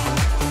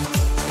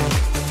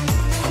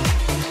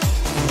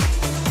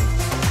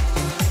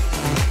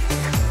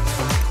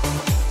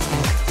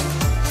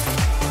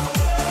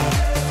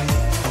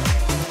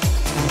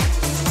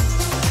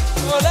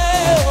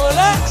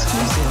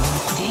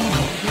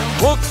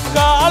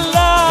Mukka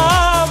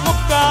Allah,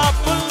 mukka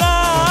pulla,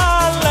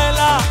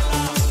 Laila,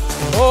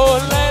 oh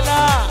Laila,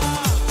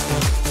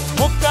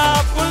 mukka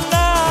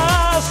pulla,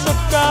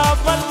 sukka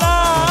balla,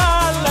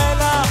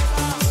 Laila,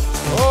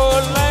 oh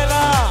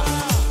Laila.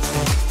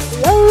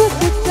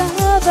 Love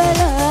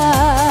kabala,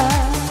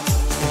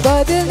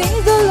 badli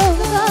zulum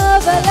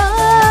kabala,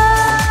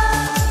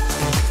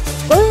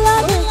 pulla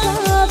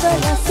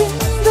kabala,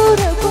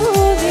 sindura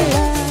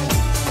puvila,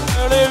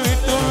 Ele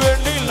vitu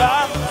vendila,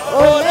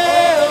 oh.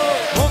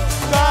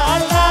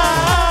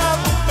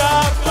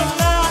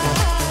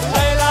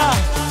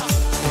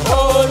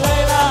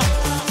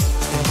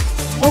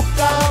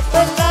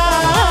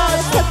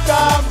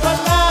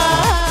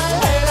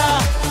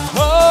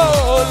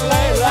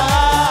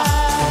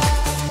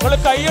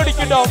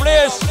 കൈയടിക്കട്ടോ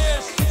please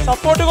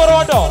support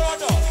കുറവാട്ടോ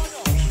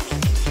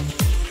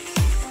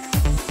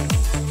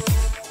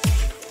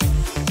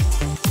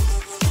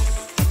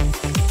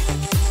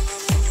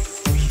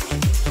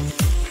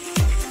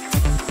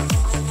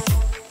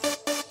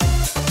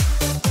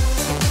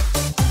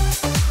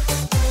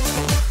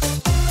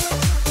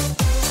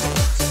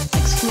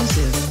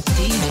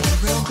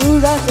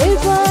Pura se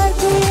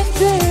parte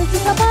entre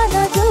esa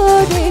mano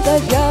jodega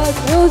jazz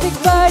music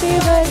party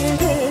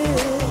varde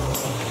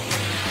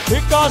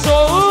Picasso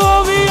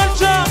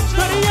oviyacha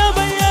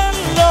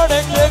பெரியவையல்லோட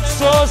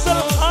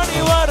எக்ஸோசல்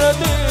அணி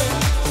வரது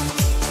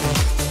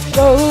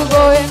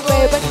Cowboy and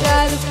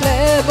கைப்பற்றாது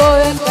playboy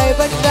and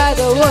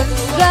கைப்பற்றாது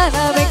ஒன்றான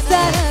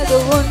வெக்ஸானது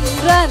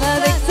ஒன்றான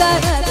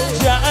வெக்ஸானது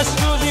ஜாஸ்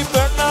music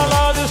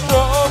பெண்ணாலாது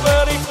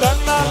strawberry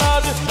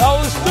கண்ணாலாது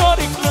love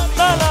story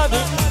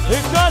கண்ணாலாது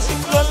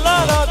classic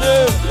கண்ணாலாது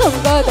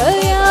நம்பாத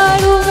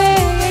யாருமே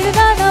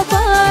எழுதான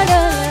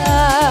பாடலா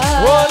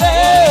Olay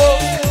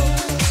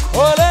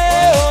Olay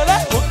Olay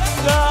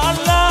முக்கா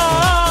அல்லா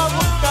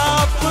முக்கா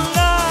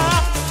புல்லா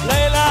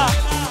லைலா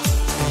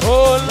ஓ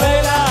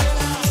லைலா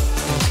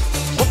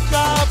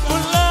முக்கா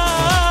புல்லா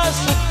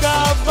சுக்கா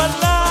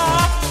பல்லா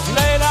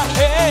லைலா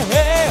ஹே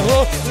ஹே ஓ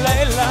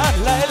லைலா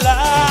லைலா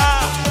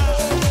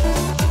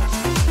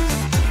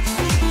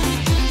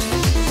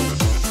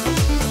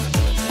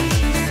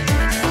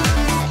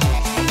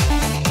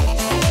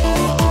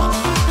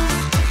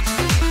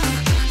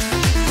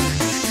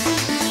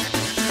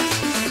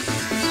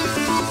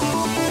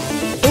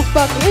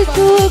துப்பாக்கி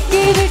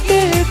தூக்கி விட்டு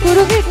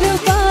குறுகிட்டு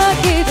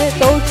பாக்கிது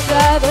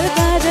தோற்றாத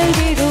காதல்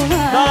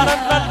விடுமா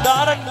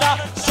தாரண்டா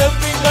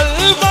செம்மிகள்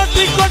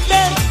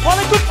மாட்டிக்கொண்டே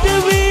மலைக்குட்டி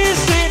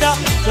வீசினா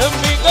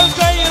செம்மிகள்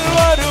கையில்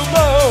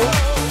வருமோ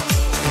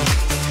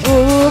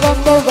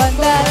பூகம்பம்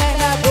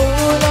வந்தாரன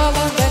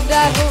பூலோகம்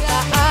வென்றாகுமா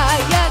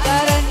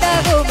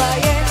ஆயகரண்டாகுமா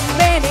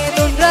என்பேனே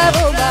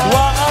துன்றாகுமா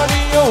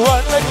வாடிய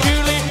வண்ண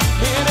கிளி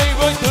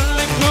நிறைவை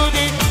துள்ளி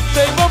கூதி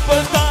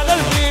செய்வப்பல்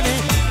காதல் மீறி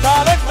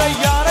காலத்தை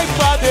யாரை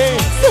பாதே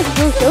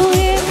சந்தோஷம்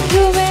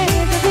என்றுமே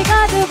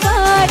துதிக்காது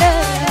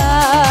பாடலா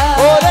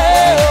ஓலே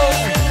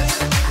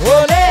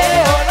ஓலே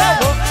ஓலே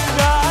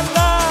முக்கா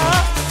அல்லா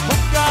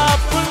முக்கா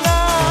புல்லா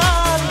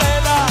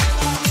லைலா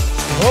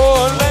ஓ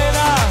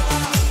லைலா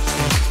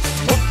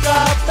முக்கா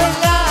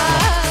புல்லா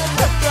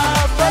முக்கா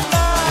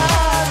புல்லா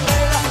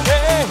லைலா ஹே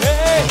ஹே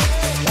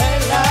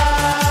லைலா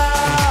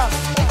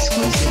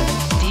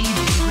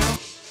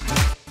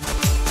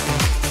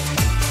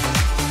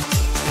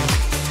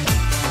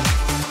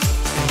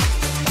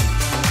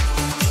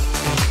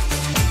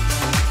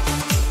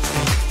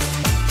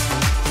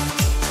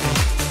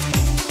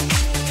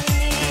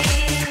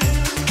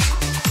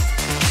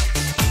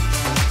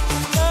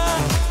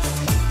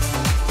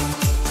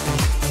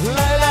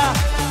லைலா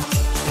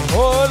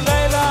ஓ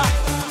லைலா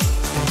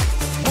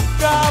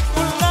முக்கா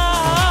புல்லா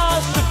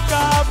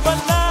சுக்கா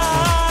பல்லா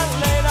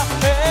லைலா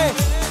ஹே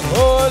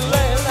ஓ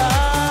லைலா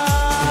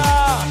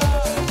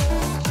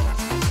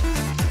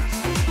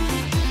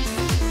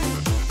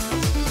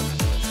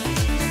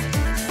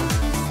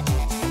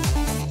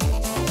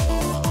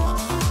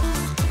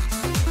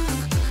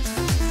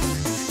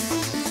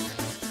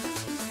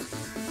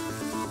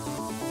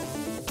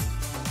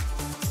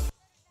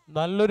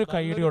നല്ലൊരു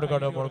കൈയടി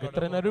കൊടുക്കാം നമ്മൾക്ക്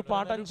ഇത്രയും നേരം ഒരു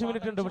പാട്ട് 5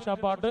 മിനിറ്റ് ഉണ്ട് പക്ഷെ ആ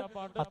പാട്ട്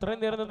അത്രയും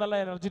നേരം നല്ല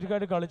എനർജറ്റിക്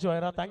ആയിട്ട് കളിച്ചു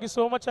Aira thank you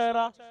so much Aira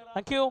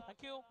thank you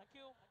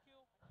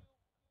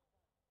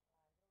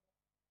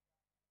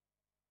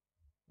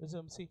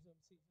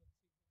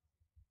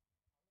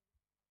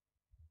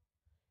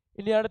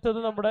ഇനി അടുത്തത്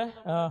നമ്മുടെ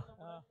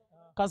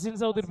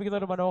കസിൻസ് അവതരിപ്പിക്കുന്ന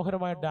ഒരു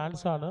മനോഹരമായ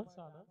ഡാൻസ് ആണ്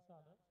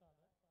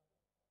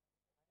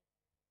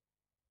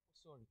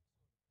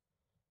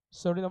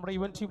സോറി നമ്മുടെ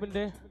ഇവന്റ്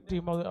ടീമിന്റെ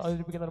ടീം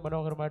അവതരിപ്പിക്കുന്ന ഒരു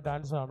മനോഹരമായ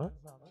ഡാൻസ് ആണ്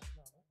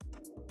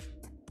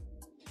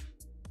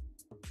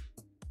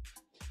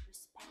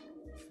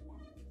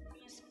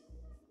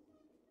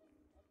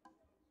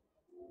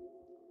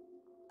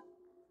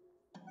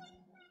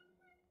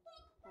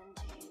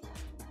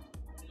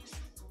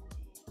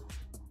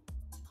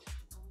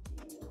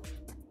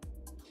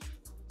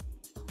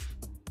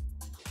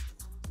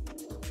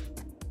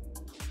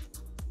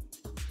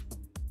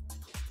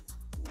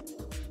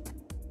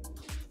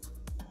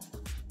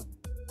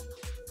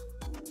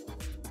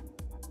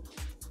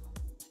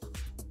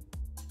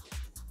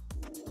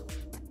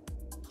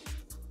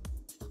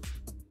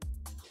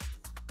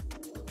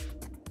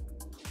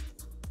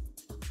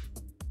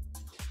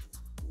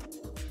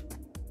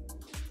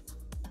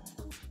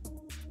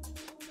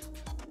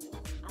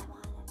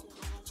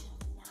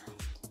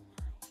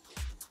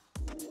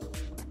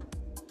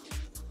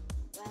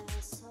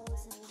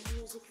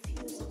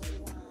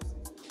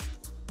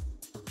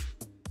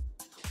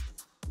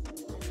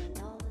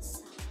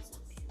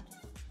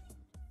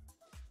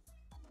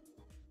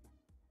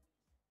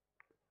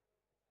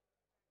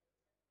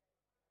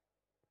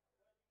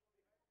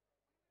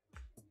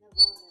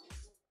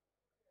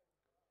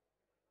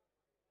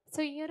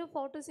സോ ഈ ഒരു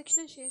ഫോട്ടോ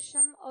സെക്ഷന്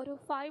ശേഷം ഒരു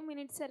 5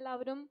 മിനിറ്റ്സ്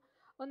എല്ലാവരും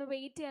ഒന്ന്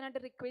വെയിറ്റ്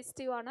ചെയ്യാനായിട്ട് റിക്വസ്റ്റ്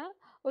ചെയ്യുവാണ്.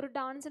 ഒരു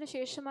ഡാൻസിന്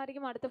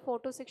ശേഷമായിരിക്കും അടുത്ത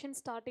ഫോട്ടോ സെക്ഷൻ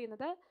സ്റ്റാർട്ട്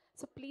ചെയ്യുന്നത്.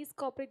 So please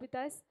cooperate with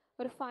us.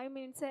 ഒരു 5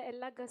 മിനിറ്റ്സ്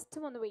എല്ലാ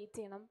ഗസ്റ്റും ഒന്ന് വെയിറ്റ്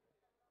ചെയ്യണം.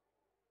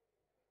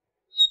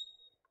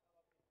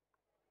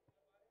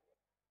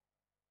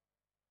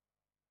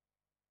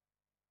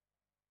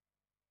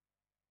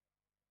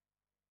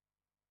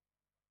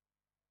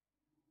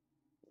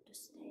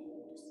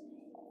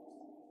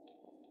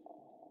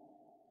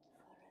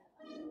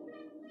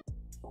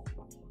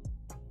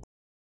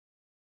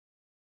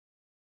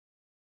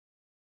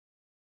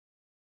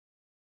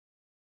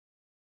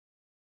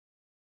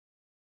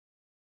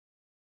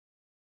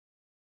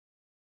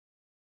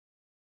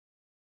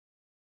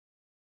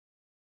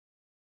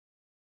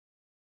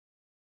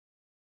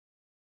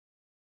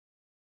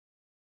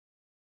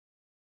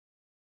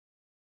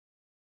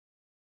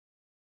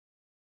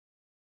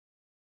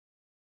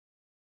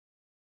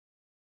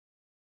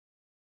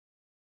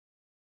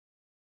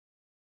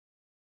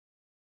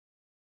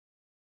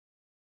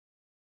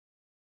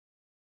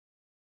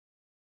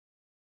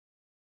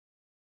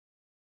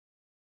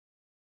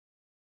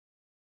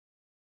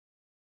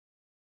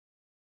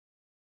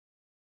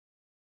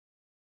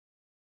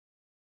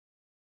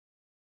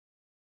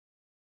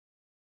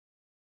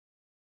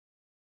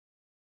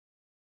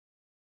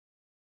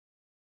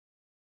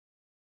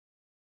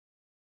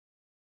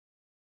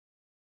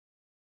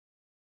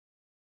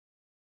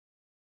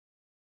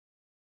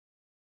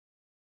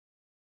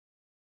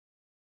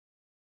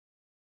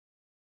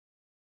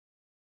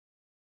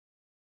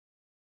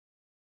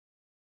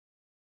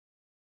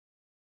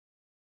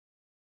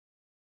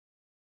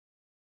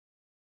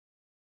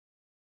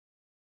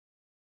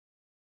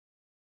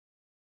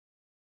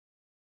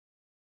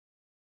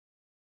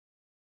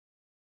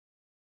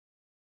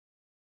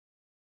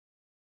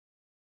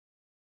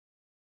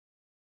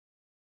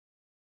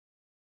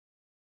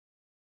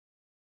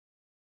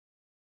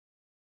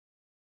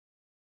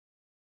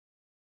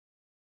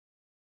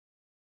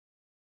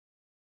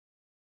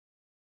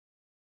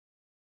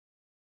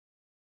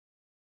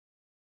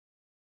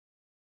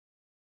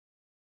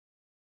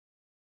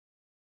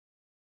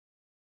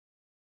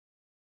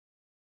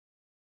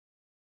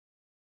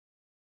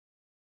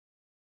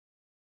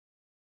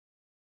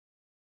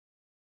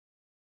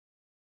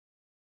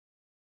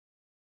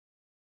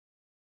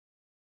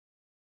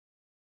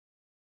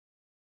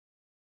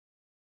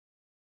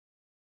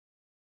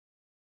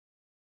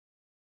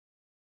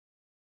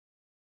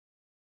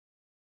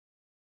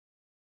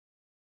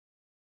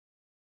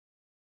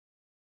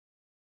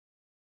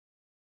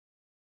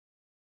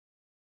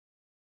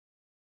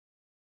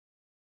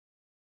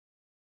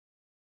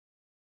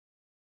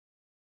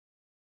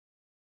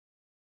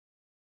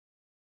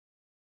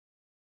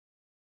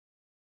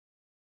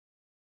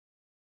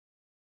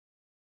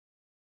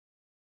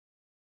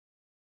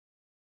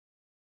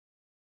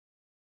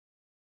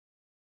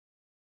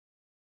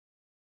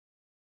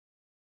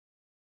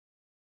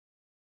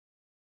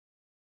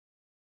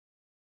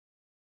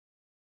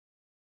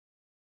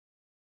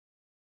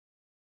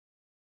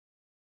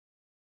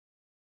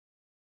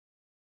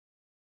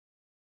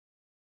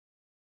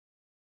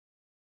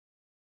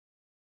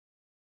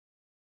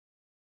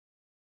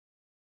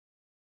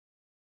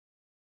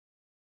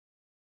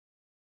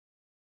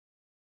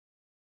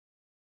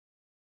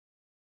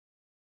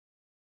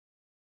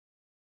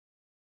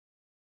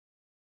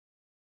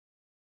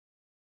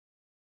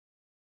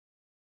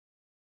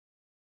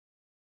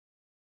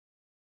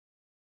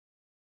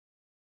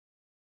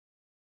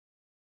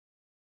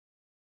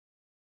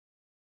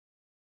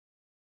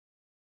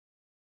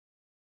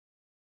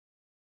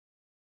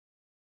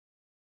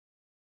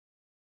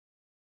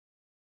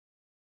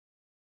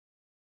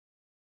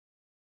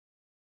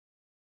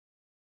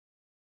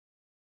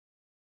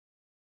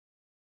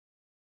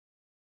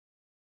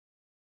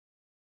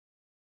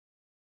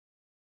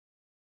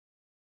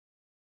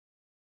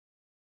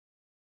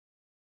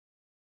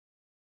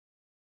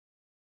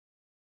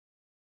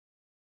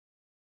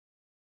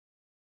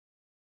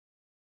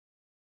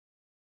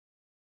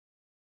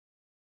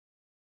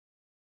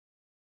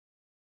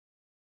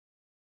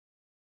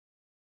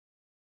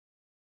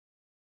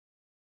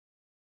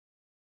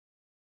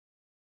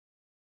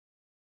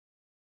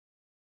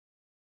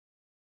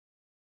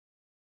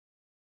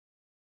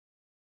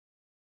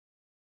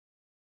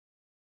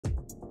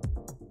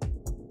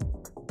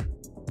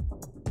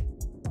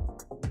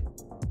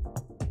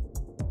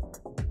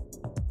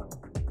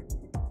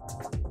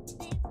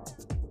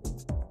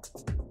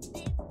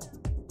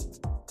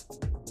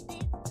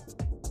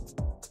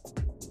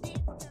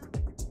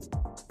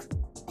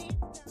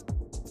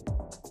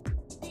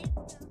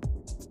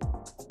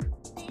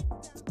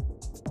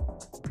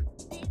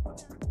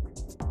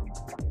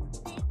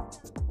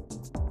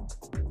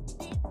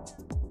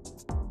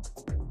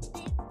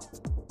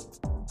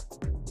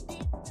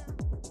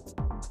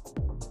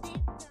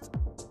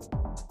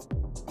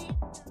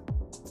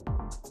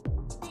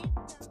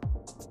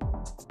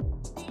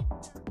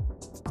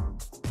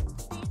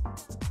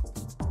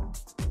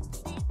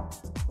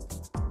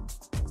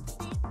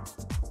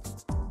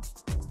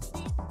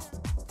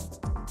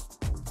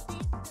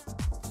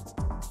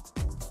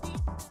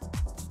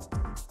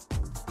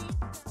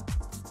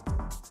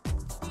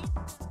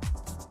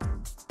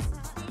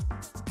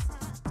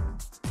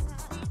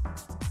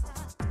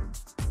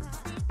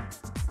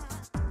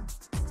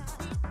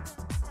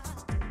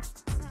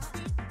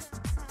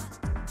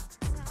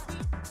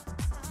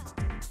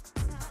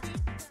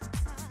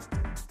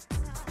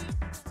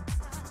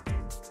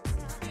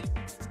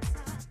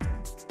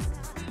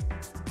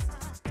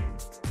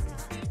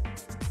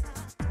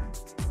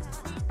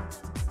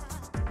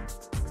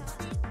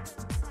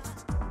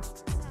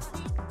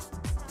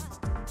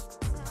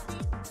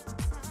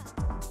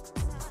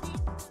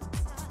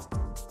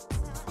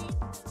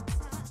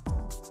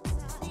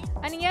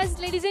 And yes,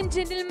 ladies and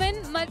gentlemen,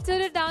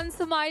 മറ്റൊരു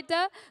ഡാൻസുമായിട്ട്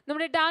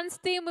നമ്മുടെ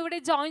ഡാൻസ് ടീം ഇവിടെ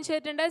ജോയിൻ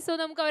ചെയ്തിട്ടുണ്ട്. സോ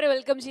നമുക്ക് അവരെ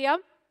വെൽക്കം ചെയ്യാം.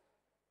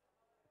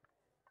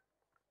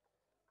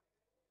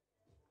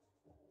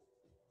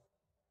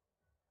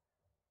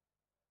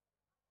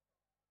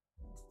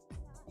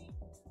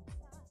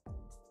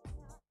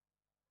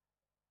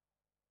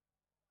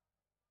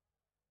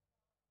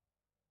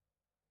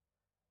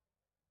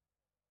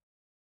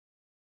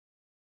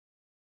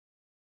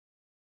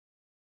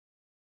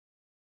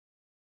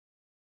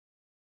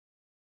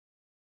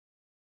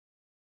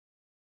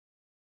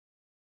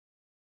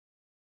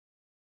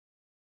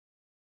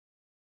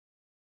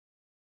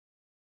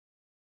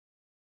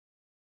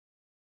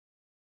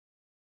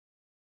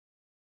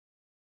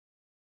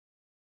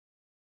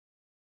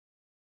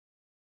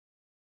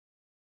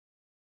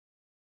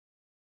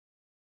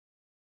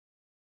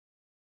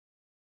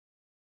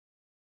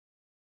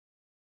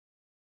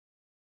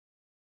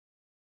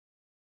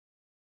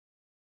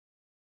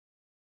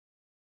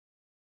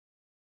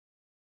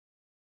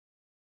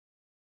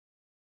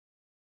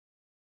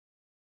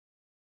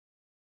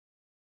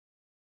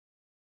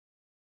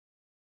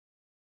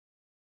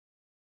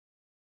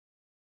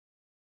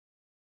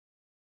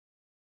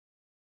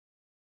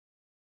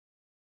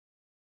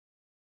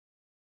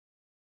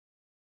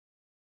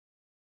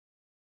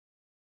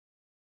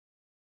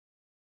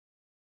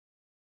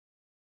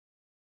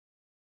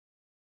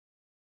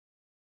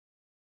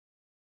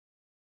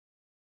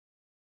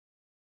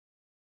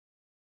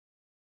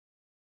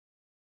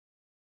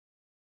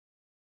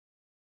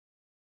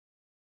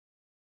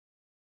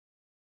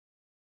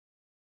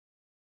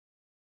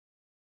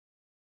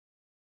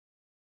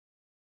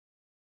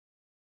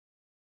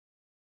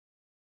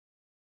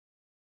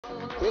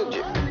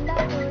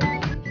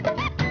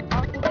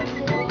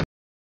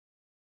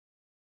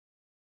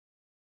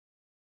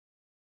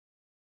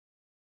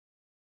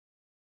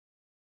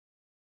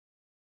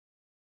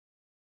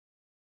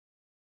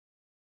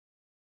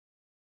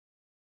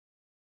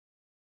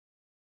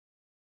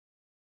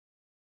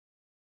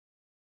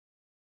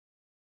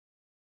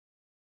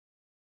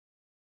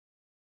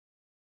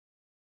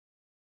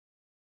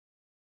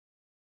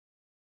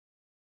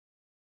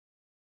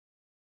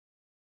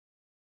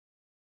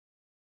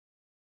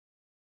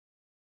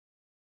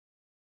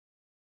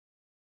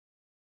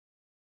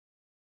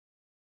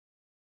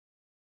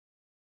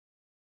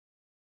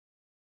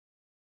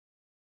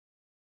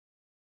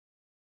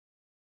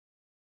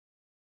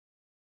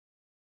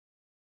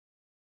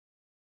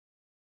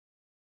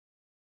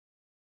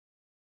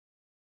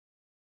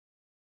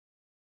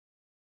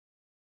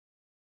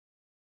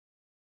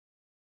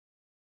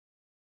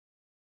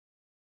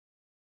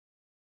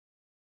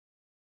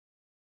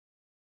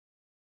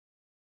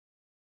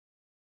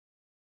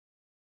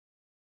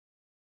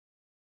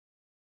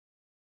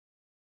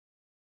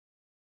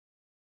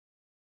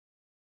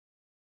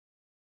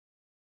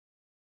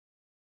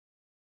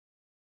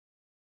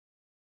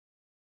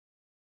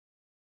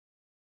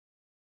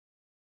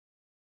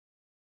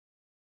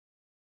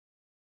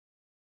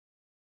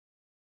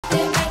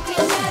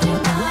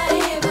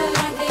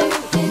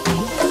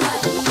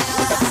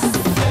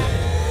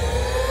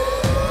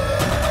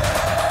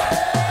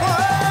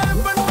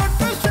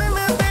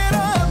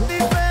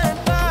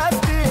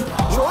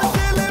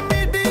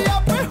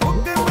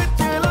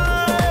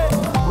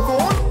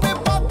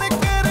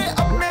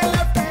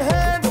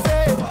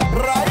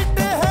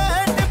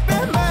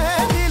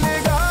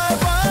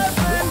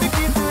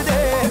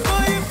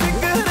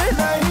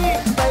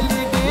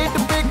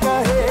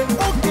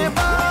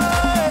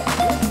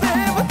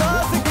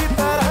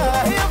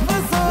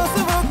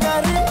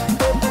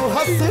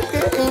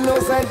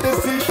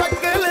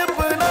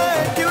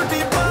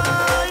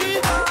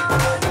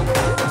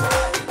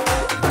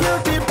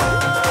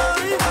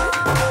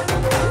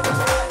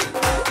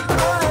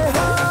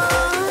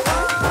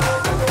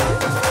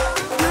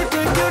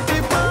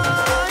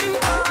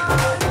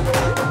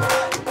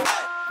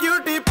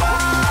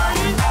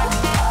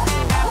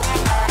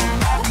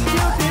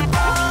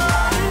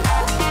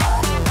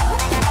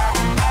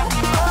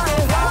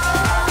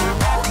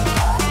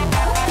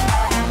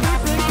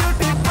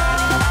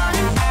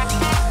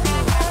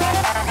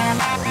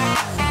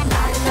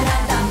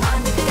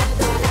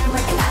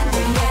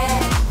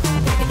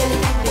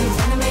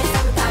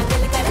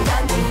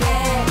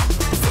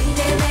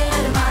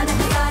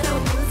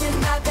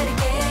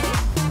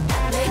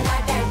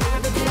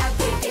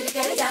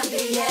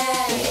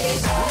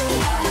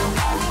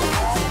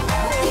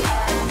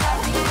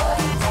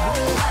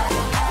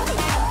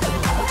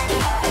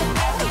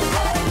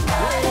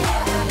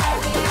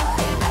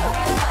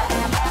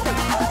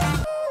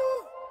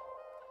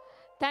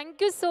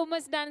 Thank you so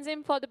much, Danzim,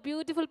 for the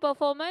beautiful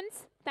performance.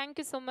 Thank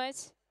you so much.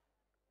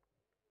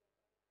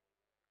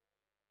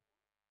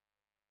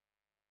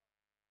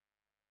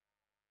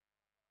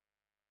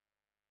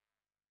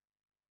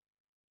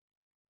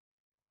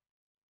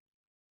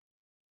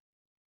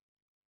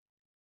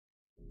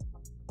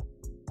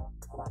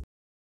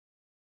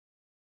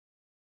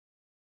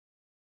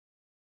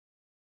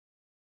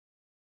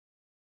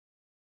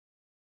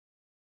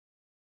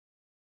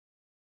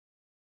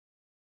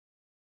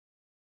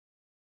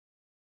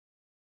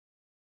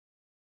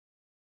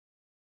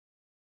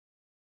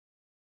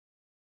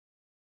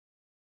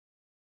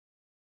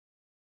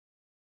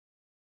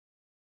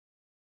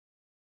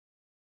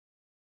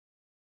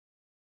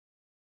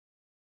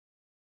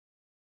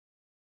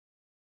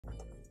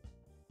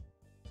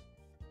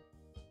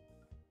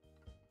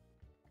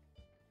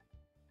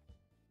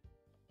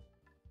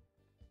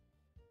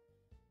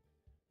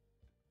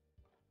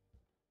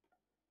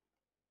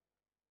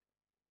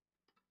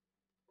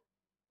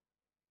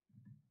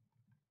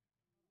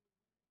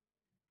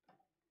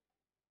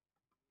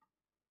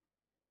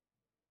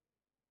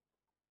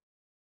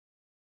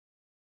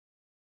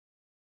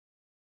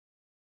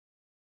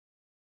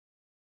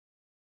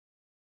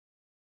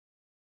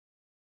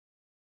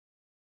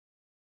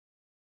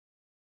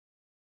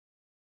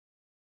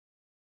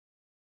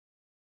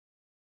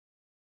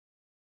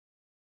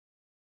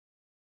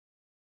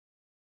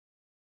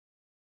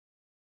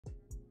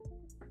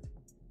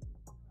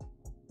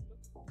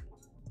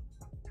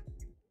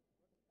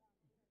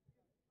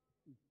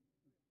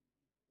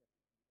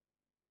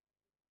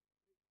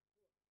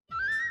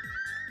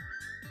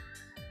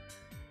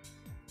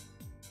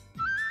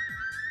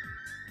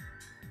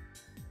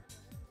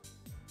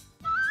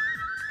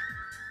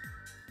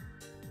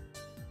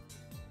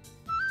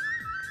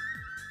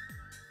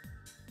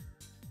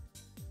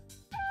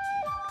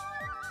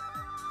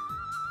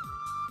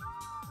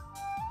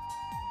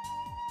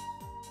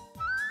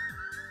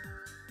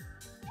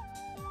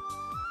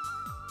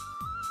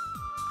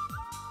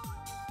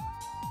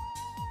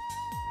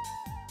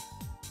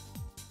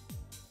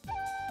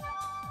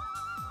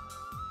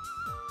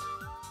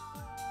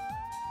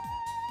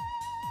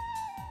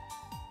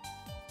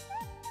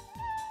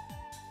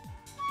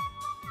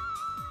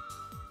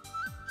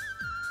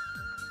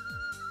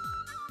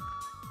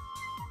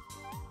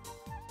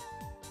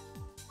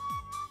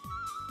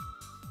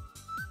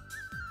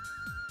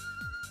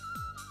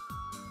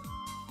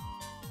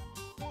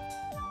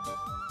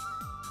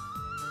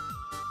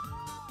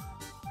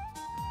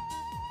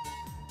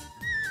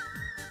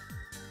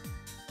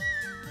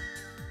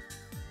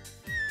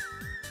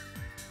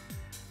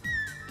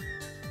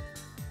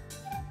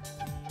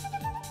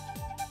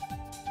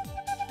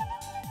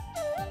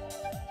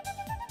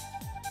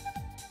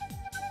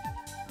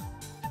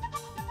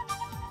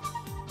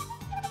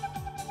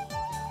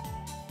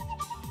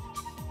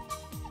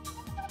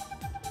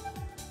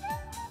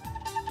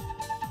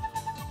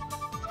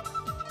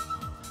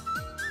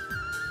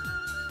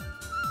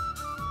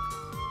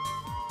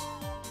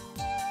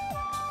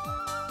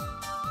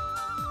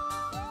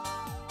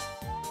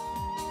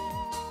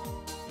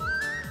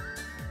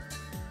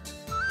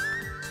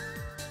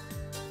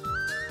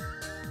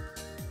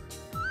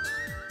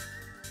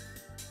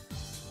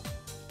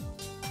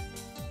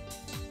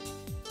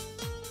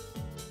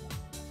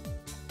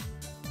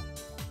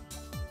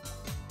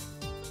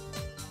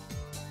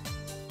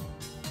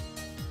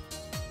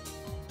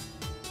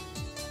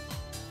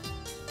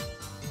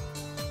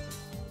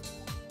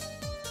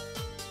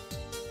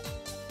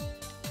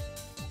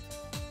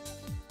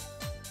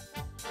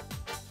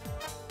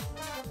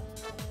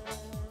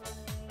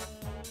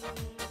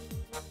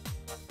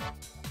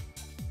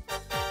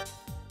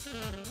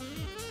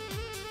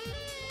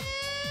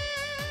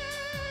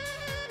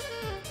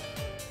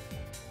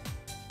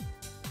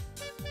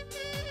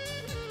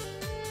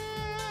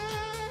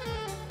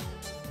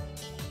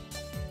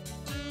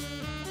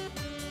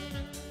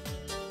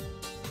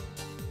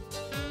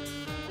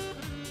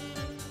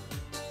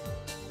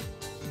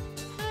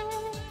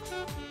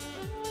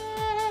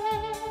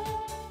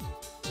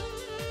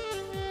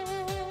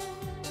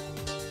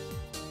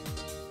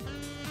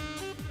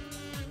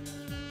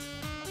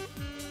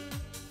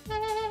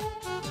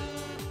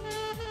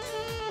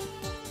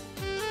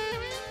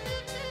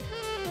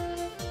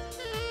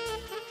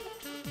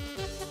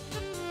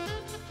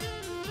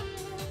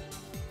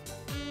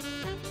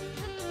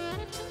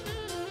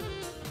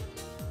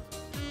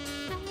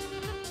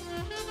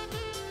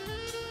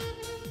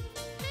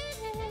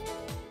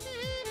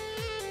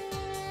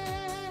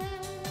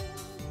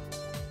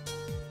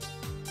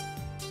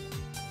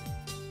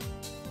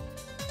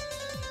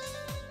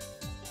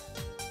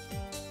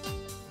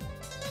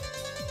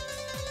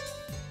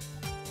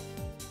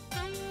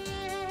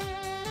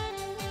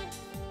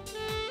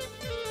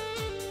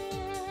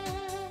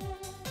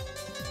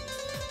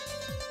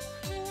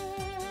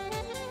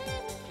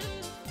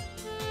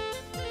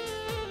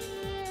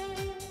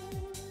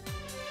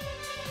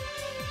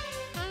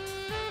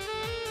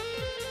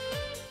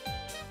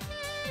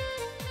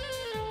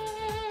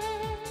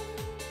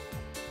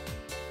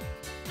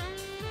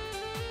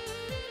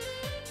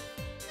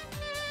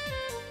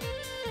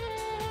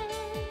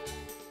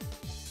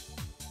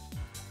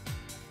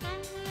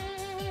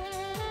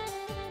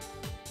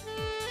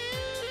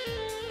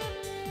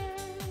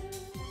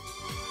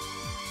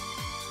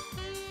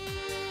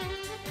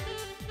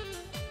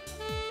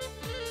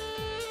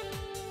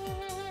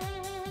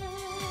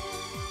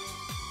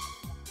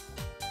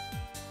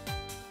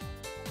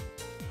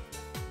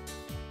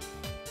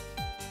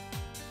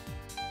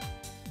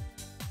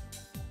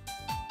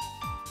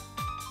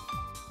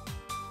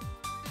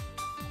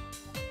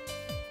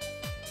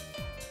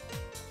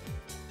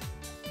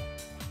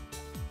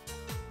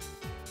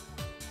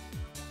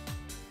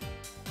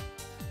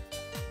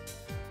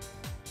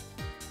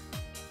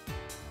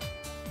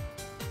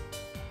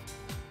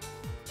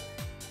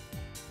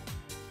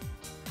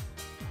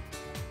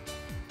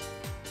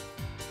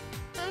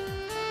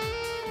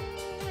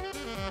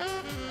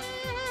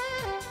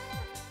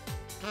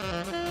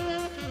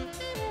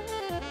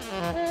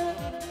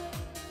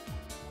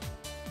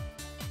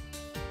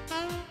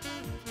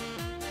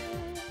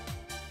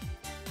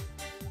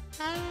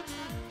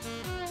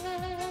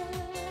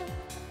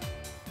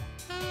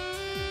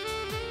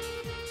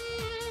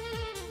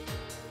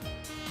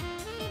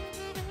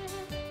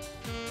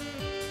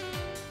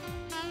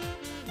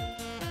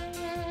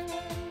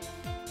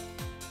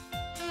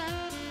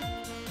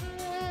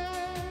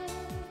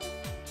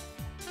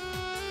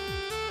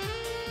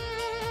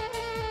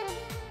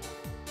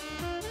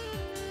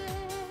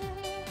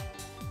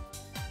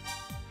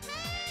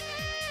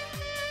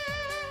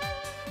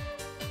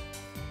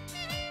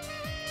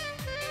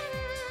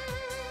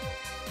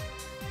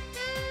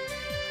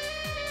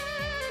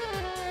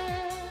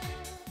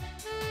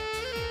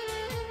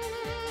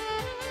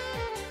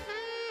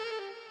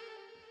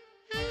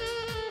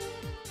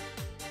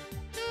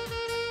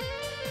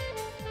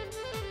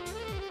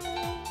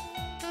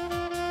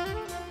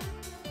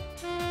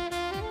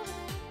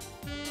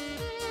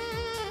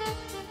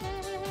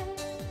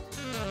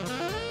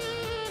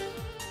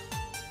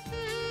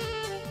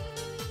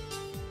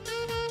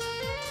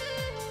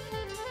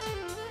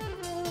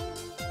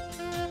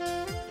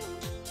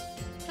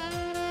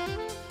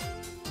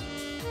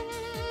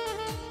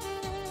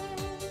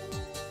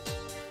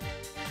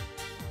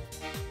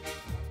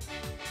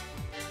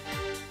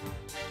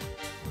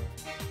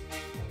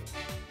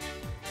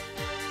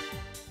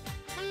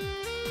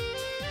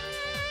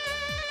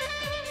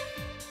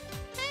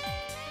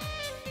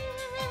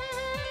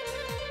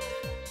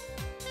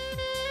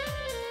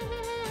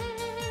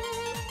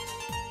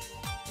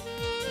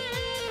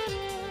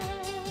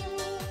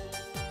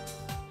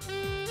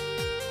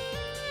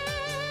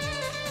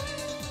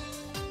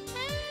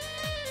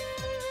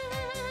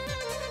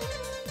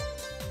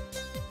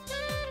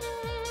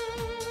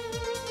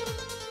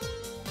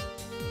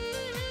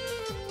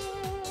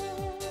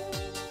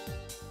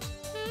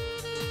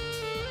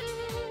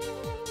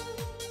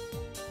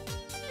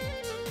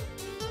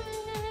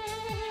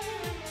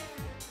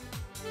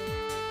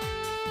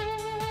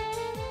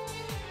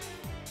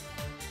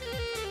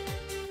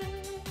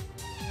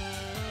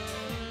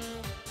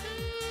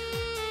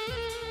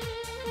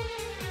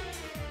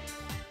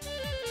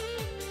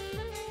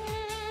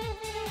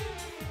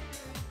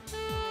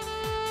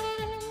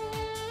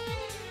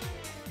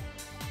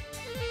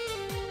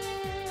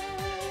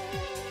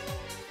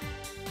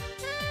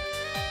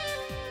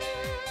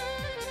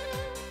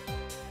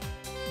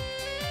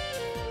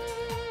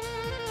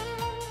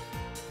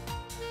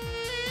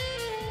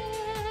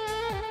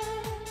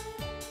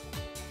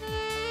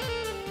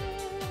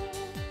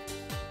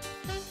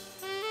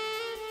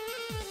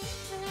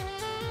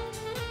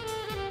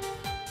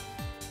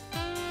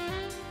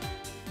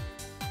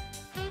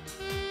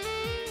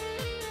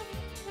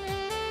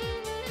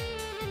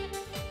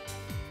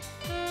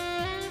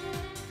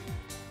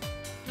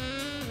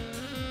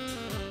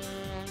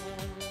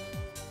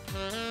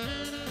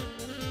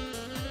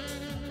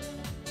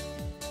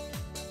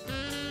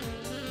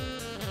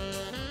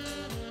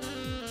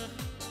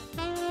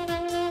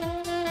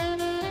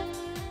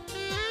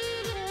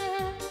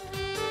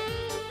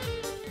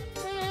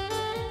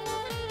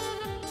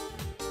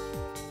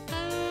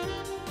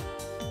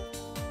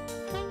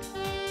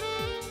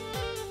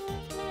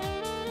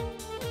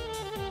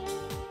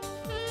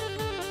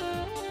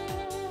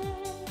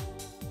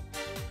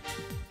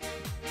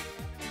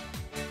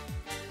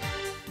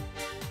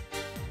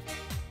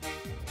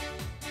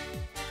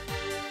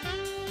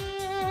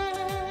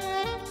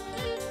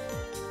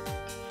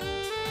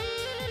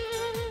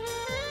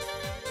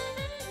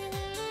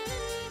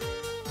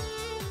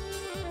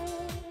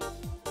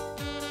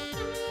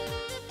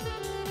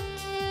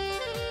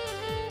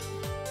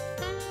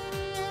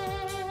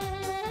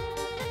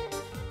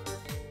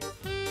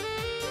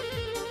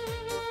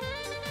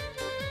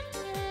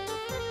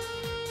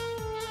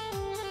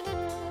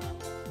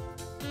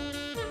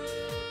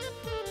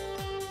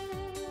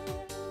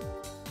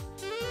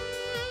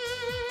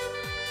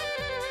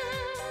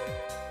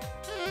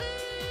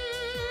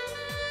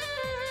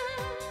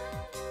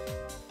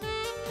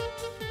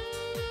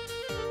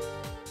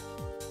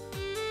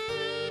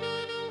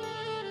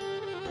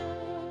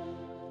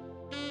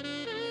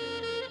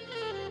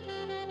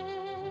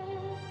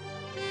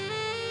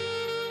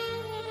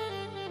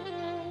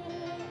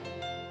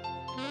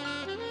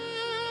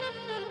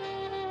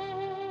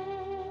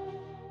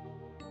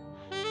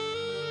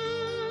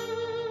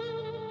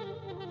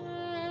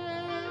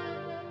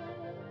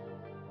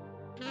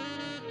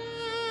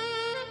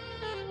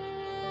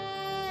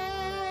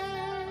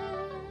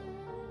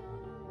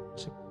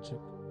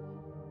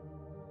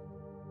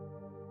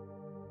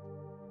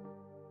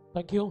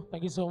 Thank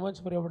you so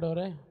much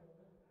പ്രിയപ്പെട്ടവരെ.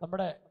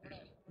 നമ്മുടെ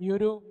ഈ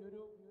ഒരു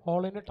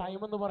ഹോളിൻ്റെ ടൈം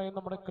എന്ന് പറയുന്നത്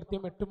നമ്മുടെ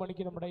കൃത്യം 8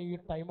 മണിക്ക് നമ്മുടെ ഈ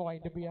ടൈം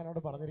വൈൻഡപ്പ് ചെയ്യാനാണ്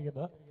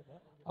പറഞ്ഞിരിക്കുന്നത്.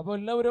 അപ്പോൾ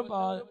എല്ലാവരും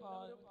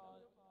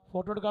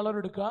ഫോട്ടോ എടുക്കാനുള്ളവർ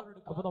എടുക്കുക.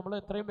 അപ്പോൾ നമ്മൾ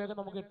എത്രയും വേഗം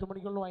നമുക്ക് 8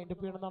 മണിക്കുള്ള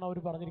വൈൻഡപ്പ് ചെയ്യണമെന്നാണ് അവർ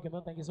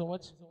പറഞ്ഞിരിക്കുന്നത്. Thank you so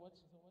much.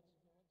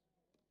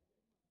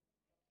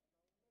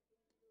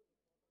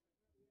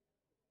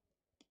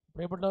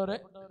 പ്രിയപ്പെട്ടവരെ,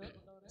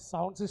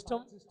 സൗണ്ട് സിസ്റ്റം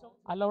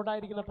അലൗഡ്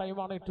ആയിരിക്കുന്ന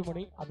ടൈമാണ് 8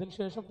 മണി.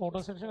 അതിനുശേഷം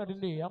ഫോട്ടോ സെഷൻ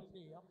കണ്ടിന്യൂ ചെയ്യാം.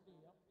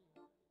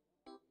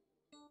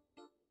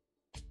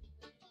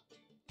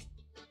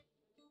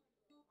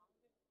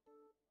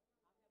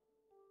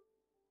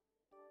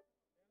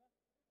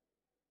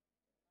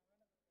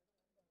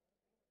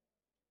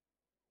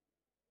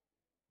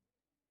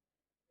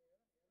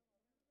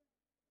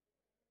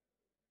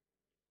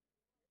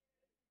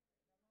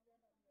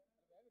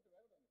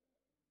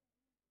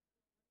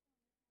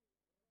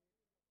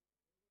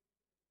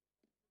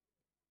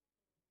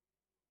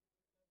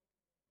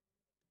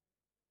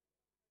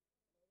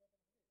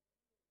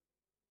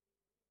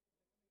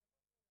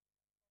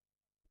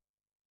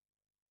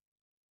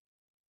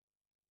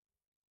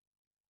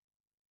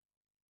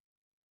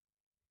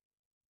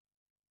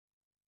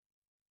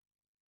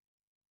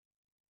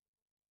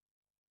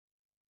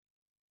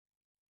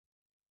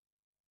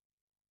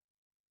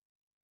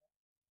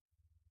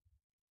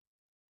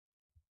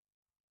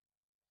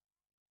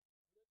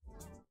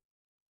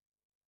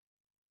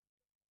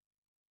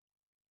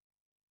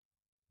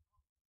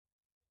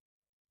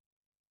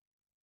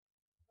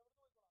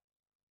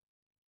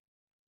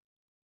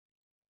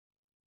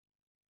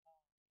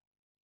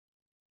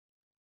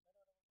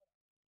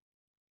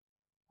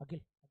 അഖിൽ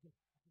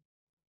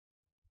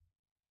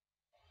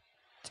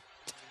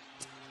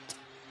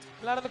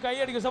എല്ലാവരും ഒന്ന് കൈ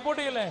അടിക്കും, സപ്പോർട്ട്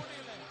ചെയ്യല്ലേ?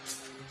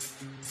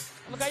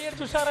 ഒന്ന് കൈ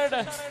അടിച്ച്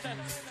ഉഷാറായിട്ട്.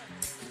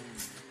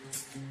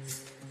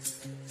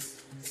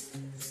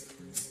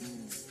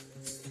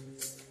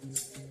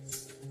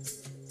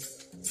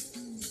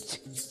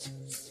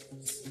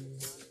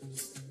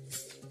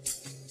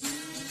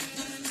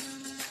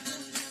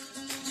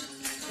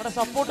 നമ്മുടെ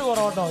സപ്പോർട്ട്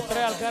കുറവാട്ടോ,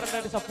 ഇത്രയും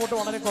ആൾക്കാരുണ്ടായിട്ട് സപ്പോർട്ട്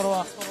വളരെ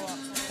കുറവാ.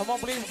 Come on,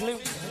 please,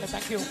 please.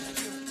 Thank you.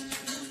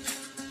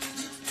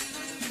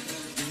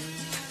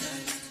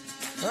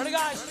 Ready,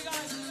 guys?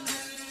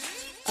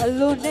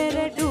 Alone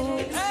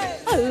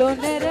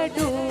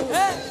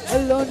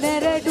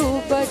do,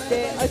 but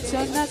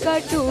achana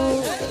do.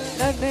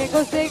 Nanne ko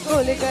se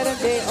kole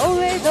karande,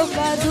 owe do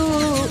kadu.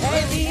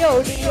 Hey, dio,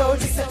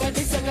 disaka.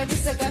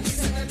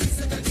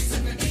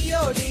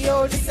 Dio,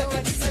 disaka.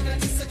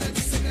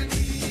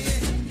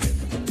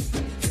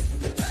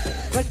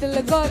 Vatal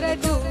gore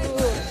do,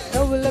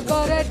 novul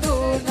gore do,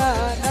 na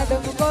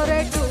nadam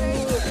gore do.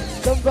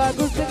 Gamba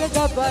gusaka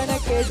gabana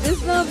ke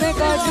jisna me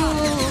kadu.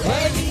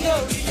 Hey, dio,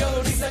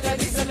 disaka.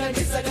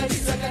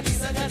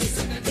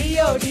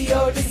 Dio,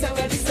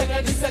 disaka.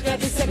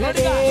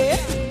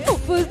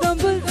 Uppul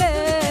dumbul de,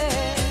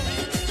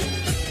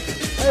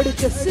 adu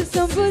just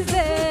dumbul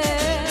de.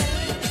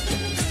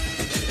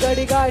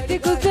 Gadi gadi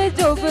kusse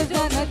job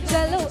jana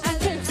chalo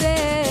ankle se.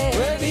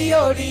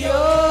 Dio,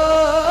 disaka.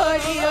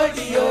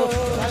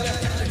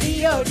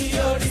 Yeah,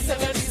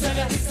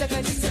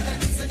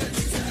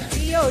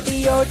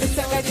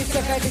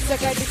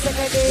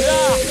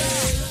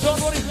 don't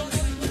worry.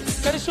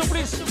 Karishu,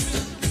 please.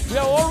 We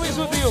are always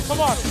with you.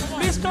 Come on.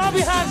 Please clap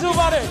your hands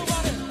over it.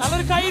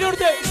 Another kite or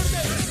day.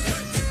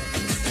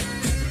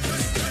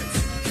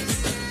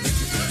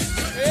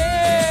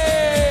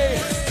 Hey!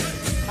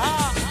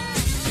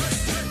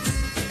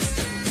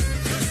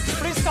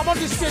 Please come on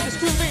this stage.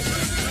 Excuse me.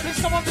 Please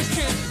come on this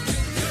stage.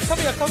 Come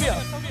here. Come here.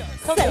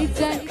 Come here.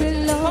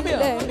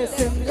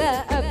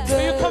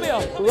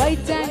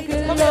 White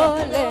ankle low,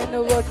 then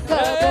vodka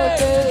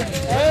bottle.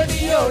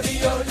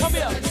 Come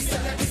here.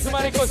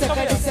 Zumarikos,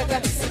 come here.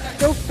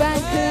 Top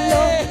ankle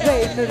low,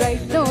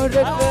 right no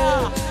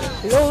ripple.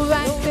 Low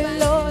ankle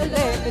low,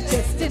 then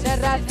chest in a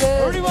rattle.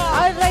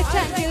 Right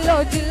ankle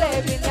low,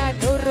 jalebi na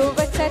nuru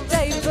vacha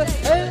type.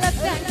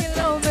 Left ankle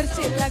low,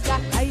 mirchi laga,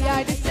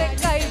 ayadi se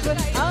type.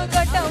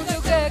 Anga down to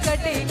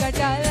kati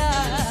katala.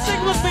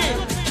 Sing with me.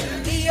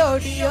 Dio.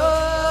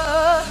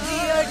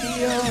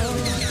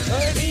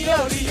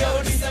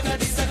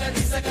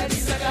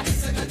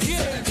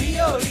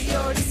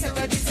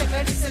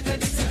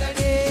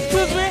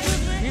 Excuse me.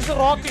 He's a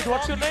rocket.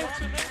 What's your name?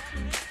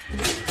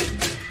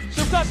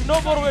 Shivkas, no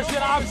more words.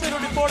 You're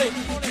absolutely body.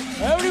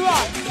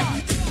 Everyone.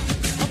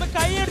 I'm a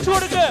Kayan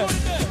Churga.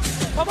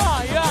 Come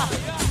on, yeah.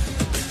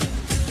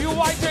 You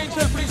white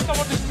angel, please come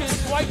on this stage.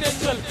 White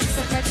angel.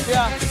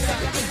 Yeah.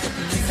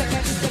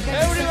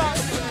 Everyone.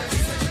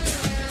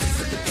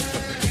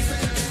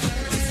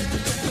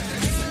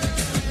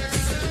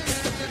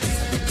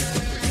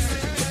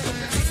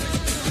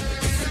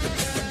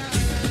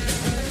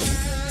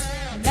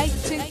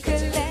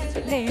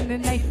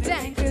 Night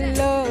ankle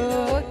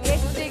low,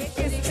 get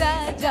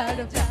star, jar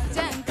of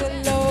ankle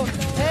low.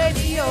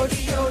 Dio,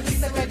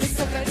 disaka.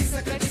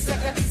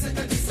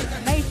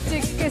 Night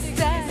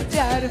star,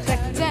 jar of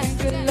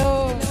ankle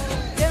low.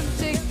 Jump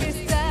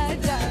star,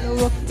 jar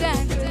of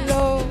ankle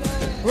low.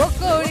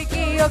 Okori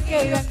ki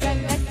okay.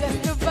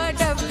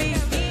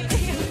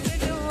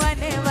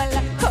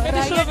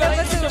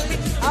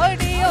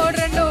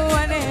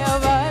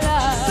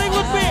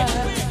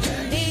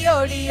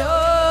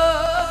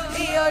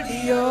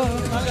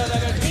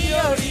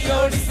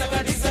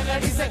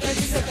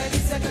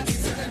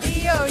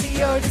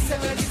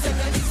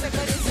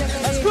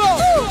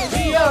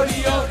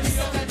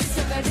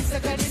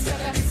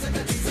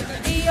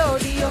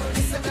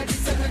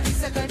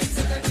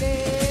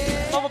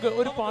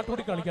 ഒരു പാട്ട്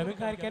കൂടി കളിക്കാം.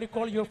 Can you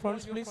call your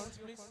friends please?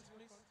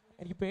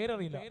 എനിക്ക്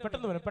പേരറിയില്ല.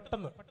 പെട്ടെന്ന് വരാം,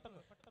 പെട്ടെന്ന്.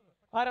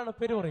 ആരാണ്?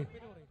 പേര്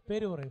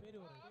പറയും.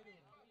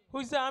 Who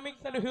is the Amik?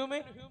 Can you hear me?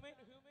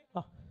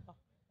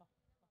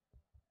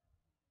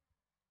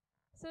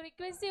 So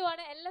request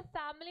ചെയ്യുവാണ് എല്ലാ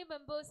ഫാമിലി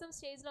മെമ്പേഴ്സും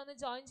സ്റ്റേജിൽ ഒന്ന്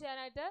ജോയിൻ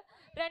ചെയ്യാനായിട്ട്.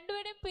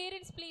 രണ്ടുപേരുടെയും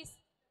പേരൻസ് പ്ലീസ്.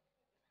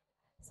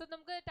 സോ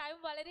നമുക്ക് ടൈം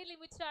വളരെ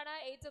ലിമിറ്റഡ് ആണ്.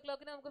 8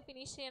 o'clock നമുക്ക്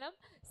ഫിനിഷ് ചെയ്യണം.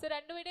 സോ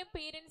രണ്ടുപേരുടെയും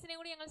പേരൻസിനെ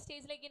കൂടി ഞങ്ങൾ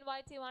സ്റ്റേജിലേക്ക്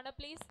ഇൻവൈറ്റ് ചെയ്യുവാണ്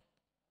പ്ലീസ്.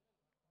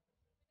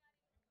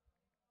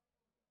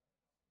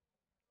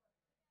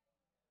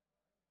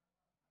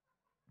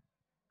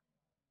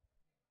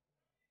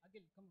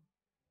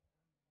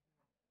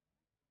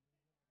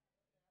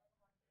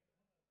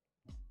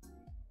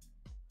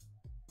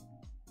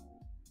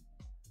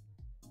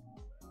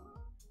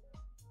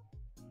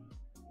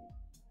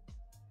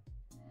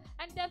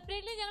 ആൻഡ്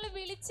ഡെഫിനറ്റ്ലി ഞങ്ങൾ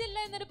വിളിച്ചില്ല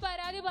എന്നൊരു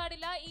പരാതി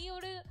പാടില്ല. ഈ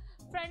ഒരു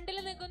ഫ്രണ്ടിൽ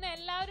നിൽക്കുന്ന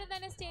എല്ലാവരും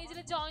തന്നെ സ്റ്റേജിൽ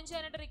ജോയിൻ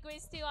ചെയ്യാനായിട്ട്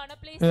റിക്വസ്റ്റ് ചെയ്യുവാണ്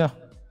പ്ലീസ്.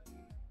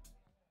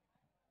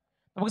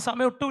 നമുക്ക്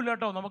സമയം ഒട്ടുമില്ല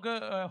കേട്ടോ. നമുക്ക്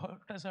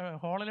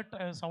ഹാളിലെ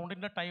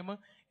സൗണ്ടിന്റെ ടൈം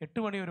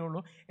 8 മണി വരെ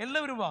ഉള്ളൂ.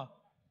 എല്ലാവരും വാ.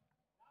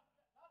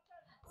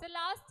 സോ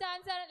ലാസ്റ്റ്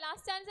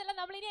ചാൻസ് അല്ല,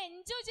 നമ്മൾ ഇനി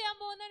എൻജോയ് ചെയ്യാൻ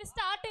പോകുന്ന ഒരു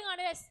സ്റ്റാർട്ടിംഗ്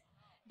ആണ്. യെസ്,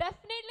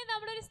 ഡെഫിനറ്റ്ലി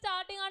നമ്മളൊരു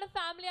സ്റ്റാർട്ടിംഗ് ആണ്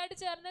ഫാമിലി ആയിട്ട്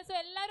ചേർന്ന്. സോ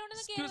എല്ലാവരും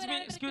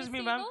എക്സ്ക്യൂസ്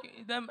മീ മാം,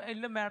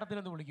 എല്ലാം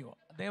മാഡത്തിനെ ഒന്ന് വിളിക്കുമോ?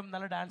 അദ്ദേഹം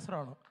നല്ല ഡാൻസർ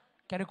ആണ്.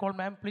 Can you call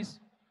ma'am please?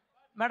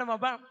 Madam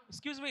Abrar,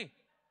 excuse me.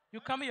 You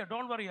come here,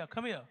 don't worry,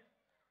 come here.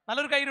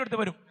 നല്ലൊരു കൈ എടുത്ത്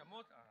വരും.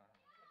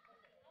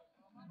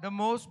 The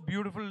most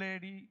beautiful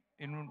lady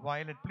in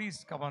violet, please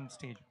come on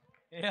stage.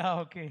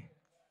 Yeah, okay.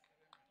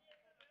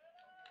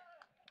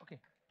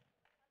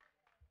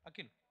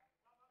 Akhil.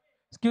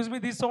 Excuse me,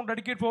 this song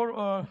dedicated for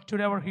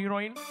today our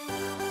heroine.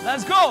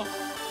 Let's go,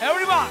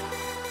 everyone.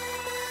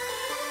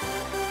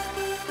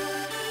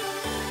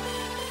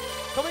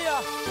 Come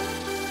here.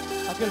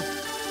 Akhil.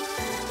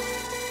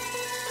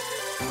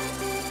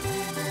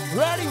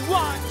 Ready,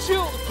 1, 2,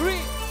 3.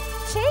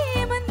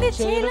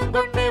 ചേലും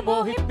കൊണ്ടേ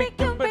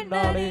മോഹിപ്പിക്കും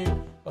പെണ്ണാടേ,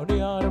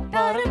 ഒടിയാറും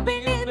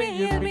പാറമ്പിയിൽ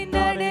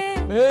മിന്നാടേ,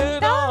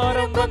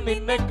 വേദാരംഭം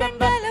നിന്നെ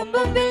കണ്ടാലും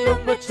മുമ്പിലും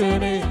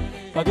വെച്ചേനെ,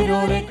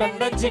 അതിനോടെ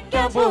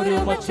കണ്ടഞ്ചിക്കാൻ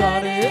പോരും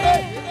മച്ചാനേ.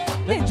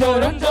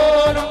 നെഞ്ചോരം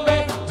ചോരുണ്ടേ,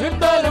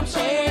 ചിന്തലും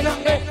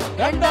ശീലുണ്ടേ,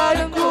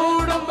 രണ്ടാളും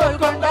കൂടുമ്പോൾ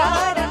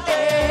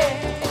കൊണ്ടാടണ്ടേ.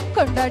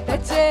 കൊണ്ടാട്ട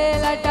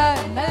ചേലാട്ട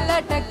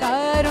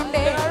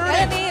നല്ലാട്ടക്കാരുണ്ടേ,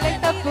 നീലെ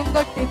തപ്പും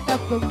കൊട്ടി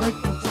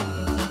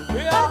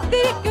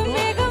കാത്തിരിക്കും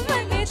വേഗം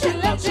വന്നേ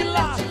ചില്ലം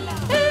ചില്ലം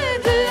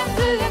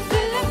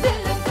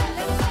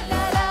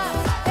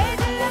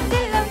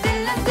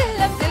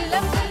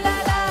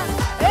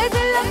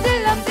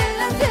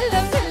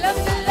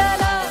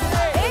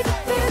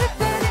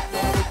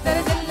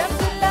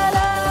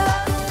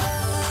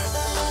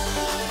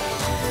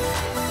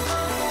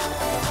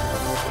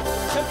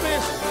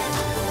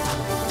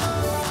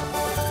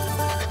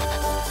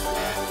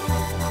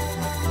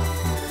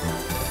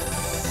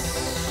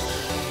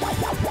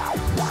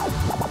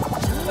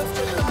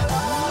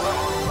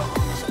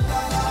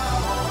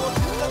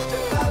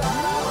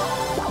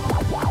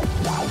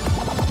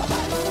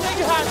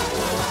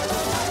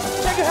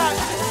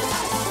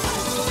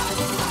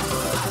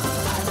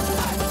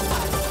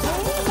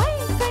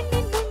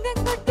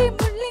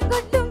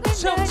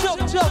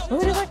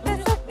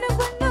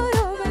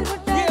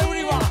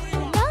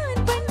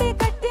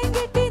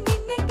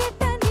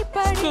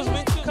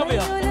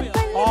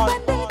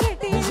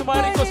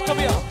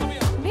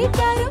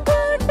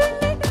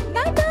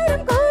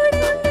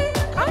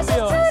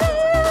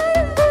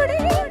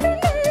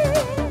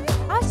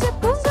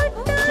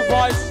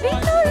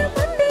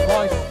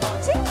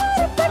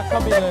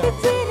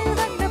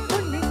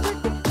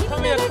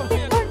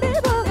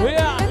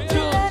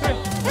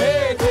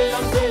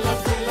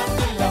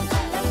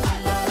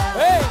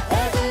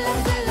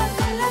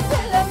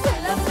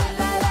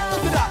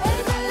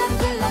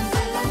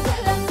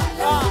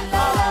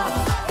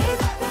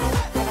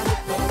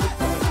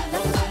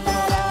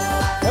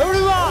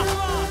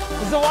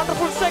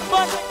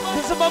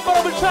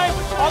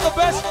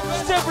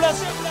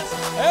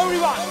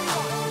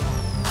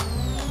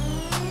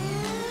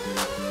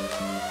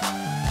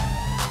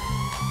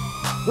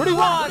Ready,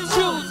 1,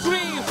 2, 3,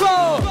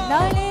 4.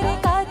 നാളേറെ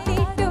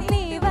കാത്തിട്ടും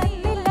നീ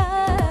വന്നില്ല,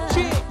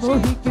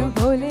 മോഹിക്കും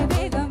പോലെ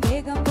വേഗം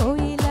വേഗം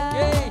പോയില്ല.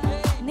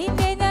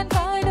 നിന്നെ ഞാൻ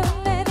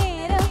കാണുന്ന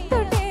നേരം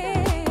തൊട്ടേ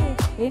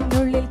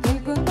എന്നുള്ളിൽ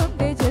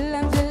കേൾക്കുന്നുണ്ട്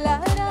ചെല്ലം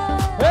ചെല്ലാനാ.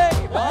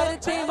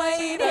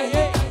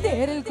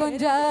 തേരിൽ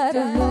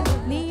കൊഞ്ചാറുള്ളൂ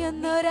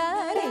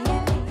നീയൊന്നൊരാരെ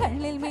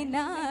കണ്ണിൽ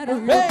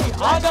മിന്നാറുള്ളൂ.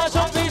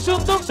 ആകാശം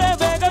വീശുന്നുണ്ട്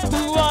വേഗം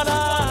തൂവാനാ,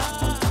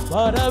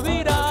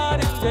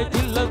 വരവിനാരിന്റെ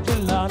ചില്ലം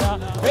ചില്ലാനാ.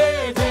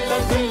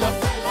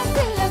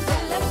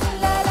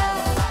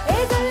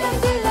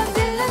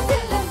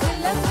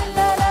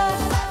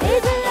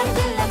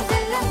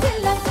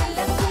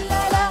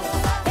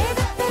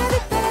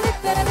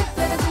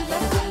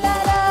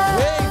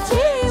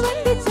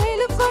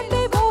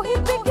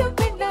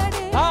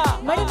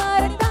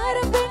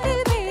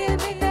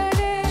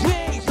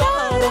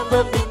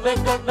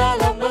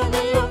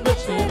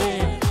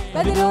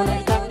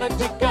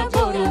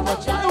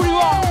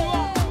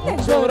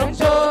 Choram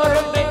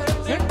choram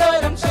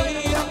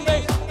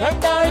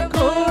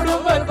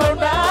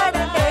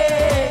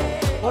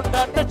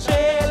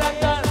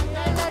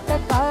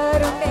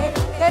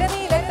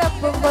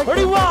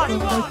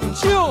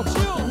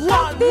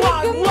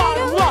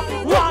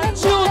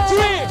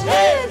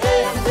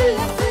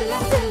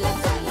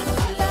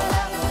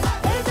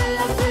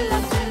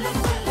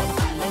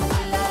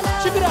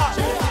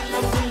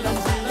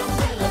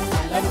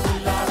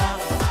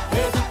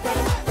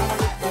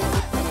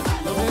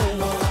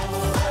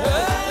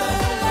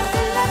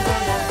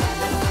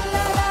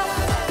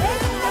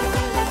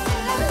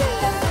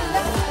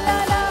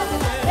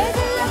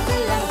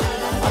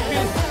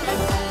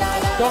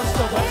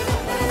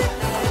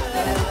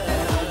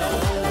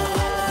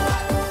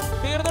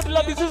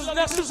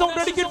next song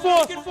dedicated for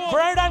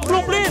bride and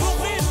groom, please.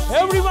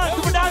 Everyone,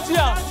 give a dance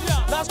here.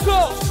 Let's go.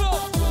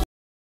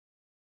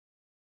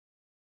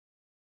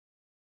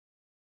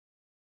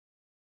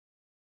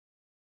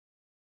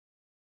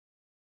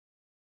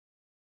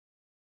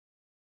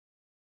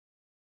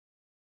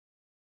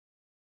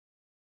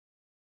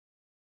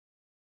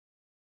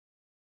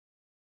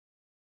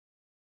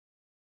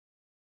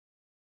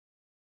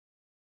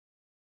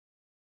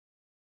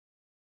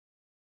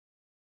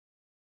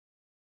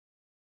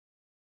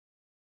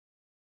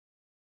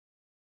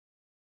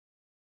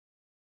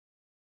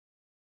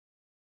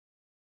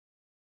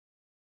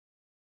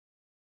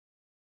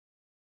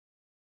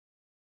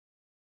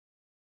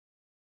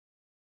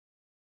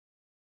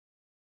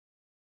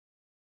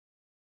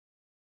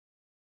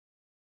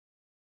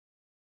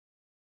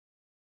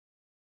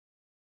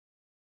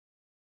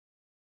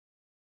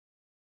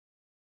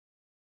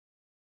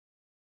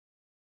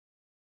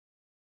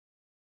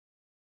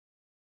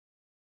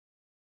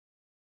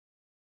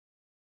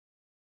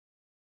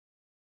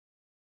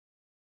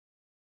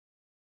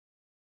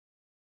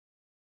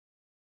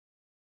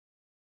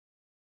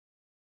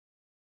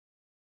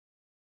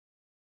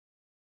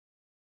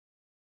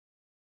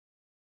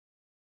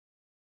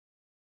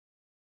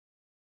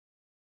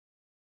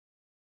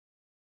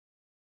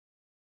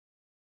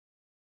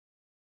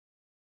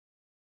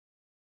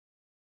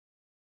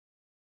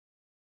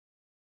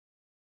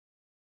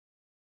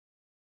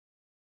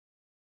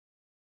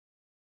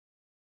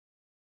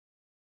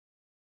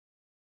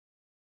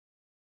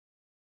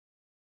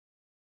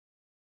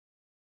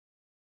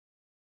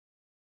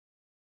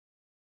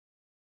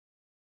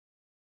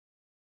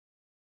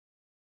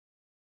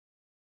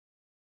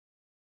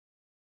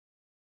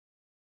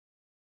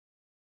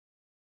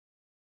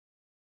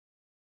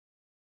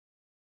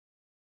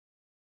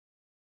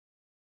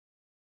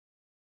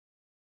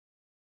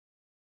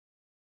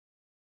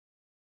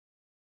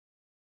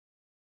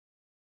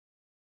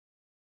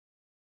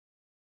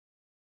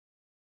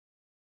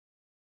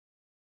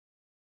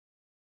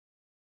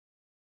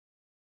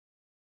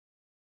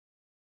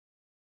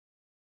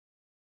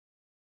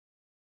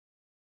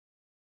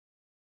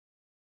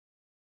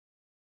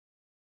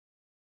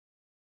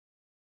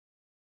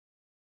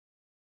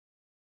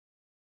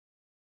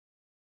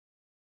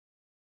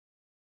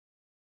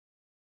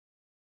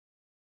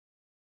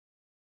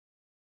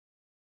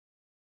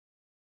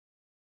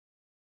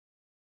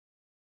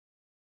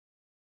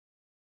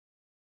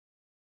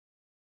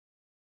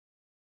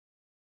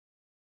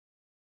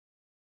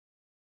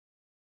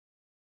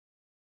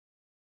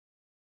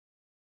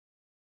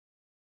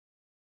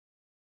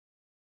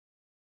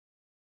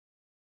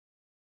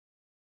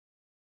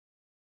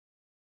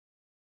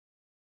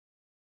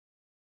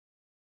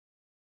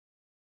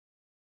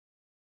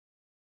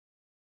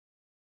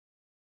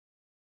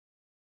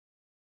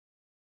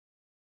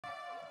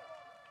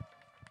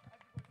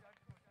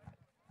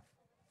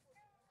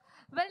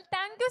 Well,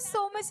 thank you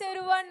so much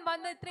everyone.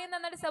 വന്ന് ഇത്രയും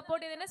നന്നായിട്ട്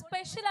സപ്പോർട്ട് ചെയ്തതിന്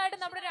സ്പെഷ്യൽ ആയിട്ട്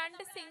നമ്മുടെ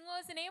രണ്ട്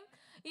സിംഗേഴ്സിനെയും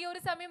ഈ ഒരു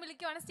സമയം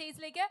വിളിക്കുവാണ്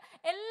സ്റ്റേജിലേക്ക്.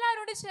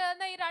 എല്ലാവരോടും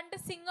ചേർന്ന ഈ രണ്ട്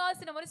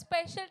സിംഗേഴ്സിനും ഒരു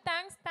special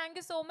thank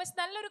you so much.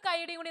 നല്ലൊരു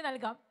കൈയടിയും കൂടി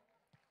നൽകാം.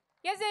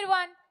 യെസ്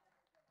എവരിവൺ,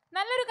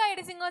 നല്ലൊരു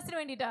കൈയടി സിംഗേഴ്സിന്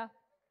വേണ്ടിയിട്ടാ.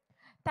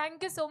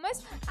 Thank you so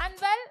much. And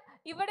well,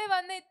 ഇവിടെ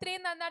വന്ന്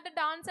ഇത്രയും നന്നായിട്ട്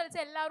ഡാൻസ് കളിച്ച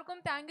എല്ലാവർക്കും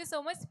താങ്ക് യു സോ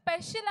മച്ച്.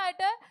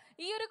 സ്പെഷ്യലായിട്ട്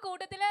ഈ ഒരു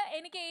കൂട്ടത്തിൽ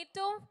എനിക്ക്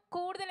ഏറ്റവും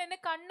കൂടുതൽ എന്നെ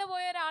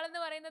കണ്ടുപോയ ഒരാളെന്ന്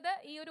പറയുന്നത്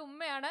ഈ ഒരു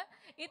ഉമ്മയാണ്.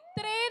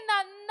 ഇത്രയും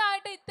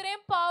നന്നായിട്ട്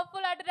ഇത്രയും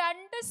പവർഫുൾ ആയിട്ട്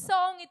രണ്ട്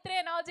സോങ്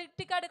ഇത്രയും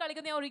എനർജറ്റിക് ആയിട്ട്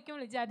കളിക്കുന്ന ഞാൻ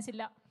ഒരിക്കലും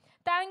വിചാരിച്ചില്ല.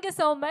 Thank you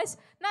so much.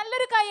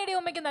 നല്ലൊരു കൈയടി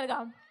ഉമ്മയ്ക്ക്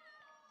നൽകാം.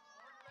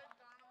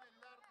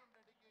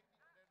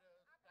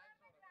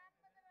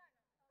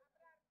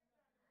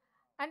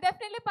 ആൻഡ്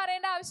ഡെഫിനറ്റ്ലി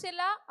പറയേണ്ട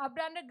ആവശ്യമില്ല,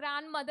 അബ്രാറിന്റെ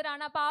ഗ്രാൻഡ് മദർ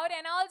ആണ്. അപ്പൊ ആ ഒരു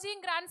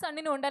എനർജിയും ഗ്രാൻഡ്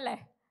സണ്ണിനും ഉണ്ടല്ലേ.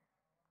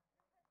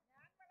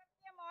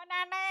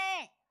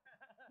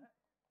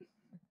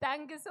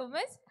 Thank you so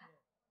much.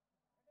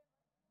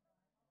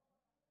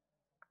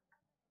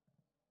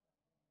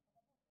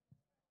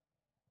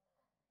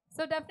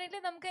 So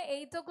definitely നമുക്ക്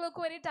 8 o'clock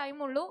വരെ ടൈം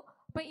ഉള്ളൂ.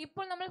 അപ്പോൾ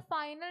ഇപ്പോൾ നമ്മൾ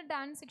ഫൈനൽ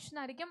ഡാൻസ് സെക്ഷൻ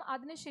ആയിരിക്കും.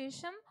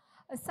 അതിനുശേഷം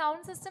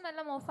സൗണ്ട് സിസ്റ്റം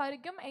എല്ലാം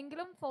ഓഫായിരിക്കും.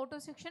 എങ്കിലും ഫോട്ടോ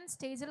സെക്ഷൻ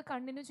സ്റ്റേജിൽ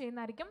കണ്ടിന്യൂ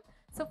ചെയ്യുന്നതായിരിക്കും.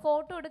 സോ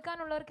ഫോട്ടോ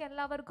എടുക്കാനുള്ളവർക്ക്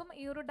എല്ലാവർക്കും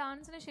ഈ ഒരു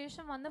ഡാൻസിന്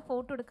ശേഷം വന്ന്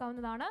ഫോട്ടോ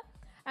എടുക്കാവുന്നതാണ്.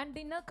 ആൻഡ്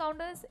ഡിന്നർ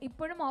കൗണ്ടേഴ്സ്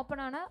ഇപ്പോഴും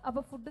ഓപ്പൺ ആണ്.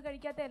 അപ്പോൾ ഫുഡ്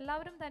കഴിക്കാത്ത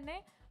എല്ലാവരും തന്നെ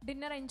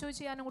ഡിന്നർ എൻജോയ്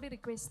ചെയ്യാനും കൂടി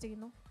റിക്വസ്റ്റ്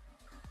ചെയ്യുന്നു.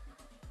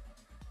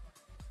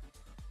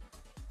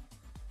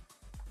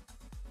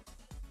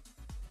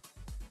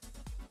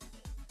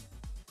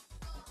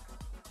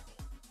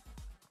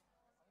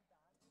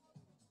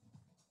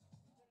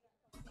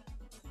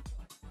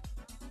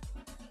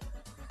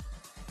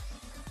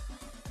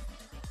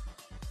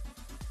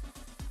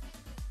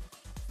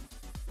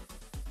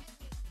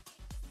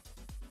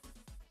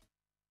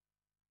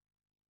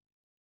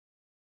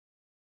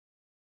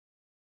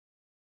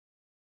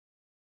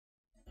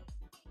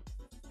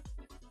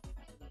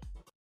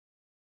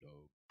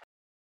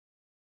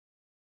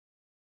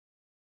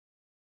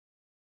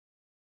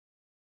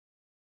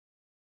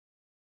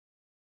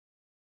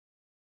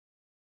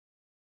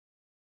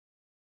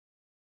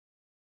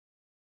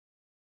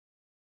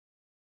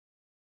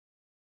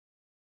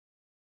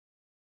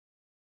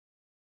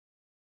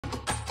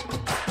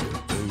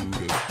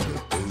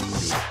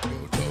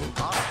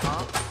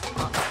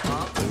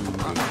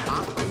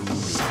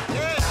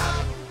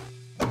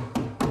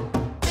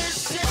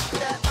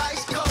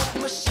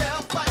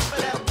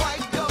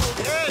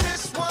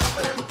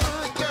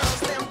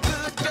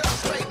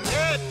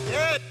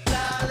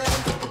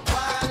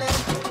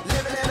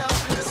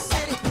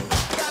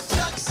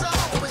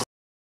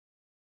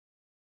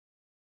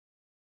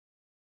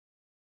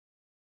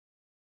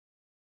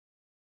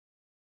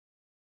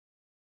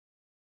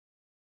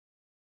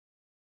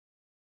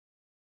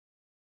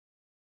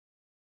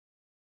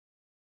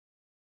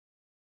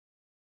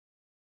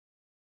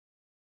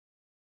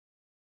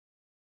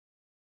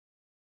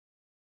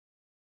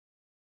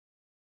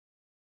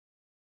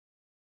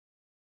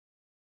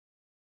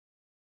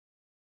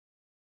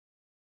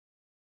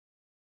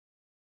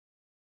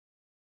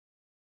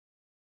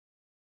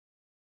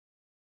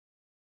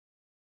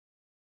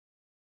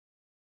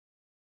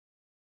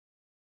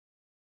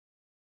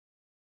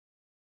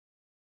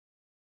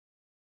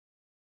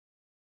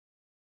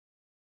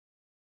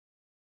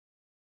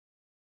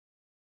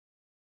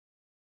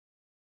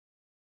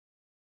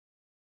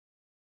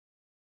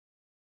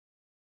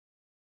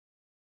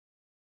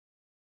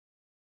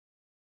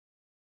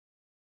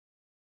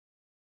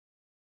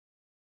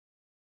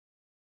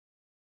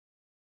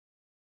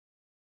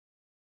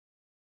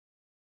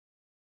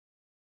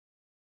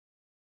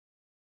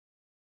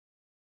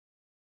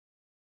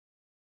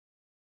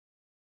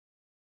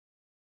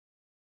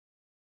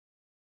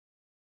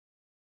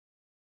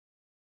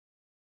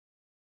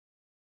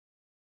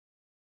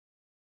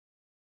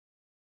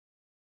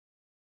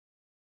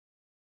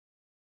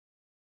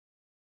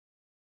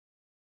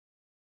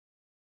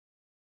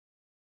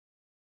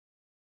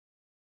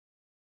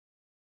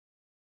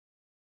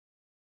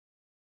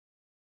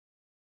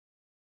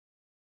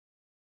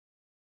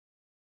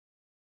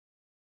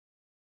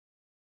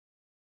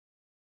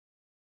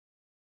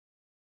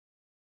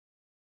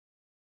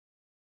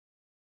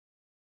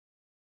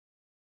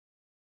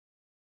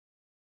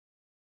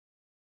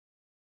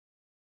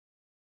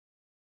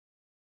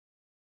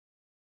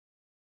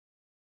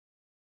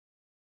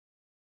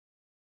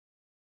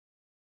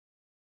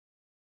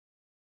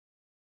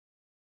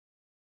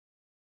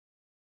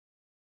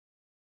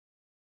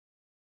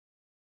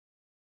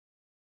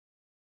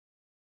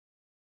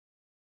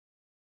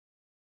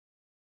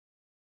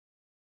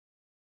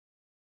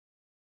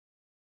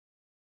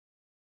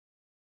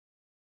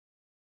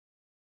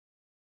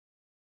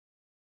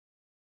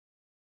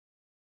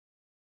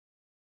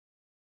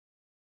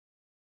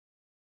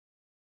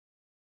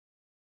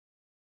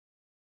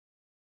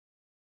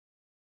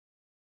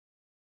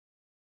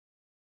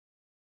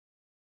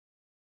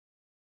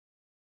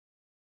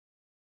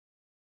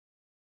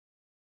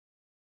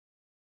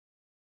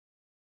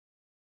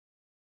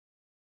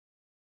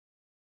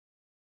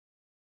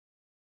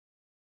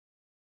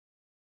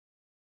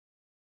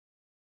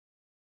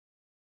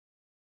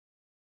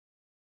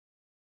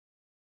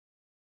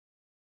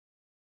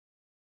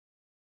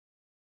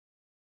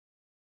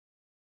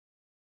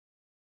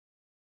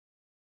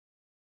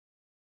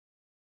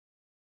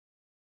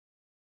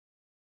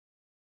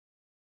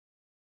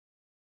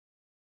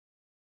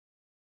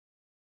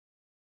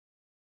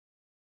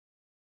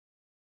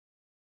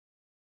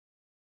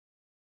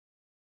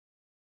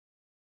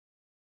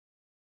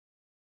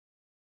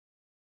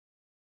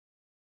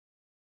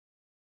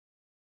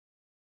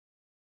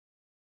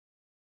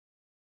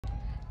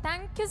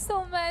 Thank you so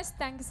much,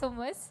 thank you so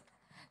much.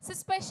 So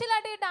special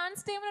ആയിട്ട് ഈ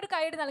ഡാൻസ് ടീമിന് ഒരു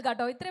കൈയ്യടി നൽകാം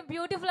കേട്ടോ. ഇത്രയും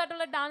ബ്യൂട്ടിഫുൾ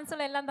ആയിട്ടുള്ള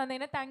ഡാൻസുകളെല്ലാം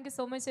തന്നതിന് thank you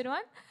so much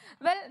everyone.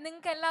 Well,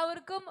 നിങ്ങൾക്ക്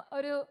എല്ലാവർക്കും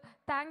ഒരു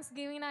താങ്ക്സ്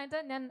ഗിവിങ്ങിനായിട്ട്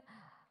ഞാൻ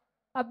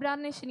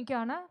അബ്രാറിനെ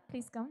ക്ഷണിക്കുകയാണ്.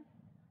 Please come.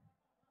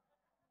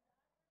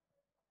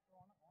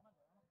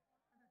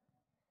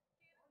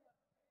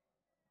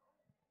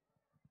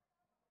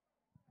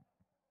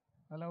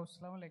 ഹലോ,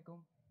 അസ്സലാമു അലൈക്കും.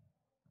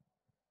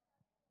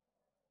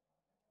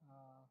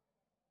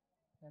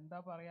 എന്താ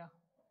പറയുക,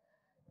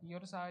 ഈ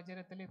ഒരു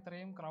സാഹചര്യത്തിൽ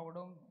ഇത്രയും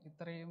ക്രൗഡും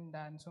ഇത്രയും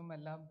ഡാൻസും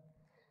എല്ലാം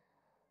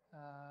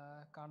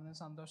കാണുന്ന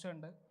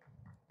സന്തോഷമുണ്ട്.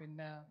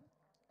 പിന്നെ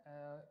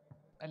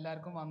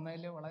എല്ലാവർക്കും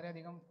വന്നതിൽ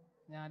വളരെയധികം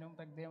ഞാനും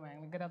പ്രഗ്ധയും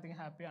ഭയങ്കര അധികം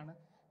ഹാപ്പിയാണ്.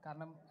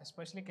 കാരണം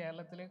എസ്പെഷ്യലി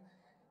കേരളത്തിൽ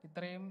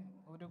ഇത്രയും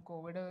ഒരു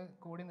കോവിഡ്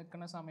കൂടി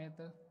നിൽക്കുന്ന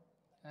സമയത്ത്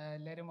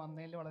എല്ലാവരും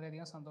വന്നതിൽ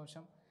വളരെയധികം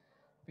സന്തോഷം.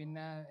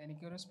 പിന്നെ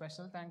എനിക്കൊരു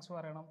സ്പെഷ്യൽ താങ്ക്സ്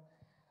പറയണം.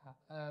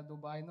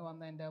 ദുബായിൽ നിന്ന്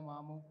വന്ന എൻ്റെ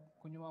മാമു,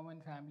 കുഞ്ഞുമാമു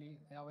and family,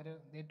 our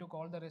they took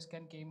all the risk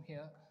and came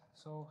here.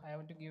 So I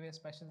want to give a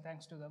special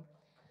thanks to them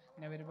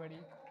and everybody.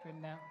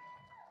 പിന്നെ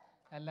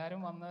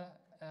എല്ലാവരും വന്ന്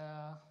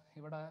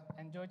ഇവിടെ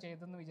എൻജോയ്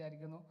ചെയ്തെന്ന്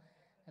വിചാരിക്കുന്നു.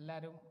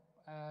 എല്ലാവരും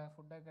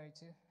ഫുഡൊക്കെ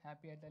കഴിച്ച്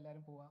ഹാപ്പി ആയിട്ട്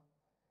എല്ലാവരും പോവാം.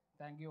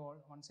 Thank you all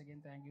once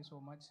again. Thank you so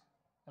much.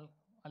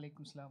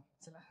 അലൈക്കും സ്ലാം.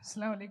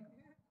 അസ്സലാമു അലൈക്കും.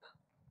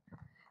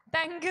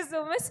 Thank you so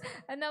much.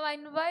 And now I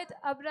invite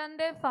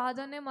Abrande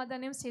father name, mother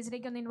name stage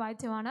like on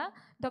invite Ivana,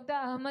 Dr.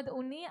 Ahmed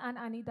Unni and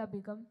Anita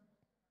Begum.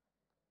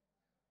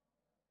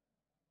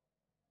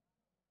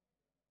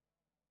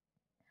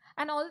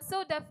 And also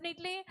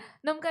definitely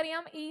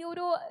നമുക്കറിയാം ഈ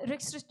ഒരു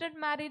restricted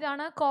marriage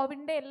ആണ്.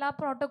 കോവിഡിൻ്റെ എല്ലാ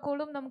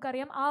പ്രോട്ടോക്കോളും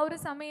നമുക്കറിയാം. ആ ഒരു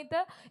സമയത്ത്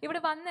ഇവിടെ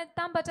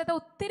വന്നെത്താൻ പറ്റാത്ത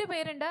ഒത്തിരി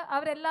പേരുണ്ട്.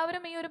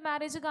 അവരെല്ലാവരും ഈ ഒരു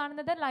മാരേജ്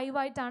കാണുന്നത്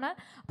ലൈവായിട്ടാണ്.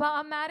 അപ്പോൾ ആ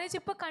മാരേജ്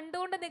ഇപ്പോൾ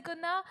കണ്ടുകൊണ്ട്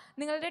നിൽക്കുന്ന,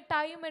 നിങ്ങളുടെ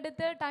ടൈം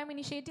എടുത്ത് ടൈം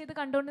ഇനിഷ്യേറ്റ് ചെയ്ത്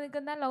കണ്ടുകൊണ്ട്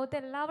നിൽക്കുന്ന ലോകത്തെ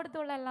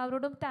എല്ലായിടത്തുള്ള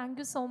എല്ലാവരോടും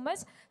താങ്ക് യു സോ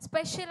മച്ച്.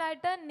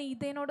 സ്പെഷ്യലായിട്ട്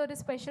നീതേനോട് ഒരു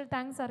സ്പെഷ്യൽ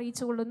താങ്ക്സ്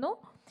അറിയിച്ചു കൊള്ളുന്നു.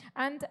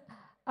 ആൻഡ്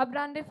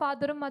അബ്രാൻ്റെ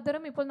ഫാദറും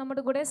മദറും ഇപ്പോൾ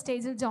നമ്മുടെ കൂടെ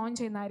സ്റ്റേജിൽ ജോയിൻ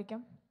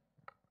ചെയ്യുന്നതായിരിക്കും.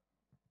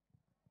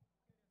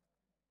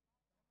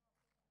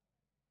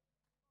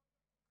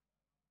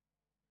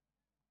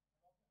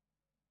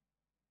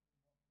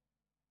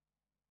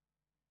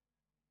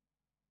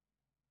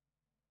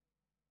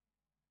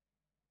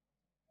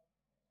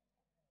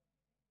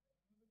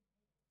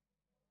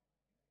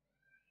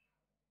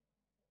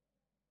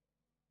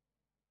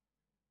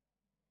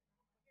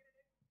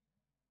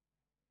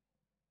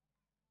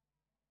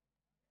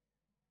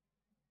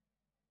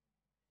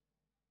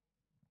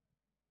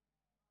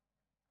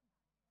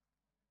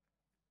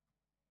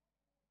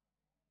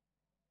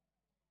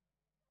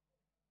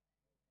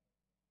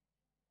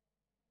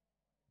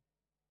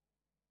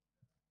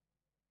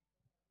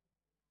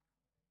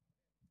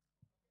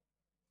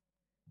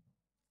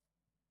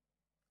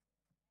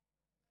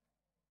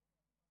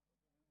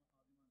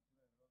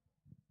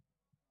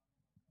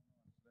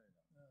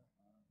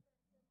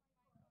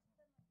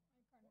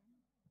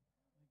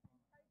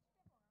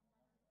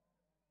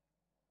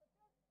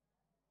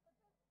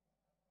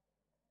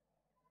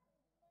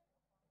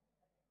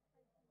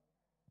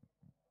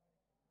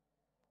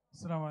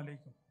 Assalamu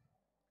alaikum.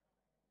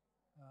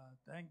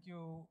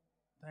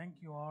 Thank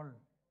you all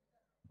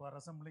for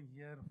assembling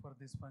here for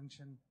this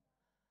function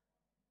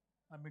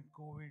amid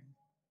COVID,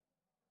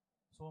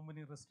 so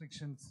many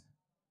restrictions.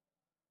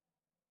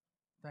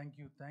 Thank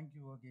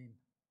you again.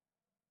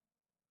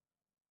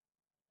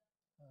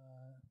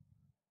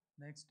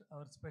 Next,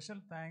 our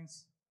special thanks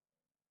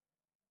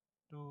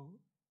to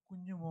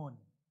Kunjumon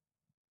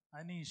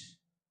Anish,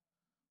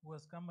 who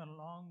has come a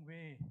long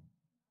way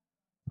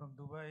from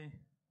Dubai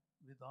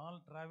with all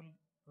travel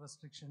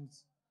restrictions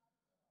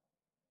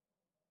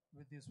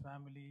with his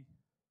family.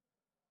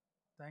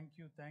 Thank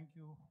you,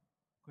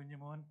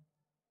 Kunjumon.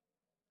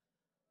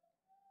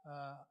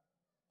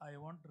 I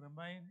want to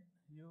remind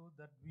you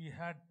that we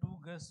had 2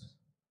 guests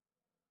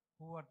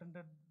who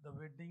attended the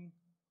wedding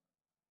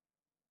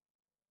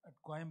at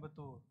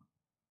Coimbatore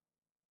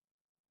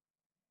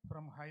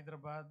from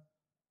Hyderabad.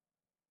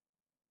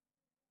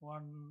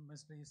 One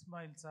Mr.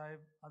 Ismail Saib,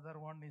 other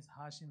one is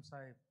Hashim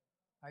Saib.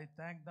 I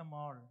thank them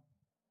all.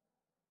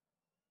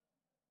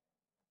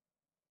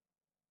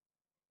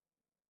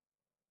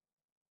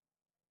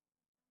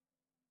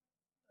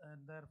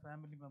 And their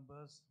family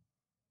members.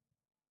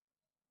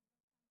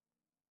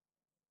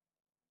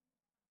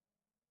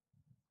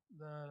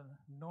 The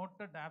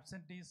noted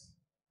absentees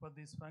for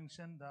this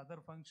function, the other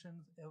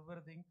functions,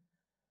 everything.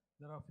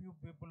 There are few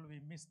people, we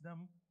miss them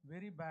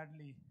very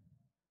badly.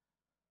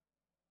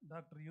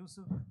 Dr.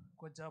 Yusuf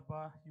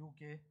Kochapa,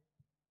 UK,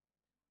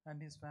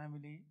 and his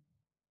family.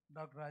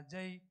 Dr.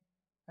 Ajay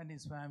and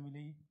his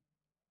family.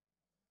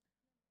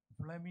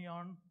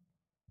 Flamion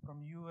from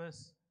US,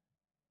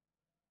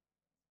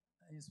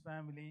 his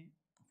family.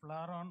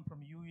 Flaron from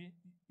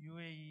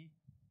UAE.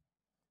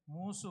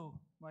 Musu,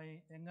 my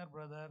younger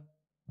brother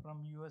from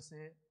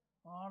USA,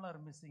 all are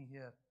missing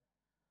here.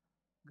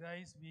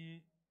 Guys, we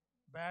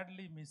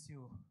badly miss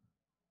you.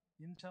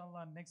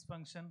 Inshallah, next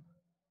function,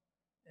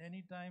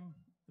 anytime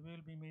we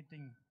will be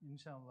meeting,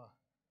 inshallah.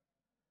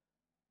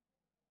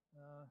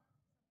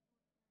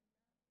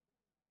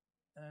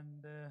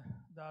 And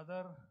the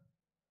other,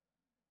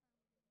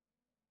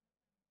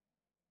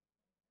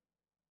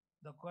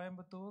 the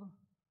Coimbatore,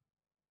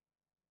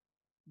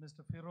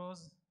 Mr.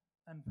 Feroz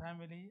and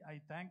family, I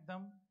thank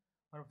them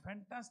for a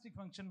fantastic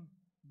function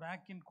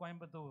back in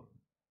Coimbatore.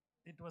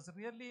 It was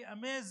really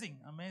amazing,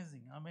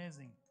 amazing,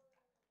 amazing,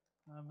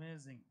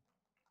 amazing.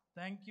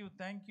 Thank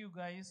you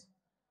guys.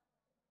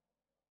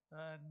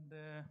 And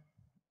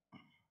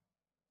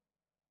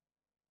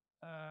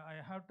I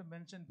have to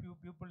mention few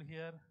people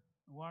here.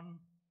 One,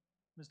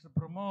 Mr.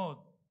 Pramod,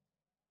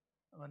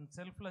 one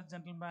selfless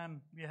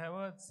gentleman we have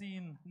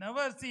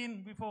never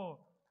seen before.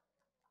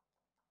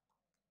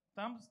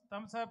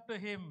 Thumbs up to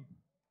him.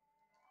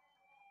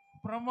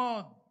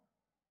 Pramod.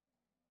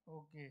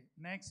 Okay,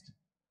 next.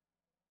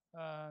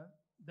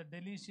 The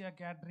Delicia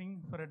Catering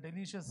for a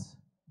delicious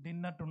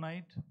dinner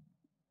tonight.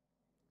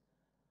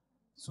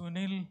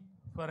 Sunil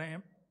for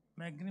a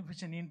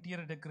magnificent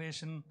interior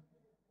decoration.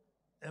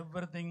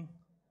 Everything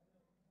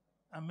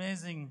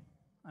amazing,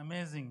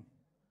 amazing.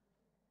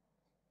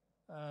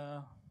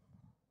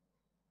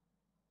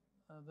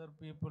 Other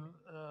people,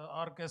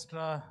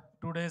 orchestra,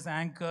 today's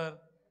anchor.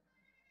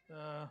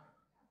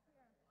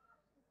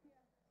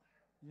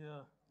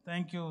 Yeah,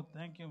 thank you,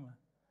 man.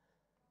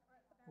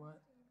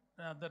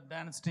 The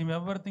dance team,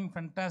 everything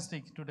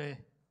fantastic today.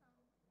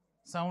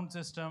 Sound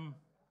system,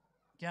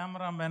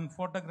 cameraman,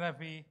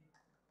 photography,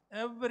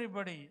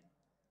 everybody.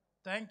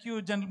 Thank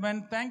you,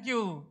 gentlemen. Thank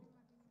you.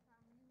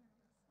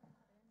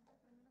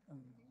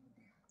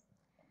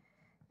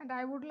 And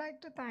I would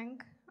like to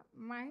thank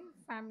my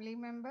family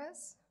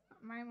members,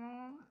 my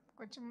mom,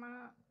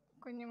 Kochuma,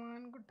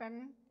 Kunyaman,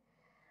 Kutan,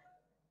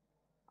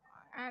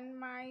 and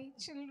my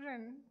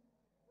children,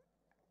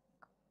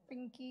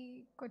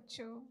 Pinky,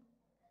 Kochu,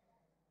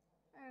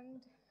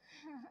 and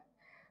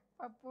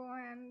Papu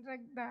and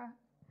Regdha.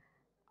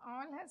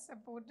 All has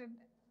supported,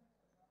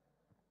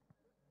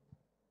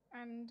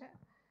 and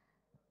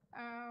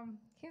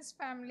his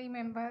family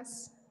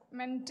members,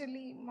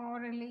 mentally,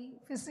 morally,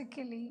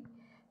 physically,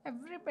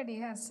 everybody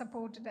has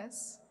supported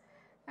us.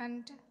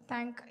 And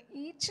thank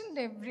each and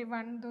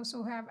everyone, those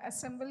who have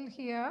assembled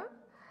here.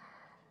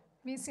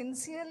 We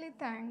sincerely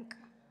thank,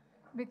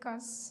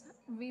 because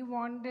we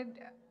wanted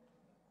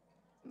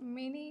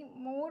many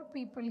more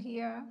people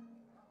here.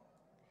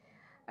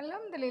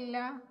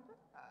 Alhamdulillah,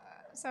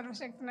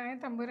 സർവശക്തനായ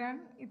തമ്പുരാൻ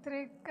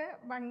ഇത്രയൊക്കെ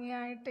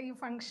ഭംഗിയായിട്ട് ഈ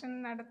function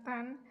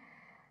നടത്താൻ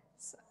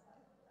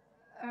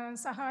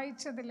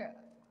സഹായിച്ചതിൽ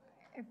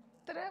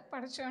എത്ര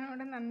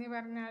പഠിച്ചവനോട് നന്ദി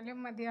പറഞ്ഞാലും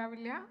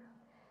മതിയാവില്ല.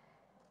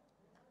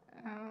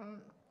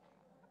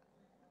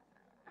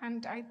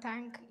 And I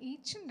thank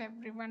each and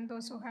everyone,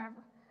 those who have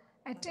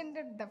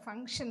attended the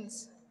functions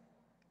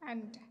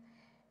and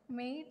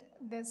made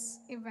this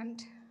event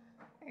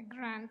a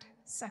grand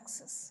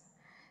success.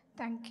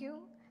 Thank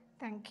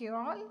you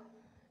all,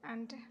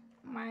 and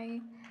my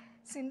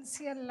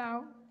sincere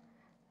love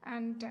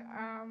and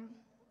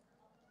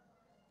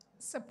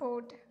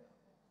support,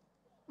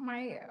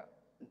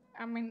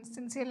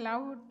 sincere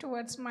love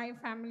towards my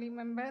family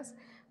members,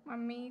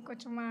 Mummy,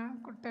 Kochuma,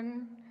 Kutan,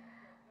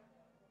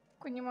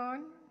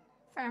 Kunyamon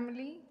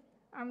family,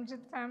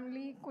 Amjad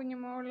family,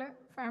 Kunyamola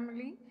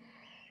family,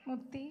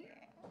 Mutti,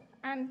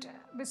 and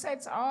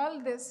besides all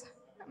this,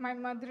 my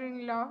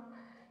mother-in-law,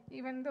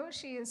 even though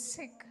she is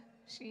sick,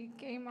 she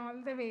came all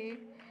the way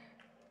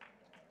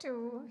to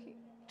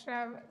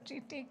travel.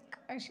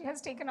 She has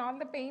taken all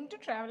the pain to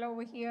travel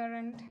over here,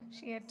 and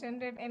she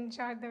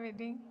enjoyed the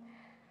wedding.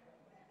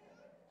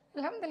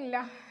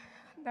 Alhamdulillah,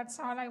 that's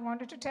all I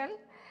wanted to tell.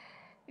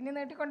 ഇനി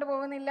നീട്ടിക്കൊണ്ട്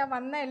പോകുന്നില്ല.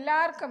 വന്ന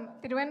എല്ലാവർക്കും,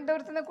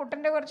 തിരുവനന്തപുരത്ത് നിന്ന്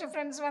കുട്ടൻ്റെ കുറച്ച്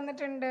friends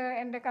വന്നിട്ടുണ്ട്,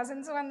 എൻ്റെ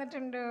cousins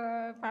വന്നിട്ടുണ്ട്,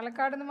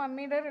 പാലക്കാട് നിന്ന്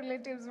മമ്മിയുടെ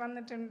റിലേറ്റീവ്സ്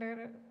വന്നിട്ടുണ്ട്,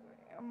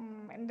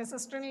 എൻ്റെ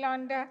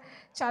സിസ്റ്റർ-ഇൻ-ലോൻ്റെ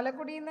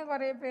ചാലക്കുടിയിൽ നിന്ന്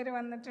കുറേ പേര്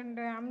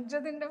വന്നിട്ടുണ്ട്,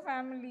 അംജദിൻ്റെ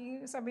ഫാമിലി,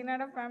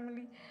 സബീനയുടെ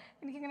ഫാമിലി,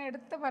 എനിക്കിങ്ങനെ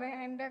എടുത്ത്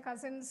പറയാം, എൻ്റെ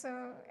കസിൻസ്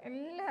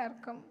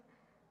എല്ലാവർക്കും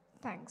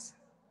thanks.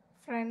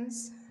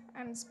 Friends,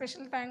 and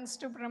special thanks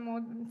to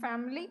Pramod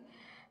family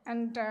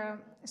and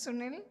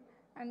Sunil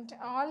and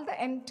all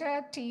the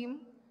entire team.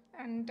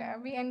 And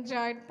we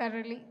enjoyed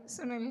thoroughly.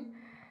 Sunil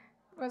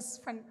was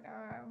fun,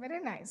 very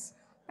nice.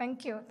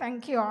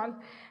 Thank you all.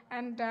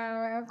 And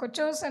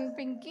Kochos and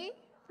Pinky,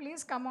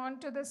 please come on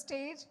to the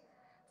stage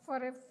for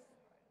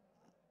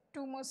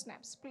 2 more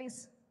snaps, please.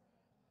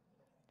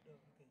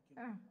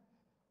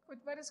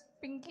 Where is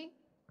Pinky?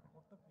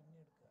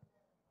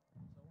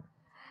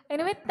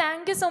 Anyway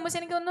thank you so much.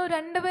 എനിക്ക് തോന്നുന്നു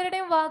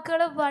രണ്ടുപേരുടെയും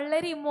വാക്കുകൾ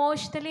വളരെ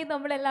emotionally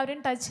നമ്മളെല്ലാവരും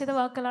touch ചെയ്ത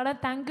വാക്കുകളാണ്.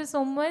 Thank you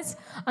so much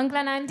uncle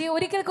and anti.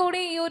 ഒരിക്കൽ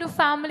കൂടി ഈ ഒരു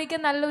ഫാമിലിക്ക്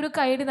നല്ലൊരു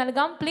കൈയടി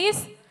നൽകാം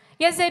please.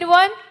 Yes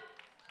everyone.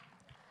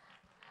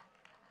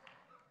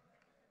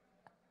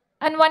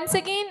 And once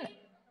again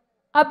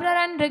Abrar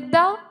and റിഗ്ധ,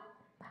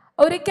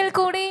 ഒരിക്കൽ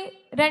കൂടി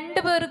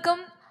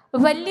രണ്ടുപേർക്കും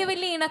വലിയ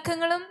വലിയ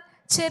ഇണക്കങ്ങളും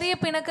ചെറിയ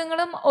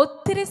പിണക്കങ്ങളും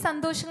ഒത്തിരി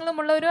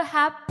സന്തോഷങ്ങളുമുള്ള ഒരു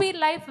ഹാപ്പി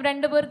ലൈഫ്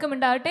രണ്ടുപേർക്കും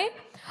ഉണ്ടാവട്ടെ.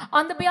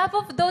 On the behalf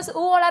of those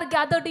who all are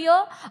gathered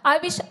here, I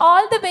wish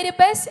all the very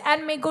best and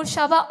may God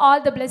shower all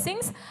the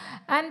blessings.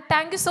 And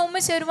thank you so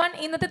much everyone.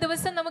 ഇന്നത്തെ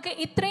ദിവസം നമുക്ക്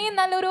ഇത്രയും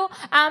നല്ലൊരു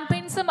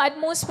ആംബിയൻസും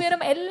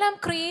അറ്റ്മോസ്ഫിയറും എല്ലാം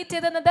create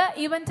ചെയ്തത്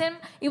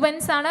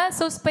events ആണ്.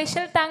 So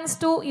special thanks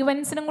to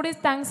ഇവൻറ്റ്സിനും കൂടി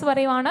thanks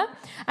പറയുവാണ്.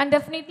 And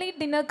definitely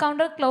dinner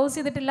counter close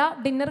ചെയ്തിട്ടില്ല.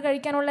 ഡിന്നർ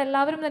കഴിക്കാനുള്ള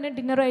എല്ലാവരും തന്നെ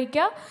ഡിന്നർ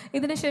കഴിക്കുക.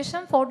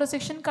 ഇതിനുശേഷം ഫോട്ടോ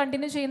സെക്ഷൻ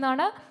കണ്ടിന്യൂ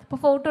ചെയ്യുന്നതാണ്. അപ്പോൾ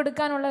ഫോട്ടോ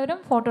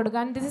എടുക്കാനുള്ളവരും ഫോട്ടോ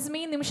എടുക്കാൻ. This is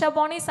me Nimisha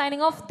Boney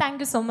signing off. Thank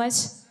you so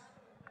much.